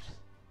world!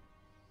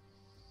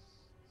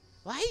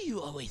 Why do you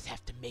always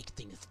have to make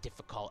things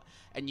difficult?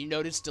 And you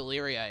notice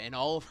Deliria, in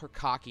all of her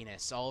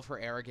cockiness, all of her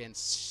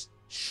arrogance,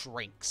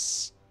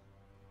 shrinks.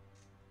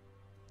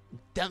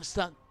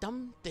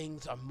 Dumb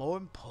things are more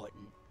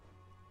important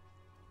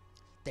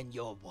than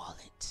your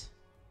wallet.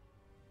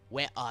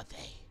 Where are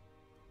they?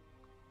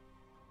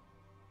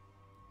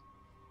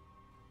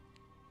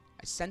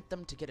 I sent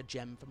them to get a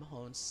gem from a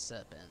horned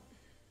serpent.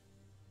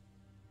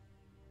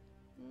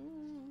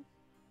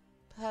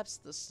 Perhaps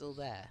they're still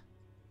there.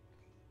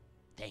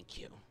 Thank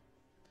you.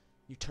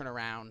 You turn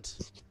around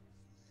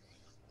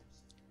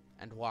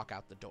and walk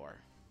out the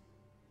door.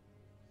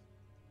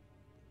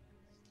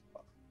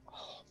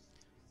 Oh,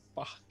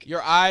 fuck.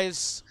 Your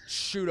eyes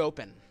shoot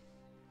open.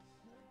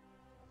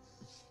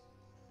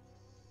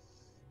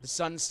 The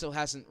sun still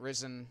hasn't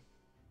risen.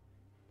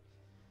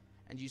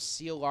 And you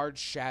see a large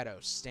shadow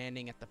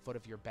standing at the foot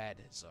of your bed,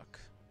 Zook.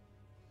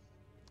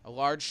 A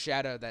large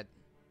shadow that,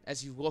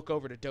 as you look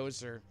over to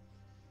Dozer,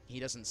 he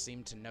doesn't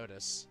seem to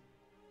notice.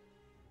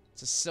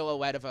 It's a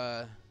silhouette of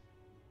a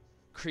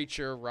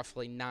creature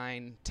roughly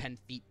 9-10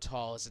 feet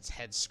tall as its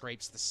head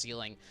scrapes the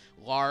ceiling.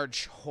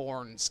 Large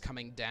horns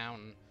coming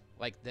down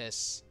like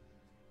this.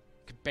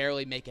 Could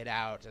barely make it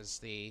out as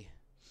the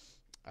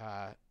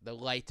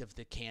light of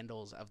the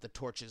candles, of the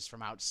torches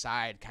from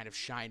outside kind of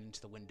shine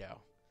into the window.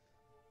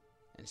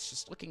 And it's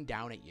just looking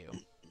down at you,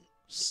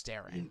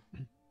 staring.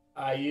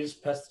 I use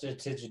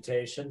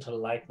prestidigitation to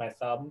light my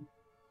thumb.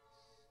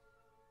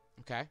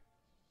 Okay.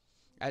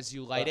 As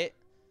you light it,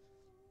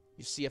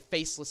 you see a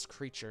faceless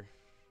creature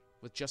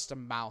with just a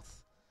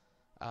mouth.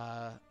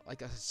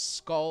 Like a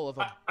skull of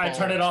a I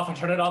turn it off, I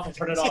turn it off, I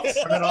turn it off, I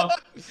turn it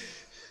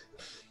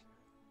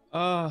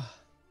off.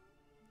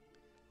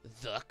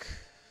 Zuck.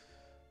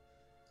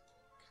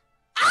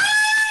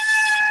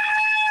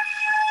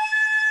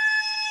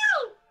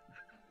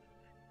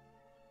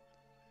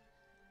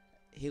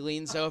 He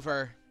leans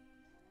over.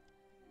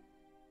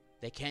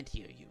 They can't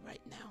hear you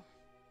right now.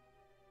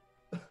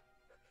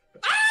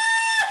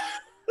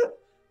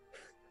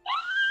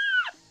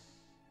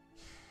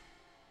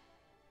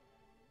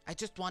 I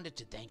just wanted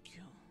to thank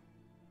you.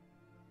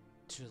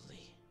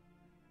 Truly.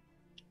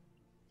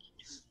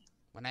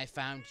 When I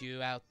found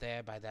you out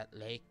there by that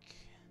lake,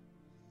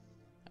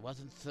 I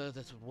wasn't sure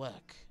this would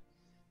work.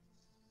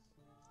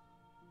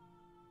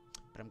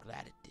 But I'm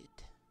glad it did.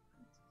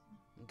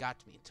 It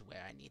got me to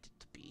where I needed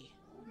to be.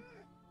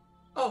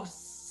 Oh,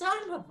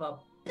 son of a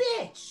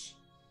bitch!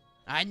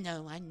 I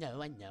know.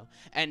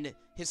 And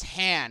his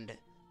hand,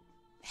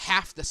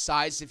 half the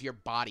size of your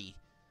body,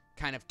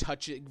 kind of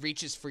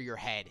reaches for your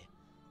head.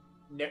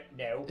 No,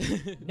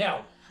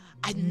 no.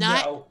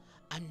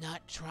 I'm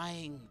not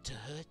trying to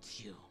hurt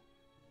you.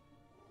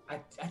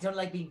 I don't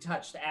like being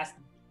touched. Ask.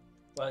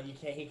 Well, he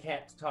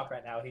can't talk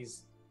right now.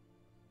 He's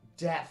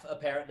deaf,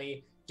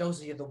 apparently.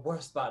 Dozer, you're the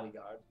worst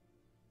bodyguard.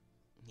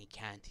 He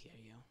can't hear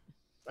you.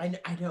 I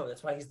know.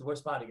 That's why he's the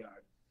worst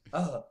bodyguard.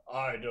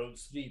 I don't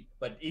sleep,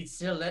 but it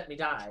still let me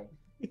die.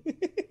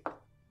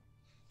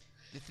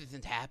 This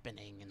isn't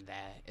happening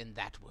in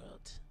that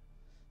world.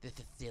 This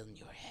is still in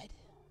your head.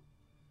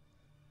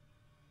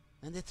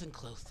 And listen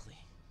closely.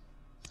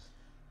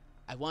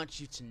 I want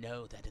you to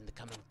know that in the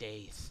coming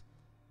days,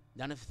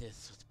 none of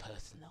this was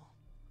personal.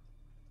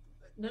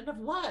 None of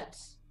what?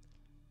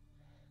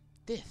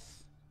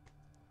 This.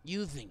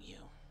 Using you.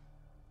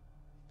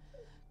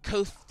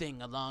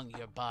 Coasting along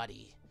your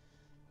body.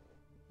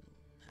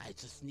 I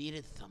just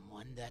needed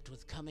someone that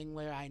was coming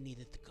where I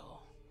needed to go.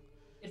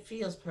 It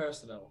feels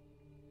personal.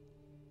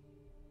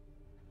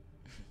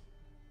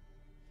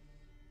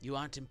 You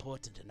aren't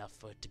important enough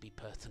for it to be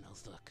personal,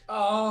 Zook.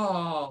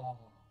 Oh.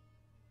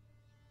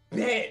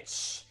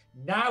 Bitch!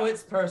 Now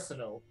it's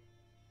personal.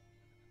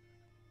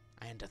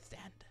 I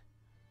understand.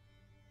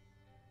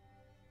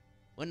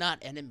 We're not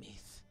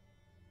enemies.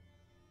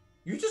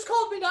 You just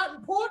called me not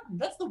important.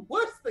 That's the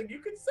worst thing you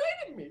could say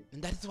to me.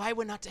 And that's why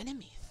we're not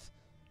enemies.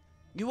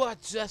 You are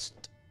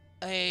just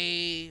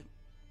a...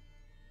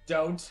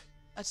 Don't.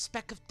 A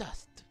speck of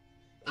dust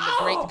in the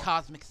great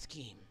cosmic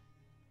scheme.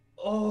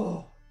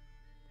 Oh.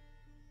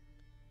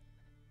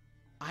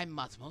 I'm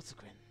Maz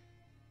Mosagrin.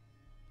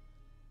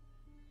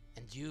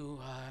 And you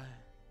are...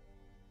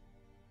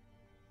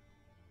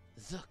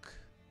 Zook.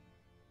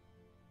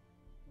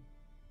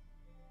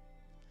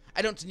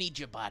 I don't need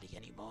your body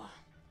anymore.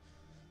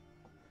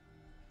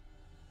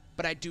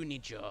 But I do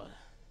need your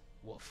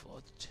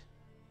Warforged.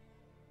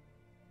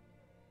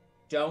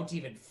 Don't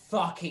even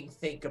fucking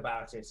think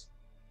about it.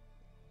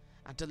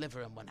 I'll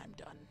deliver him when I'm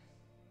done.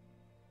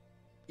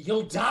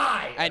 You'll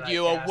die! And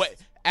you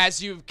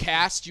as you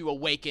cast, you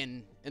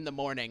awaken in the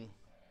morning.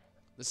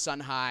 The sun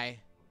high.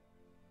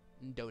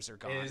 And Dozer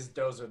gone. Is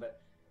Dozer there?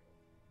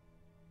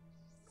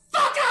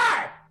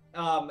 Fucker!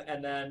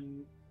 And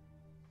then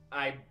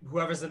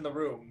whoever's in the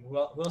room. Who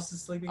else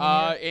is sleeping in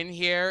here? In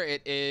here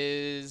it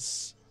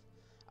is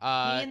Me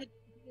and the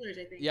healers,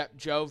 I think. Yep,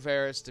 Joe,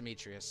 Varus,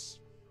 Demetrius.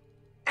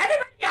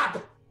 Everybody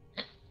up!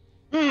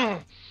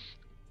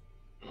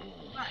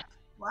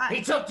 What?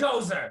 He took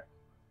Dozer!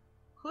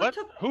 What?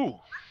 Who?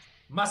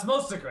 Maz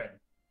Mosagrin.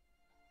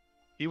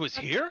 He was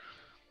here?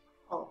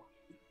 Oh.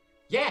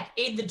 Yeah,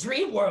 in the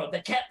dream world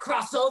that can't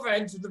cross over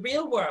into the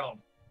real world.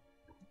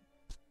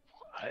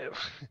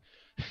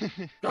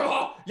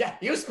 Oh, yeah,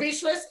 you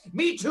speechless?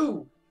 Me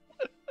too.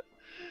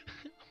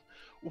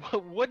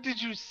 What did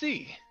you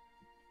see?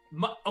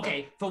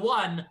 Okay, for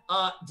one,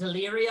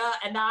 Deliria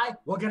and I,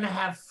 we're gonna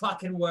have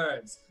fucking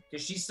words.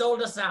 Because she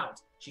sold us out.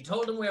 She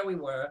told him where we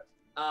were.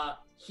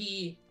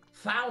 He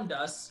found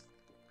us.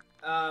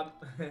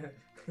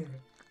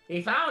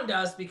 He found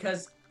us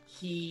because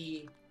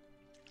she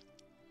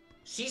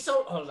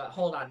sold.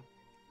 Hold on.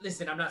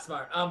 Listen, I'm not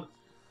smart.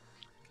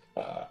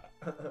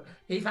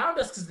 He found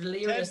us because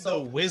Deliria Ted's the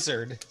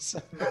wizard.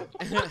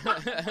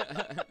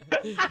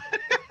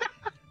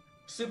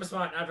 Super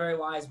smart, not very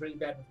wise, really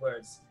bad with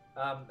words.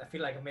 I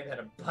feel like I made that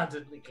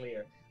abundantly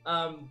clear.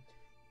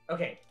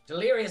 Okay,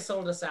 Deliria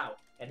sold us out,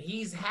 and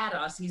he's had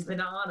us. He's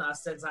been on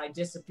us since I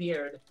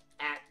disappeared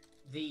at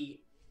the.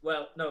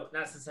 Well, no,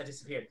 not since I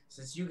disappeared.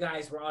 Since you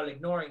guys were all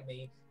ignoring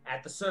me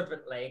at the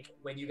Serpent Lake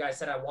when you guys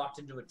said I walked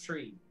into a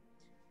tree.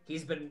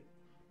 He's been,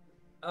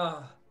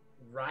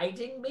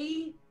 riding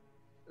me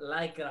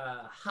like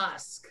a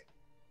husk.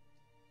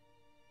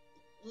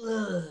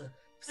 Ugh.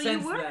 So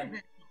Since you were then. a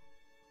vessel.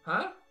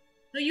 Huh?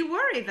 So you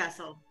were a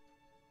vessel.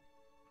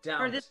 Don't.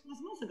 For this was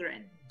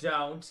Mosagrin.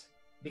 Don't.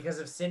 Because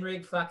if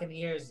Sinrig fucking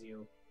hears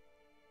you.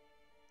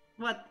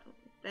 What?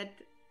 That.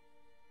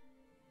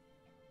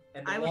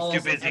 And the I walls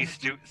Too busy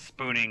and,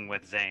 spooning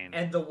with Zane.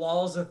 and the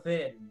walls are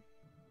thin.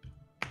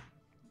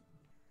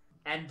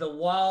 And the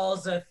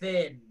walls are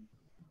thin.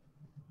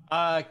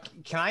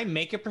 Can I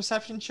make a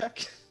perception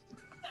check?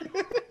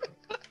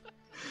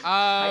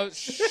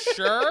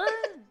 Sure.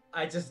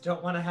 I just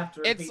don't want to have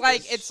to repeat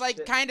It's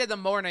like kind of the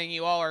morning.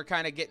 You all are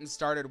kind of getting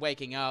started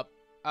waking up.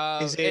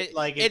 Is it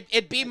like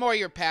it'd be more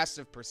your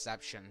passive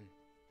perception.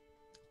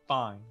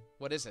 Fine.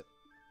 What is it?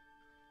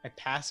 My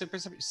passive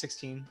perception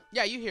 16.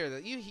 Yeah, you hear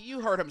that.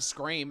 You heard him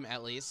scream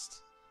at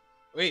least.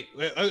 Wait,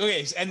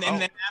 okay, and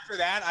then after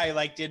that, I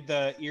like did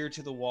the ear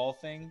to the wall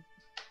thing.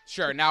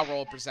 Sure. Now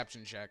roll a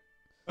perception check.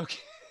 Okay.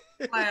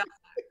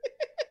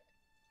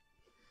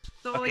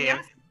 So Okay,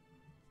 yes.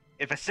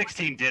 if a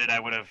 16 did it, I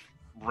would have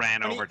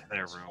ran over to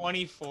their room.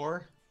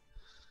 24.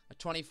 A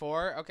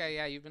 24. Okay,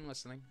 yeah, you've been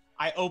listening.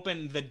 I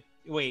opened the.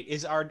 Wait,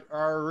 is our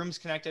rooms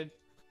connected?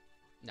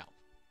 No.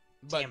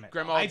 But Damn it.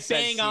 Grimold I said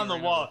bang on the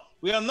Searing wall.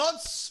 We are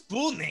not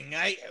spooning.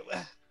 That's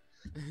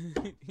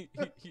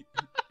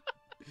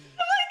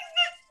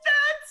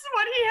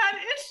what he had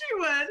issue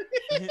with.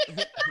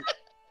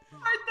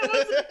 That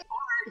was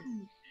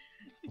important.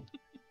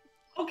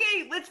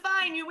 Okay, it's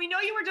fine. We know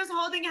you were just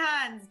holding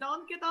hands.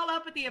 Don't get all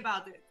uppity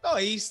about it. Oh,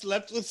 he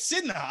slept with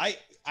Sidna.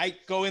 I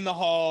go in the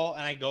hall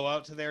and I go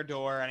out to their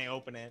door and I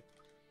open it.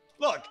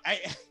 Look,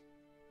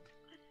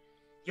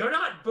 You're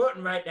not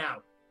Burton right now.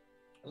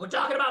 We're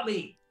talking about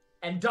me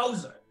and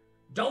Dozer.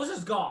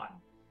 Dozer's gone.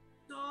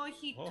 So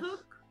he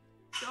took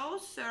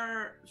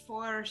Dozer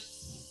for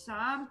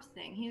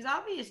something. He's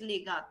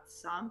obviously got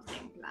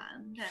something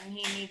planned, and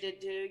he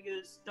needed to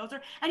use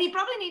Dozer. And he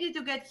probably needed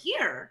to get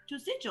here to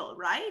Sigil,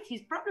 right?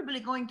 He's probably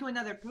going to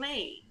another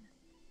plane.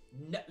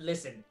 No,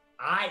 listen,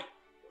 I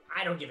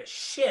don't give a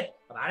shit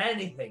about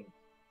anything.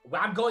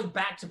 I'm going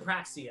back to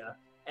Praxia,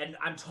 and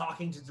I'm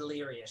talking to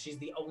Deliria. She's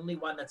the only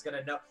one that's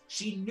gonna know.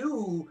 She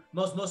knew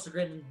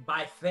Mosmosagrin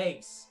by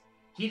face.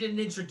 He didn't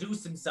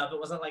introduce himself. It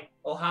wasn't like,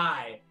 oh,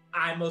 hi,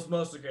 I'm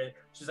Mosmosagrin.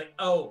 She's like,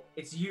 oh,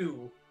 it's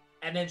you.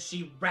 And then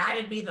she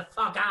ratted me the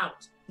fuck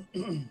out.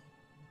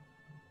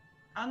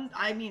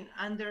 I mean,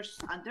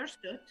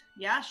 understood.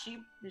 Yeah, she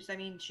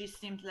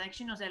seems like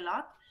she knows a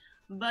lot.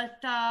 But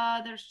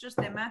there's just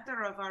a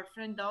matter of our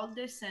friend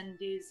Aldous and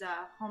his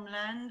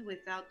homeland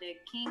without a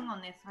king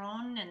on the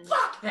throne. And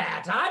fuck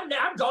that!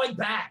 I'm going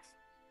back.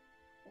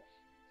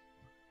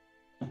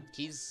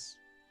 He's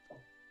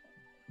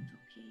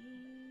okay.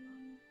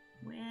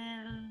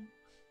 Well,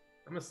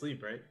 I'm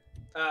asleep, right?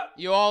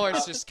 you all are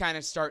just kind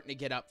of starting to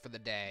get up for the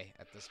day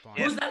at this point.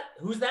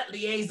 Who's that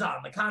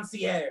liaison? The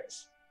concierge?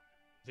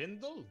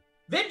 Vindel.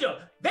 Vindel!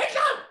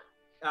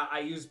 I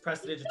use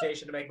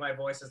prestidigitation to make my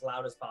voice as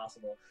loud as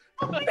possible.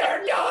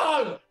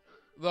 Vindel!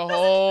 The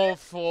whole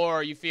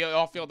floor,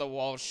 all feel the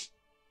walls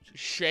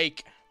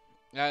shake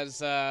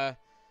as I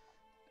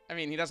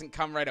mean, he doesn't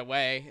come right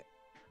away,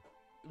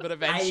 but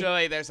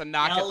eventually there's a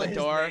knock at the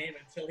door. His name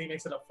until he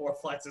makes it up 4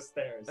 flights of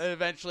stairs.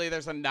 Eventually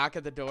there's a knock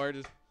at the door.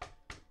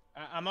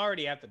 I'm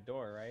already at the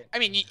door, right? I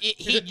mean,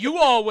 you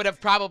all would have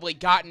probably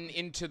gotten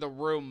into the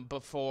room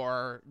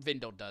before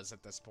Vindel does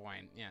at this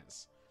point.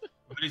 Yes.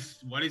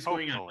 What is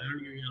going on? Why are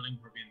you yelling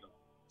for Vindel?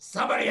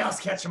 Somebody else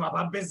catch him up.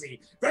 I'm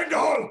busy.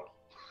 Vindel!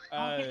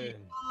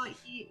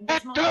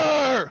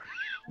 Hector!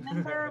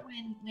 Remember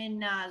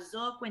when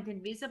Zook went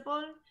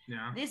invisible?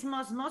 Yeah. This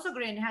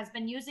Mosmosagrin has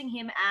been using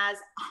him as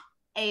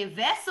a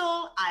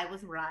vessel. I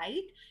was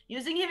right.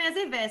 Using him as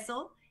a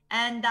vessel.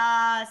 And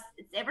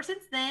ever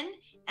since then,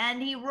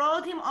 and he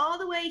rode him all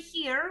the way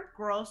here.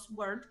 Gross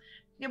word.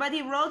 Yeah, but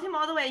he rode him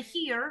all the way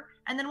here.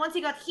 And then once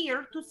he got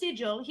here to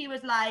Sigil, he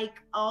was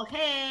like,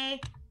 okay,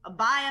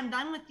 bye, I'm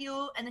done with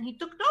you. And then he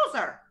took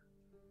Dozer.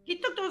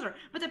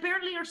 But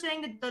apparently you're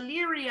saying that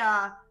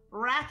Deliria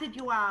ratted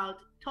you out,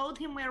 told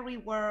him where we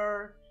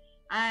were,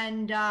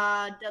 and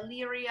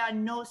Deliria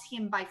knows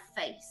him by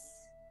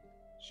face.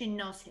 She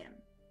knows him.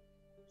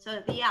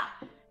 So, yeah.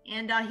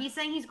 And he's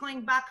saying he's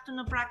going back to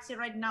Napraxia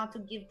right now to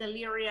give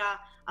Deliria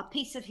a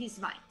piece of his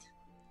mind.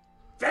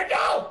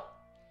 Vindel!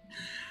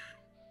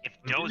 If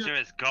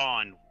Dozer is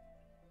gone,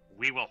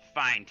 we will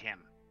find him.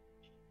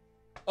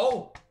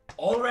 Oh,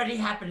 already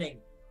happening.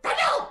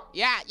 Vindel!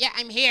 Yeah,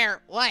 I'm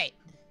here. What?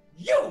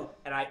 You!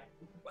 And I...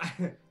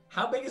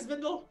 How big is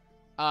Vindel?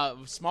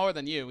 Smaller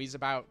than you. He's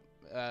about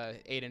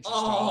 8 inches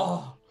Oh,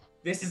 tall.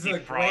 This is the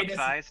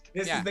greatest...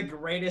 This is the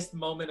greatest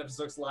moment of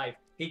Zook's life.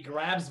 He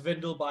grabs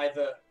Vindel by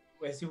the...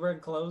 Wait, is he wearing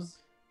clothes?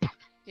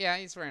 Yeah,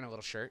 he's wearing a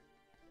little shirt.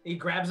 He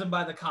grabs him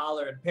by the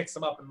collar and picks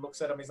him up and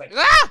looks at him. He's like,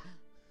 ah!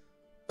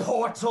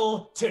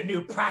 Portal to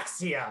New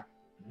Praxia.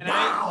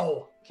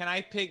 Now! Can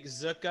I pick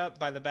Zook up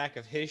by the back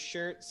of his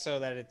shirt so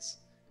that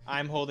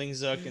I'm holding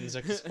Zook and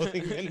Zook is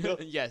holding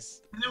Vindel?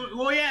 Yes.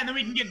 And then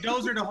we can get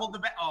Dozer to hold the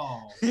back.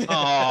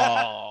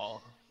 Oh.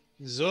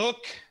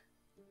 Zook,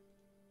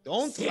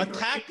 don't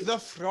attack the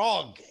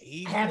frog.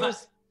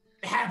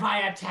 Have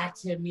I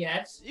attacked him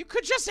yet? You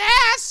could just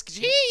ask,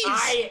 jeez!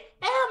 I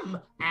am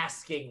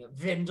asking,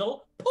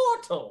 Vindel.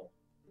 Portal.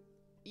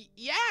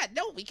 Yeah,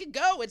 no, we can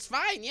go. It's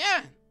fine,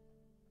 yeah.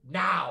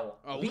 Now,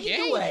 lead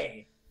the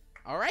way.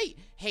 All right.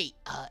 Hey,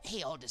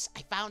 Aldous,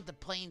 I found the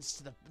planes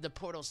to the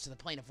portals to the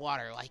plane of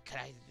water. Like,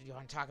 you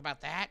want to talk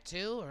about that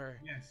too, or?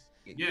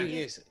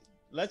 Yes.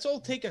 Let's all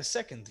take a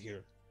second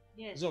here.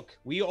 Yes. Zook,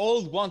 we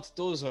all want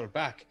Dozer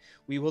back.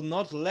 We will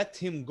not let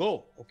him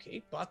go,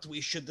 okay? But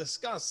we should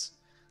discuss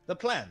the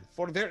plan,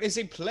 for there is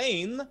a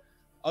plane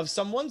of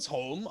someone's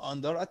home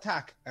under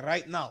attack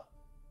right now.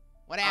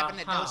 What happened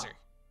to Dozer?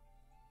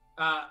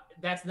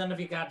 That's none of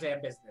your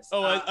goddamn business.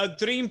 Oh, a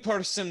dream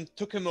person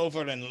took him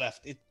over and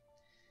left.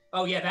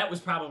 Oh yeah, that was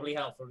probably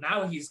helpful.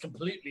 Now he's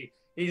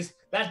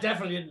that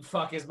definitely didn't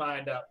fuck his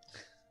mind up.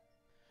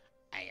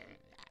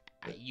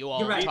 You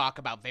all talk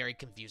about very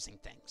confusing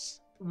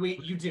things.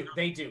 You do.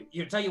 They do.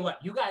 Tell you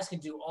what, you guys can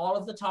do all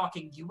of the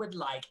talking you would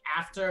like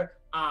after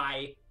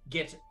I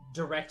get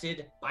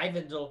directed by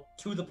Vindel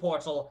to the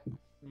portal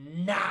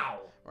now.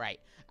 Right.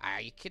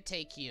 I could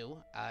take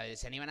you.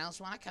 Does anyone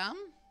else want to come?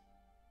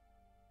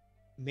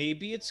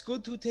 Maybe it's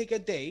good to take a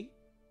day.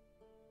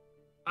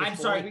 I'm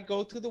sorry. We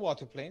go to the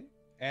water plane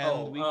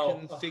and we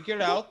can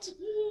figure out,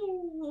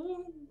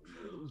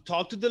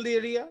 talk to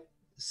Deliria,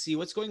 see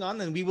what's going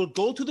on, and we will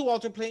go to the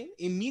water plane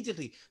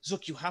immediately.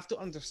 Zook, you have to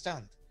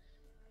understand.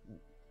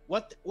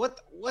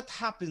 What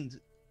happened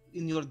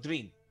in your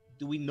dream?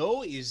 Do we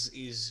know?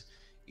 Is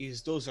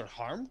Dozer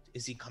harmed?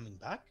 Is he coming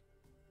back?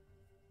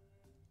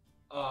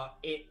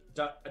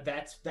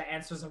 That's the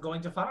answers I'm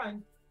going to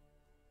find.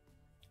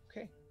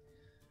 Okay.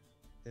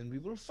 Then we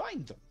will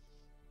find them.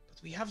 But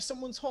We have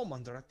someone's home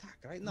under attack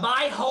right now.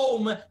 My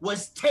home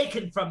was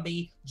taken from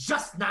me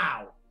just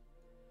now.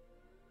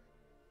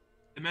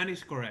 The man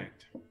is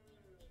correct.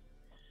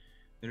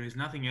 There is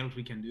nothing else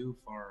we can do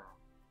for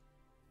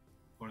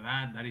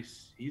that.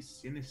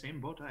 He's in the same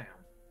boat I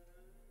am.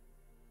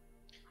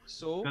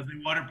 So because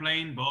the water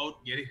plane,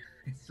 boat, get it?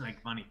 It's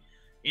like funny.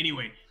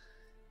 Anyway,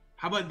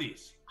 how about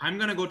this? I'm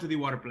gonna go to the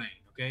water plane.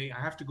 Okay,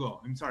 I have to go.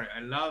 I'm sorry.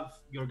 I love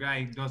your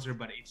guy Dozer,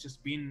 but it's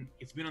been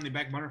on the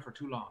back burner for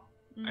too long.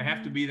 Mm-hmm. I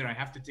have to be there. I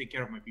have to take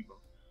care of my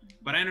people.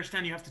 But I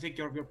understand you have to take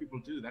care of your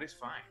people too. That is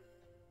fine.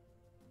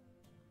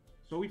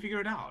 So we figure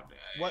it out.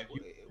 If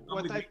you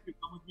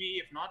come with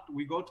me. If not,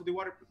 we go to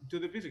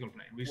the physical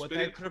plane. What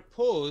I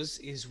propose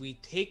is we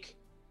take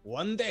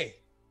one day.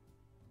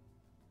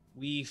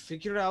 We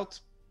figure out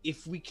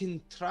if we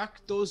can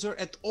track Dozer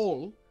at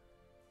all,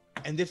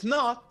 and if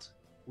not,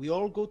 we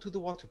all go to the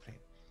water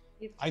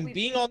plane. I'm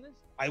being honest.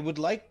 I would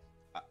like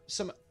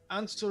some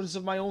answers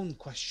of my own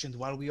questions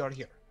while we are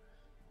here.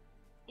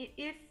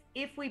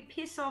 If we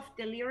piss off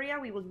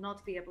Deliria, we will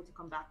not be able to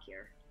come back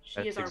here.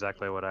 That's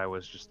exactly what I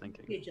was just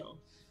thinking. Vigil.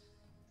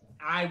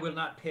 I will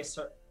not piss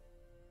her.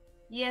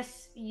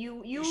 Yes,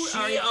 you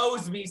She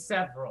owes me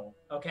several,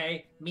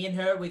 okay? Me and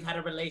her, we've had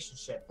a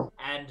relationship.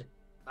 And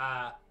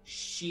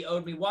she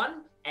owed me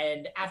one,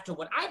 and after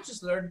what I've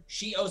just learned,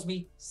 she owes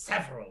me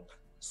several.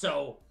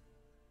 So,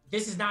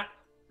 this is not,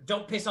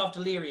 don't piss off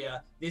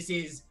Deliria. This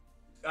is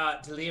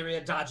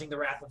Deliria dodging the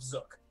wrath of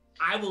Zook.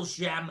 I will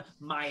jam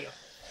my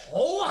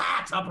whole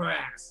hat up her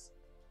ass.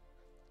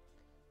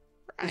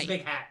 This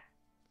big hat.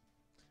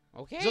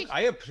 Okay. Look,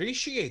 I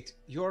appreciate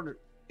your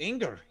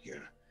anger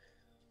here.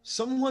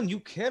 Someone you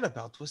care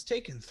about was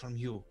taken from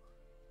you.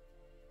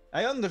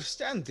 I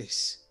understand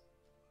this.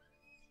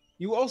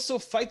 You also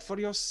fight for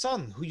your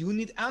son, who you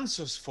need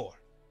answers for.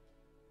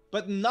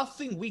 But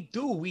nothing we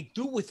do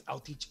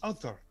without each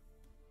other.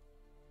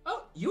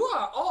 Oh, you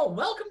are all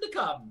welcome to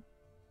come.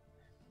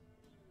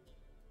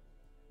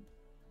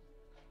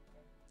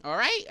 All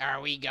right,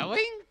 are we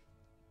going?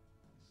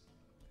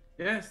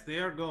 Yes, they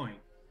are going.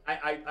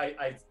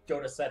 I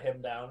go to set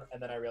him down,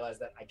 and then I realize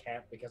that I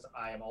can't because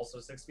I am also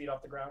 6 feet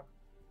off the ground.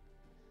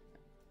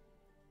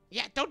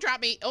 Yeah, don't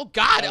drop me. Oh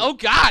God! Oh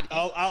God!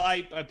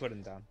 I put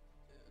him down.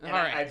 And All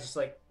right. I just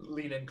like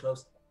lean in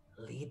close.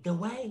 Lead the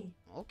way.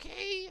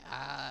 Okay.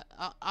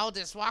 I'll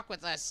just walk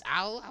with us.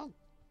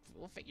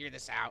 We'll figure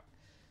this out.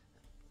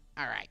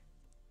 All right.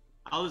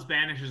 Aldous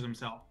banishes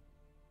himself.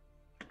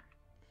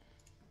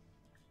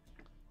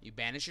 You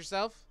banish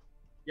yourself?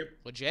 Yep.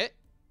 Legit?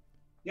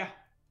 Yeah.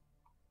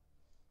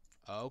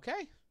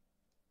 Okay.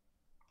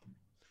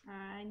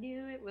 I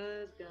knew it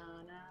was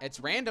gonna. It's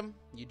random.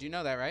 You do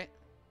know that, right?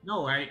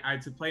 No,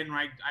 it's a plane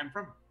where I'm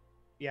from.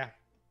 Yeah.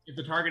 If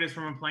the target is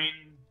from a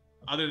plane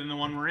other than the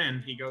one we're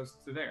in, he goes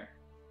to there.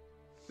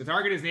 The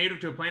target is native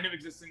to a plane of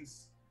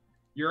existence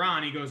you're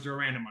on, he goes to a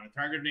random one. A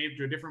target native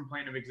to a different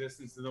plane of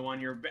existence to the one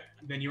you're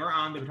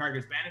on, the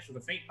target is banished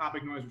with a faint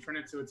popping noise, return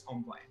it to its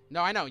home plane.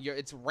 No, I know.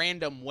 It's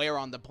random where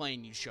on the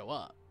plane you show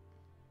up.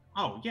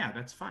 Oh, yeah,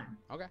 that's fine.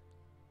 Okay.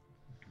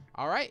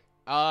 All right.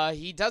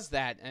 He does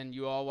that, and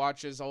you all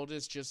watch as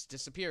Aldous just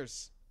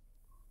disappears.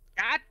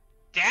 God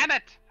damn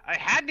it! I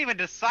hadn't even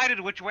decided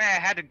which way I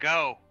had to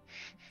go.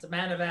 It's a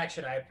man of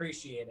action. I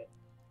appreciate it.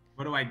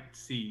 What do I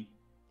see?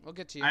 We'll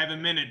get to you. I have a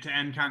minute to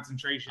end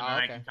concentration, and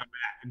okay. I can come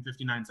back in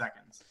 59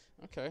 seconds.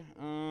 Okay.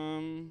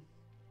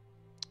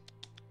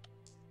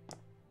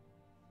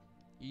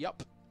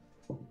 Yup.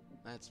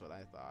 That's what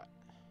I thought.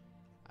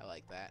 I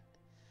like that.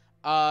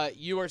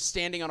 You are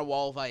standing on a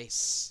wall of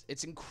ice.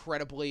 It's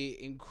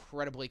incredibly,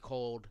 incredibly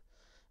cold.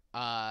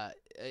 To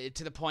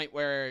the point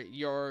where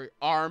your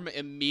arm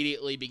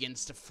immediately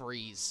begins to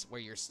freeze where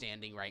you're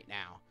standing right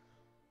now.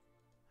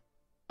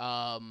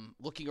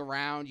 Looking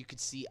around, you could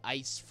see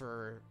ice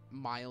for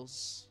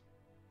miles.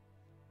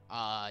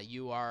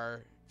 You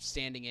are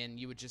standing in,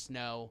 you would just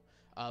know,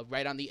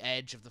 right on the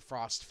edge of the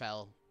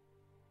Frostfell,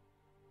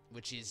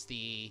 which is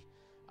they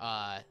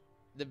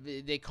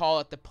call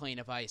it the plane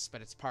of ice,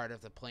 but it's part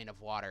of the plane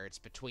of water. It's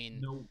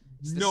between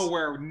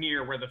nowhere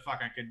near where the fuck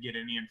I could get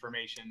any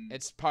information.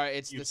 It's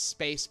the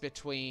space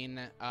between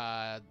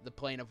the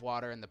plane of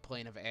water and the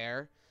plane of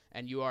air,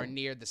 and you are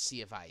near the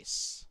sea of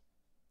ice.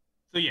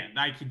 So yeah,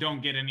 I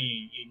don't get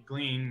any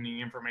gleaning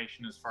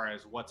information as far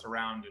as what's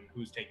around and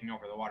who's taking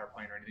over the water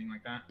plane or anything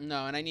like that.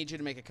 No, and I need you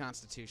to make a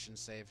Constitution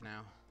save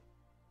now.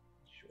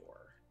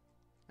 Sure.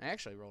 I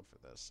actually rolled for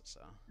this,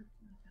 so.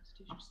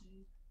 Constitution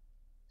save.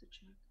 To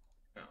check.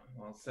 Oh,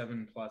 well,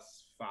 7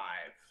 plus 5,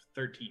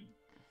 13.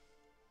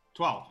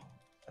 12.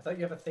 I thought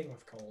you have a thing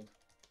with cold.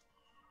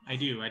 I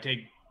do. I take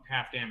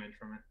half damage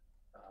from it.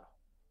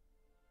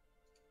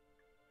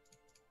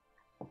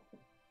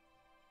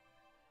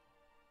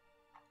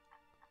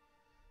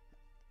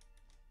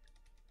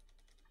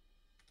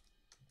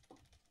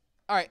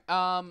 All right.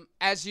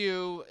 As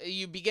you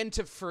begin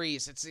to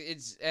freeze,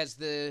 it's as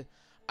the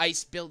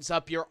ice builds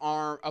up your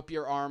arm,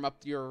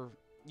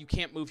 you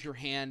can't move your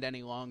hand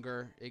any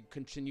longer. It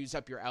continues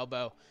up your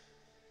elbow.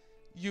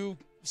 You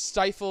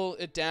stifle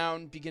it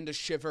down, begin to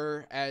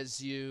shiver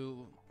as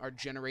you are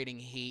generating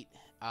heat.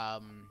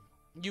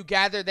 You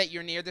gather that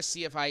you're near the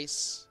Sea of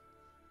Ice.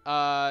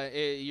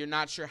 You're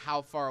not sure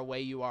how far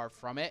away you are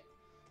from it,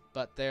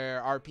 but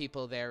there are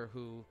people there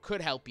who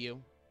could help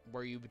you,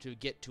 were you to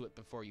get to it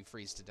before you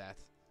freeze to death.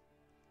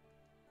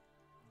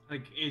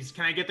 Like,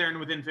 can I get there in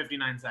within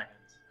 59 seconds?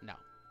 No.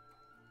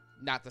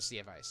 Not the Sea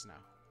of Ice, no.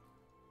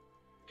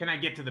 Can I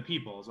get to the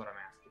people is what I'm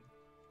asking.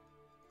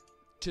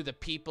 To the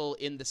people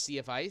in the Sea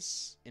of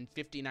Ice in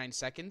 59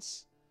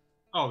 seconds?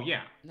 Oh,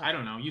 yeah. No. I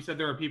don't know. You said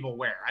there were people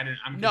where?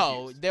 I'm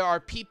No, confused. there are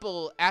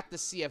people at the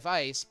Sea of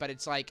Ice, but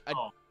it's like a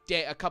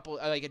day,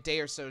 a day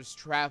or so's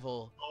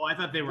travel. Oh, I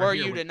thought they were Were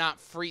here you with- to not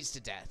freeze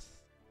to death.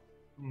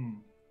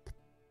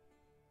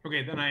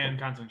 Okay, then I end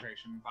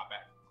concentration and pop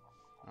back.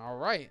 All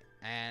right,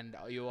 and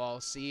you all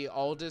see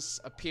Aldous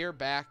appear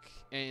back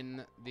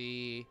in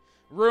the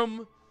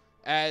room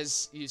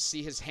as you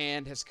see his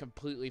hand has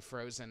completely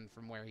frozen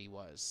from where he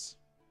was.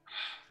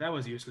 That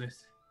was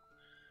useless.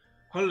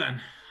 Hold on.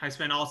 I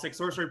spent all 6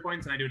 sorcery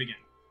points and I do it again.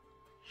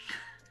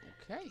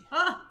 Okay.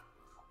 Ah!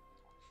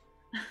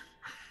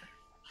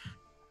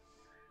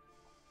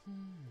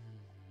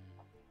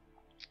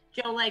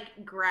 Joe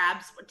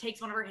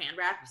takes one of her hand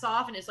wraps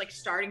off and is like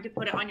starting to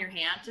put it on your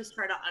hand to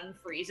try to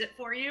unfreeze it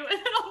for you, and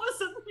then all of a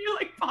sudden you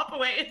like pop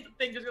away and the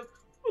thing just goes.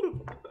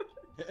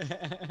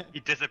 He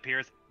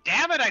disappears.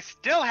 Damn it! I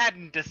still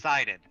hadn't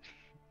decided.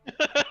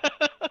 Decide,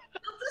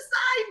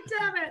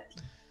 damn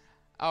it!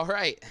 All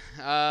right.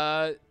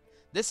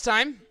 This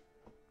time,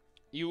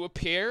 you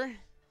appear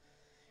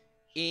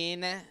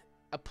in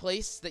a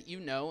place that you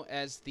know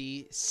as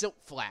the Silt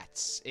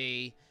Flats,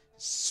 a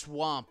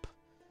swamp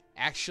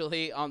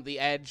actually on the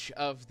edge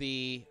of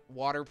the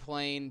water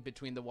plane,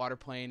 between the water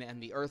plane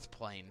and the earth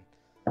plane.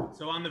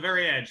 So on the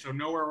very edge, so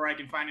nowhere where I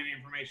can find any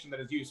information that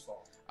is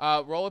useful.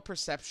 Roll a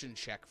perception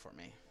check for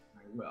me.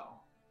 I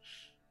will.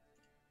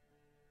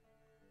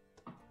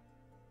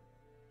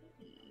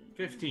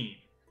 15.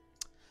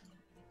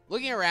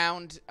 Looking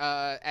around,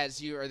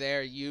 as you are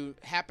there, you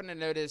happen to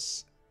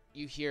notice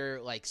you hear,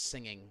 like,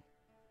 singing.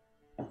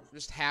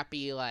 Just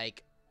happy,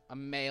 like, a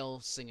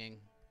male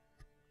singing.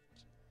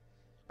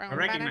 I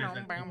recognize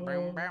that.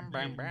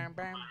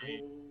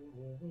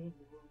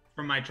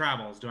 From my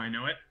travels, do I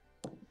know it?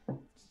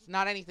 It's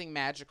not anything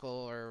magical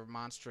or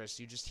monstrous.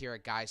 You just hear a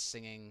guy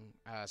singing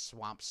a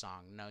swamp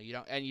song. No, you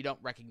don't, and you don't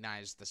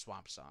recognize the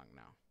swamp song,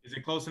 no. Is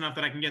it close enough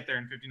that I can get there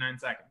in 59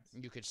 seconds?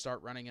 You could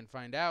start running and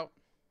find out.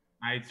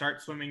 I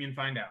start swimming and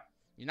find out.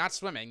 You're not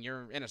swimming.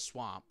 You're in a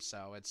swamp,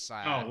 so it's...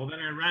 Oh, well then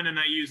I run and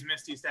I use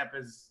Misty Step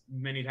as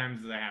many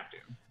times as I have to.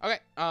 Okay,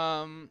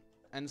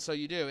 and so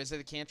you do. Is it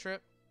a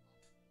cantrip?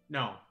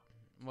 No.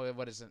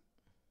 What is it?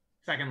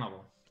 Second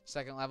level.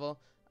 Second level.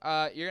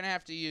 You're going to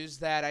have to use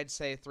that, I'd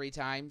say, 3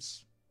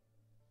 times.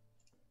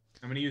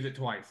 I'm going to use it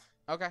twice.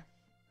 Okay.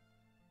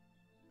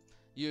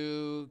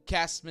 You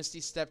cast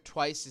Misty Step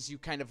twice as you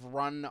kind of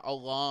run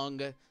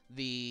along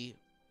the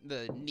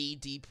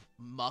knee-deep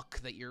muck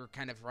that you're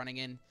kind of running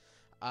in,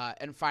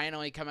 and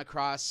finally come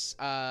across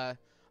a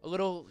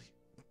little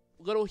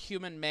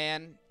human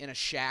man in a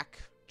shack,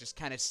 just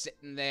kind of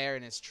sitting there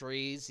in his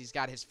trees. He's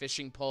got his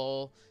fishing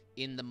pole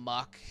in the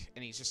muck,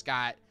 and he's just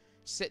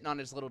sitting on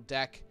his little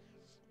deck.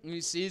 And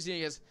he sees you and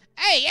he goes,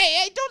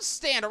 Hey, don't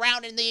stand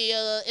around in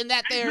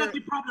that there... Not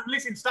the problem.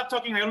 Listen, stop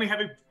talking. I only have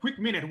a quick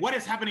minute. What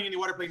is happening in the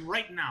water plane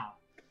right now?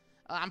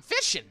 I'm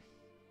fishing.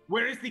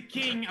 Where is the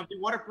king of the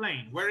water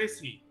plane? Where is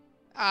he?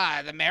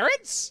 The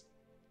Marids?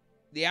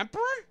 The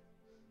Emperor?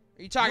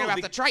 Are you talking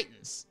about the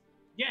Tritons?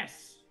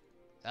 Yes.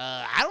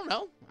 I don't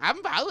know.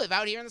 I live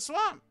out here in the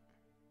swamp.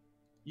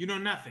 You know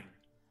nothing.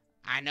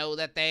 I know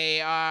that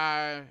they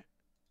are,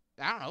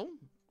 I don't know,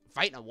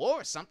 fighting a war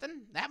or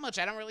something. That much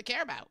I don't really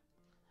care about.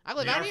 I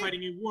live They out are here.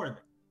 fighting a war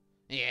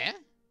then. Yeah.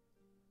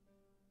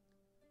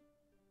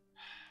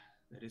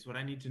 That is what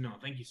I need to know.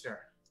 Thank you, sir.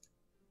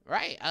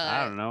 Right.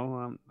 I don't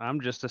know.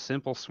 I'm just a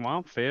simple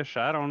swamp fish.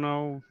 I don't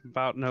know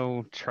about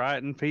no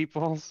Triton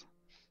peoples.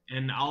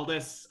 And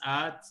Aldous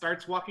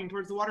starts walking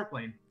towards the water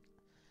plane.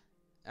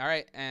 All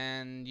right,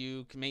 and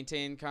you can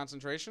maintain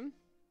concentration?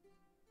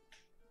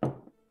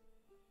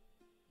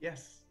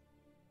 Yes.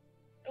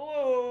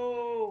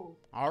 Oh.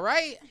 All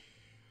right.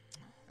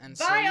 And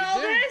so Bye,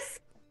 you do. Aldous.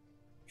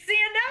 See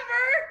you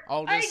never. I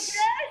Aldous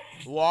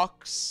guess.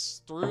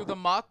 walks through the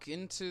muck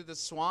into the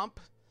swamp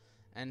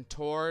and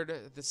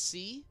toward the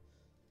sea.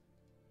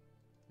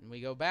 And we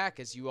go back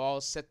as you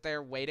all sit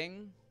there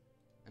waiting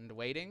and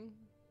waiting.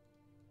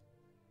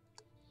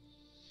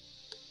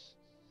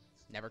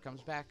 Never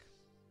comes back.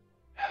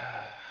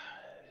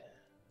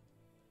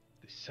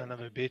 The son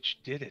of a bitch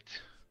did it.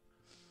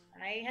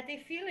 I had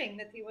a feeling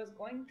that he was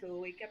going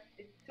to.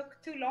 It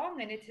took too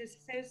long, and it is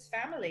his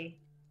family.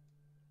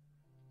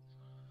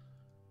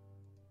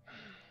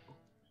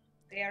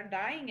 They are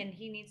dying, and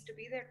he needs to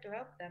be there to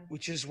help them.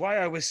 Which is why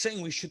I was saying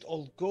we should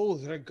all go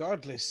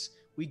regardless.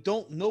 We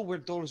don't know where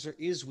Dolzer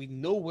is. We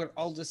know where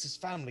Aldous'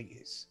 family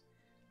is.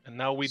 And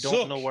now we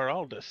don't know where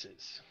Aldous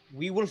is.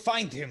 We will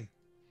find him.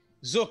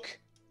 Zook,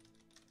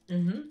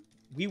 Mm-hmm.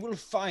 We will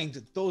find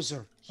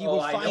Dozer. He Oh,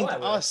 will I know find I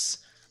will. us,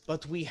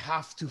 but we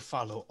have to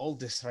follow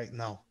Aldous right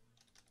now.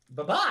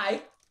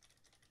 Bye-bye.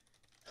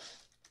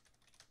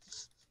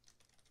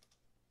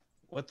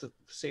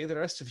 Say the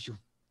rest of you.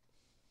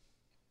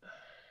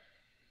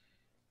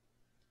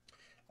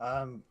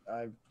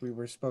 We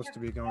were supposed to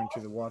be going to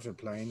the water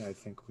plane. I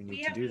think we need We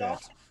to have do that.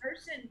 lost a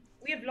person.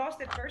 We have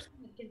lost a person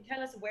that can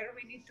tell us where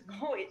we need to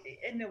go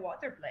in the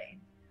water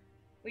plane.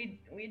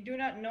 We do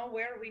not know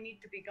where we need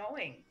to be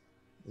going.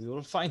 We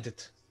will find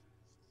it.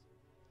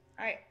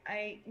 I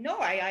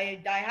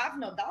have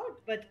no doubt,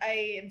 but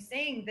I am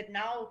saying that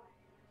now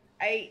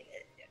I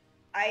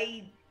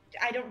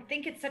don't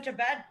think it's such a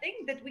bad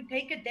thing that we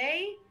take a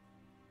day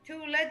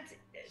to let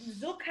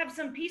Zook have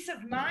some peace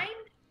of mind,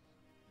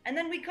 and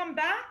then we come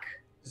back.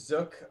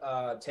 Zook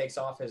takes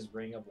off his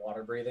ring of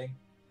water breathing,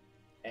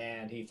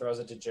 and he throws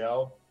it to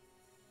Joe.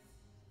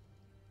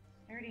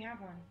 I already have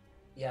one.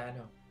 Yeah, I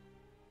know.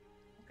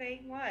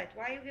 Okay, what?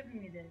 Why are you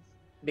giving me this?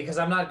 Because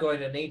I'm not going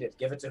to need it.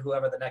 Give it to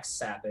whoever the next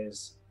sap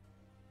is.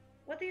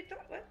 What do you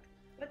talk? What?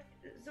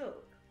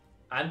 Zook?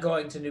 I'm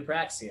going to New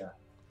Praxia.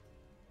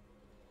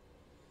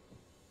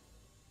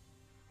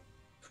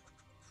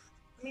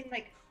 I mean,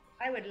 like,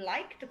 I would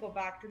like to go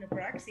back to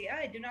Nebraxia.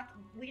 I do not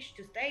wish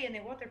to stay in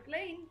a water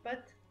plane,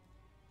 but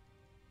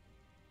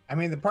I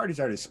mean, the party's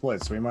already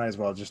split, so we might as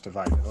well just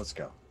divide it. Let's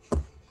go.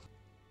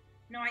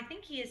 no, I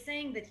think he is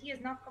saying that he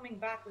is not coming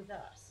back with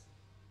us.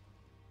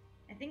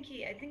 I think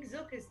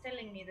Zook is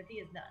telling me that he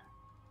is done.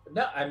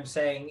 No, I'm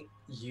saying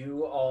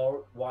you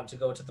all want to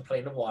go to the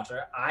plane of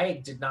water.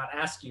 I did not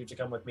ask you to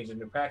come with me to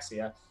New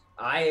Praxia.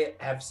 I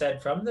have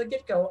said from the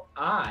get-go,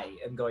 I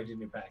am going to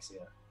New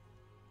Praxia.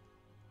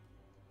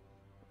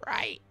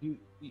 Right. You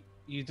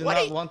do What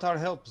not do you- want our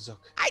help,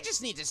 Zook. I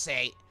just need to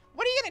say,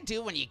 what are you gonna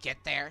do when you get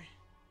there?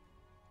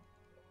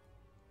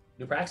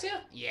 New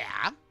Praxia?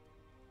 Yeah.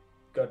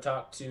 Go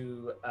talk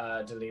to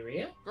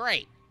Deliria.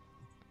 Great.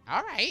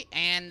 All right,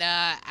 and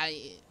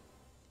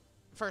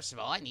first of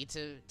all, I need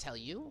to tell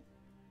you,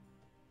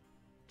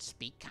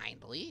 speak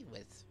kindly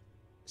with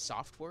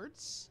soft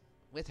words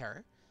with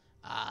her.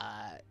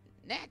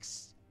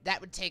 Next, that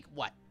would take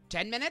what,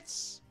 10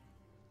 minutes?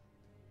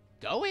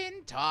 Go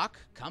in, talk,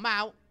 come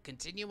out,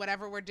 continue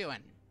whatever we're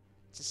doing.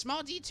 It's a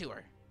small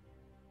detour.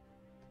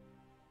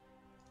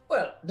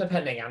 Well,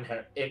 depending on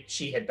her, if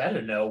she had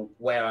better know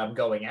where I'm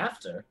going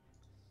after.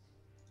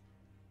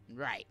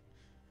 Right.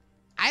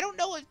 I don't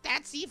know if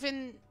that's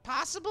even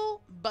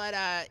possible, but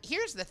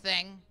here's the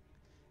thing.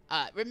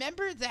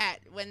 Remember that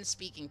when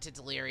speaking to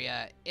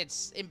Deliria,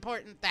 it's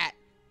important that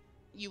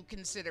you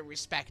consider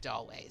respect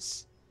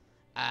always.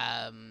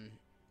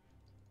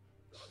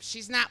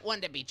 She's not one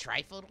to be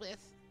trifled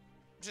with.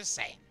 Just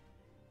saying.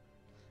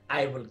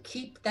 I will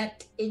keep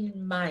that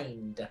in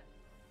mind.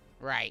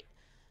 Right.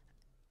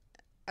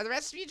 Are the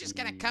rest of you just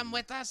gonna come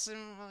with us and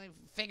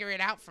figure it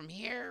out from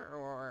here,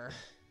 or?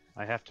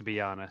 I have to be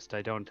honest,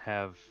 I don't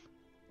have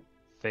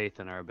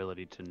faith in our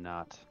ability to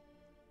not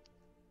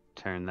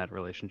turn that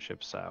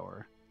relationship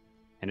sour.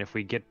 And if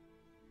we get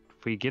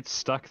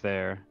stuck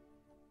there,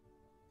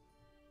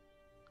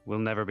 we'll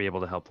never be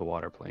able to help the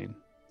water plane.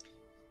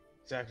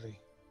 Exactly.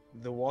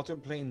 The water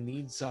plane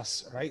needs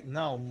us right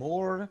now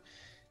more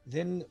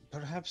than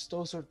perhaps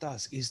Dozer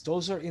does. Is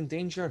Dozer in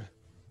danger?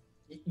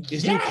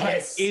 Is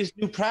Yes! Is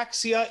New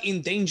Praxia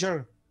in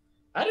danger?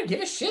 I don't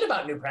give a shit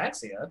about New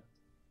Praxia.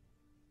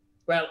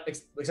 Well,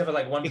 except for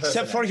like one person.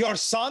 Except for your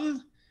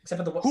son? Except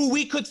for the who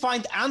we could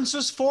find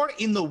answers for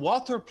in the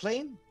water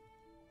plane?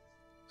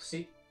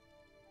 See,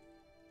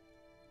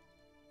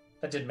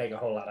 that didn't make a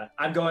whole lot of.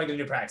 I'm going to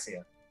New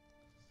Praxia.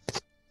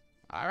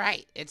 All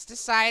right, it's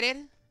decided.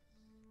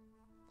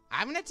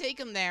 I'm gonna take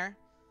him there.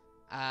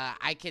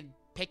 I could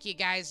pick you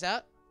guys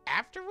up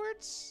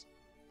afterwards.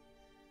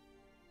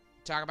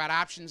 Talk about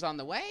options on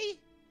the way.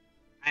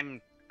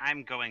 I'm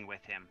going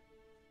with him.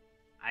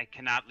 I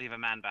cannot leave a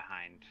man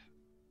behind.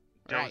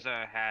 Right.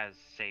 Doza has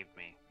saved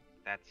me.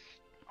 That's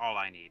all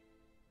I need.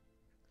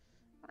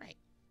 Right.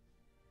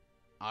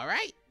 All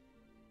right.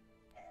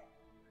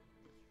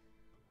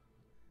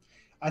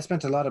 I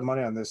spent a lot of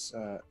money on this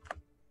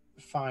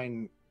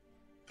fine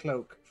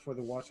cloak for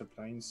the water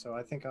plane, so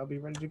I think I'll be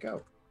ready to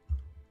go.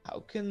 How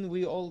can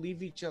we all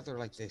leave each other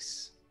like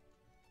this?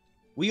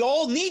 We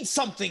all need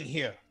something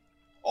here.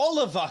 All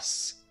of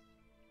us.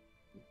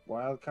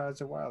 Wild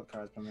cards are wild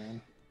cards, my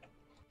man.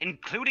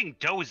 Including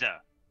Doza.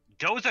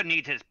 Doza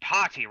needs his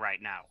party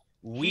right now.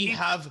 We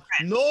have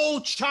no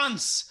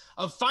chance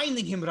of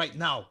finding him right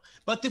now.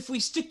 But if we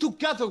stick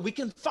together, we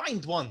can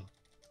find one.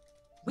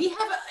 We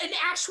have an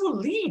actual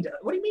lead.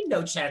 What do you mean,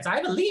 no chance? I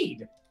have a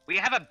lead. We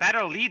have a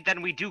better lead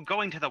than we do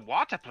going to the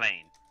water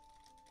plane.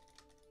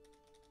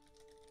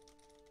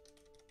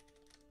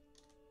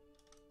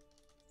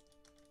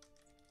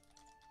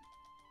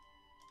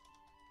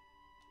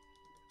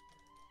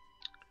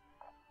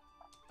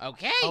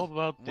 Okay. How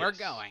about We're this?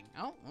 going.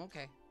 Oh,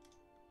 okay.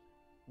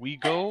 We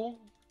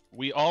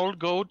all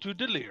go to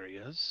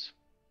Deliria's,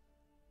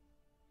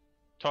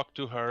 talk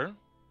to her,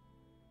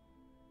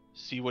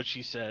 see what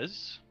she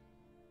says,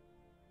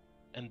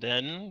 And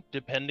then,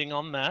 depending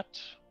on that,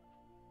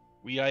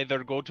 we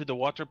either go to the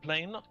water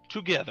plane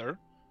together,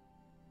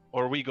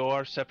 or we go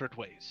our separate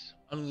ways.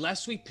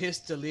 Unless we piss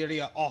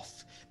Deliria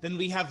off, then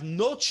we have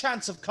no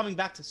chance of coming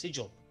back to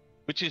Sigil.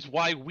 Which is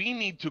why we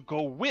need to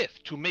go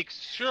with, to make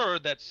sure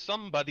that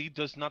somebody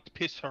does not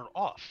piss her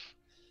off.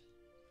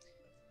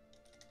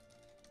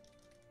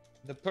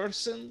 The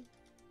person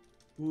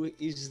who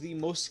is the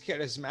most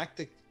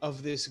charismatic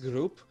of this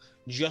group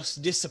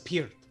just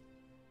disappeared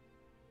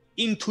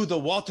into the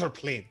water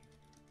plane.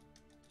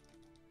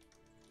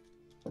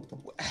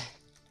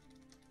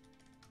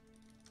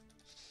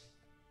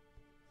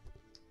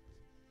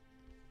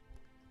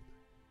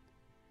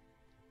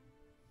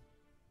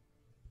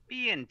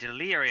 Me and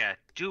Deliria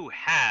do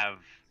have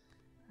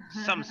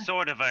some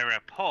sort of a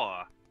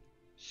rapport,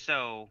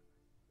 so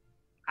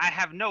I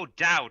have no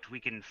doubt we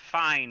can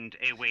find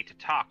a way to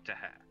talk to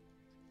her.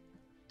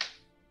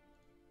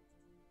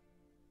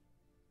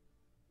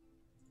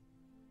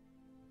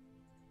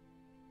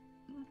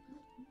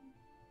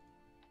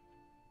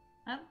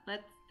 Well,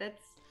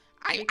 that's.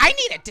 I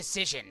need a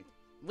decision.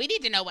 We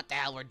need to know what the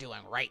hell we're doing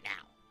right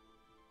now.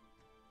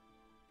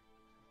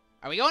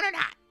 Are we going or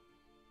not?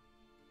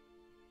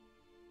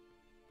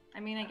 I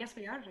mean, I guess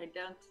we are. I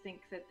don't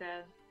think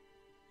that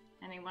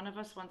any one of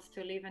us wants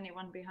to leave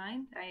anyone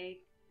behind.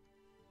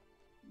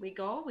 We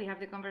go, we have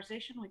the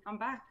conversation, we come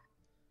back.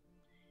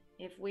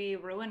 If we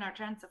ruin our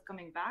chance of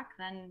coming back,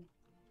 then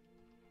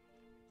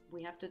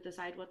we have to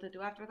decide what to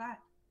do after that.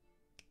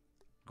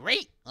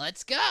 Great,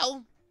 let's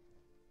go.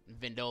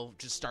 Vindel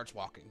just starts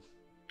walking.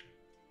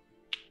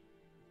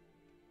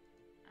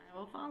 I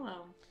will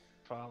follow.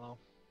 Follow.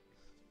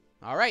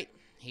 All right,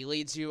 he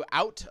leads you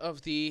out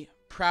of the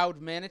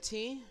Proud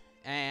Manatee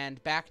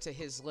and back to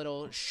his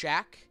little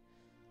shack,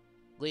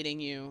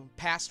 leading you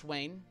past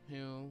Wayne,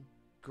 who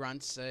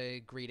grunts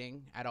a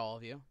greeting at all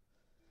of you,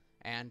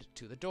 and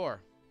to the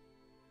door.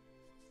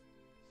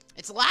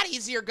 It's a lot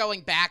easier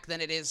going back than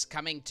it is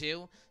coming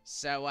to,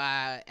 so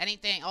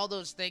anything, all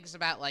those things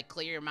about, like,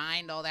 clear your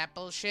mind, all that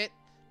bullshit,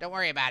 don't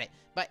worry about it.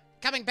 But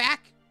coming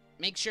back,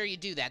 make sure you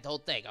do that, the whole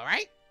thing, all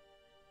right?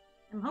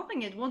 I'm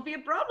hoping it won't be a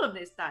problem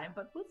this time,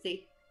 but we'll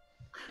see.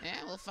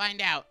 Yeah, we'll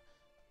find out.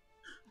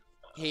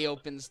 He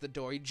opens the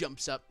door, he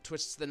jumps up,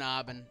 twists the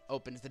knob, and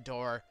opens the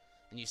door,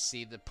 and you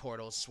see the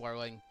portal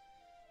swirling.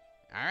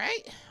 All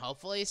right,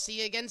 hopefully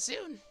see you again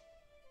soon.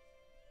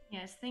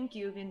 Yes, thank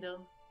you, Vindel.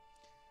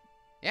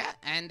 Yeah,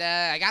 and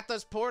I got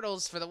those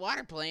portals for the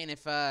water plane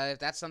if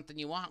that's something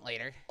you want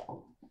later,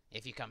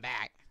 if you come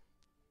back.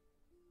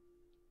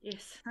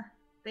 Yes,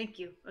 thank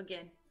you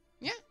again.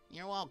 Yeah,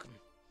 you're welcome.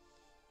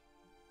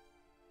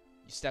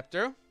 You step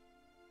through?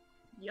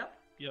 Yep.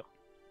 Yep.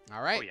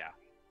 All right. Oh, yeah.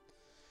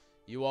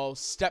 You all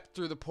step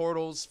through the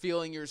portals,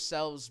 feeling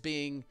yourselves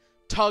being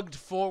tugged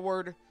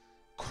forward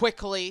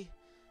quickly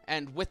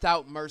and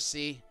without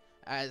mercy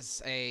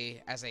as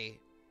a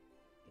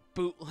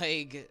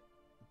bootleg,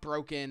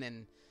 broken,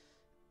 and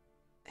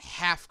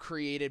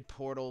half-created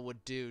portal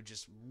would do,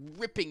 just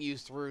ripping you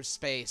through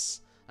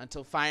space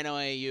until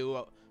finally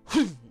you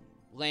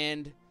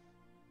land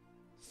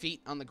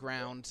feet on the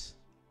ground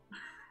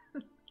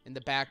in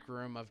the back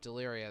room of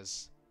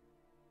Deliria's.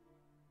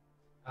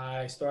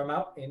 I storm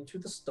out into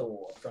the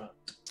storefront.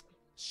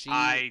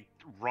 I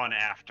run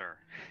after.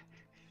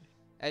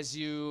 As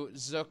you,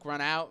 Zook, run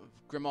out,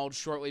 Grimald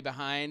shortly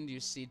behind, you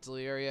see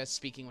Deliria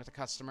speaking with a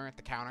customer at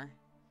the counter.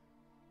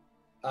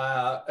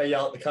 I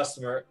yell at the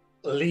customer,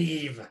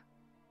 leave.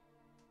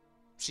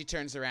 She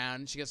turns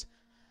around, she goes,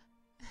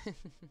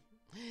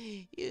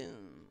 you...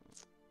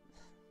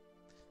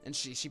 And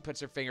she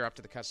puts her finger up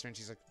to the customer and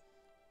she's like,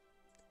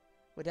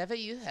 whatever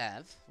you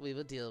have, we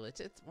will deal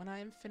with it when I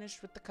am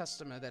finished with the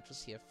customer that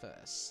was here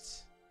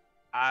first.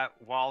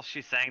 While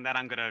she's saying that,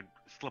 I'm gonna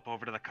slip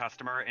over to the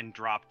customer and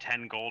drop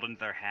 10 gold into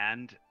their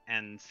hand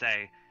and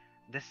say,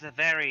 this is a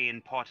very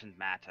important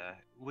matter.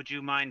 Would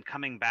you mind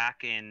coming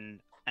back in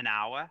an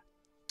hour?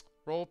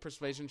 Roll a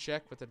persuasion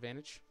check with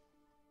advantage.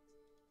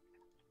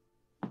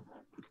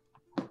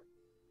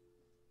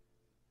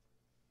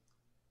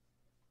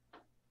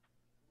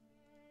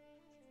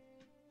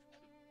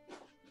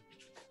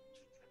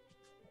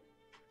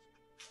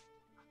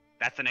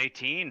 That's an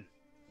 18.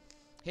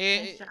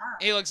 He looks at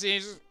you and he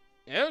says,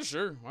 yeah,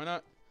 sure, why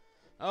not?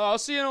 I'll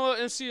see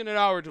you in an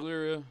hour,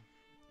 Deliria.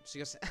 She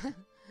goes,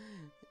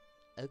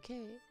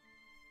 okay.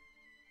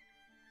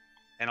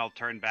 And I'll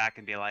turn back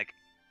and be like,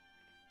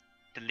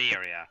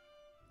 Deliria,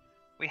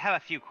 we have a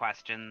few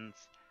questions.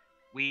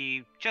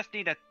 We just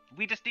need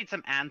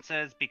some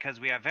answers because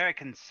we are very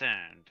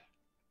concerned.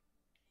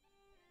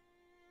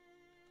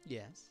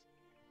 Yes.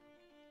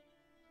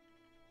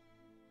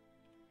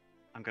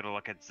 I'm gonna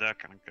look at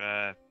Zook and I'm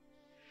gonna...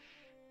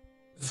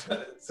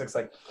 Zook's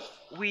like,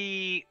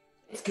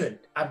 It's good.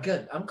 I'm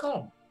good. I'm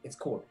calm. It's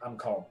cool. I'm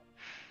calm.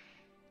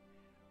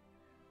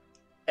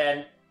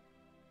 And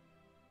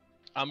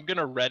I'm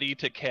gonna ready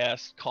to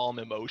cast Calm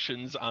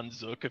Emotions on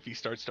Zook if he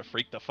starts to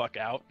freak the fuck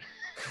out.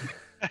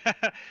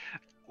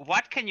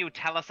 What can you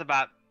tell us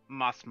about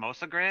Mos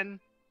Mosagrin?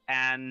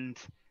 And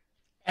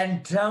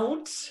And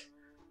don't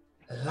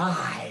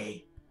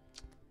lie.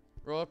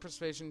 Roll a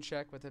persuasion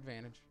check with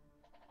advantage.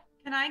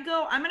 Can I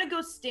go? I'm gonna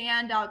go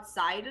stand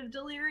outside of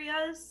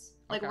Deliria's,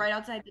 like Okay. right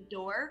outside the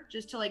door,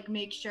 just to like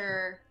make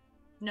sure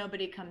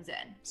nobody comes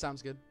in.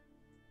 Sounds good.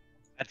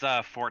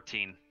 That's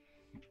 14.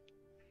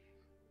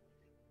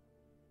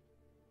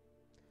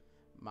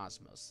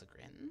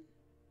 Mosmosagrin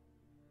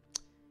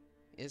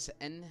is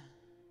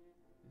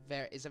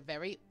a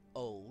very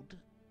old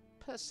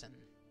person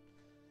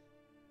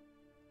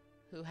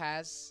who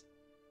has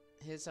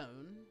his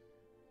own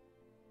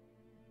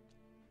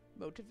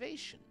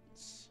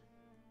motivations.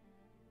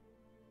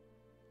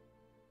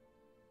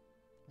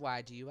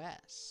 Why do you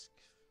ask?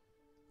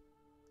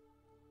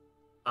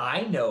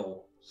 I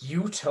know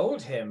you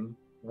told him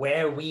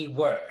where we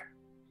were.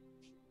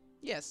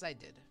 Yes, I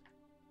did.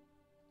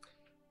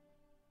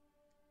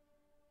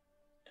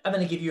 I'm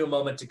going to give you a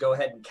moment to go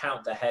ahead and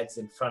count the heads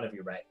in front of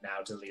you right now,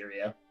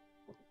 Deliria.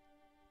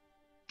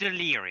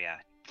 Deliria.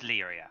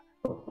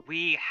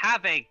 We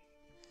have a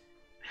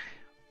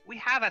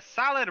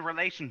solid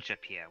relationship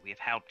here. We've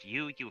helped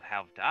you, you've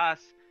helped us.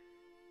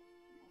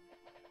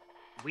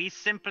 We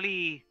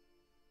simply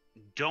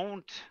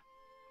don't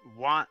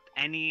want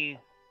any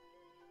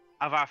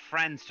of our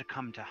friends to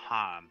come to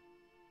harm.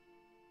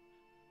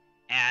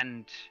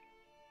 And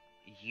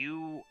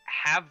you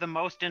have the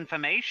most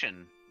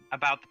information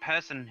about the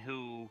person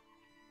who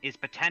is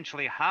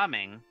potentially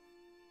harming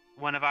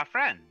one of our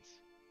friends.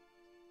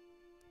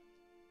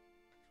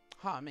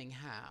 Harming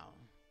how?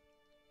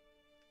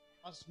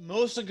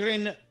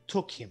 Mosagrin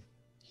took him.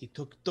 He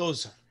took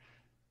Dozer.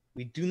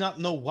 We do not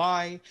know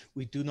why,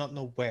 we do not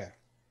know where.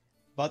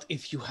 But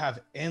if you have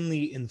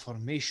any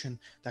information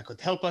that could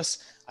help us,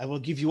 I will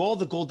give you all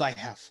the gold I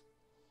have.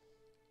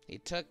 He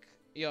took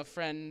your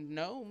friend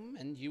Gnome,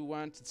 and you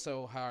weren't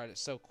so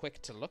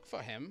quick to look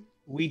for him.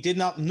 We did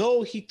not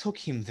know he took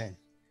him then,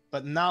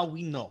 but now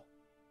we know.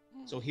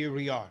 So here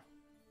we are,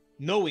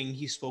 knowing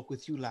he spoke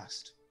with you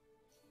last.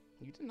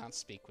 You did not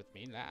speak with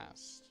me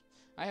last.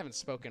 I haven't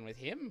spoken with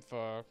him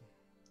for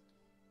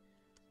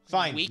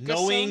Fine, a week or so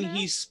knowing now?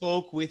 he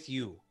spoke with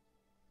you.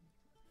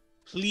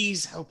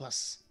 Please help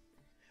us.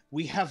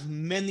 We have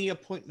many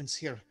appointments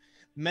here,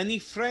 many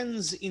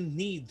friends in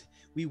need.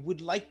 We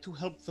would like to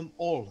help them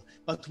all,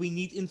 but we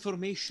need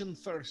information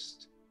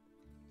first.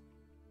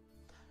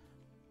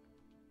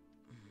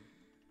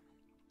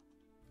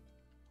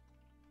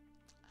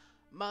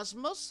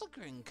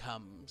 Mosmosagrin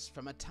comes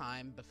from a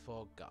time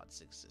before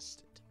gods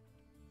existed.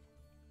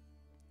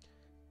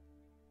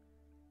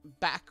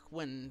 Back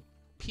when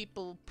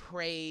people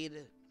prayed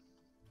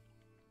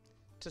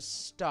to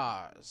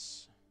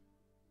stars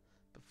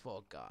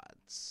before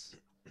gods,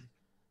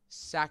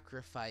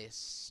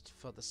 sacrificed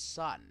for the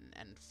sun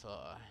and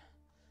for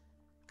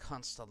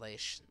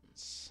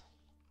constellations.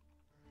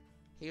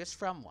 He was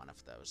from one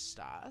of those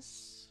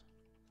stars.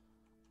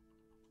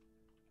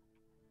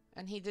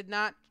 And he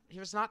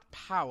was not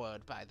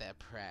powered by their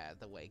prayer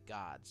the way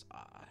gods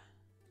are.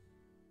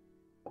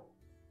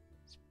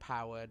 He's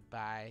powered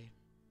by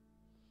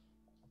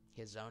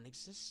his own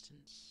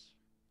existence.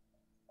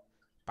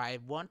 By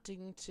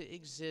wanting to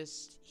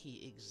exist,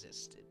 he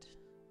existed.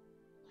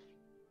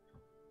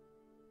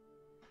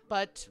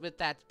 But with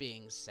that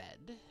being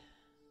said,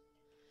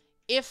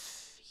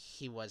 if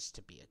he was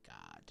to be a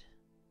god,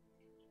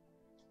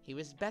 he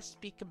was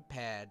best be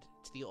compared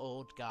to the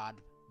old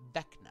god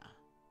Vecna.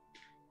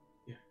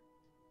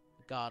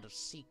 God of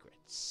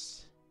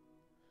secrets,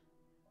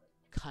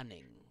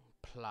 cunning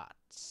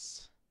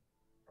plots.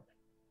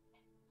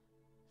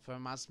 For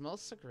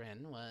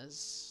Mosmosagrin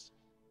was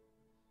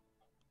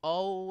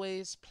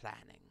always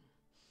planning,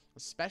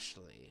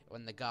 especially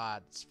when the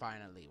gods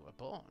finally were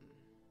born.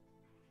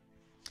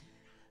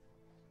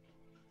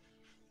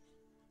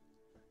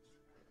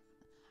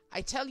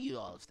 I tell you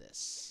all of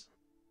this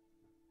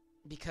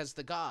because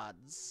the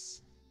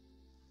gods,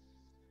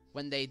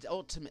 when they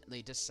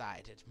ultimately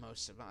decided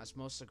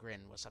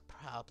Mosmosagrin was a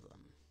problem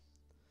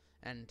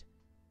and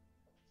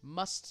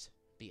must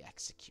be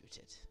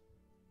executed,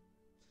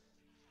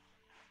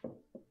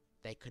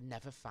 they could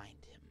never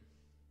find him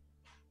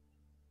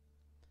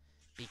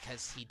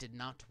because he did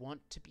not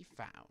want to be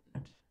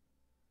found.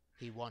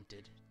 He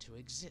wanted to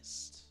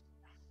exist,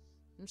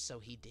 and so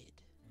he did.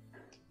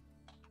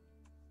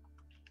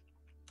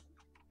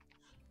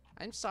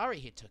 I'm sorry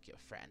he took your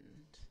friend,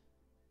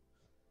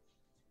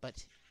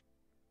 but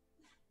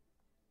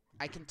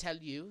I can tell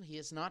you he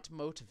is not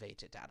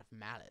motivated out of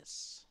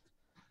malice.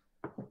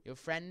 Your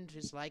friend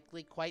is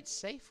likely quite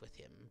safe with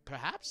him,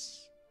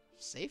 perhaps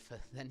safer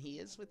than he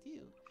is with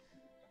you.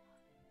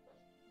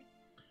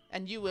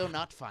 And you will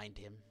not find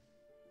him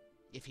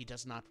if he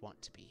does not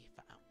want to be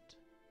found.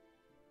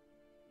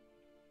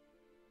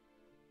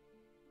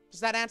 Does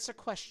that answer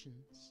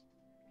questions?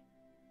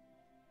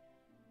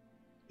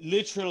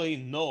 Literally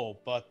no,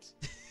 but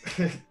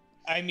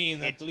I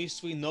mean, at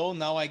least we know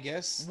now, I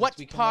guess, What that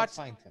we part?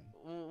 cannot find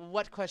him.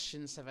 What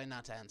questions have I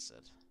not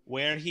answered?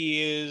 where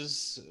he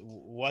is,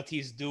 what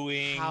he's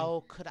doing.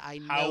 How could I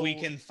know? How we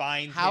can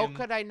find him. How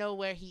could I know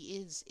where he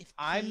is if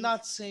I'm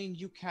not saying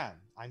you can.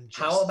 I'm just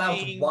How about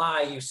saying...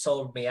 why you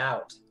sold me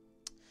out?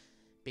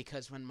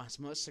 Because when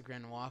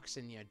Mosmosagrin walks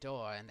in your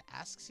door and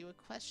asks you a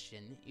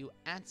question, you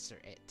answer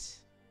it.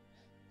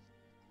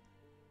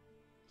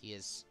 He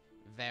is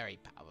very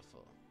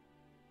powerful.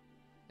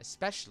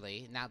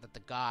 Especially now that the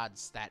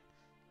gods that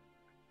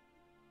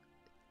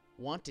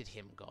wanted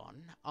him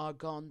gone are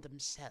gone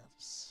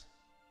themselves.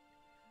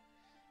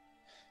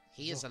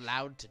 He is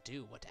allowed to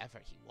do whatever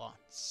he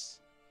wants.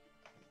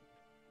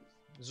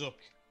 Zook,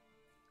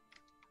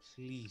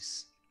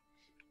 please.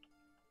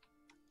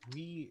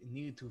 We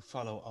need to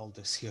follow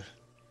Aldous here.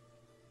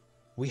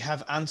 We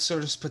have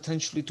answers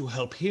potentially to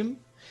help him,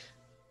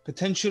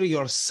 potentially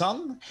your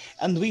son,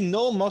 and we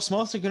know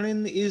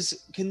Mosmosagrin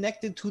is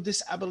connected to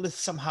this aboleth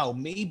somehow.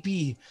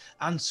 Maybe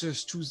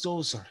answers to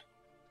Zoser.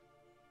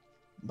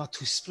 But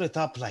to split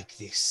up like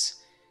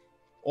this,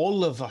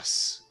 all of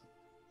us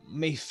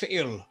may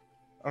fail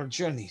our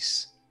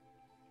journeys.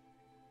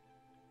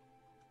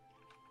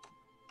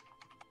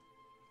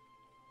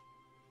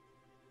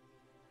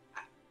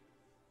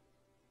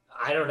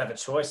 I don't have a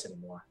choice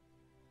anymore.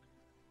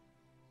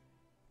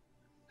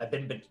 I've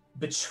been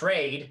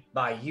betrayed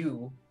by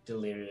you,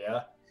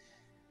 Deliria.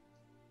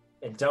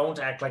 And don't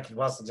act like it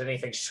wasn't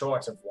anything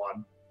short of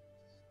one.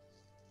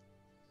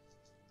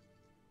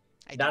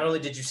 Not only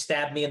did you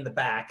stab me in the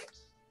back,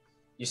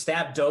 you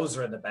stabbed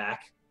Dozer in the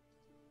back,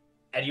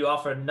 and you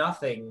offer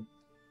nothing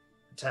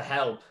to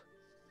help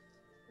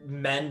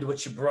mend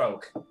what you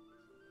broke.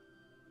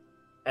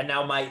 And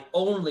now my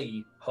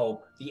only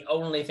hope, the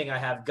only thing I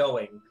have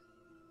going,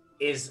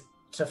 is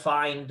to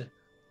find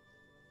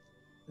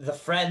the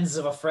friends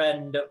of a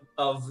friend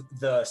of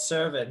the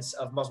servants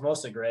of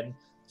Mosmosagrin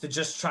to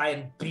just try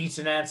and beat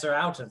an answer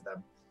out of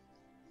them.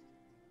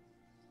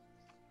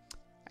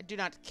 I do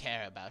not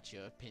care about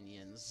your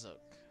opinions,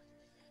 Zook.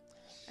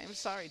 I am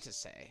sorry to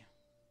say.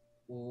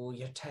 Ooh,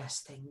 you're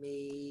testing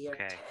me. You're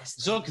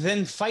testing Zook,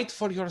 then fight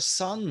for your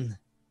son.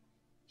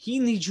 He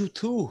needs you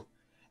too.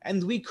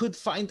 And we could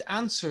find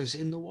answers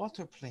in the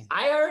water plane.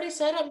 I already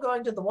said I'm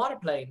going to the water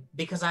plane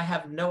because I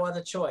have no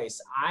other choice.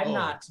 I'm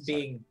not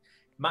being...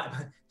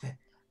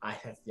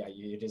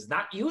 it is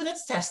not you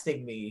that's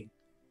testing me.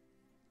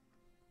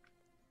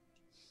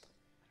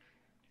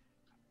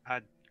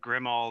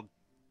 Grimald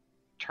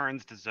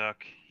turns to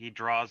Zook. He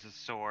draws his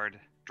sword,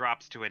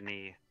 drops to a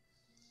knee.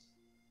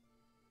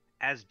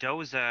 As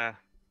Doza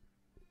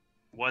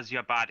was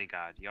your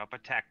bodyguard, your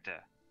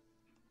protector,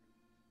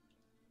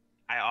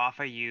 I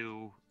offer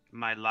you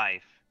my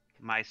life,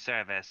 my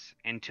service,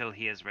 until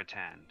he is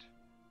returned.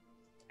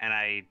 And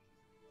I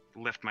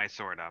lift my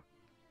sword up.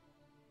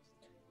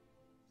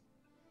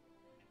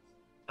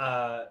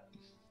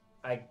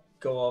 I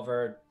go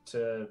over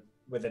to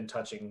within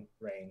touching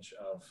range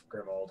of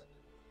Grimold,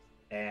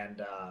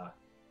 and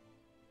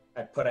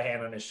I put a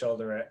hand on his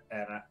shoulder,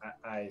 and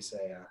I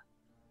say,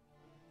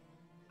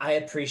 I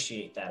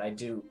appreciate that, I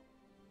do.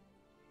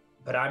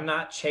 But I'm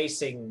not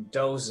chasing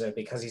Dozer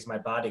because he's my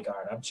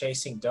bodyguard. I'm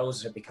chasing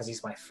Dozer because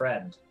he's my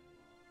friend.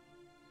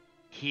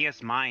 He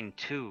is mine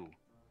too.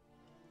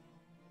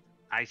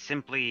 I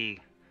simply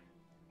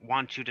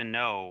want you to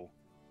know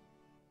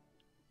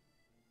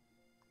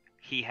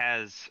he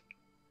has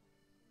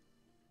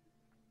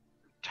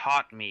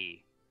taught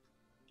me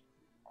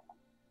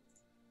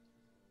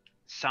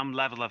some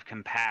level of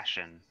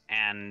compassion,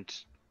 and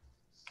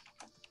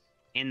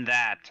in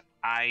that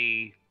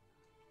I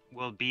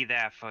will be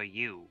there for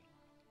you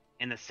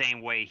in the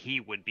same way he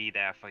would be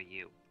there for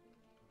you.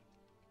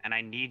 And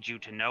I need you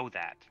to know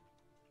that.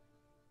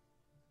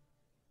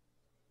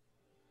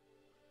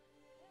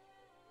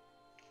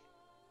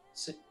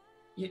 So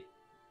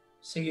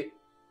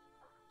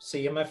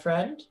you're my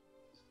friend?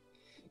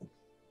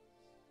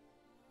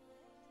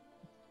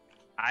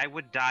 I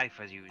would die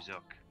for you,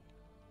 Zook.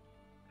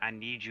 I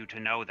need you to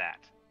know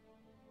that.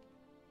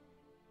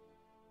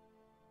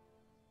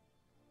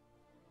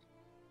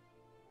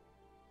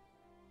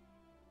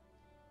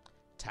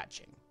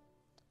 Touching.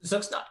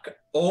 Zook's not good.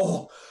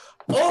 Oh!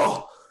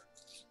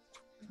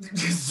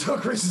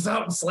 Zook reaches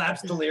out and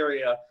slaps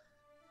Deliria.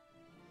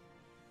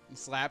 He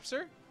slaps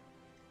her?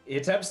 He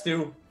attempts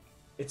to.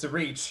 It's a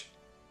reach.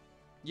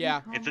 Yeah.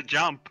 It's a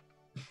jump.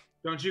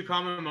 Don't you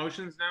calm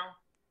emotions now?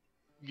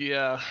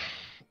 Yeah.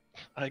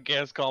 I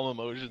guess calm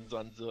emotions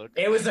on Zook.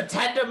 It was a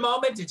tender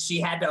moment and she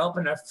had to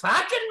open her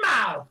fucking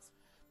mouth.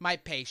 My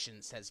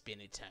patience has been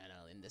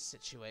eternal in this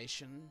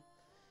situation.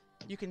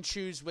 You can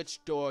choose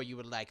which door you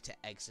would like to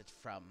exit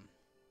from,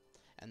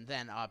 and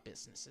then our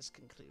business is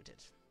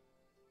concluded.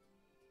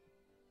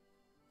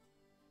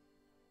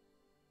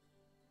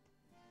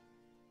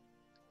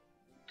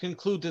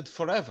 Concluded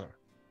forever.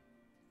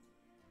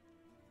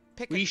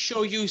 We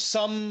show you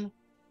some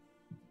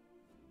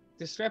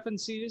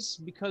discrepancies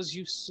because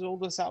you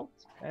sold us out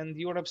and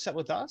you're upset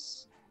with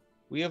us.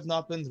 We have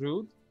not been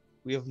rude.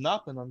 We have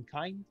not been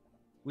unkind.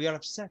 We are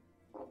upset.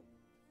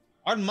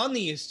 Our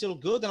money is still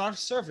good and our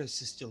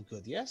service is still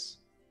good, yes?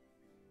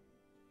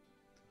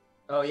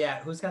 Oh yeah,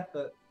 who's got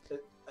the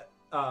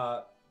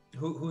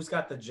who's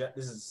got the gem?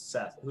 This is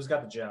Seth. Who's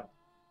got the gem?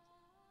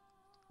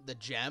 The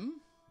gem?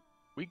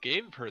 We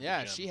gave her the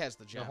Yeah, gem. she has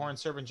the gem. The horned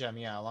serpent gem,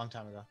 yeah, a long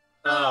time ago.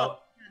 Oh,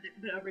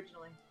 Yeah,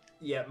 originally.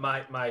 yeah,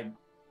 my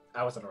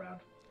I wasn't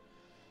around.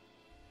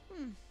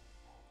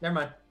 Never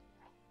mind.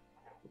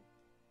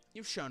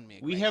 You've shown me.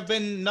 We have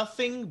been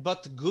nothing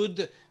but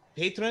good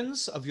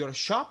patrons of your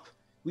shop.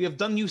 We have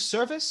done you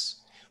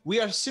service. We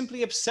are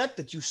simply upset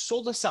that you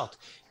sold us out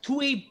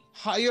to a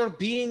higher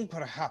being,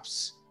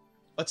 perhaps.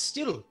 But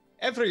still,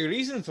 every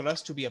reason for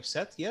us to be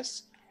upset,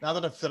 yes? Now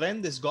that a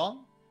friend is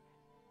gone?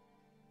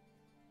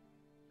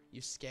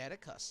 You scared a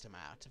customer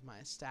out of my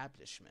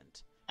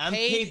establishment. And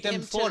paid them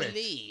him for to it.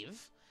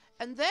 leave,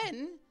 and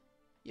then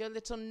your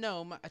little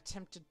gnome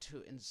attempted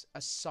to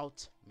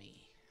assault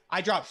me.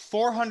 I dropped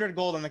 400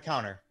 gold on the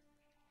counter.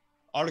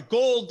 Our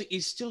gold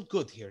is still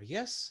good here,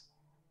 yes?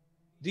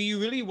 Do you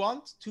really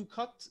want to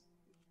cut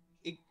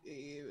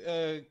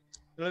a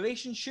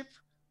relationship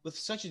with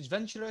such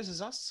adventurers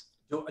as us?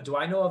 Do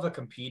I know of a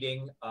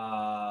competing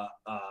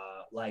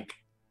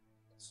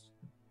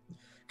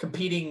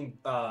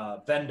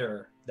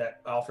vendor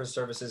that offers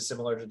services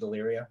similar to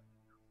Deliria?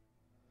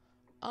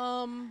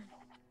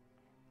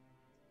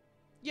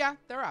 Yeah,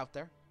 they're out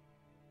there.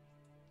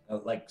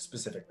 Like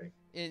specifically.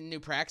 In New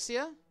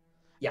Praxia?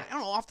 Yeah. I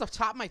don't know, off the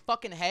top of my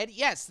fucking head.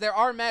 Yes, there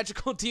are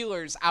magical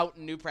dealers out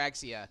in New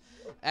Praxia.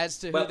 As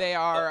to who they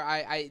are,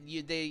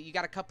 you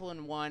got a couple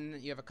in 1,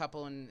 you have a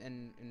couple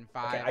in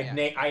 5.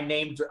 Okay,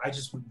 I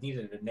just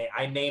needed a name.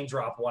 I name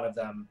drop one of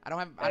them. I don't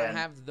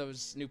have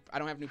New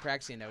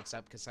Praxia notes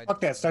up because I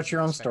Fuck that, start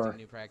your own expecting store.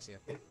 New Praxia.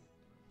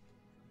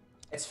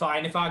 It's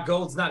fine. If our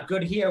gold's not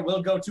good here,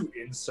 we'll go to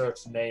insert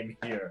name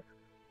here.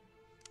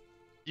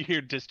 You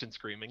hear distant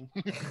screaming.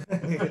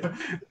 The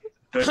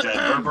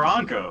Denver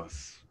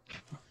Broncos.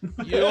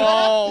 You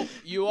all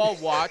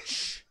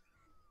watch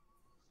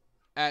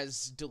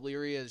as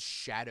Deliria's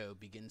shadow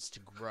begins to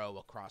grow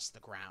across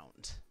the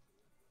ground.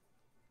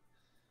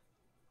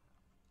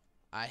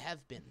 I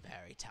have been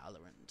very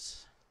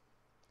tolerant.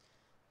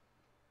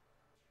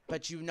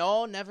 But you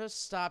know, never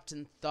stopped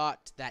and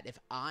thought that if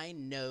I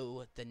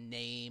know the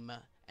name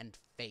and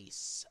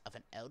face of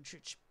an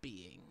eldritch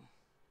being,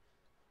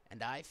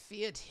 and I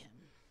feared him,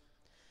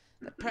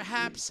 that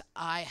perhaps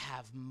I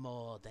have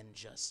more than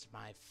just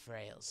my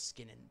frail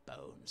skin and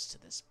bones to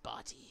this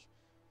body.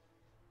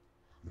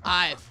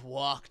 I've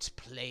walked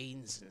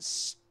plains and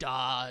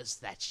stars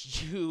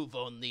that you've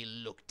only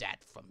looked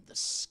at from the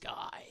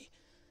sky.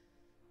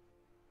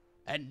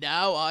 And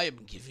now I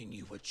am giving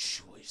you a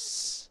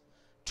choice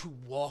to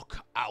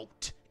walk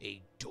out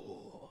a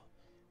door.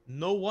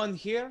 No one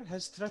here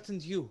has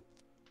threatened you.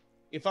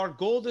 If our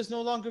gold is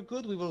no longer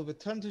good, we will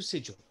return to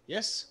Sigil.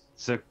 Yes?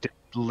 So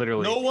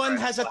literally. No one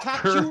has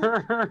attacked you.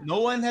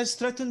 No one has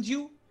threatened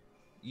you.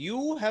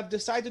 You have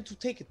decided to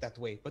take it that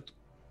way, but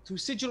to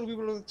Sigil we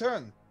will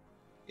return.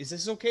 Is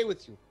this okay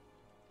with you?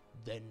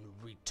 Then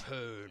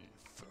return.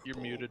 You're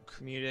muted.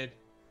 Muted.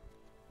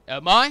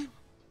 Am I?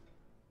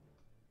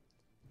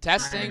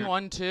 Testing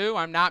 1, 2.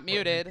 I'm not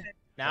muted.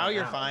 Now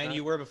you're fine.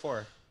 You were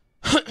before.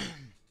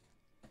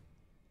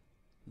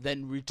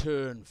 Then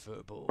return,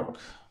 Furbolg.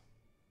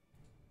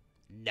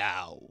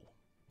 Now.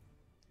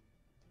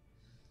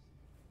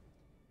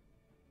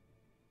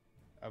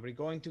 Are we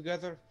going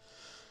together?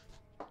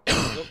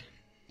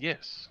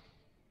 Yes,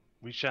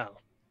 we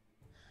shall.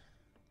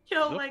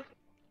 Joe, Look. like,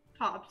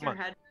 pops Come her on.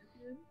 head.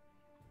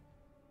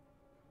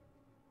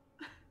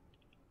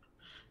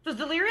 Did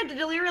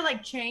Deliria,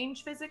 like,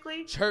 change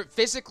physically?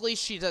 Physically,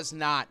 she does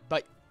not,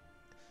 but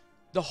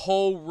the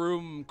whole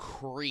room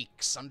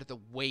creaks under the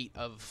weight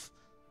of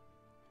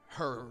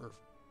her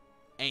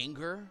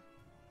anger.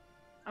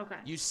 Okay.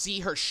 You see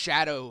her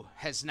shadow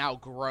has now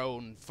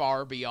grown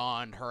far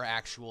beyond her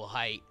actual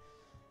height.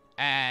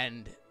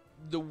 And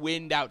the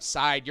wind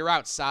outside, you're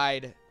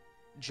outside,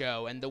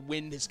 Joe, and the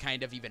wind has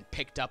kind of even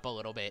picked up a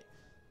little bit.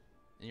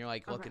 And you're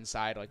like, look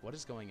inside, like, what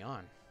is going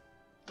on?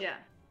 Yeah.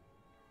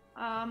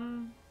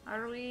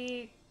 Are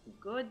we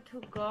good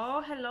to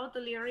go? Hello,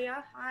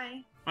 Deliria.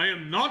 Hi. I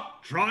am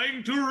not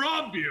trying to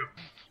rob you.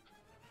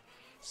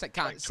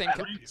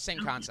 Same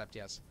concept,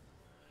 yes.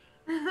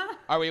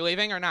 Are we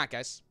leaving or not,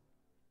 guys?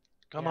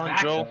 Come on,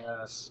 Joe.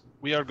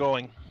 We are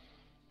going.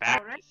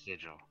 Back Alright. to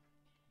Sigil.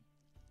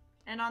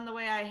 And on the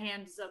way, I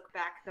hand Zook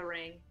back the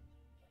ring.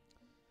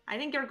 I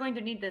think you're going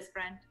to need this,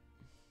 friend.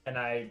 And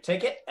I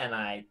take it and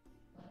I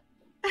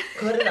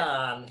put it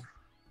on.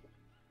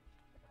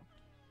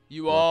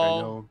 You Look,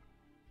 all.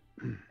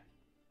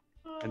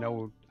 I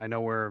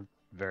know we're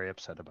very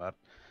upset about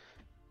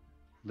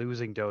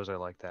losing Dozer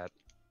like that,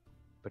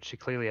 but she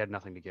clearly had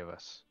nothing to give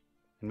us,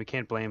 and we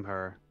can't blame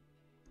her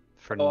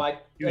for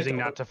choosing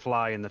not to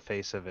fly in the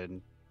face of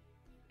an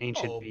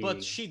ancient being.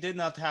 But she did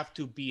not have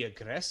to be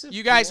aggressive.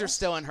 You guys are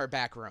still in her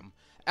back room.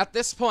 At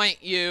this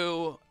point,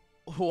 you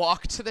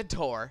walk to the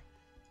door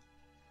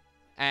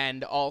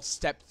and all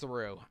step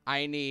through.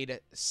 I need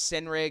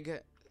Sinrig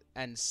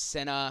and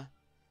Cinna,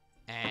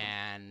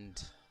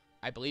 and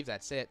I believe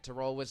that's it, to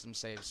roll wisdom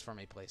saves for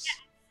me, please.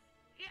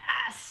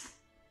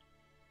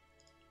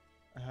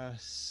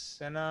 Yes.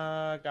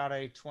 Senna got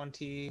a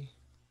 20.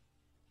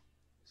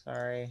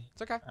 Sorry.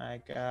 It's okay.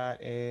 I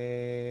got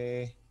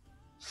a.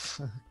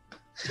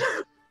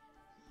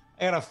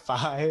 I got a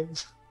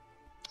 5.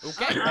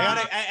 Okay.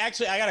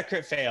 I got a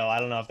crit fail. I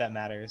don't know if that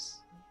matters.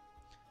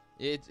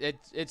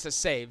 It's a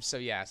save, so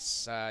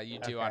yes, you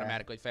do Okay.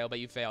 automatically fail, but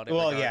you failed it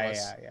Well,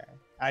 regardless. yeah.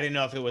 I didn't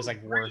know if it was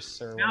like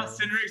worse or Now whatever.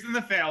 Cindric's in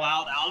the fail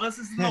out. Albus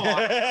is in the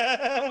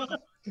water.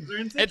 They're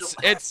in Sigil.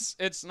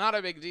 It's not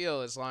a big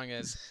deal as long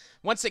as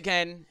once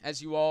again,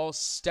 as you all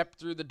step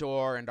through the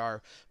door and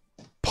are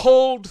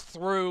pulled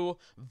through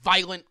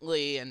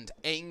violently and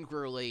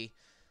angrily,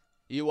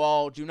 you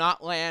all do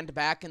not land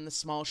back in the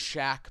small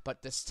shack,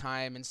 but this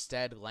time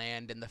instead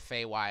land in the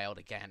Feywild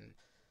again.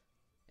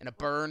 In a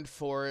burned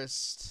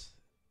forest,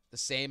 the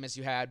same as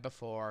you had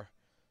before.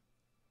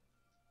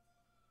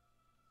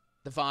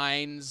 The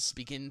vines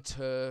begin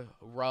to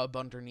rub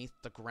underneath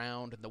the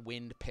ground and the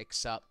wind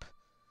picks up.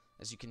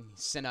 As you can,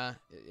 Cinna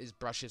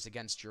brushes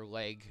against your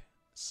leg,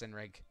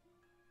 Sinrig.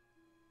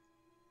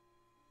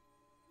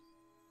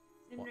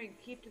 Sinrig,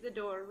 keep to the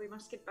door. We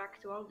must get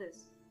back to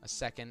Aldous. A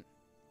second.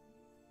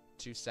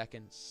 2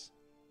 seconds.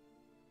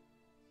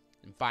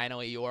 And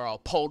finally, you are all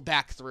pulled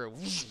back through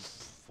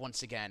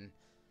once again.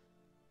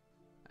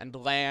 And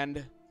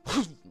land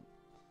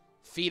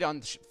feet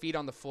on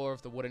the floor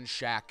of the wooden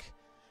shack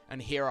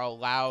and hear a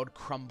loud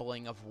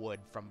crumbling of wood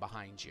from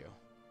behind you.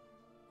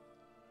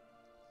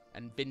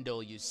 And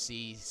Bindle you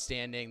see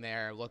standing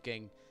there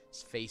looking,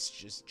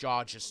 his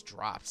jaw just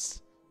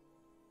drops.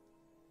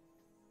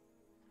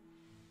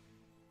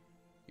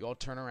 You all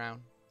turn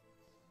around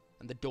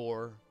and the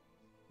door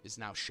is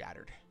now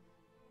shattered.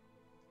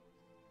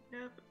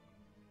 Yep.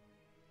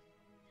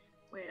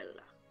 Well,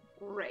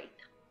 great.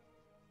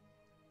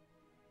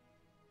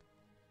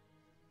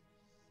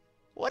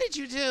 What did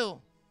you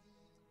do?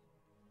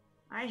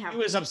 I have. He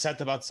was upset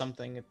about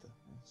something.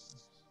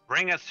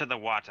 Bring us to the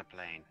water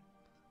plane.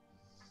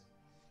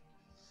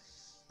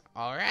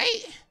 All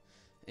right.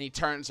 And he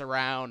turns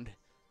around,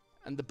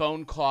 and the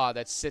bone claw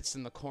that sits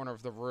in the corner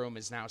of the room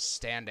is now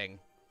standing.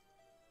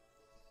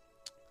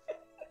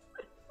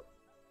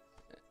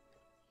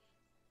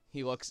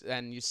 He looks,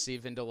 and you see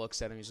Vinda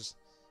looks at him. He's just,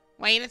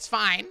 Wayne, it's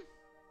fine.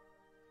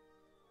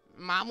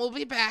 Mom will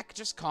be back.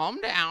 Just calm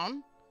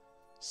down.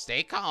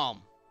 Stay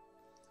calm.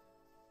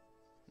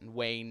 And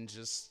Wayne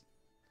just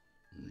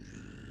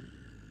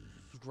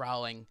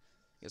growling.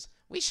 He goes,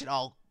 we should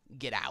all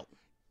get out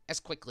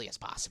as quickly as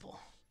possible.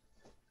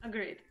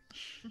 Agreed.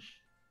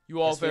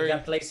 You all Yes, we've very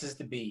got places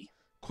to be.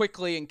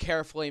 quickly and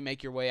carefully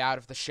make your way out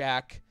of the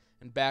shack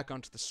and back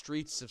onto the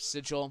streets of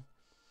Sigil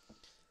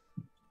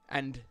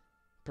and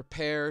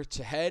prepare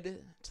to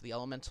head to the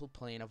elemental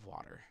plane of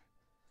water.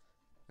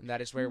 And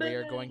that is where we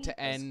are going to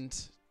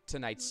end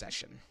tonight's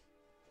session.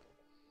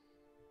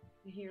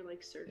 I hear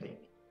like surfing.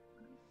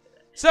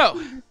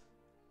 So,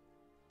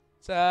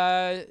 it's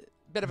a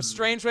bit of a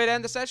strange way to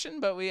end the session,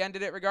 but we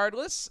ended it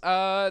regardless.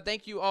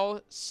 Thank you all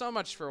so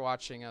much for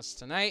watching us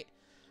tonight.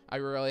 I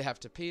really have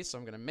to pee, so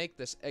I'm going to make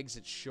this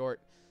exit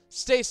short.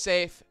 Stay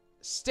safe,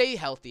 stay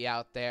healthy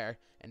out there,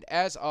 and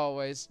as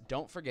always,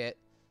 don't forget,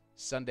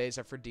 Sundays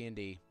are for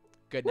D&D.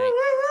 Good night.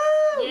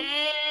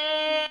 Yay!